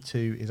my number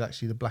 2 is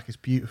actually The Black is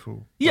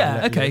Beautiful?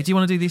 Yeah, okay. Live. Do you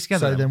want to do these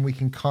together? So then we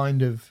can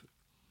kind of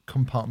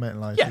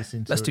compartmentalize this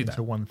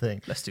into one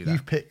thing. Let's do that.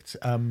 You've picked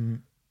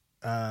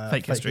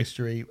Fake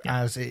History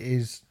as it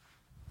is.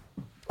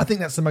 I think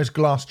that's the most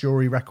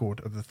Glassjaw-y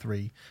record of the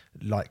 3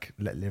 like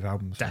Let Live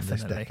albums from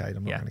this Definitely. decade.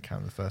 I'm not going to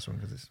count the first one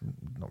because it's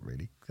not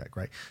really that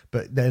great.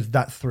 But there's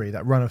that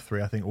run of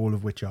 3, I think all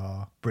of which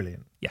are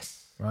brilliant.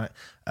 Yes. Right.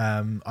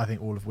 I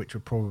think all of which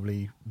would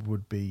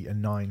be a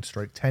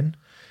 9/10.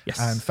 Yes.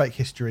 And Fake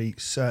History,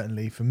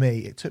 certainly for me,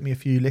 it took me a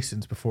few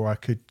listens before I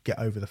could get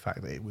over the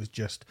fact that it was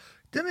just,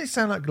 didn't it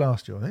sound like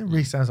Glassjaw? I think it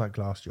really sounds like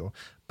Glassjaw.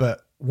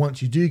 But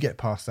once you do get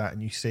past that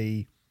and you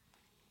see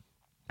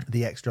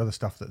the extra other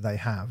stuff that they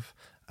have,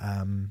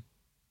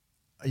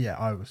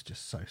 I was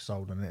just so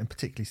sold on it, and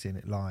particularly seeing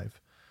it live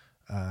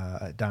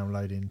at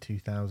Download in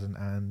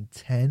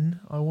 2010,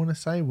 I want to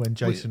say, when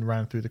Jason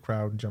ran through the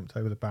crowd and jumped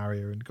over the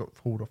barrier and got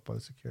hauled off by the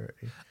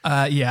security.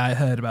 Yeah, I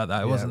heard about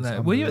that. It wasn't was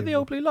there. Were you at the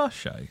Old Blue last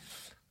show?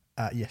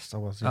 Yes, I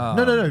was. Yeah.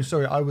 No.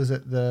 Sorry, I was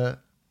at the.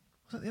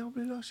 Was it the Old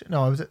Blue last show?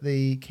 No, I was at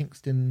the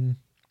Kingston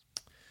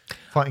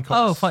Fighting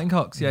Cocks. Oh, Fighting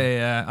Cocks.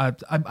 Yeah.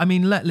 I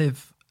mean, Let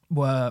Live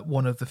were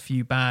one of the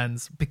few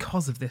bands,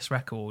 because of this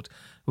record,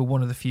 were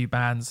one of the few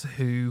bands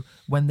who,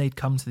 when they'd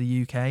come to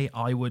the UK,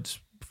 I would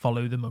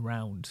follow them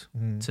around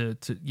to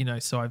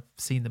so I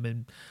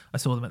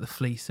saw them at the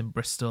Fleece in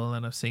Bristol,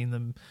 and I've seen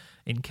them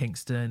in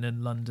Kingston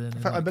and London.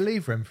 In fact, I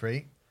believe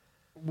Renfrey,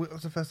 what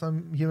was the first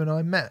time you and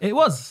I met? It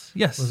was,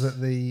 yes. Was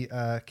it the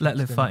Let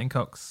Live Fighting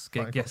Cocks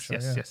gig? Fighting Yes, Cocks show,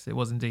 yes, yeah. yes, it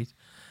was indeed.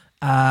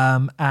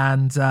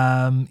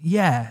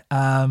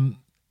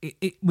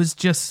 It was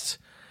just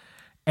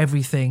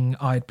everything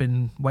I'd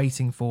been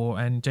waiting for,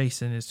 and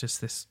Jason is just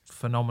this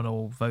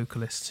phenomenal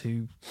vocalist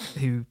who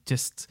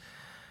just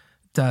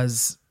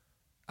does.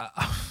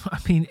 I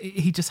mean,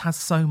 he just has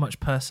so much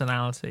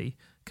personality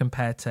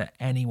compared to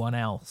anyone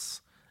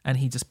else, and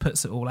he just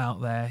puts it all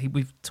out there.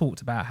 We've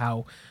talked about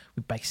how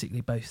we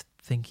basically both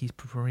think he's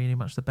pretty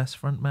much the best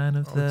frontman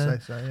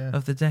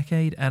of the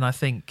decade, and I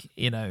think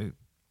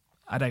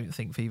I don't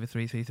think Fever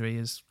 333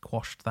 has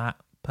quashed that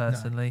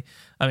personally.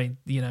 No. I mean,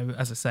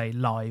 as I say,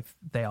 live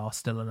they are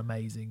still an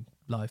amazing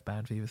live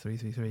band, Fever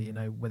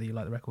 333. Whether you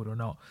like the record or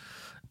not,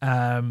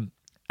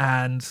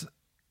 and.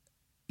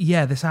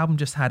 Yeah, this album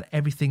just had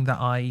everything that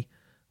I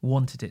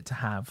wanted it to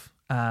have.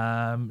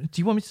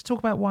 Do you want me to talk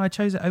about why I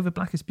chose it over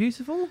Black is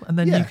Beautiful, and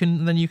then you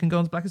can go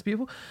on to Black is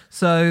Beautiful?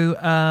 So,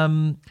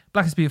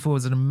 Black is Beautiful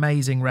was an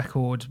amazing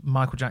record.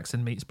 Michael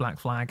Jackson meets Black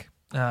Flag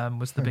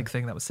was the big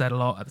thing that was said a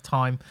lot at the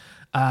time.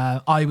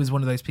 I was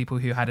one of those people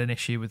who had an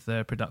issue with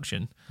the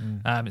production.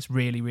 It's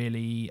really,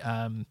 really,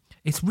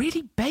 it's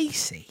really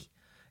bassy.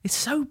 It's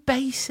so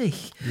bassy.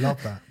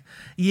 Love that.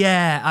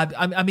 Yeah,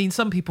 I mean,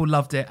 some people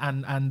loved it,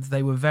 and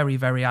they were very,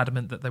 very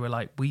adamant that they were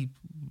like, we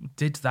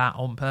did that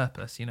on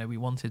purpose. We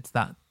wanted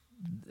that.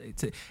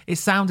 It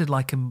sounded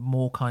like a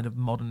more kind of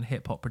modern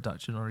hip hop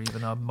production, or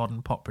even a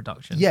modern pop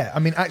production. Yeah, I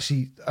mean,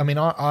 actually,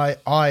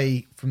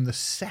 I from the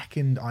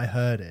second I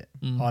heard it,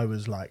 I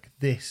was like,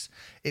 this.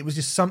 It was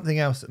just something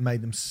else that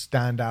made them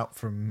stand out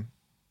from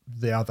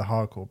the other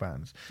hardcore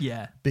bands.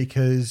 Yeah,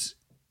 because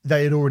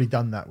they had already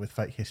done that with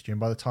Fake History, and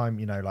by the time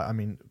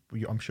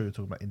I'm sure you're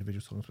talking about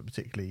individual songs, but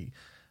particularly,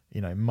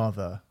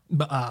 Mother,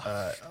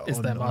 is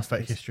their on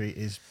Fake History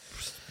is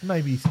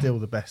maybe still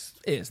the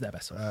best. It is their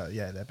best song.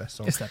 Their best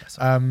song. It's their best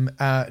song.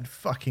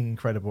 Fucking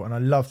incredible, and I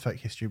love Fake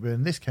History. But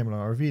when this came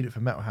along, I reviewed it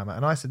for Metal Hammer,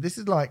 and I said, this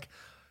is like,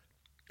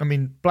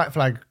 Black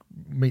Flag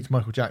meets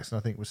Michael Jackson,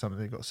 I think, was something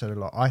that got said a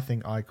lot. I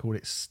think I called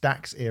it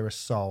Stax era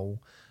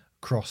soul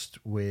crossed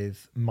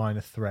with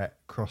Minor Threat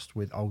crossed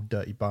with Old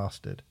Dirty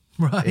Bastard.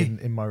 Right.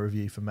 In my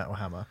review for Metal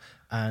Hammer,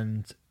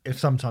 and if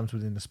sometimes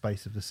within the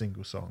space of the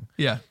single song.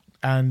 Yeah.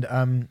 And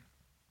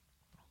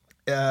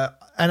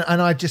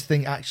I just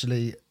think,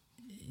 actually,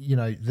 you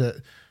know,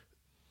 that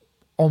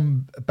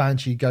on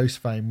Banshee Ghost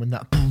Fame, when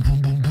that boom,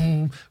 boom, boom,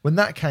 boom, when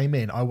that came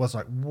in, I was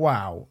like,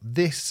 wow,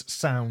 this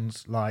doesn't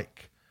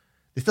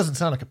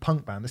sound like a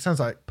punk band. This sounds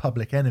like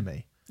Public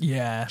Enemy.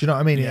 Yeah. Do you know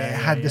what I mean? Yeah, it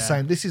had yeah, the yeah.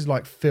 same. This is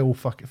like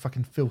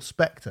fucking Phil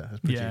Spector has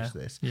produced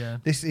this. Yeah.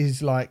 This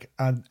is like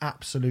an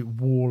absolute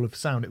wall of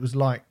sound. It was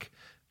like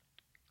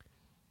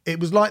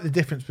the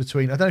difference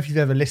between, I don't know if you've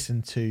ever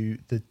listened to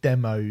the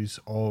demos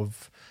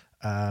of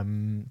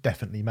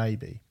Definitely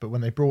Maybe, but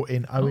when they brought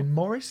in Owen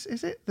Morris,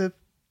 is it the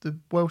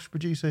Welsh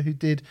producer who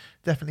did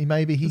Definitely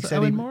Maybe? He said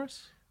Owen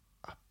Morris?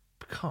 I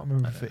can't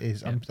remember if it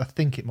is. Yeah. I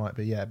think it might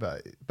be. Yeah,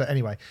 but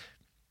anyway,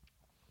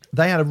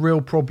 they had a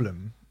real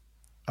problem,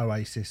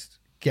 Oasis,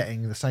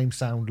 getting the same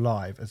sound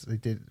live as they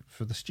did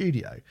for the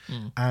studio.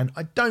 And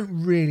I don't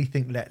really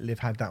think Let Live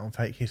had that on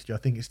Fake History. I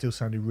think it still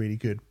sounded really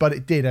good, but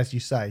it did, as you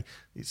say,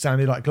 it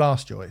sounded like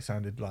Glassjaw. It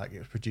sounded like it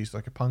was produced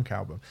like a punk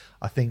album.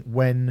 I think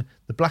when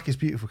The Black is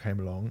Beautiful came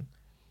along,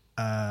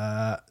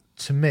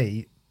 to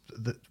me,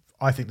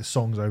 I think the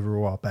songs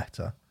overall are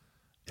better.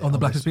 On The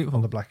Black is Beautiful?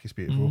 On The Black is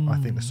Beautiful. I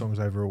think the songs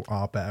overall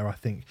are better. I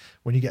think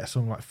when you get a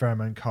song like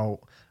Pheromone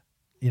Cult,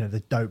 you know,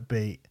 the Dope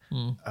Beat,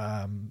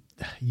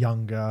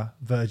 Younger,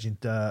 Virgin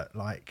Dirt,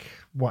 like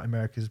White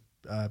America's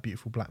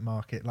Beautiful Black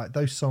Market, like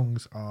those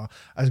songs are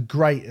as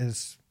great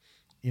as,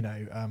 you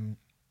know,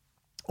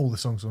 all the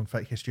songs on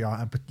Fake History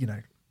are. But, you know,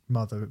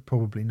 Mother,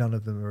 probably none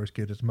of them are as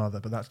good as Mother,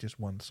 but that's just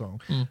one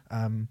song.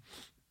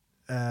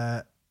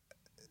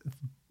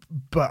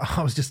 But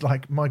I was just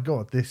like, my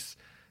God, this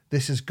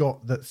has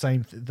got that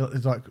same.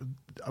 It's like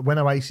when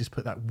Oasis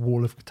put that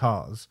wall of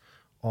guitars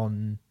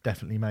on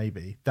Definitely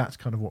Maybe, that's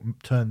kind of what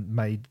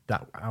made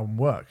that album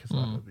work. It's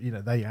like, you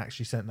know, they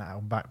actually sent that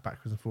album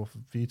backwards and forth a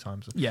few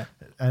times. Yeah,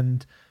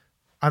 and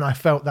I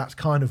felt that's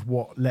kind of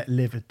what Let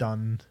Live had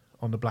done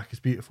on The Black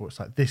is Beautiful. It's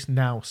like this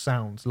now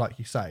sounds, like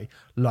you say,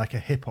 like a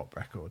hip hop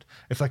record.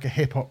 It's like a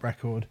hip hop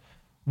record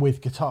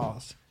with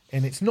guitars,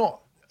 and it's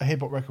not a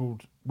hip hop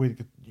record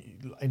with,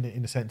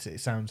 in the sense that it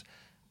sounds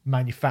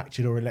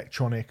manufactured or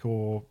electronic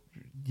or,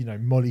 you know,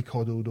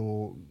 mollycoddled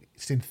or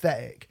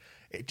synthetic.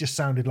 It just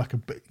sounded like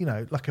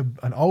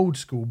an old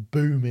school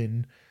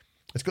booming.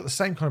 It's got the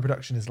same kind of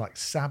production as like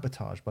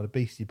Sabotage by the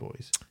Beastie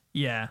Boys.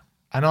 yeah.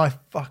 And I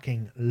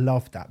fucking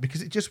loved that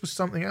because it just was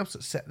something else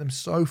that set them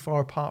so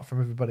far apart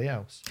from everybody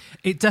else.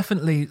 It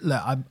definitely,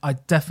 look, I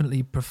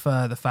definitely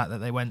prefer the fact that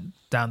they went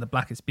down the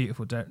Black is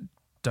Beautiful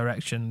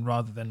direction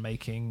rather than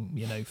making,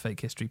 you know, Fake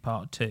History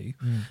Part 2.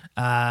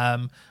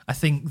 I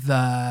think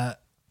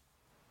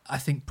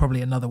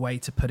probably another way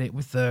to put it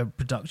with the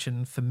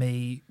production for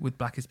me with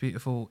Black is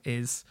Beautiful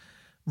is,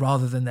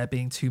 rather than there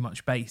being too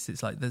much bass,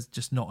 it's like there's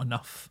just not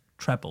enough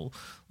treble.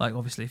 Like,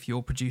 obviously, if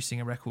you're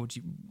producing a record,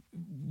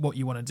 what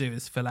you want to do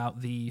is fill out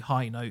the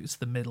high notes,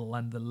 the middle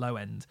and the low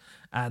end.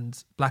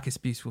 And Black is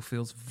Beautiful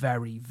feels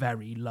very,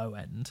 very low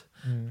end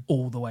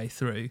all the way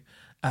through.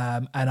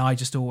 And I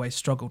just always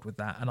struggled with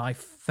that. And I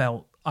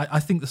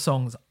think the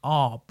songs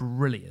are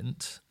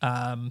brilliant.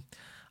 I'm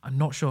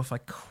not sure if I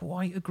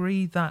quite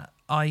agree that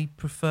I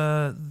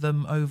prefer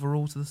them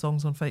overall to the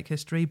songs on Fake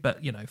History,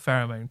 but, you know,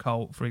 Pheromone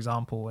Cult, for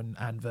example,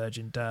 and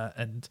Virgin Dirt,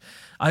 and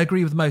I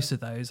agree with most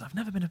of those. I've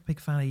never been a big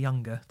fan of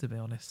Younger, to be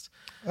honest.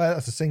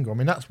 That's a single. I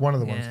mean, that's one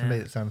of the ones for me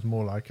that sounds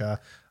more like a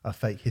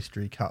Fake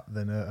History cut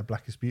than a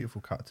Black is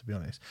Beautiful cut, to be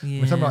honest. I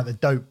mean, something like the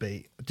Dope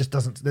Beat just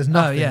doesn't. There's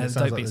nothing that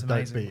sounds like the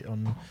Dope Beat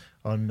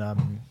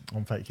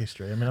on Fake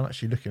History. I mean, I'm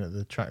actually looking at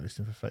the track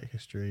listing for Fake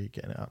History,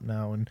 getting it up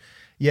now, and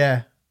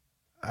yeah.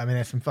 I mean,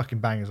 there's some fucking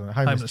bangers on it.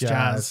 Homeless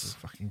Jazz is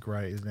fucking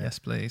great, isn't it? Yes,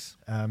 please.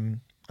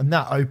 And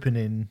that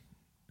opening,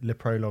 Le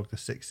Prologue, the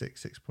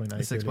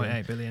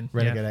 6.8 billion.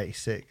 Renegade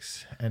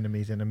 86,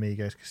 Enemies and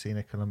Amigos,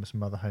 Casino, Columbus,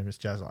 Mother, Homeless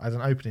Jazz. As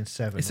an opening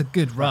 7. It's a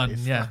good run,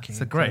 yeah.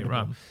 It's a great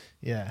run.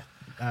 Yeah.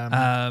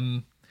 I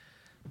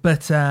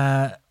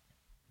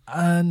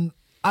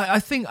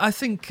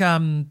think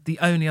the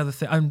only other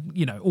thing,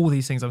 you know, all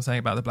these things I'm saying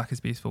about The Black is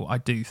Beautiful, I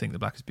do think The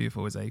Black is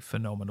Beautiful is a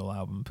phenomenal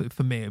album.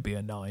 For me, it would be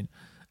a 9.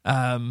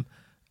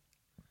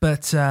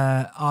 But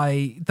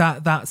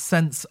that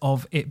sense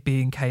of it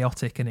being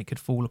chaotic and it could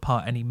fall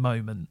apart any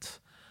moment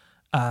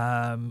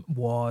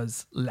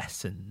was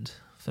lessened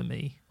for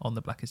me on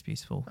The Black is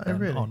Beautiful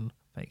than on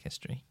Fake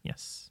History.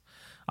 Yes,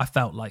 I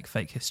felt like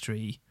Fake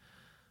History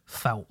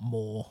felt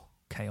more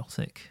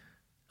chaotic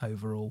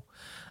overall.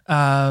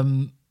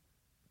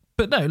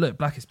 But no, look,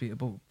 Black is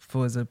Beautiful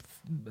was a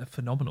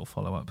phenomenal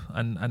follow-up,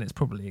 and it's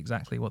probably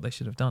exactly what they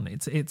should have done.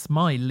 It's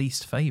my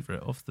least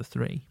favourite of the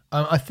 3.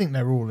 I think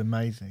they're all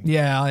amazing.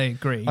 Yeah, I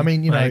agree. I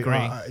mean, you know, I agree.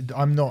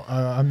 I'm not.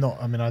 I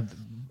mean,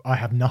 I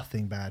have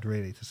nothing bad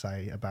really to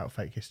say about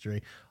Fake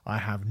History. I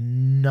have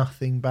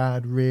nothing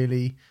bad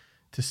really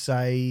to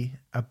say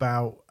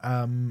about.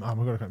 Oh my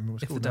God, I can't remember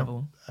what's If called the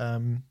Devil.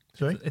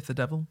 Sorry, If the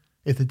Devil.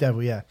 If the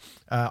Devil. Yeah,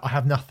 I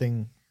have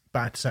nothing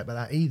bad to say about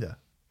that either.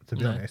 To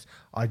be honest,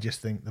 I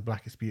just think The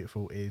Black is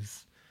Beautiful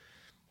is.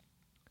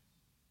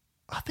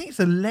 I think it's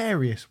a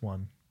hilarious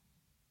one.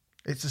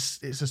 It's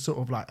a sort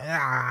of like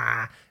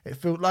it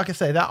feels like I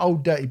say that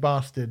old dirty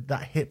bastard,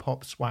 that hip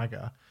hop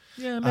swagger.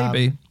 Yeah,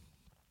 maybe.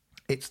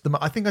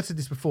 I think I said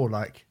this before.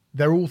 Like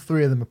they're all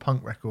three of them are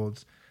punk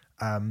records.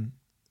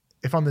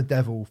 If I'm the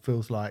Devil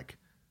feels like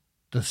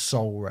the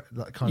soul,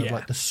 like kind of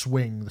like the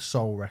swing, the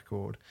soul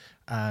record,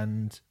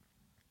 and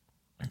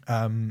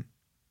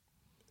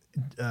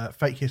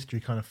Fake History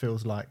kind of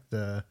feels like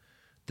the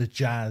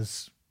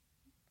jazz,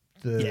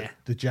 the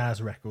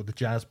jazz record, the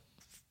jazz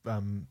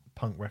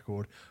punk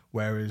record,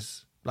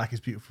 whereas Black is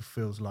Beautiful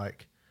feels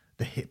like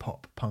the hip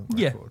hop punk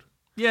record.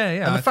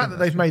 Yeah. And the fact that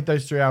they've made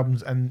those three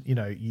albums, and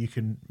you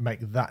can make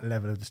that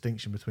level of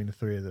distinction between the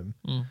three of them,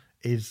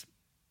 is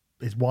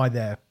why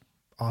they're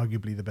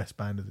arguably the best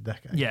band of the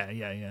decade. Yeah,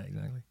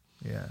 exactly.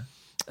 Yeah.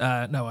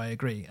 No, I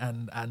agree.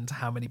 And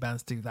how many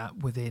bands do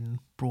that within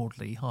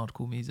broadly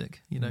hardcore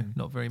music?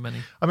 Not very many.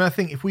 I mean, I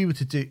think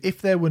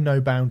if there were no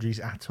boundaries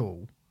at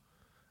all,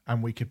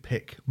 and we could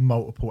pick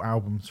multiple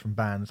albums from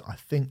bands, I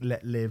think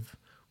Let Live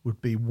would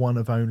be one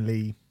of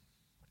only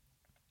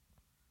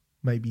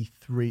maybe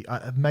three.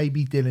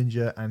 Maybe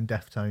Dillinger and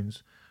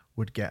Deftones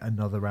would get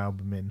another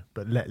album in,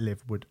 but Let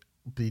Live would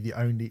be the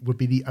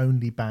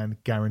only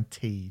band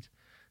guaranteed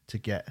to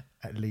get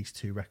at least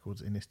 2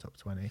 records in this top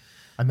 20,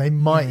 and they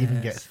might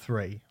even get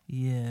 3.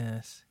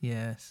 Yes,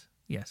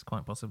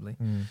 quite possibly.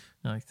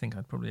 I think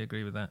I'd probably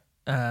agree with that.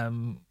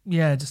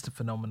 Just a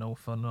phenomenal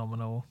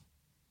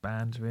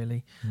band,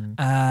 really.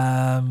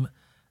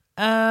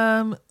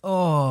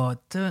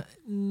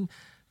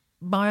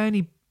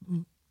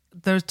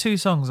 There's 2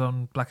 songs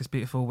on Black is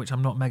Beautiful which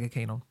I'm not mega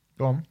keen on.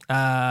 Go on.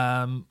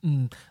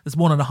 There's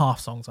 1.5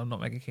 songs I'm not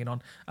mega keen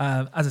on.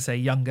 As I say,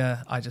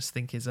 Younger, I just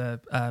think is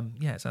it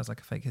sounds like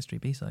a Fake History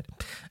B-side.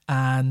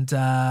 And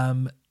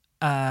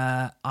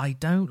I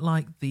don't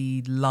like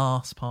the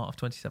last part of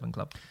 27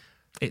 Club.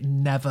 It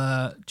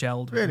never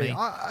gelled with me.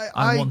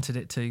 I wanted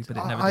it to, but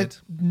it never did.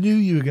 I knew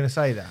you were going to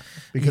say that,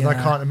 because I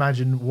can't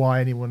imagine why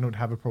anyone would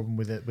have a problem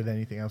with it with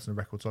anything else in the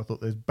record. So I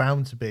thought there's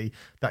bound to be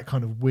that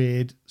kind of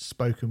weird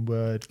spoken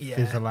word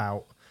fizzle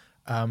out.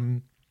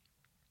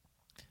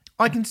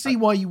 I can see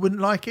why you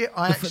wouldn't like it.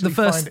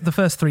 The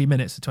first 3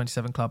 minutes of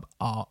 27 Club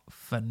are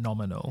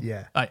phenomenal.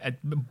 Yeah,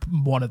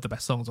 one of the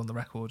best songs on the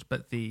record.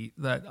 But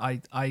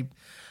I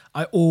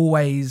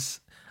always,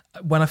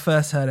 when I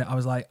first heard it, I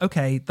was like,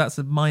 okay, that's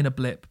a minor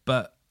blip,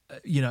 but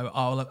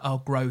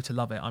I'll grow to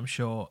love it, I'm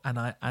sure.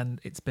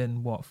 And it's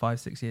been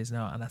 5-6 years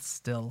now, and I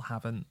still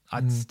haven't.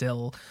 I'd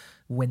still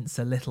wince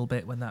a little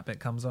bit when that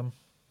bit comes on.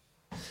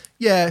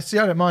 Yeah, see,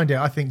 I don't mind it.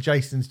 I think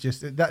Jason's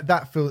just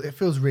it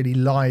feels really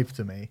live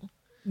to me.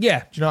 Yeah,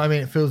 do you know what I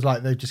mean? It feels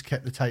like they've just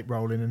kept the tape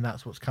rolling, and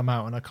that's what's come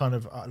out. And I kind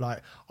of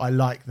I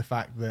like the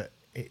fact that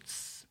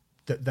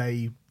that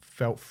they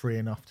felt free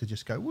enough to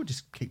just go, we'll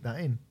just keep that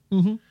in.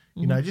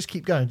 Just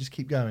keep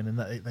going, and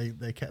that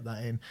they kept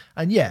that in.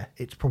 And yeah,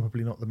 it's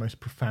probably not the most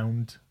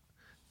profound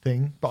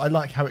thing, but I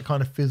like how it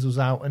kind of fizzles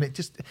out, and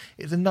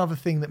it's another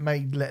thing that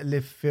made Let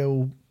Live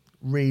feel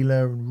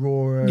realer and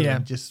rawer,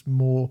 and just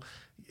more,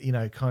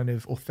 kind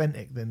of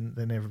authentic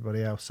than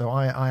everybody else. So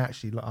I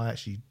actually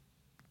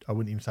I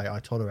wouldn't even say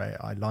I tolerate it.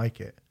 I like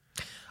it.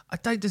 I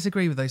don't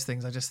disagree with those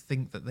things. I just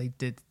think that they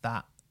did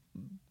that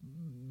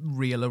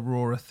real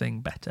Aurora thing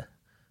better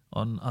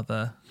on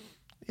other.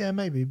 Yeah,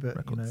 maybe, but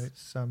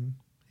records.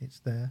 It's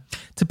there.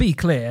 To be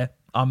clear,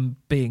 I'm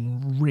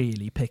being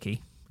really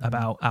picky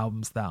about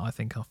albums that I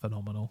think are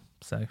phenomenal.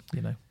 So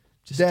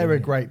they're a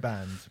great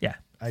band. Yeah,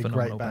 a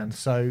great band.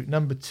 So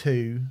number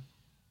 2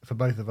 for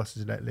both of us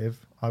is Let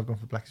Live. I've gone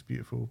for Black is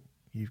Beautiful.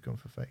 You've gone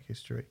for Fake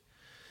History.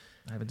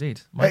 I have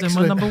indeed. Am I doing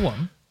my number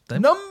 1?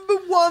 Number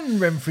 1,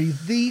 Renfrey,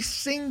 the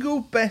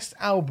single best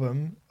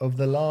album of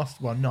the last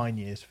 9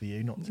 years for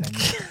you, not 10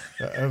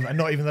 years, and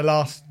not even the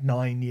last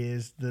 9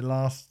 years, the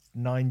last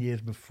 9 years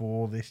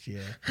before this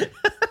year.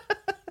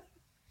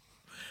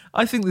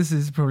 I think this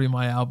is probably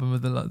my album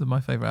of my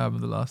favorite album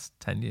of the last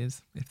 10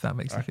 years, if that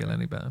makes you feel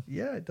any better.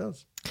 Yeah, it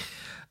does.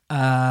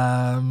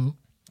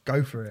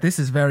 Go for it. This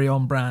is very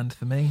on brand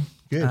for me.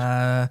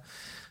 Good.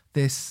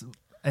 This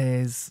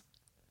is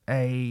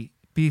a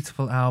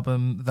beautiful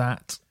album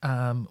that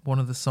one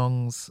of the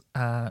songs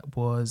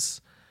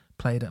was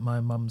played at my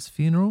mum's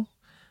funeral.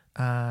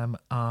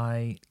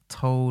 I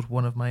told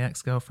one of my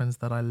ex-girlfriends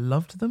that I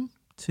loved them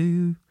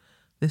to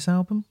this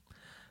album.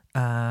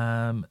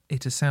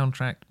 It has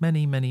soundtracked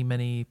many, many,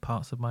 many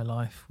parts of my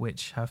life,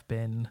 which have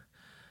been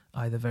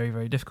either very,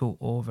 very difficult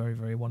or very,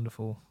 very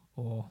wonderful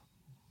or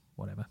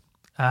whatever.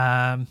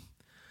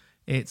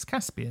 It's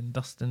Caspian,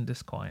 Dust and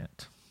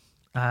Disquiet.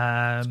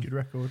 It's a good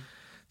record.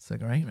 It's a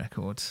great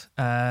record.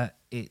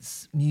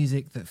 It's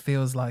music that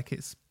feels like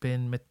it's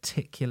been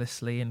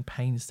meticulously and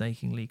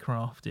painstakingly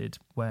crafted,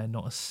 where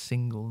not a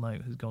single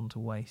note has gone to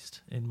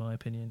waste, in my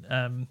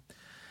opinion.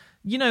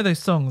 Those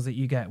songs that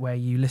you get where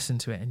you listen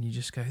to it and you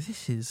just go,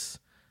 this is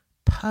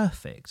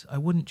perfect. I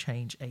wouldn't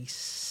change a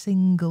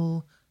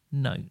single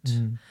note.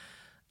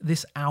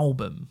 This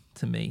album,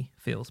 to me,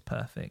 feels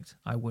perfect.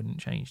 I wouldn't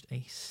change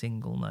a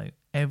single note.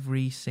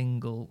 Every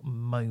single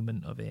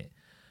moment of it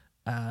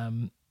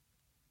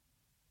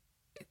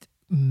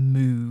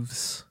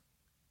moves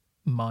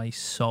my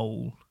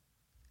soul.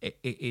 It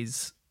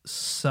is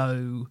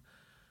such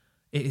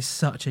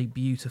a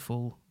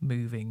beautiful,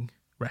 moving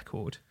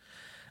record.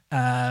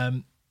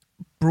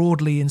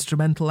 Broadly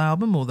instrumental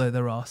album, although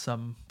there are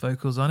some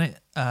vocals on it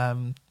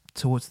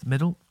towards the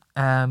middle.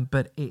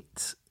 But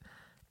it's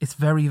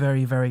very,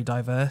 very, very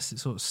diverse. It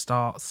sort of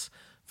starts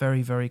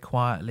very, very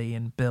quietly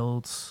and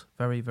builds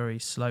very, very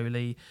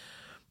slowly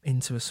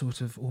into a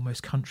sort of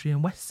almost country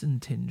and western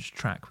tinged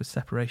track with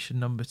Separation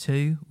Number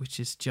 2, which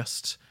is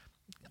just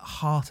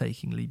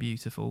heart-achingly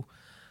beautiful.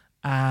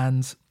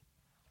 And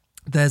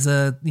there's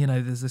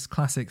this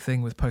classic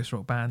thing with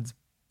post-rock bands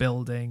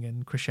building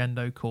and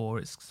crescendo core.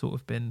 It's sort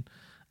of been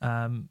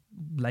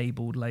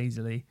labelled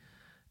lazily.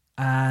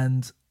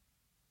 And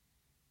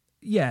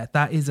yeah,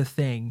 that is a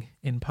thing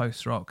in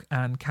post-rock,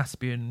 and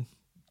Caspian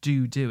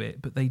do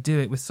it, but they do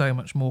it with so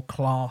much more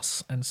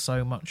class and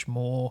so much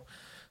more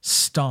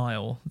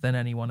style than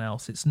anyone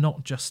else. It's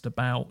not just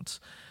about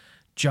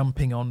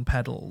jumping on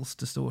pedals,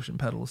 distortion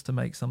pedals, to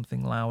make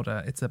something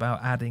louder. It's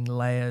about adding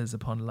layers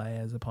upon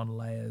layers upon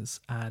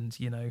layers, and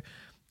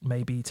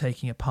maybe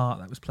taking a part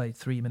that was played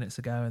 3 minutes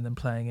ago and then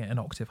playing it an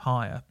octave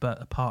higher, but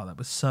a part that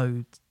was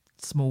so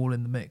small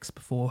in the mix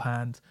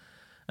beforehand,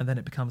 and then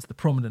it becomes the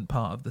prominent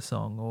part of the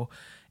song. Or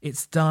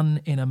it's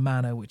done in a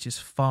manner which is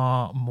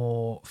far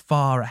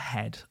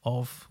ahead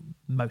of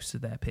most of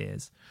their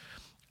peers.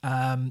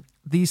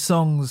 These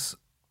songs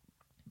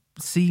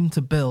seem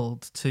to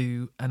build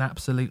to an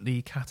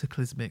absolutely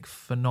cataclysmic,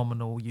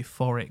 phenomenal,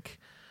 euphoric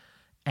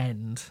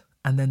end,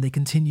 and then they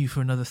continue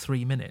for another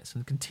 3 minutes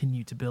and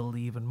continue to build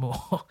even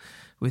more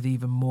with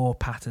even more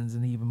patterns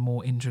and even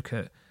more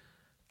intricate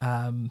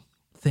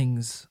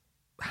things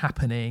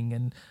happening,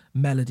 and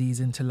melodies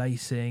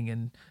interlacing,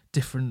 and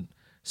different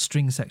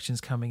string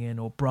sections coming in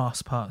or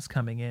brass parts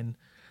coming in.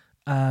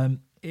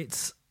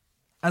 It's,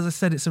 as I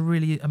said, it's a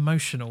really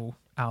emotional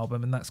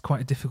album, and that's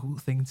quite a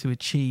difficult thing to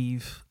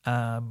achieve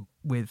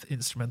with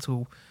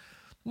instrumental.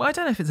 Well, I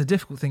don't know if it's a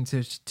difficult thing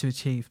to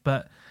achieve,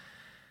 but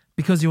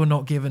because you're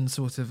not given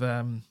sort of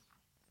a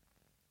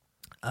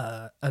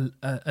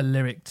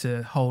lyric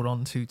to hold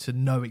on to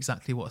know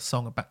exactly what a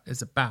song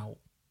is about,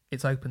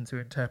 it's open to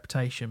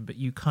interpretation, but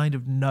you kind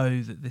of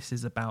know that this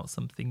is about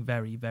something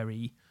very,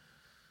 very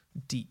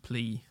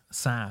deeply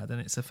sad,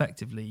 and it's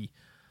effectively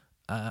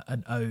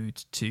an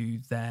ode to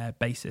their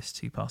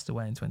bassist who passed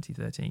away in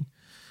 2013.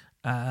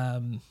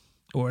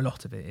 Or a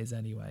lot of it is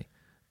anyway.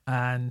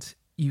 And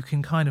you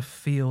can kind of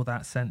feel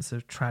that sense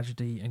of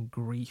tragedy and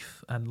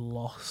grief and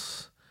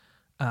loss,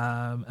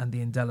 and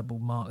the indelible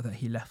mark that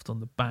he left on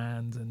the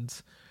band. And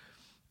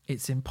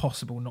it's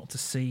impossible not to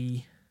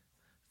see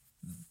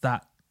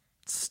that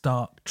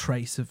stark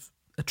trace of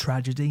a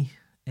tragedy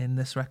in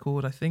this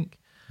record, I think.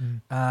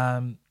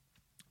 But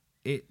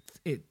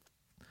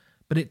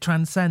it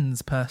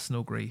transcends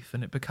personal grief,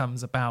 and it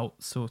becomes about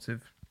the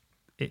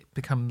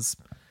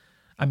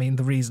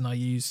reason I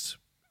used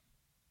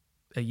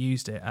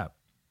it at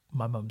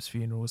my mum's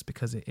funeral was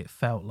because it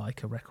felt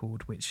like a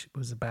record which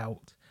was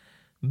about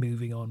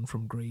moving on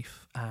from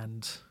grief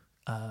and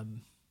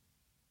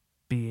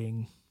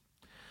being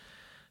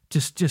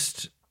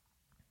just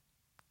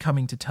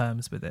coming to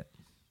terms with it,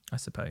 I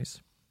suppose.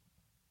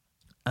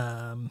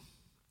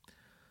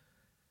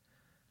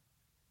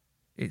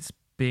 It's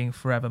being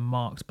forever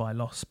marked by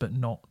loss but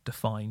not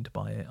defined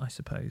by it, I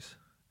suppose.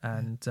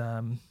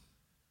 And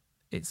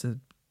it's a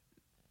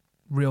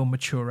real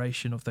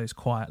maturation of those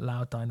quiet,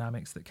 loud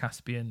dynamics that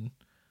Caspian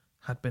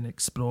had been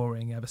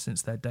exploring ever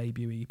since their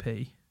debut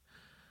EP.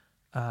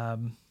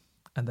 And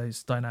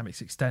those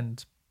dynamics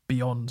extend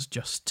beyond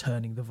just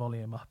turning the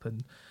volume up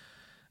and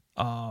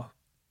are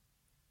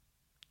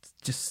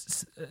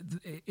just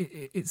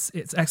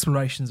it's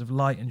explorations of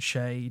light and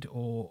shade,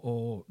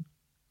 or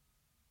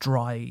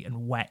dry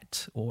and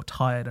wet, or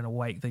tired and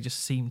awake. They just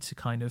seem to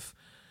kind of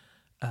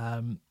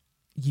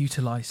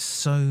utilize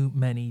so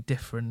many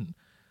different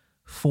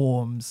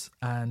forms,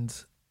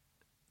 and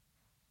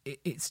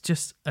it's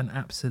just an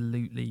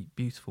absolutely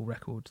beautiful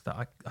record that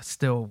I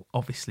still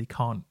obviously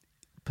can't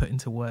put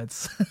into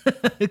words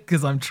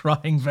because I'm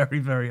trying very,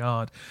 very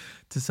hard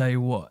to say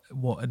what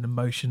an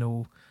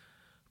emotional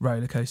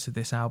roller coaster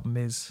this album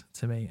is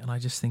to me. And I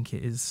just think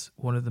it is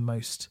one of the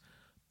most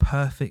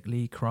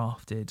perfectly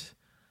crafted,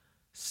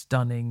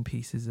 stunning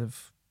pieces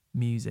of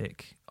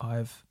music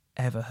I've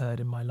ever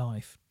heard in my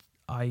life.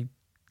 I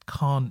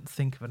can't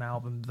think of an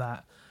album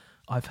that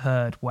I've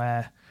heard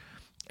where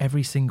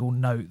every single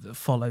note that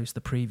follows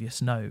the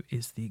previous note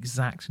is the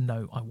exact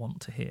note I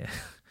want to hear,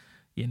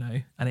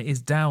 and it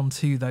is down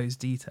to those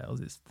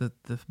details. It's the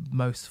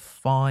most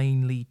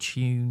finely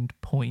tuned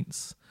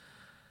points.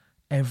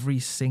 Every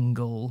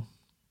single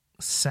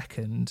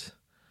second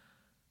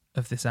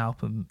of this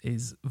album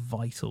is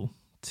vital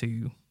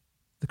to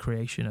the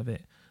creation of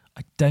it.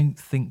 I don't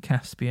think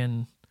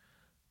Caspian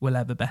will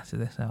ever better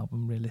this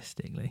album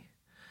realistically.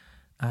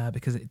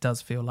 Because it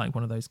does feel like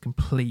one of those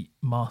complete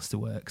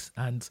masterworks,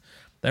 and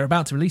they're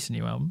about to release a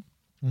new album.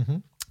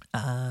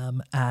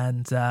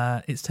 And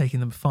it's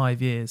taken them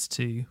 5 years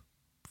to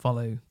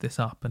follow this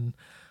up, and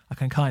I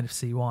can kind of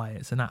see why.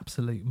 It's an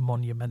absolute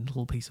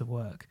monumental piece of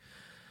work.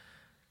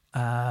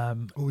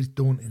 Always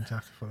daunting to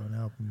have to follow an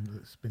album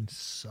that's been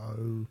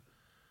so,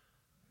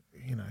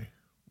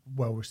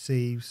 well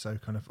received. So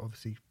kind of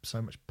obviously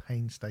so much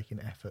painstaking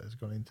effort has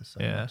gone into so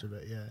much of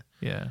it.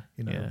 Yeah.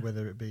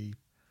 Whether it be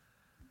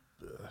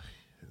the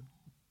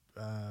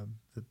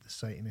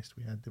Satanist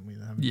we had, didn't we?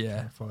 Having to try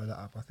and follow that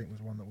up, I think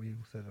was one that we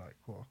all said like,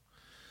 "What?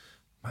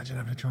 Imagine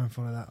having to try and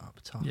follow that up."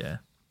 Tough.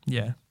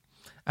 Yeah.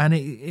 And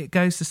it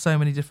goes to so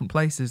many different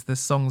places. There's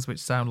songs which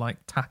sound like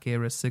Tack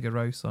Era Sigur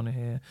Rós on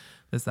here.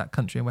 There's that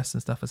country and western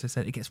stuff, as I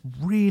said. It gets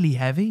really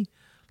heavy.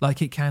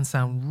 Like, it can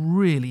sound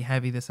really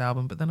heavy, this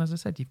album. But then, as I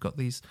said, you've got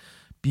these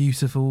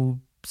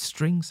beautiful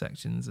string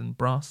sections and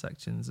brass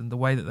sections and the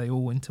way that they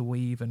all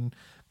interweave and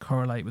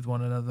correlate with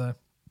one another.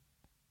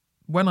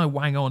 When I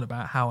wang on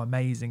about how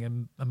amazing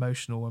and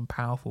emotional and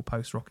powerful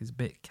post-rock's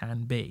bit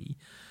can be,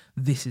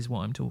 this is what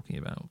I'm talking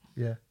about.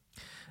 Yeah.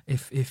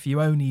 If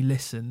you only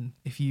listen,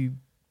 if you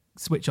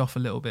switch off a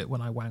little bit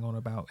when I wang on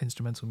about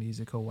instrumental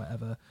music or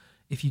whatever,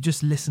 if you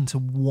just listen to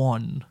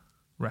one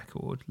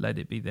record, let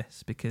it be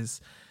this, because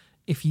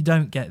if you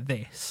don't get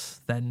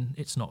this, then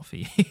it's not for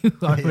you,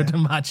 I would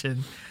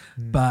imagine.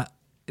 But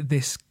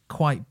this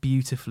quite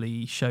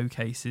beautifully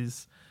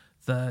showcases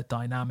the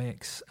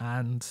dynamics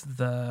and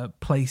the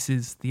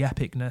places, the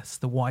epicness,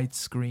 the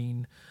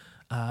widescreen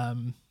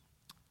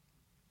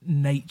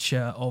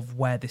nature of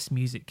where this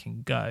music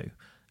can go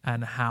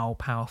and how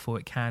powerful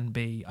it can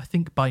be. I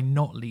think by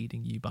not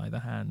leading you by the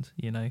hand,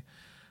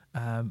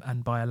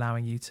 and by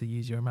allowing you to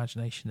use your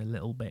imagination a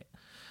little bit,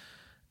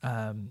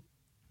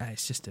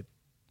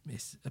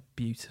 it's a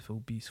beautiful,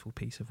 beautiful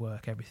piece of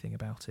work. Everything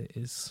about it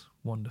is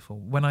wonderful.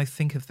 When I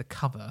think of the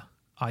cover,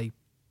 I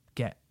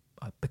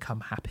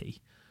become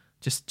happy.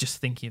 Just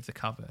thinking of the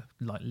cover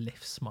like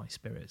lifts my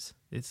spirits.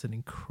 It's an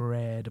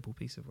incredible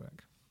piece of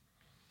work.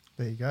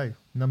 There you go.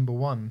 Number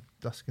 1,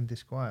 Dusk and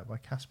Disquiet by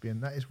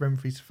Caspian. That is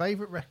Remfry's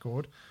favourite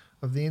record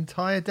of the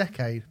entire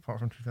decade, apart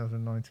from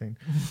 2019.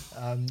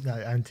 And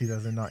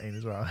 2019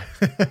 as well.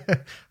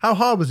 How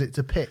hard was it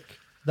to pick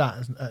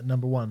that at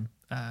number 1?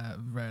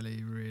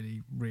 Really,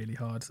 really, really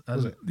hard.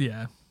 Was it?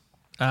 Yeah.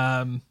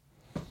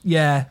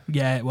 Yeah,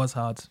 it was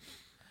hard.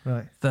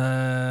 Right.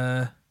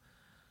 It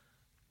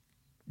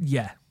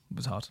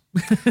was hard.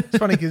 It's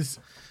funny because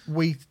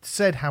we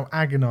said how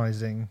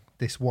agonising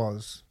this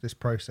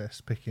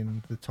process,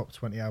 picking the top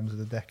 20 albums of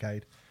the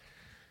decade.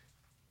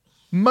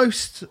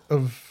 Most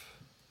of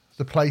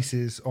the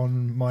places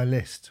on my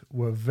list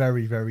were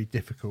very, very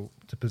difficult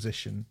to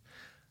position.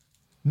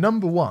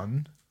 Number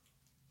 1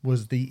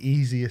 was the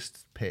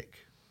easiest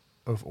pick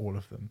of all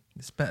of them.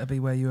 This better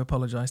be where you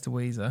apologise to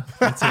Weezer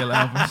for the Teal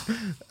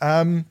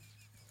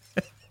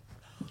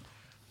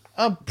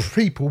album.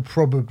 People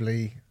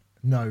probably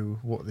know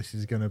what this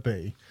is going to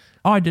be.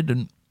 I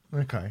didn't.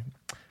 Okay.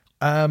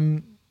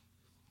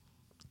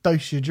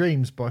 Dose Your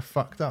Dreams by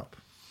Fucked Up.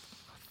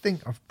 I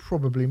think I've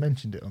probably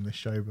mentioned it on this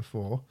show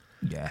before.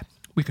 Yeah,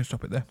 we can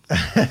stop it there.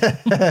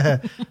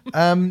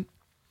 I'm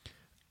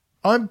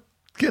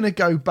going to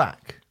go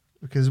back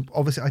because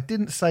obviously I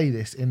didn't say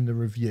this in the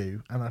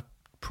review and I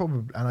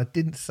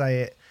didn't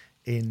say it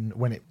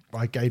when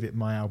I gave it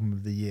my album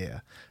of the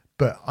year.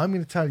 But I'm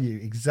going to tell you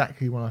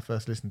exactly when I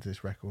first listened to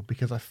this record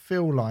because I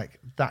feel like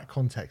that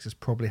context has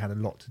probably had a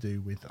lot to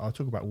do with... I'll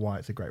talk about why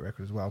it's a great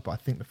record as well, but I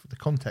think the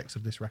context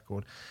of this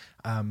record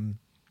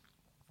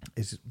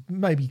is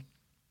maybe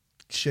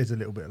sheds a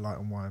little bit of light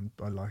on why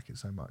I like it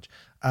so much.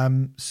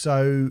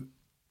 So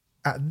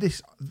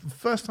the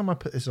first time I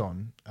put this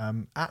on,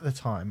 at the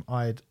time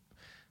I'd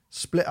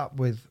split up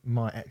with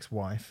my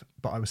ex-wife,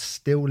 but I was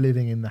still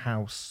living in the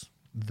house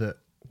that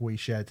we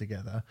shared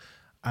together.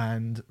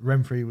 And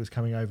Remfry was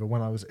coming over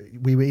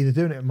we were either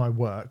doing it at my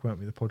work, weren't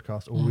we, the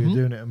podcast, or we were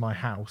doing it at my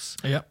house.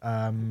 Yep.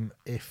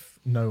 If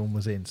no one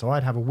was in. So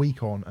I'd have a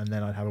week on and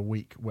then I'd have a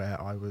week where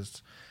I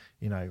was,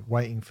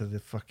 waiting for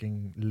the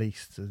fucking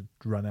lease to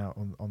run out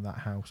on that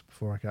house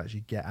before I could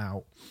actually get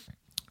out.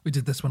 We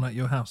did this one at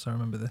your house, I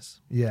remember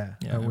this. Yeah.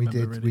 I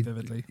remember really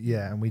vividly.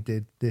 Yeah, and we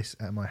did this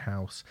at my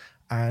house.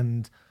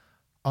 And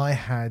I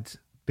had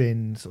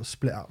been sort of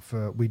split up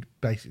we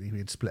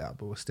had split up,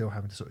 but we're still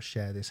having to sort of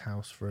share this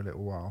house for a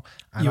little while.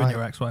 And you and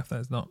your ex-wife,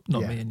 though, not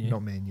me and you.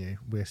 Not me and you.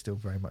 We're still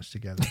very much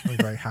together. We're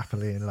very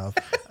happily in love.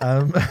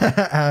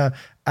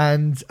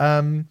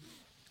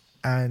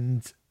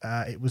 And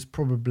it was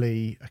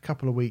probably a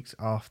couple of weeks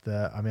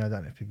after. I mean, I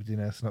don't know if people do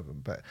know this or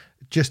not, but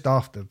just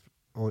after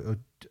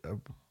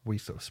we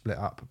sort of split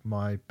up,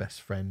 my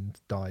best friend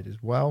died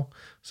as well.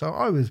 So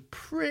I was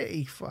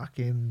pretty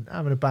fucking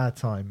having a bad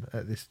time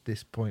at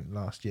this point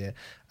last year.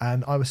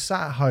 And I was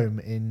sat at home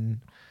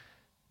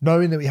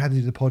knowing that we had to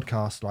do the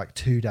podcast like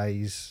 2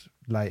 days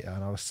later.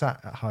 And I was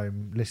sat at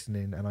home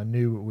listening and I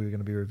knew we were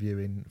going to be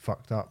reviewing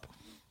Fucked Up.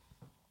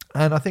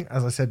 And I think,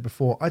 as I said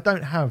before, I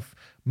don't have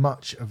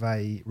much of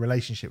a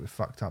relationship with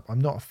Fucked Up. I'm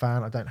not a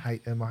fan. I don't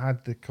hate them. I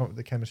had the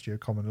chemistry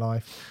of Common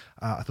Life.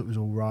 I thought it was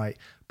all right.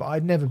 But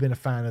I'd never been a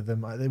fan of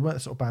them. They weren't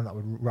the sort of band that I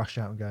would rush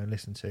out and go and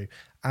listen to.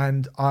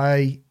 And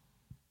I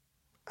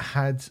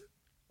had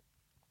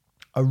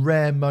a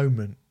rare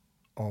moment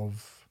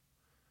of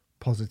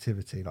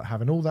positivity, like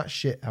having all that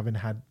shit having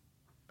had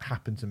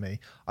happen to me.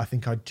 I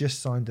think I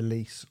just signed a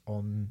lease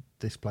on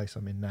this place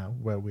I'm in now,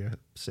 where we're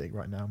sitting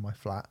right now in my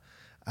flat,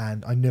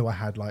 and I knew I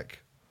had like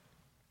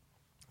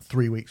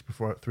 3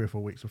 or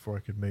 4 weeks before I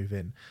could move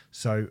in.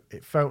 So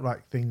it felt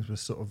like things were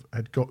sort of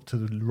had got to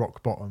the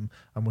rock bottom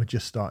and were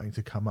just starting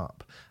to come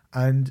up.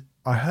 And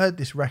I heard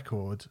this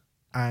record,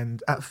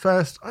 and at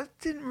first I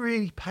didn't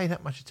really pay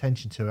that much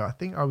attention to it. I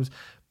think I was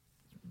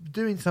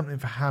doing something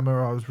for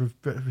Hammer, I was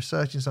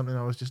researching something,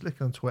 I was just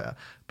looking on Twitter,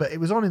 but it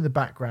was on in the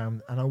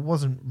background and I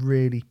wasn't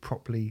really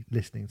properly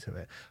listening to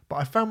it. But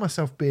I found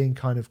myself being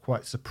kind of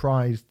quite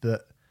surprised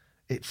that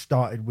it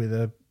started with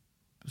a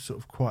sort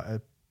of quite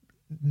a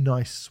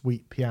nice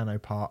sweet piano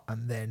part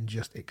and then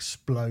just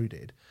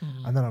exploded.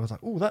 And then I was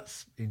like, oh,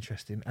 that's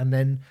interesting. And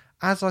then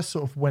as I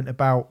sort of went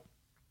about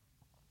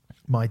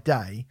my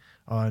day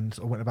and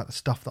I went about the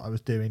stuff that I was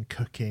doing,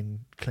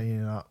 cooking,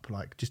 cleaning up,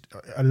 like just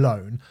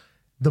alone,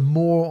 the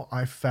more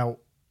I felt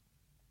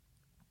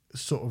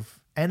sort of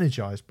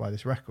energized by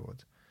this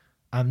record,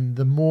 and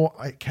the more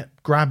it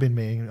kept grabbing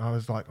me, and I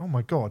was like, oh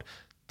my God,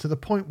 to the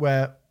point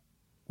where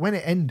when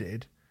it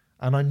ended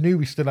and I knew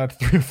we still had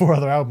 3 or 4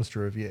 other albums to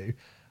review,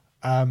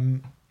 I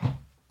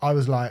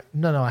was like,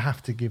 no, I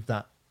have to give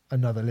that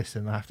another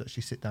listen. I have to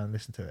actually sit down and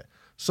listen to it.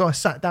 So I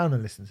sat down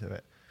and listened to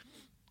it,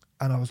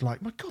 and I was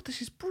like, my God,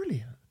 this is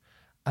brilliant.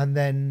 And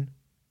then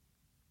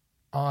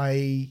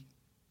I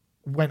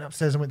went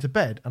upstairs and went to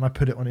bed, and I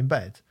put it on in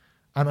bed,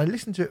 and I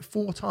listened to it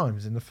 4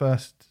 times in the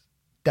first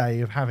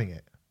day of having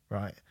it,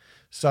 right?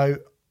 So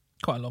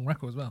quite a long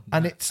record as well.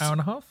 And it's hour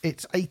and a half.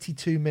 It's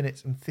 82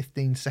 minutes and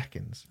 15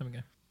 seconds. There we go.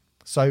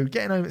 So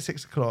getting home at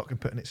 6 o'clock and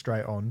putting it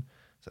straight on,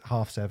 it's at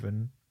 7:30,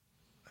 and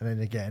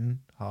then again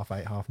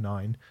 8:30,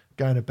 9:30,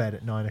 going to bed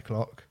at 9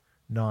 o'clock,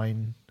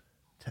 9,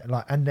 10,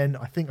 like, and then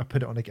I think I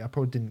put it on again. I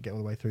probably didn't get all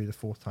the way through the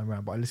 4th time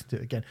round, but I listened to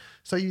it again.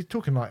 So you're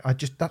talking like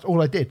that's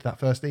all I did that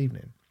first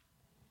evening.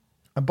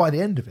 And by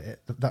the end of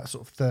it, that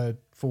sort of 3rd,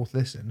 4th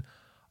listen,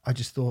 I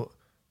just thought,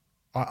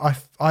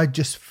 I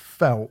just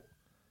felt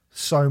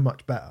so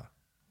much better.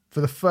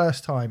 For the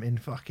first time in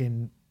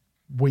fucking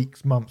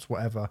weeks, months,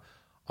 whatever,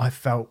 I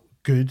felt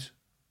good.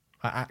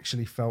 I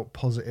actually felt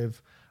positive,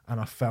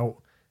 and I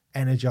felt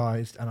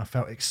energized, and I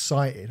felt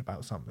excited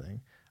about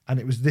something. And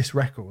it was this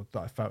record that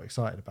I felt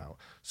excited about.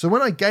 So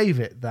when I gave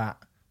it that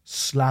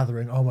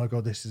slathering, oh my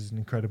God, this is an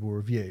incredible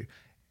review,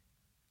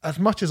 as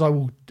much as I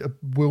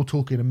will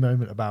talk in a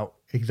moment about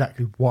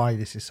exactly why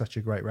this is such a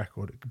great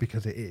record,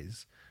 because it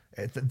is,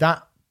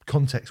 that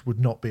context would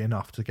not be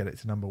enough to get it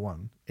to number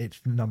 1. It's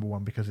number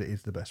 1 because it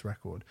is the best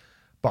record.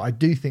 But I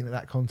do think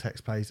that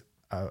context plays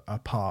a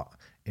part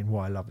in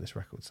why I love this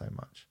record so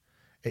much.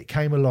 It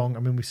came along, I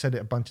mean, we said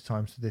it a bunch of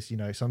times to this,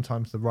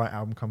 sometimes the right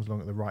album comes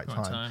along at the right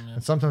time. Yeah.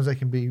 And sometimes they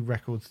can be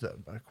records that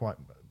are quite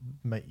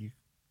make you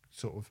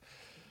sort of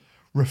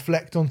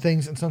reflect on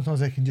things, and sometimes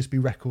they can just be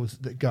records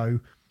that go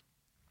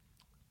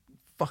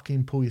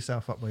fucking pull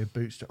yourself up by your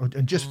bootstraps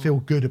and just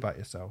feel good about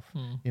yourself,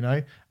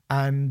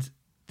 and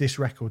this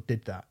record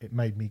did that. It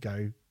made me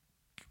go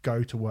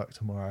to work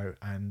tomorrow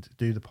and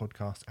do the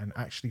podcast and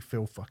actually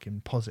feel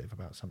fucking positive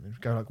about something.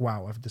 Go like,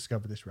 wow, I've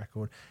discovered this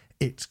record.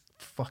 It's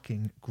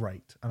fucking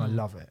great, and I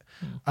love it.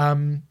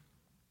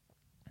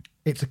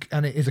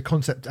 It is a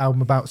concept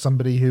album about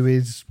somebody who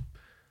is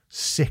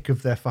sick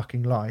of their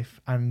fucking life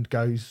and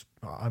goes,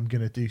 I'm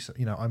gonna do so,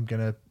 I'm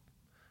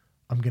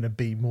gonna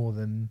be more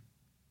than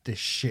this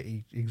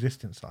shitty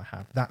existence I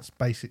have. That's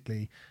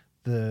basically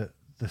the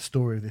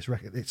story of this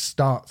record. It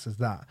starts as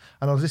that,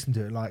 and I was listening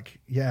to it like,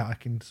 yeah, I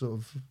can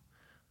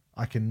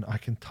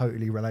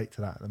totally relate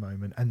to that at the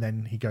moment. And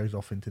then he goes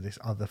off into this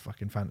other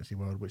fucking fantasy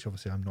world, which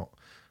obviously I'm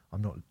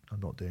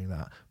not doing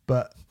that.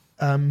 But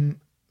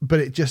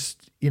it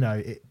just,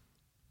 it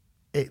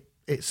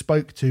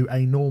spoke to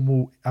a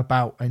normal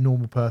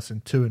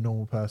person, to a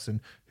normal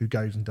person who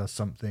goes and does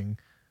something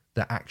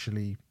that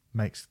actually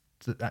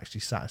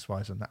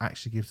satisfies them, that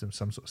actually gives them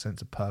some sort of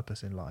sense of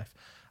purpose in life.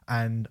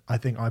 And I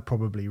think I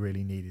probably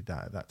really needed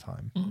that at that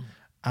time.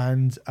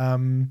 And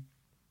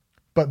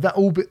but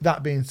that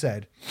being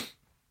said,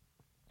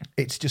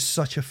 it's just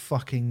such a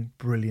fucking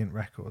brilliant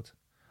record.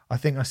 I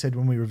think I said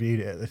when we reviewed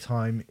it at the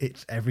time,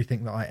 it's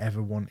everything that I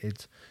ever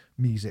wanted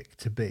music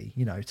to be.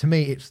 To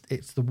me,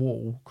 it's The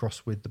Wall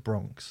crossed with the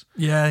Bronx.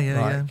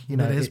 Yeah.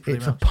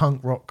 It's a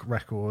punk rock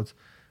record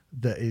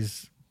that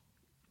is,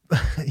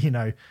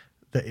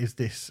 that is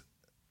this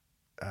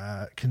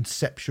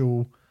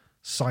conceptual,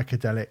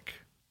 psychedelic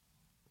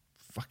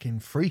fucking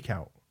freak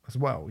out as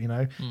well.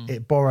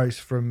 It borrows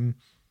from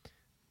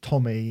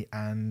Tommy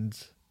and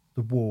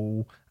The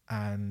Wall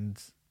and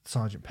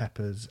Sgt.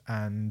 Pepper's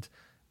and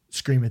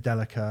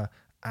Screamadelica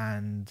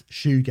and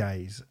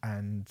Shoegaze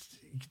and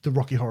the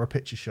Rocky Horror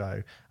Picture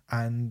Show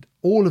and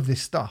all of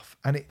this stuff,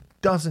 and it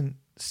doesn't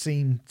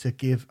seem to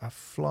give a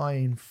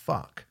flying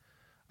fuck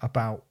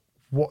about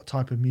what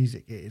type of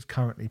music it is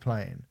currently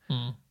playing.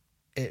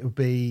 It would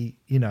be,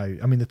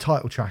 the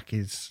title track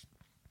it's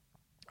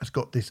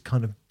got this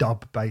kind of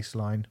dub bass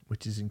line,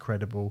 which is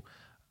incredible.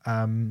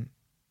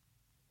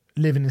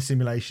 Living in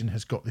Simulation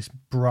has got this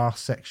brass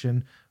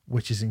section,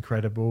 which is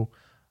incredible.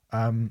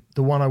 The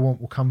One I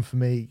Want Will Come For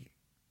Me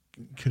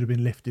could have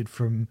been lifted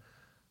from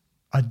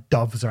a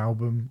Doves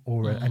album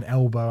or an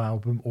Elbow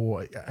album,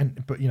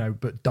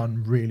 but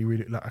done really,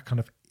 really like a kind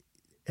of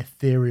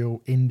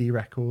ethereal indie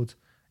record.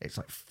 It's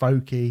like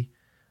folky.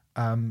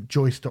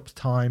 Joy Stops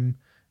Time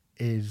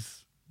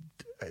is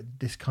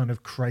this kind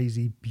of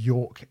crazy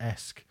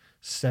Bjork-esque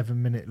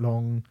 7-minute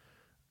long,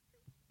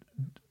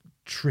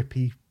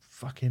 trippy,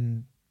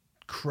 fucking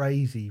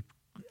crazy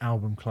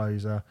album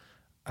closer.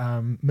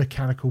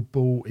 Mechanical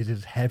Bull is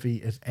as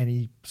heavy as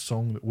any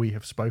song that we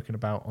have spoken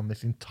about on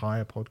this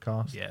entire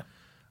podcast. Yeah.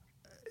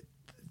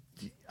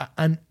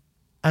 And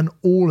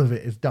all of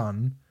it is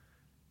done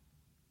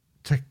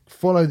to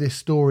follow this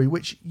story,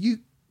 which you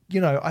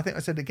know, I think I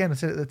said it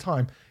at the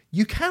time,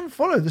 you can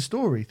follow the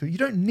story through. You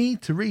don't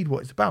need to read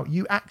what it's about.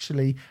 You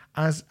actually,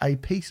 as a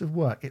piece of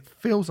work, it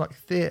feels like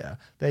theatre.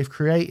 They've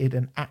created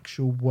an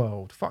actual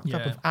world. Fucked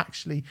Up have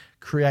actually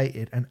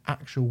created an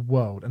actual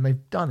world, and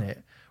they've done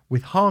it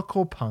with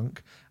hardcore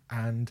punk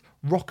and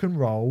rock and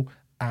roll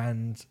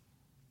and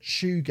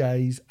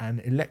shoegaze and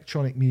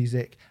electronic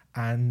music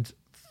and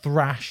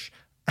thrash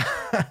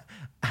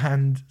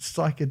and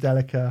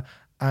psychedelica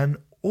and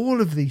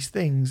all of these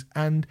things,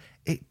 and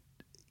it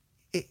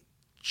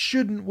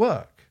shouldn't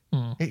work.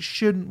 It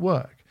shouldn't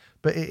work,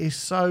 but it is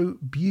so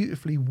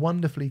beautifully,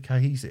 wonderfully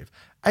cohesive.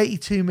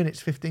 82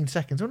 minutes 15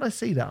 seconds. When I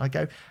see that, I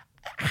go,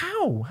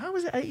 how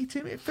is it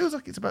 82 minutes? It feels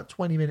like it's about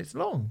 20 minutes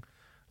long.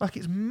 Like,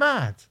 it's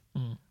mad.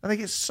 I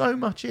think it's so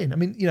much in. I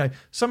mean, you know,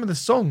 some of the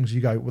songs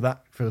you go, well,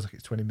 that feels like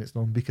it's 20 minutes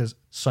long because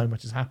so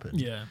much has happened.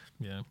 Yeah.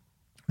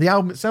 The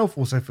album itself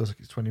also feels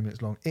like it's 20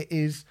 minutes long. It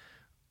is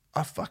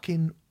a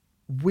fucking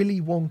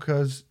Willy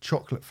Wonka's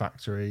chocolate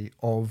factory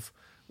of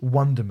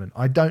wonderment.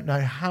 I don't know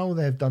how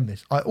they've done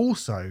this. I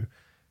also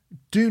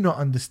do not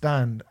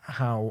understand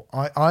how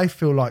I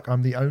feel like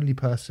I'm the only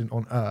person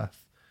on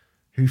earth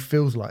who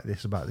feels like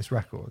this about this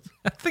record.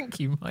 I think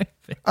you might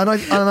be. And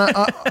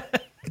I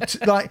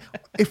like,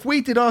 if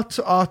we did our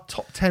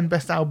top 10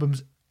 best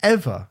albums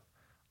ever,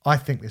 I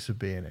think this would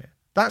be in it.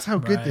 That's how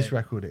good this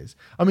record is.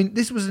 I mean,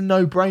 this was a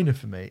no-brainer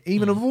for me.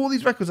 Even of all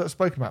these records that I've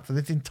spoken about for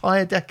this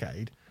entire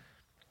decade,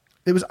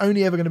 there was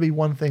only ever going to be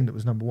one thing that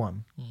was number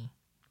one.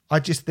 I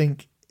just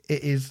think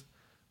it is,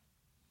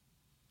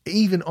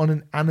 even on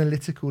an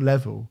analytical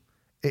level,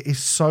 it is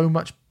so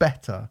much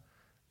better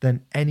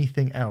than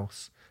anything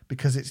else,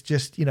 because it's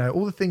just, you know,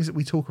 all the things that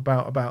we talk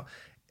about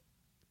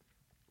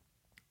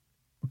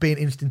being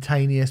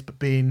instantaneous, but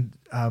being,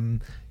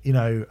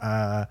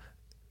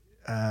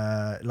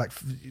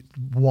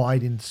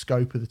 wide in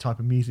scope of the type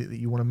of music that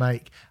you want to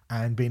make,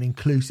 and being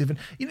inclusive. And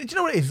do you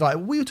know what it is? Like,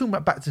 we were talking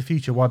about Back to the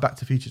Future, why Back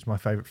to the Future is my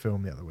favourite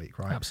film the other week,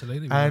 right?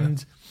 Absolutely.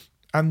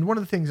 And one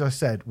of the things I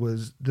said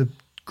was the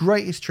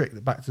greatest trick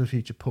that Back to the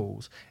Future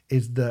pulls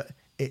is that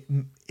it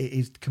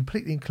is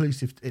completely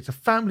inclusive. It's a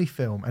family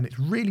film, and it's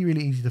really,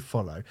 really easy to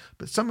follow.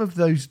 But some of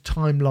those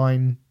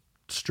timeline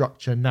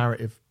structure,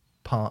 narrative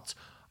parts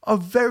are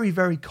very,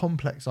 very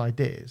complex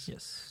ideas.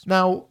 Yes.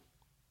 Now,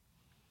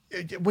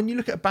 when you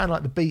look at a band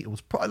like the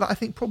Beatles, I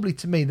think probably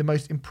to me the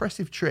most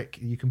impressive trick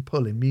you can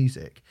pull in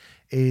music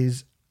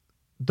is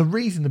the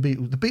reason the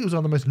Beatles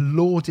are the most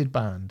lauded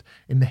band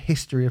in the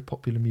history of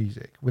popular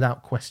music,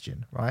 without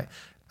question, right?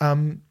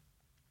 And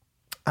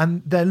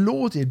they're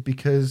lauded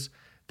because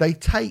they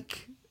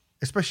take,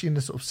 especially in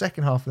the sort of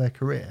second half of their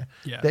career,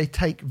 they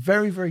take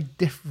very, very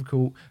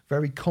difficult,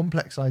 very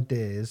complex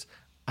ideas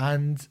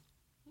and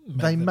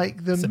they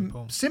make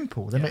them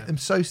simple. They make them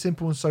so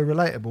simple and so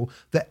relatable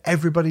that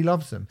everybody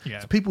loves them.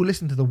 So people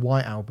listen to the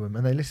White Album,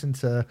 and they listen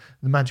to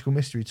the Magical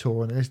Mystery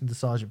Tour, and they listen to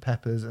Sgt.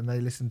 Pepper's, and they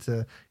listen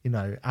to, you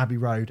know, Abbey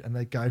Road, and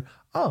they go,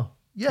 oh,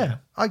 yeah,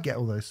 I get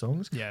all those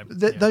songs.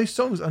 Those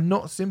songs are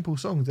not simple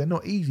songs. They're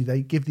not easy.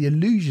 They give the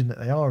illusion that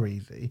they are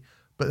easy,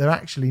 but they're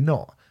actually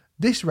not.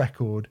 This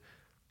record,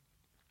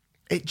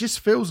 it just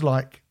feels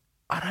like,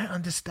 I don't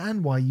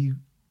understand why you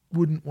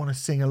wouldn't want to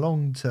sing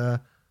along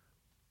to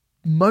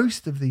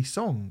most of these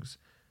songs,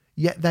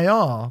 yet they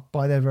are,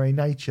 by their very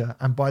nature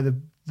and by the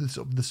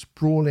sort of the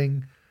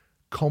sprawling,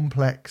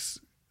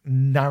 complex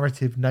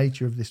narrative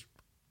nature of this,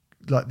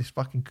 like this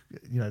fucking,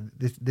 you know,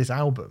 this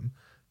album,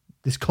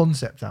 this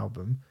concept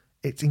album,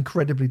 it's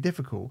incredibly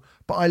difficult.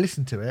 But I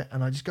listen to it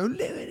and I just go,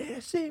 living in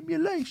a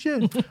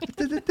simulation.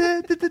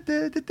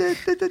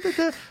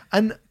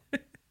 And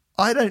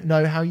I don't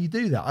know how you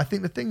do that. I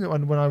think the thing that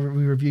when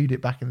we reviewed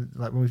it back in,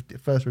 like when we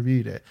first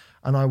reviewed it,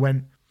 and I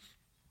went,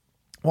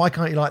 why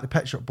can't you like the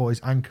Pet Shop Boys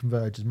and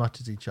Converge as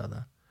much as each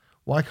other?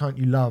 Why can't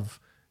you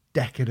love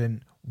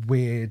decadent,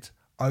 weird,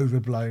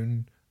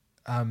 overblown,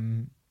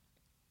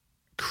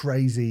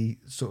 crazy,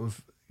 sort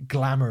of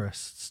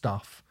glamorous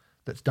stuff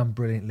that's done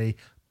brilliantly,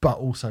 but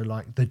also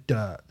like the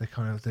dirt, the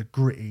kind of the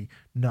gritty,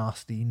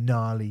 nasty,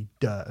 gnarly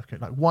dirt.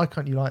 Like, why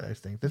can't you like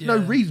those things? There's no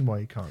reason why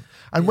you can't.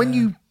 And when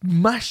you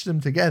mash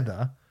them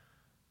together,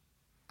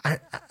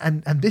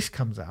 and this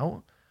comes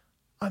out,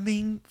 I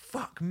mean,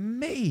 fuck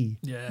me.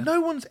 Yeah.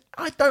 No one's.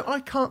 I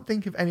can't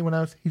think of anyone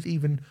else who's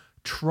even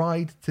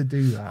tried to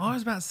do that. I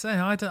was about to say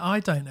I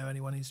don't know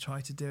anyone who's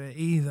tried to do it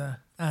either,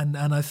 and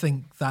I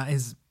think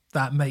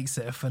that makes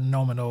it a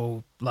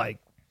phenomenal, like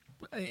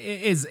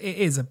it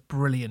is a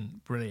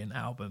brilliant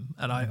album,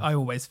 and I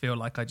always feel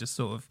like I just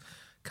sort of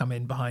come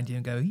in behind you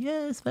and go,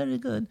 yeah, it's very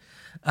good,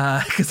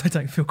 because I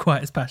don't feel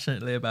quite as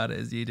passionately about it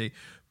as you do,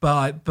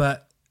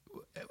 but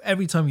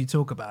every time you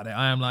talk about it,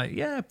 I am like,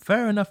 yeah,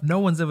 fair enough. No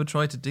one's ever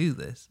tried to do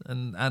this,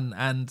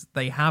 and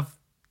they have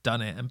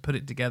done it and put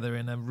it together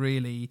in a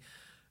really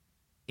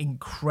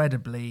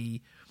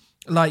incredibly,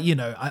 like, you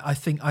know, I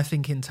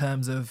think in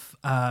terms of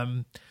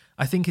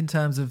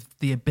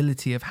the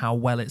ability of how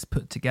well it's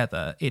put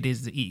together, it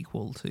is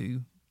equal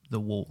to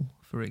The Wall,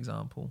 for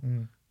example.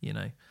 You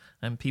know,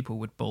 and people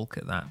would balk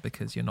at that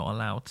because you're not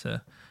allowed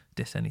to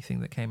diss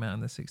anything that came out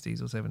in the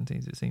 60s or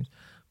 70s, it seems.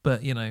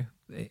 But, you know,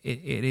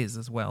 it is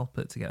as well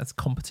put together, as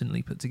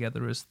competently put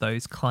together as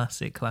those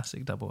classic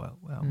double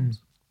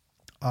albums.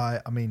 I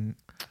mean,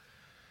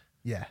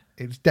 yeah,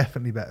 it's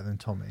definitely better than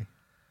Tommy.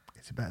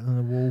 Is it better than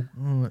The Wall?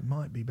 Oh, it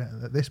might be better.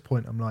 At this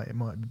point, I'm like, it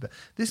might be better.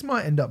 This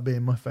might end up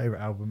being my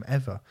favourite album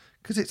ever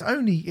because it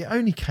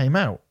only came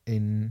out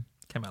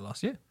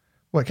last year.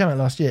 Well, it came out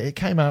last year. It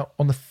came out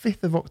on the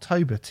 5th of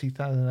October,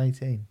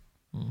 2018.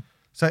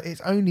 So it's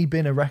only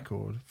been a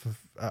record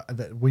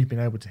that we've been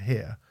able to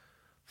hear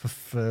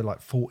for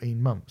like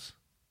 14 months.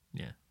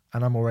 Yeah.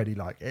 And I'm already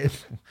like,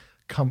 it's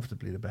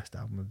comfortably the best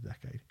album of the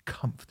decade.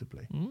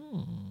 Comfortably.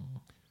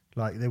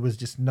 Like, there was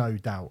just no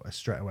doubt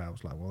straight away. I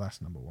was like, well, that's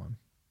number one.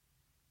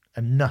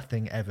 And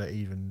nothing ever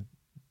even...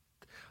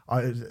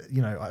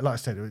 like I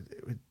said,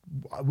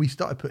 we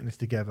started putting this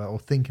together or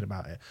thinking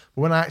about it.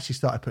 But when I actually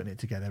started putting it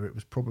together, it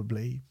was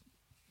probably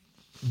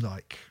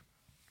like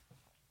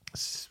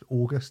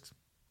August,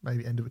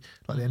 maybe the end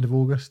of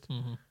August.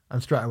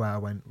 And straight away I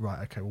went,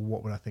 right, okay, well,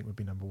 what would I think would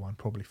be number one?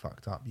 Probably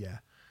Fucked Up, yeah.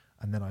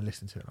 And then I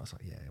listened to it and I was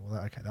like, yeah,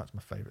 well, okay, that's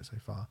my favourite so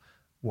far.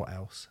 What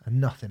else?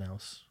 And nothing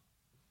else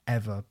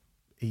ever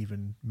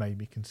even made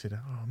me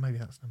consider, oh, maybe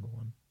that's number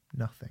one.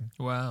 Nothing.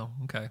 Wow,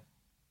 okay.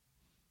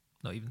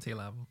 Not even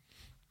Teal album.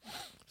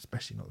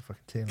 Especially not the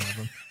fucking Teal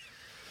album.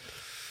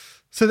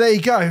 So there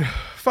you go.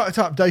 Fucked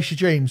Up, Dose Your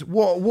Dreams.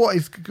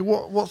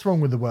 What's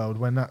wrong with the world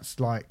when that's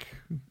like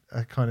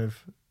a kind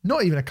of,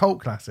 not even a cult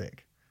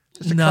classic.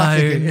 Just a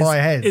classic in my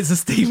head. It's a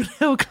Stephen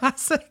Hill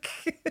classic.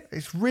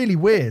 It's really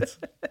weird.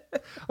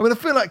 I mean, I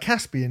feel like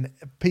Caspian,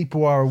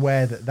 people are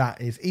aware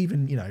that is,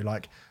 even, you know,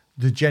 like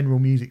the general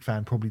music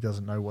fan probably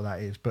doesn't know what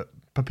that is, but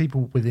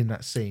people within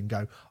that scene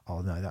go,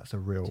 oh no, that's a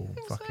real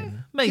fucking... So?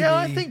 Maybe. Yeah,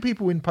 I think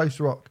people in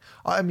post-rock...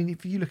 I mean,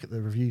 if you look at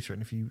the reviews for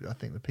it, and I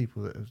think the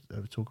people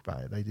that talk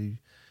about it, they do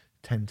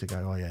tend to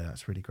go, oh yeah,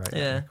 that's really great,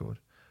 that record.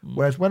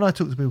 Whereas when I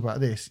talk to people about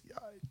this,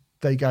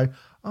 they go,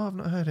 oh, I've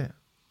not heard it.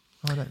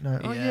 I don't know.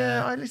 Oh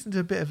yeah, I listened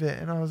to a bit of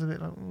it and I was a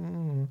bit like,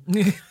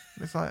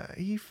 It's like,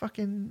 are you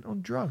fucking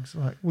on drugs?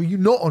 Like, well, you're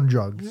not on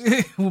drugs.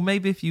 Well,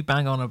 maybe if you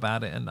bang on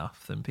about it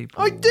enough, then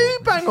people... I do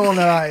bang on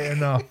about it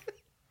enough.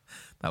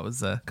 That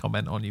was a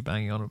comment on you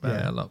banging on about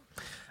it a lot.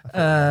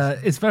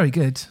 It's very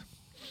good. It's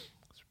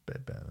a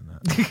bit better than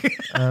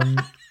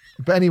that.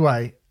 But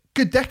anyway,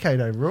 good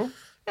decade overall.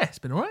 Yeah, it's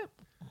been all right.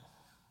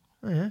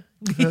 Oh yeah,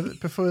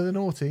 prefer the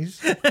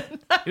noughties. No,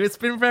 it's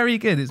been very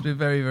good. It's been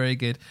very, very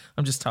good.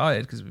 I'm just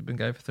tired because we've been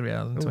going for 3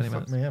 hours and 20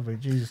 minutes. Fuck me, have we?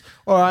 Jesus.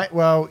 All right,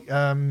 well, you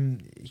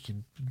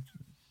can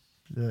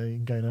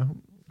go now.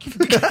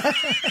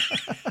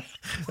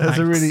 That's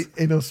a really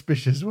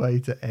inauspicious way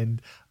to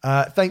end.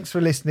 Thanks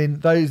for listening.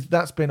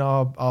 That's been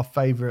our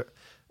favourite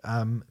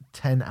 10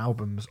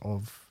 albums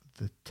of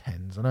the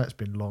 10s. I know it's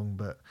been long,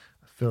 but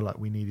I feel like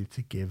we needed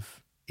to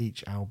give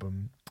each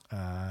album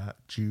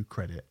due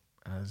credit,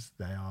 as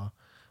they are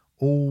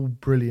all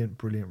brilliant,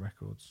 brilliant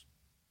records.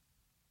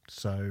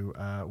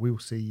 So we will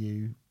see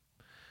you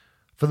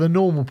for the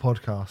normal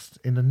podcast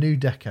in a new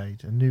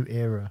decade, a new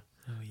era.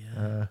 Oh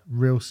yeah.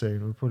 Real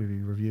soon. We'll probably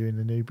be reviewing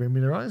the new Bring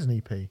Me the Horizon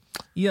EP.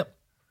 Yep.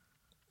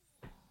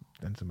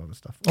 And some other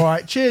stuff. All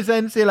right. Cheers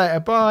then. See you later.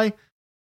 Bye.